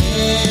from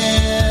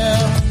here.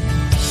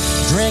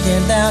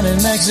 Drinking down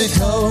in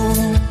Mexico.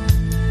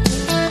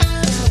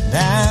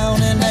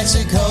 Down in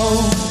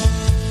Mexico.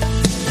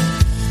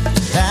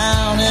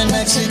 Down in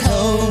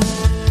Mexico.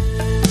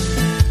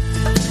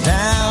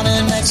 Down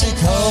in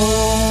Mexico.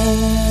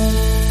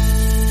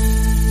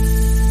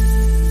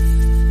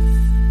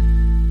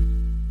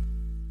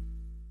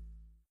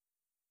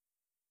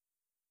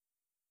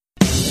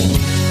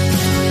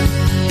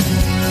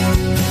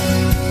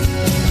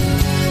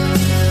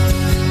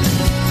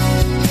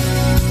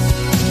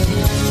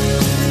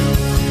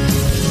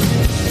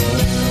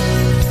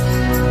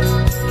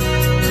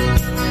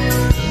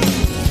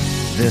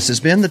 This has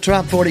been the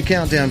Top 40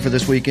 Countdown for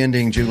this week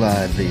ending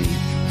July the...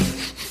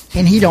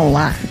 And he don't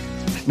lie.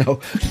 No,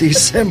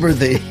 December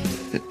the...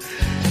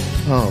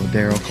 Oh,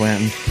 Daryl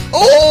Clanton.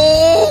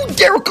 Oh,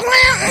 Daryl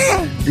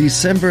Clanton!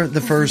 December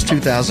the 1st,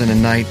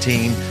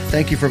 2019.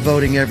 Thank you for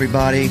voting,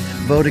 everybody.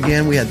 Vote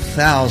again. We had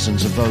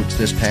thousands of votes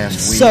this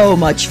past week. So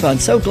much fun.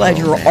 So glad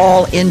you're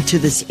all into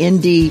this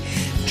indie,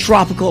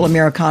 tropical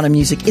Americana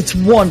music. It's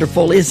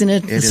wonderful, isn't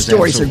it? The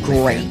stories are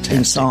great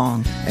in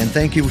song. And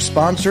thank you,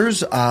 sponsors.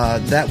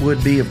 That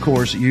would be, of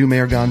course, you,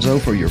 Mayor Gonzo,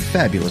 for your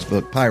fabulous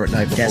book, Pirate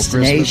Night Before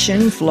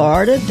Destination, Christmas.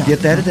 Florida. Get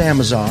that at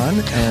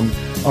Amazon. And,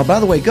 oh, by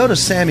the way, go to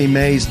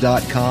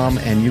SammyMays.com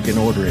and you can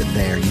order it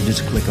there. You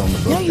just click on the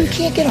book. No, you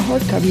can't get a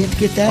hardcover. You have to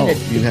get that at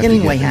the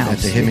Hemingway House. At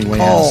the Hemingway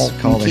House.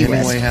 Call the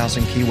Hemingway House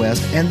in Key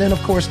West. And then,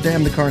 of course,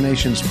 Damn the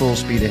Carnations, Full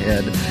Speed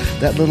Ahead.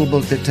 That little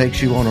book that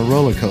takes you on a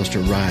roller coaster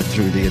ride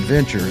through the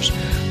adventures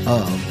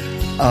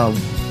of a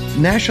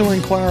National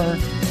Enquirer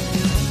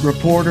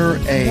reporter,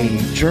 a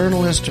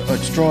journalist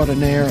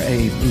extraordinaire,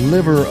 a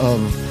liver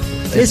of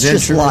It's adventures.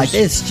 just life.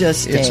 It's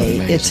just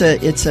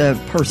amazing. it's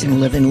a person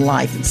living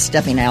life and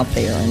stepping out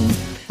there, and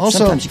Also,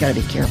 sometimes you got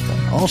to be careful.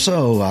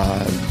 Also,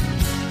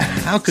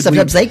 how could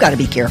sometimes they got to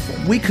be careful.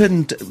 We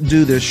couldn't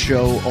do this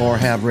show or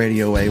have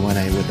Radio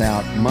A1A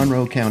without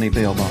Monroe County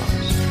bail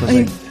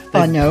bonds.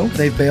 I know.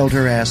 They've bailed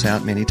her ass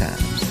out many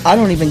times. I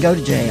don't even go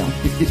to jail.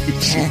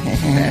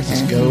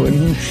 That's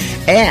going.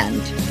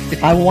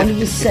 And I wanted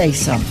to say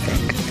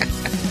something.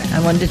 I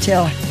wanted to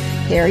tell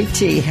Harry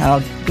T. how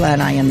glad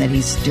I am that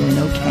he's doing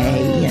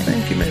okay.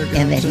 Thank you, Mayor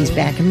and that he's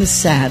back in the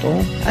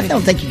saddle. I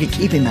don't think you could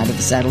keep him out of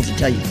the saddle, to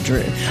tell you the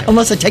truth,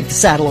 unless I take the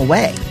saddle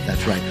away.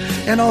 That's right.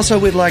 And also,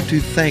 we'd like to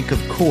thank,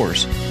 of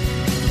course,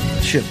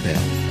 Chip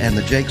Bell and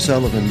the Jake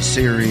Sullivan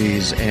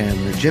series, and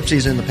the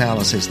Gypsies in the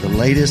Palace is the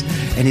latest,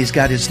 and he's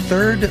got his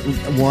third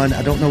one.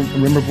 I don't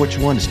remember which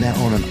one. It's now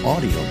on an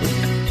audiobook.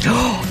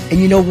 And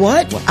you know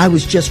what? I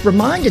was just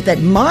reminded that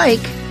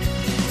Mike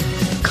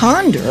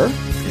Condor,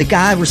 the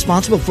guy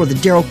responsible for the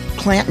Daryl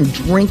Clanton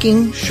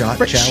drinking shot,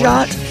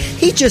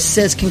 he just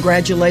says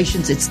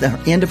congratulations. It's the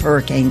end of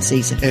hurricane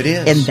season. It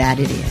is. And that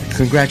it is.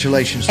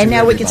 Congratulations and to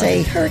now everybody. We can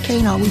say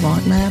hurricane all we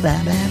want. Blah,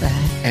 blah, blah, blah.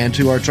 And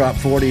to our Top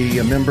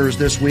 40 members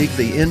this week,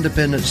 the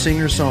independent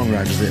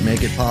singer-songwriters that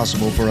make it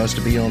possible for us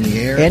to be on the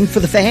air. And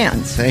for the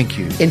fans. Thank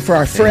you. And for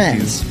our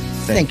friends.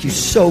 Thank you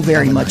so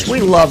very much.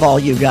 We love all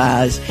you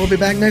guys. We'll be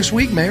back next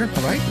week, Mayor.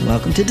 All right?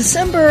 Welcome to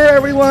December,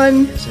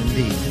 everyone. Yes,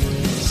 indeed.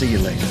 See you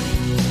later.